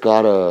just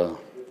got a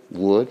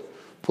wood,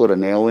 put a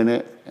nail in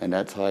it, and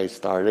that's how I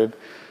started.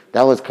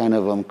 That was kind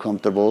of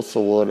uncomfortable.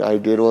 So what I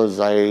did was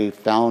I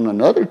found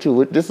another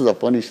tool. This is a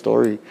funny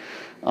story.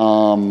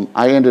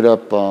 I ended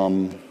up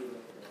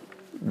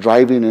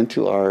driving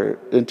into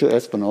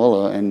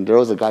Espanola, and there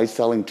was a guy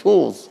selling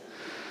tools.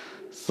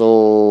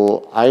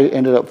 So I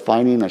ended up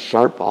finding a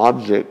sharp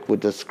object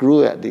with a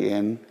screw at the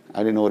end. I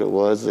didn't know what it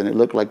was, and it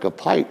looked like a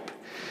pipe.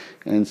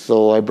 And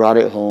so I brought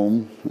it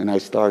home, and I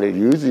started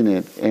using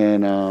it.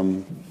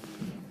 And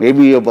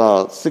maybe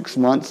about 6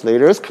 months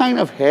later, it's kind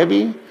of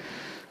heavy.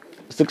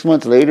 6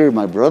 months later,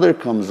 my brother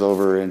comes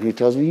over, and he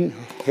tells me,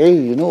 hey,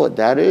 you know what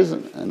that is?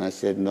 And I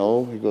said,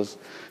 no. He goes,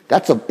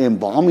 that's an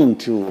embalming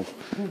tool.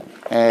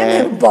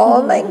 An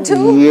embalming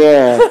tool?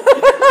 Yeah.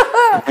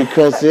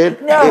 Because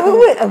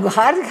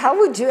how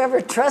would you ever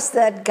trust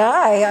that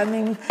guy? I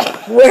mean,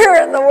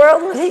 where in the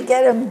world would he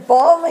get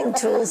embalming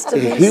tools to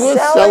be selling? He was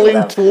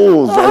selling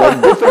tools,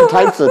 like different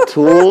types of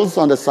tools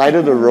on the side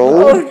of the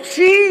road. Oh,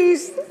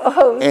 jeez.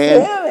 Oh,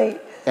 Sammy.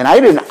 And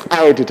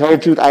to tell you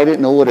the truth, I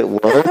didn't know what it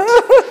was.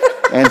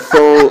 And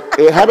so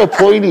it had a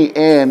pointy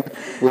end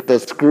with a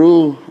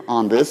screw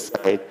on this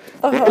side.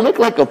 It looked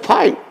like a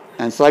pipe.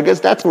 And so I guess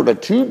that's where the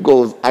tube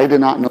goes. I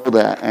did not know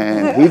that.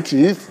 And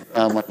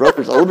my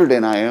brother's older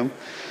than I am.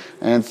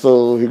 And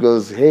so he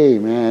goes, hey,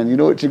 man, you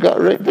know what you got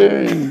right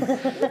there? And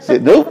I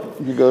said, nope.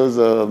 He goes,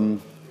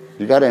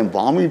 you got an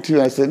embalming tube?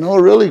 I said, no,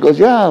 really? He goes,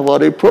 yeah, well,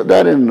 they put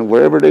that in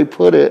wherever they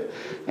put it.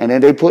 And then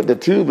they put the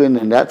tube in,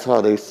 and that's how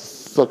they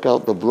suck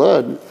out the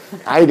blood.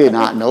 I did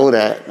not know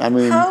that. I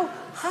mean...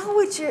 How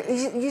would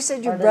you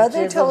said your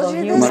brother told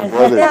you this? My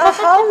brother. Now,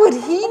 how would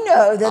he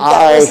know that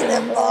was an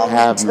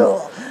embalming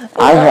tool?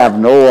 I have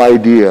no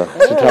idea,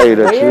 to tell you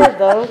the truth. Weird,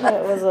 though.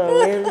 It was a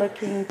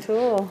weird-looking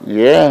tool.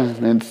 Yeah,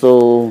 and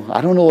so I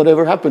don't know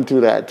whatever happened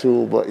to that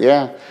tool, but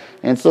yeah.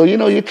 And so,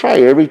 you try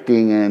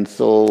everything. And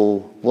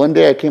so one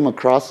day I came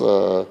across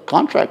a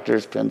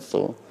contractor's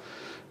pencil,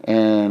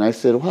 and I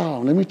said, wow,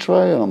 let me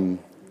try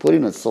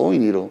putting a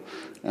sewing needle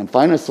and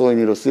find a sewing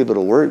needle, see if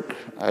it'll work.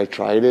 I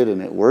tried it,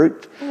 and it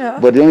worked. Yeah.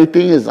 But the only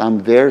thing is I'm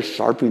there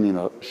sharpening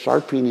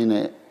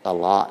it a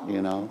lot,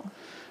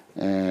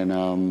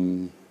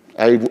 And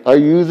I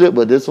use it,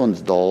 but this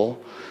one's dull.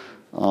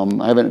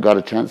 I haven't got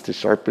a chance to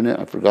sharpen it.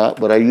 I forgot.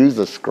 But I use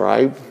a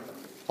scribe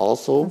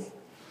also.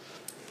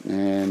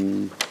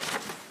 And...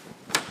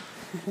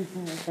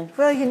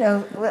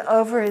 Well,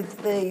 over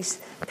these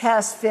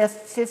past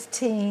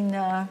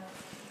 15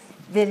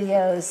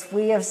 videos,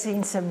 we have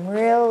seen some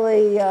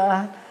really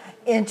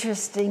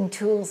interesting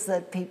tools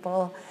that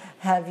people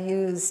have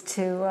used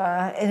to,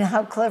 and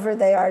how clever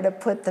they are to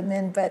put them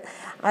in. But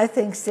I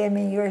think,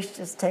 Sammy, yours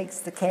just takes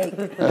the cake.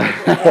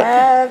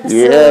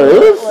 Absolutely.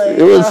 Yeah,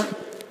 it was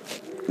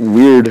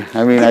weird.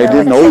 I mean, I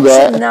didn't know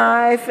that. A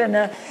knife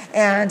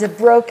and a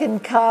broken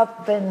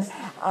cup and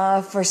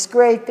for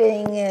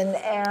scraping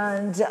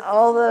and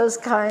all those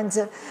kinds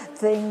of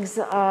things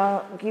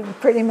you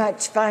pretty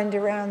much find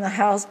around the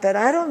house. But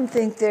I don't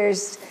think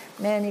there's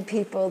many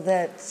people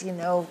that,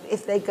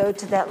 if they go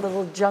to that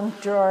little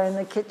junk drawer in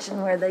the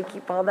kitchen where they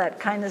keep all that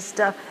kind of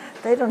stuff,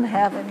 they don't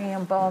have any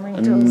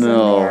embalming tools in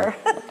there.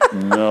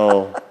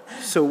 No.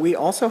 So we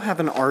also have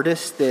an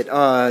artist that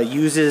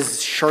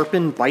uses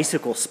sharpened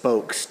bicycle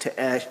spokes to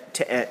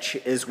etch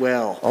as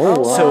well.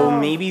 Oh, wow. So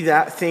maybe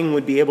that thing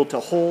would be able to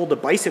hold a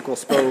bicycle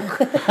spoke.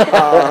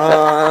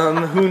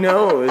 Who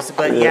knows?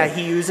 But yeah,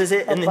 he uses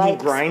it and then he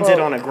grinds it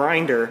on a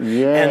grinder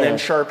and then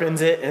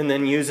sharpens it and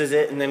then uses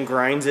it and then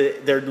grinds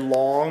it. They're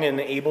long and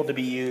able to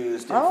be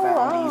used and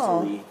found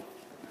easily.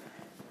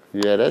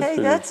 Yeah,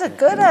 that's a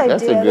good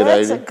idea.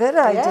 That's a good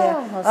idea.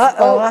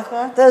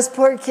 Yeah, those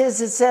poor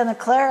kids at Santa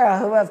Clara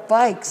who have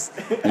bikes.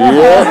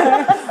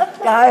 Yeah.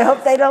 I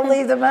hope they don't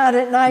leave them out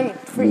at night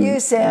for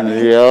you,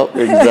 Sammy. Yep,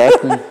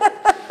 exactly.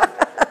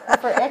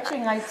 For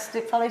etching, I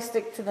probably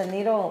stick to the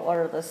needle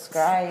or the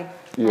scribe.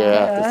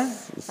 Yeah.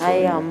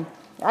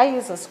 I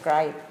use a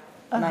scribe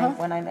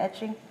when I'm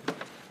etching.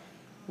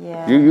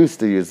 Yeah. You used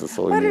to use the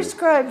sewing What are needle.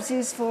 scribes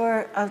used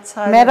for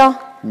outside?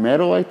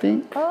 Metal, I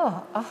think.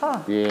 Oh,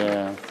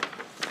 Yeah.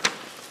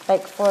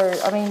 Like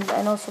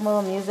I know some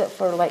of them use it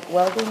for like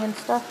welding and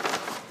stuff.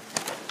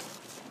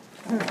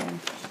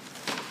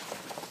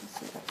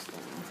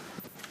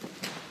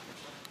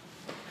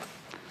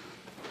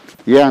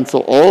 Yeah, and so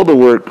all the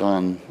work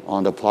on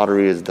the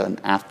pottery is done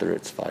after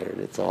it's fired.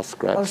 It's all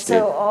scratched. Oh,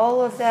 so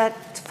all of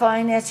that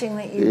fine etching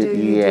that you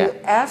do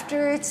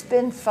after it's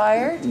been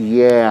fired?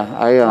 Yeah,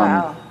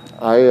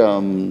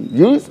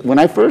 when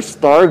I first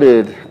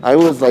started, I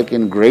was like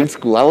in grade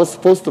school. I was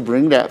supposed to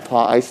bring that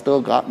pot. I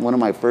still got one of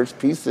my first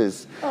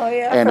pieces. Oh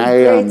yeah, and from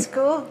grade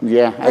school?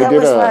 Yeah, I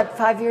did. That was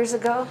 5 years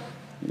ago?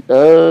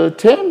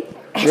 10.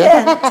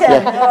 Yeah.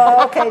 10.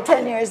 Oh, okay,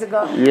 10 years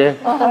ago. Yeah.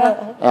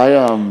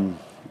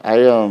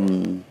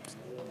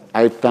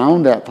 I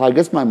found that pot. I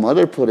guess my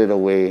mother put it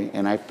away,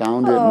 and I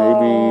found it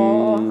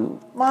maybe.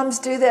 Moms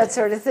do that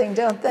sort of thing,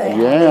 don't they?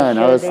 Yeah, and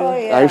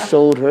yeah. I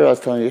showed her. I was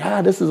telling her,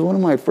 yeah, this is one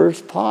of my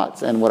first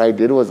pots. And what I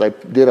did was I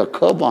did a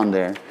cub on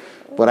there,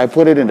 but I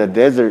put it in the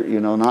desert, you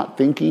know, not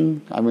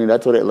thinking. I mean,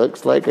 that's what it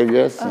looks like, I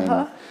guess.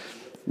 And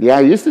yeah,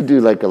 I used to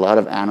do like a lot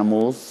of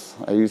animals.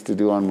 I used to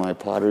do on my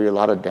pottery a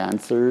lot of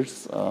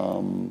dancers,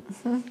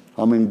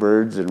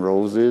 hummingbirds and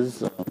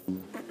roses.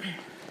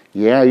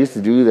 Yeah, I used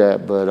to do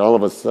that, but all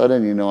of a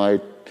sudden, you know,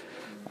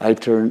 I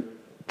turned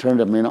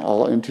them in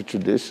all into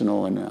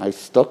traditional, and I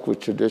stuck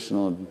with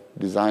traditional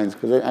designs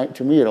because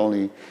to me it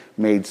only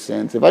made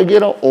sense. If I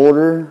get an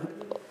order,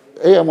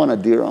 hey, I want a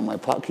deer on my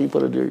pot, can you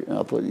put a deer? And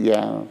I'll put,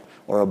 yeah,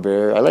 or a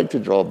bear. I like to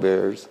draw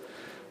bears.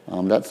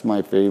 That's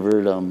my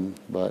favorite,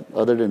 but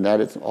other than that,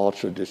 it's all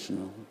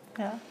traditional.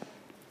 Yeah.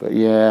 But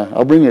yeah,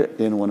 I'll bring it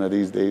in one of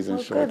these days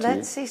and show it to you.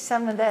 Let's see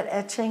some of that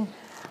etching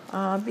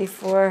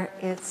before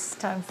it's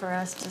time for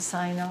us to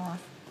sign off.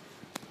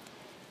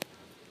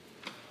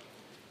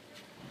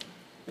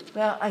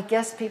 Well, I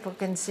guess people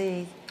can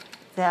see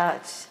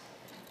that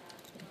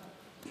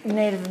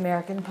Native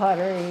American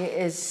pottery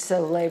is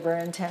so labor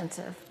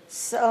intensive,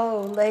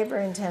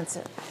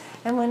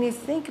 And when you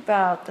think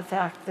about the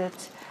fact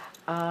that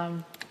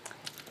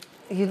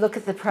you look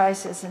at the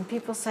prices and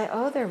people say,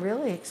 oh, they're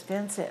really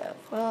expensive.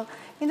 Well,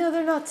 you know,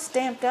 they're not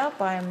stamped out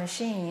by a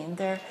machine.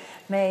 They're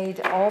made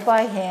all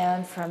by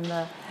hand from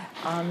the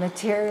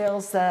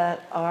materials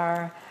that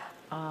are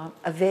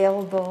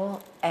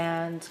available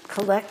and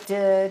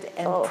collected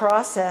and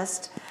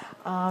processed,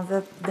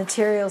 the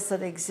materials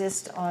that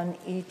exist on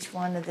each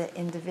one of the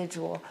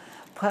individual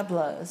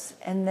pueblos.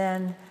 And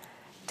then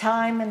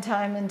time and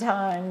time and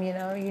time, you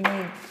know, you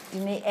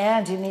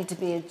need to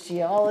be a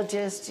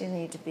geologist, you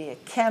need to be a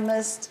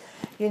chemist,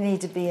 you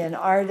need to be an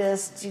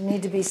artist, you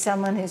need to be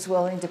someone who's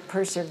willing to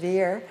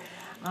persevere,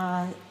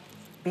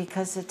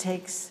 because it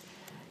takes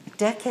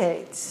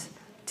decades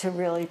to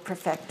really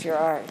perfect your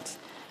art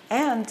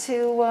and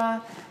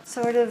to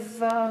sort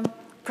of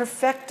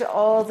perfect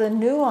all the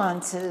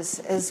nuances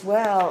as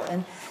well,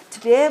 and to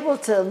be able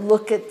to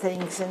look at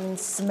things and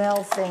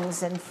smell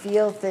things and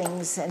feel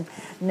things and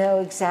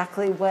know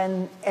exactly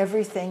when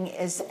everything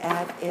is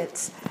at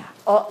its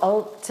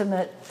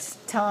ultimate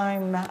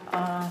time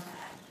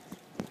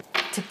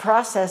to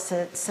process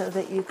it so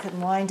that you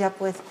can wind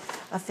up with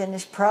a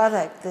finished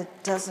product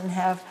that doesn't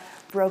have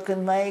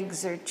broken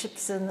legs or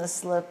chips in the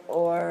slip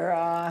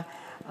or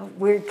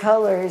weird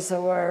colors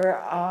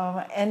or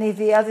any of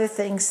the other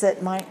things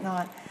that might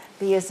not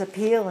be as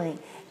appealing.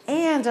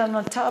 And on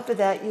the top of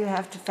that, you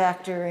have to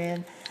factor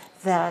in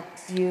that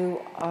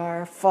you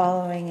are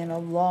following in a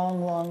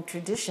long, long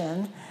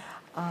tradition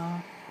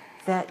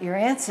that your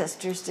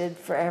ancestors did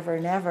forever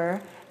and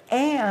ever,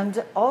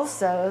 and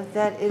also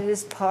that it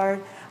is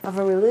part of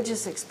a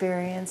religious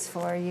experience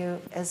for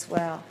you as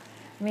well.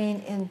 I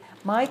mean, in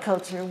my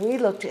culture, we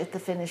looked at the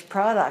finished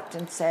product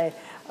and say,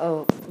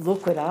 oh,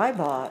 look what I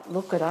bought,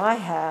 look what I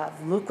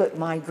have, look what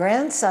my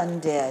grandson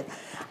did,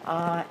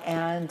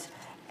 and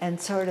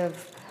sort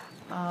of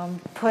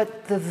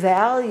put the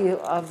value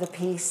of the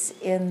piece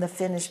in the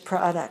finished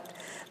product.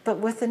 But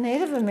with the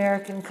Native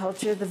American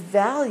culture, the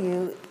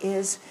value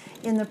is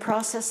in the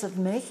process of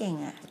making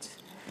it.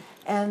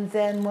 And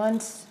then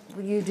once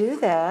you do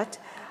that,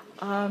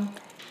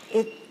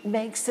 it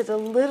makes it a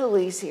little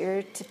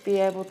easier to be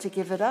able to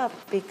give it up,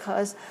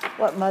 because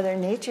what Mother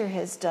Nature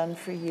has done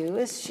for you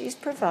is she's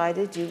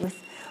provided you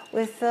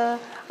with a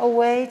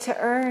way to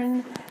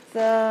earn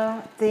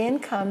the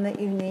income that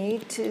you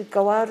need to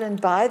go out and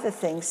buy the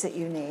things that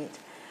you need.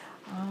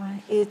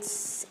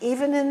 It's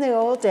even in the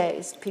old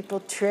days,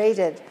 people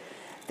traded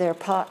their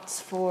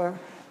pots for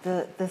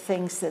the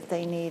things that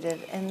they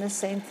needed, and the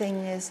same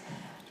thing is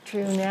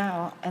true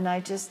now. And I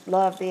just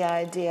love the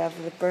idea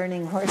of the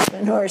burning horse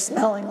manure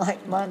smelling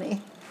like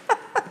money.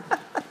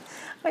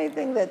 I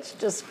think that's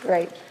just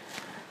great.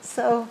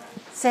 So,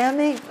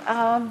 Sammy,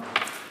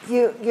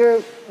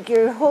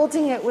 you're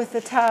holding it with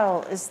a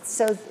towel.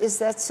 Is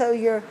that so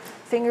your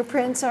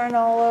fingerprints aren't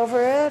all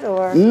over it,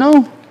 or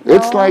no?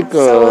 It's like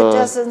so it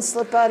doesn't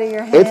slip out of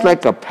your hand. It's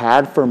like a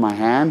pad for my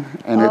hand,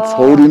 and it's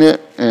holding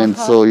it, and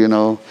so you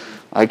know,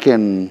 I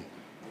can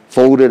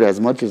fold it as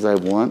much as I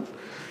want.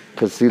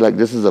 Cause see, like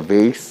this is a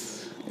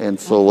vase, and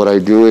so what I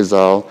do is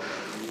I'll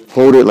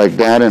hold it like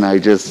that, and I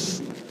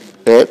just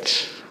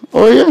etch.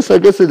 Oh yes, I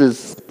guess it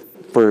is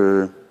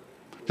for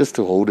just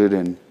to hold it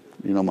in,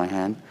 you know, my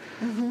hand.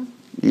 Mm-hmm.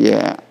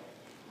 Yeah.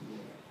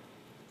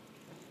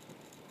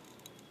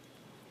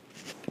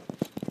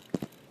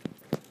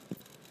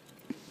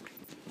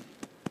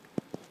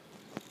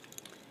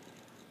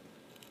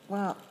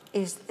 Well,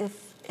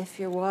 if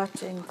you're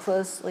watching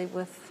closely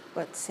with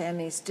what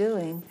Sammy's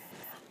doing,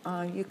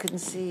 you can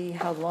see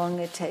how long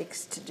it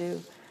takes to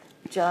do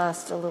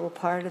just a little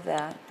part of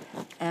that.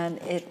 And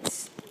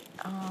it's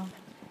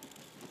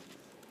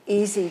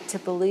easy to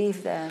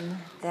believe then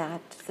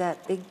that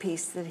that big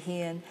piece that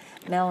he and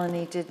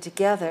Melony did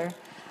together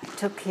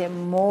took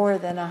him more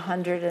than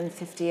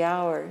 150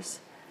 hours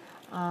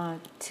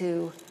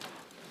to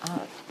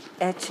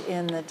etch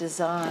in the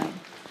design.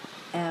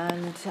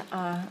 And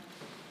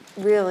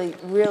really,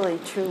 really,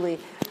 truly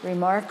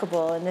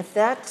remarkable. And if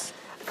that's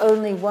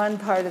only one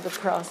part of the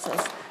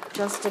process,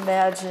 just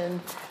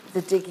imagine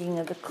the digging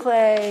of the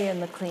clay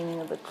and the cleaning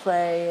of the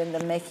clay and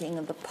the making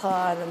of the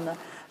pot and the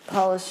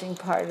polishing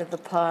part of the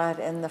pot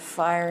and the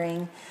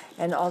firing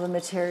and all the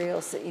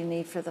materials that you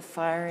need for the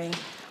firing.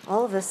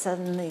 All of a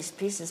sudden, these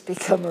pieces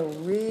become a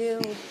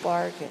real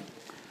bargain.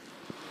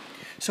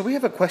 So we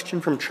have a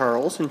question from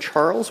Charles, and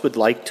Charles would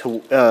like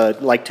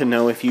to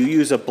know if you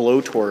use a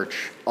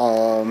blowtorch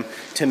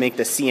to make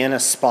the sienna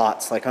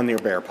spots like on your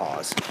bear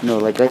paws. No,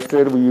 like I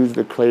said, we use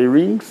the clay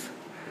rings.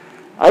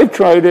 I've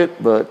tried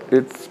it, but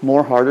it's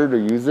more harder to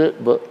use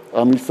it. But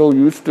I'm so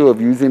used to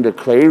of using the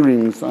clay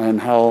rings, and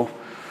how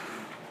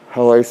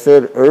I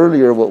said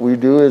earlier, what we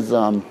do is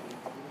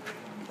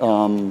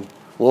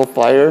we'll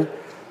fire.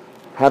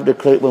 Have the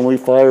clay when we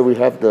fire. We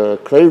have the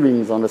clay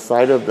rings on the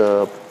side of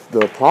the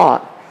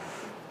pot.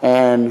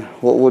 And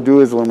what we'll do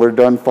is when we're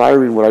done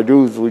firing, what I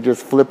do is we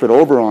just flip it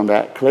over on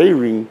that clay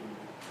ring.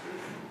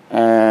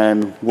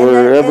 And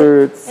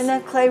wherever it's... And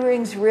that clay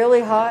ring's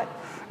really hot?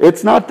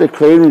 It's not the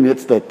clay ring,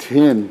 it's the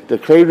tin. The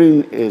clay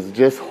ring is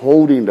just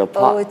holding the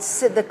pot.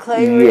 Oh, the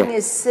clay ring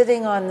is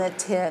sitting on the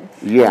tin.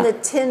 Yeah. And the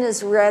tin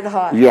is red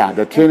hot. Yeah,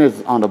 the tin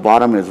is on the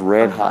bottom is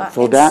red hot.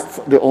 So that's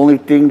the only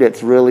thing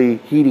that's really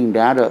heating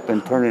that up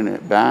and turning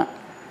it back.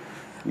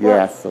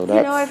 Yeah, so that's...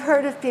 You know, I've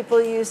heard of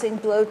people using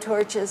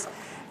blowtorches.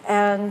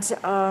 And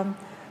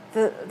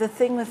the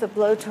thing with the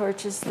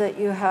blowtorch is that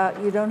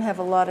you don't have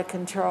a lot of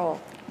control.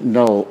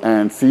 No,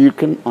 and so you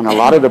can, on a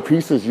lot of the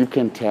pieces you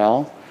can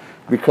tell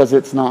because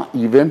it's not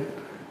even.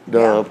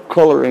 The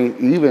color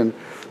ain't even.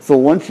 So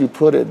once you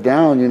put it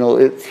down, you know,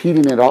 it's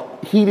heating it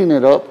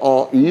up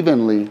all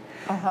evenly.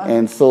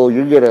 And so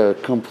you get a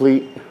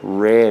complete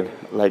red,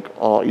 like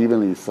all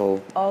evenly.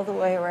 So all the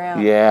way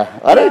around. Yeah,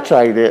 I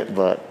tried it,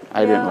 but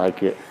I didn't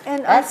like it.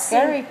 And that's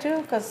scary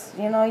too, because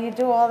you know you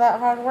do all that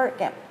hard work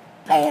and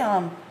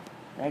bam,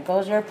 there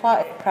goes your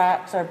pot. It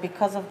cracks, or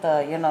because of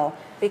the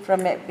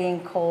from it being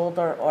cold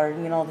or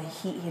the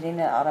heat hitting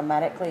it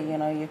automatically,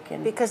 you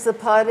can. Because the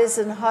pot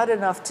isn't hot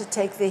enough to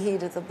take the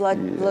heat of the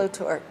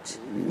blowtorch.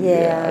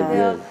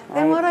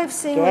 And what I've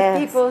seen with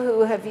people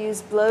who have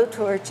used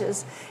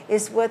blowtorches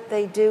is what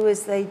they do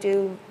is they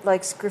do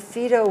like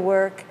sgraffito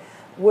work,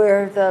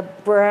 where the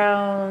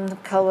brown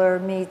color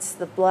meets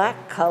the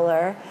black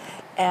color,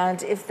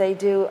 and if they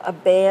do a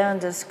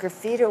band of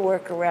sgraffito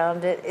work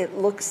around it,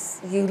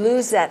 you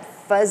lose that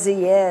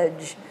fuzzy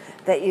edge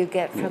that you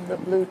get from the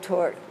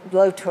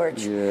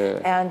blowtorch.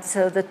 And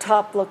so the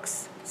top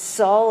looks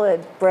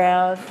solid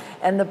brown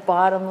and the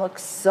bottom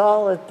looks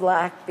solid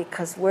black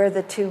because where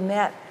the two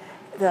met,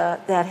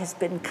 that has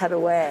been cut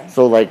away.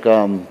 So like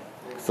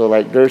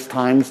there's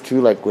times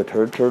too, like with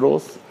herd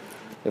turtles,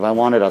 if I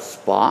wanted a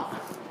spot,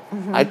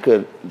 I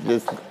could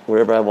just,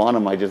 wherever I want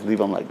them, I just leave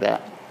them like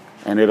that.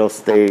 And it'll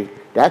stay.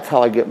 That's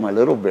how I get my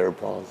little bear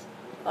paws,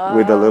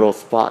 with the little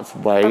spots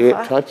by it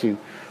touching.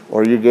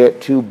 Or you get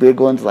two big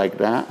ones like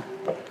that.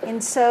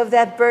 And so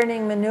that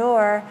burning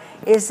manure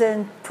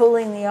isn't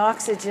pulling the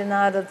oxygen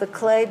out of the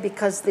clay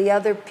because the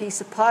other piece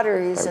of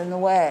pottery is in the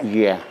way.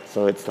 Yeah,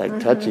 so it's like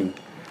touching.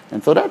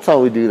 And so that's how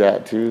we do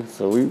that too.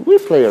 So we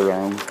play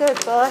around.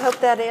 Good. Well, I hope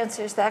that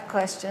answers that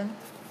question.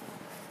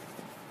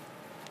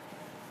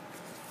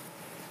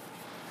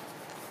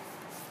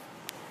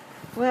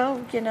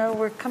 Well,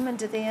 we're coming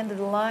to the end of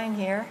the line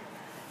here,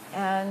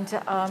 and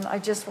I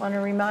just want to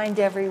remind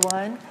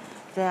everyone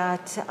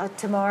that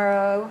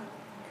tomorrow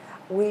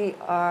we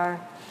have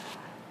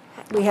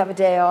a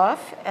day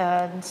off,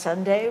 and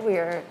Sunday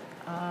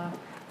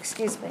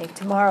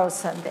tomorrow's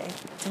Sunday.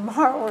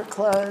 Tomorrow we're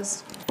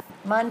closed.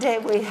 Monday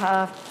we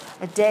have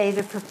a day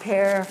to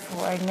prepare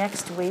for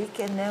next week,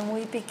 and then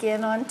we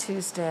begin on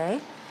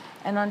Tuesday.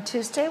 And on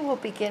Tuesday, we'll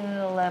begin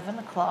at 11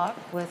 o'clock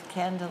with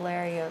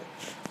Candelaria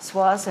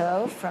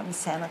Suazo from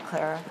Santa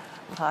Clara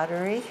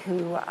Pottery,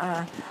 who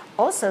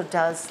also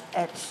does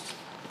etched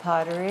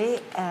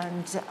pottery.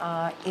 And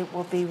it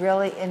will be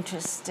really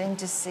interesting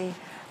to see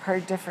her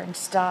different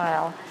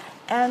style.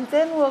 And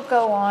then we'll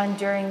go on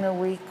during the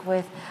week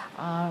with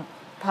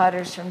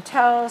potters from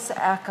Taos,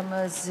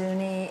 Acoma,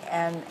 Zuni,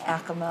 and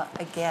Acoma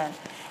again.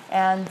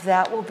 And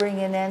that will bring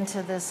an end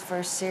to this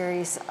first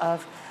series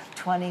of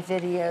 20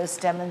 videos,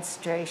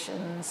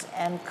 demonstrations,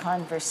 and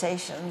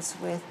conversations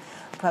with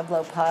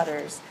Pueblo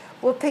potters.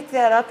 We'll pick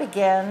that up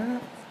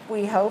again,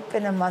 we hope,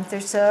 in a month or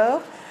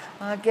so.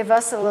 Give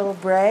us a little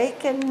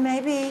break and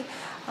maybe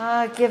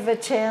give a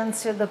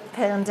chance for the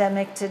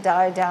pandemic to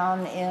die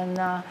down in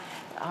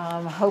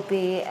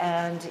Hopi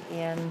and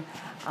in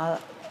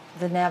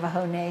the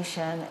Navajo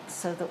Nation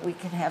so that we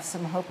can have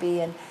some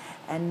Hopi and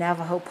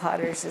Navajo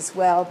potters as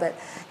well. But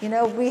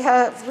we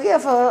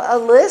have a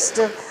list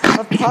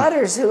of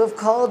potters who have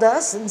called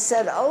us and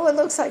said, oh, it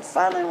looks like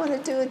fun, I want to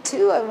do it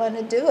too, I want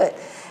to do it.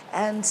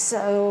 And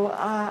so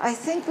I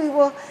think we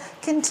will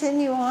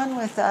continue on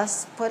with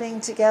us putting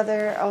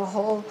together a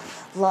whole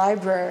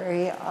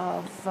library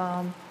of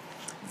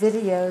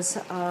videos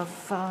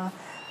of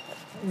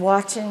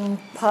watching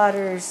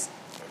potters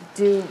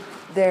do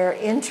their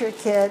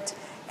intricate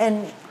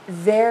and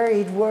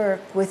varied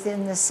work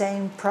within the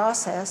same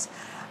process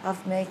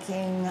of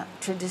making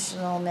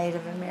traditional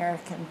Native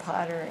American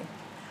pottery.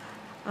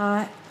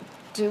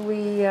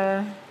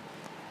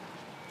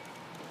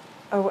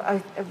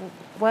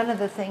 One of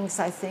the things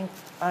I think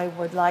I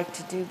would like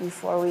to do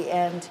before we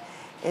end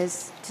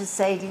is to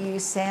say to you,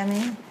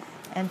 Sammy,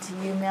 and to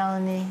you,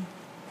 Melony,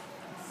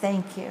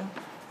 thank you.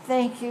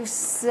 Thank you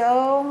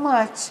so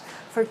much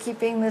for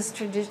keeping this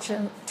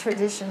tradition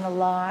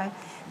alive.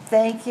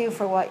 Thank you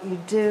for what you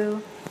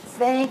do.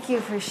 Thank you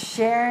for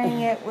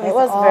sharing it with all. It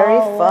was very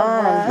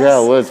fun.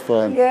 Yeah, it was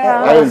fun.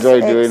 Yeah. I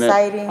enjoyed doing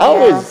exciting, it.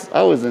 I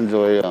always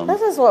enjoy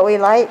this is what we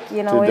like,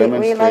 you know,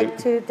 we like demonstrate.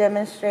 to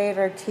demonstrate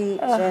or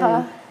teach,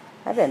 and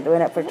I've been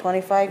doing it for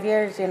 25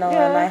 years, you know,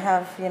 and I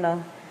have, you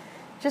know,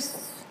 just,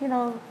 you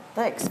know,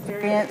 the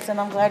experience, and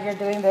I'm glad you're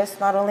doing this,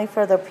 not only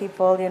for the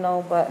people, you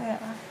know, but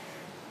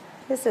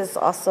this is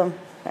awesome,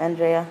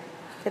 Andrea.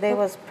 Today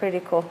was pretty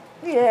cool.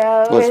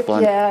 Yeah, it was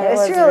fun. Yeah, It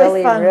was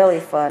really fun. really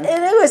fun.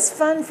 And it was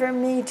fun for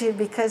me too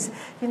because,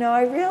 you know,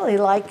 I really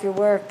like your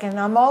work, and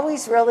I'm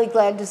always really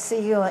glad to see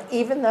you,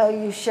 even though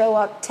you show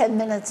up 10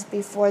 minutes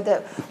before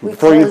we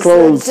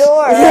close the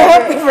door.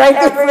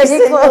 Every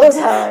single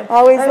time.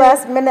 Always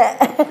last minute.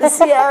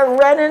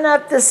 Running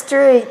up the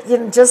street, you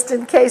know, just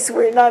in case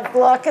we're not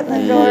blocking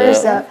the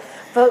doors up.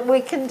 But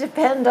we can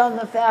depend on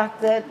the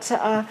fact that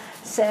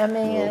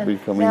Sammy and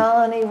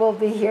Melony will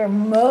be here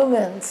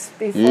moments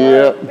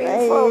before we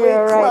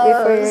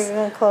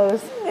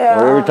close. Yeah.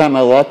 Or every time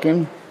I walk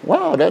in,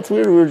 wow, that's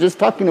weird. We were just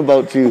talking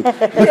about you.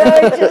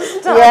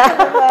 Just talking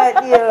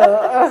about you.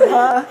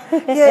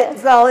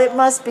 Well, it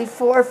must be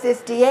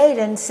 4:58,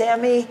 and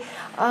Sammy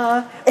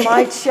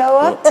might show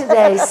up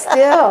today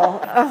still.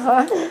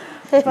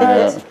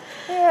 But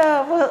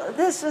well,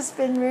 this has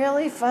been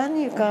really fun,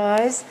 you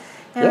guys.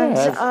 And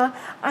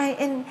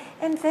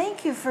and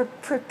thank you for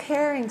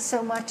preparing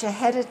so much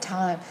ahead of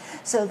time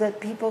so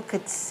that people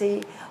could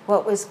see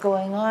what was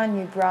going on.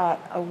 You brought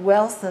a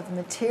wealth of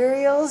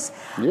materials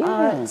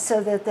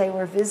so that they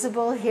were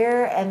visible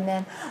here, and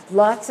then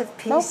lots of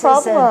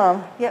pieces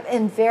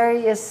in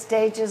various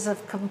stages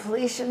of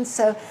completion,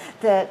 so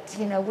that,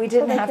 you know, we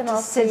didn't have to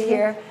sit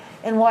here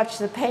and watch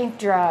the paint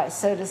dry,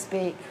 so to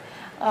speak.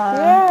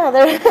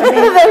 There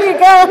you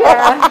go.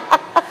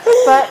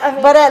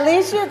 But at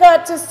least you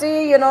got to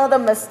see, you know, the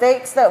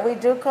mistakes that we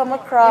do come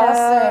across,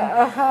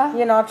 and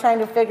you know, trying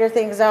to figure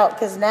things out.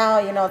 Because now,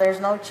 you know, there's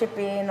no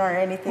chipping or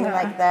anything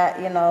like that.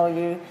 You know,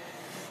 you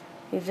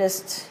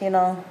just, you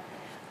know.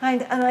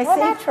 And I think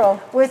natural.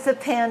 With the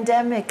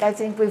pandemic, I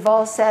think we've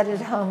all sat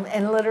at home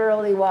and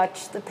literally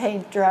watched the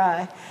paint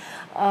dry.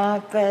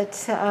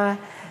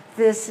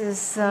 This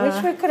is.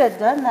 Wish we could have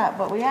done that,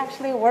 but we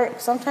actually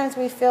work. Sometimes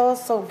we feel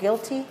so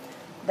guilty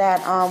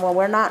that when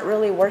we're not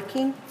really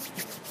working,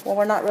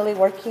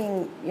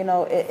 you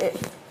know, it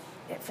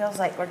feels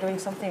like we're doing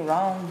something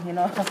wrong. You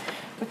know,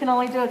 we can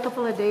only do a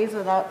couple of days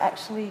without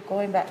actually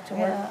going back to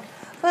work.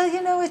 Well,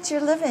 you know, it's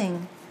your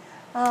living.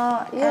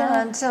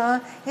 And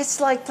it's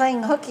like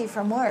playing hooky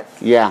from work.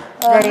 There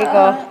you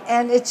go.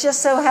 And it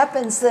just so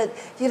happens that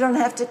you don't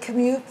have to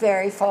commute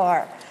very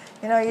far.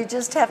 You know, you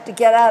just have to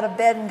get out of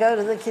bed and go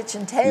to the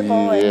kitchen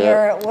table, and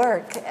you're at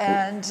work.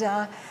 And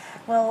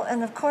well,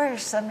 and of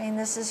course, I mean,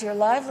 this is your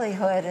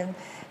livelihood, and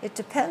it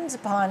depends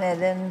upon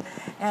it.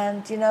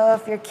 And you know,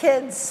 if your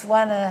kids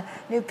want a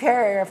new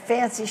pair of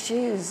fancy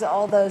shoes,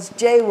 all those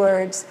J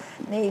words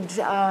need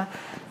fancy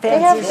they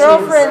have shoes.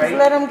 girlfriends, right?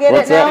 Let them get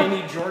it now. They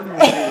need Jordans.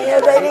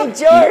 They need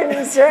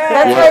Jordans, right?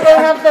 That's why they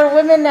have their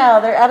women now.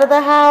 They're out of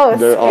the house.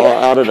 They're all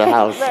out of the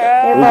house. We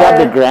got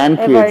the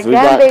grandkids. We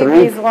got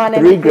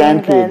three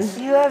grandkids.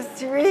 You have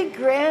 3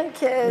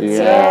 grandkids.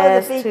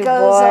 Yes, the beat 2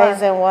 goes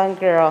boys on. and 1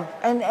 girl.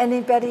 And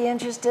anybody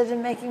interested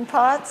in making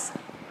pots?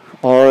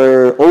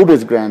 Our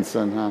oldest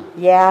grandson, huh?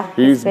 Yeah,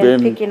 he's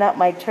been picking up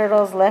my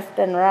turtles left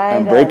and right.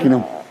 And breaking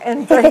them.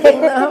 And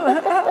breaking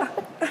them.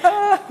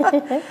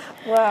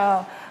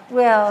 Wow.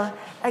 Well,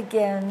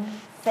 again,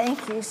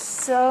 thank you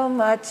so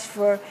much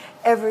for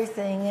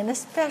everything, and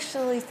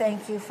especially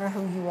thank you for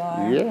who you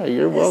are. Yeah,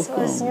 you're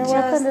welcome. You're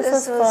welcome. This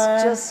was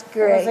fun. Just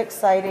great. It was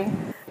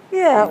exciting.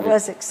 Yeah, it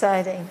was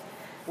exciting.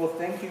 Well,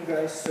 thank you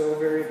guys so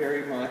very,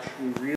 very much. We really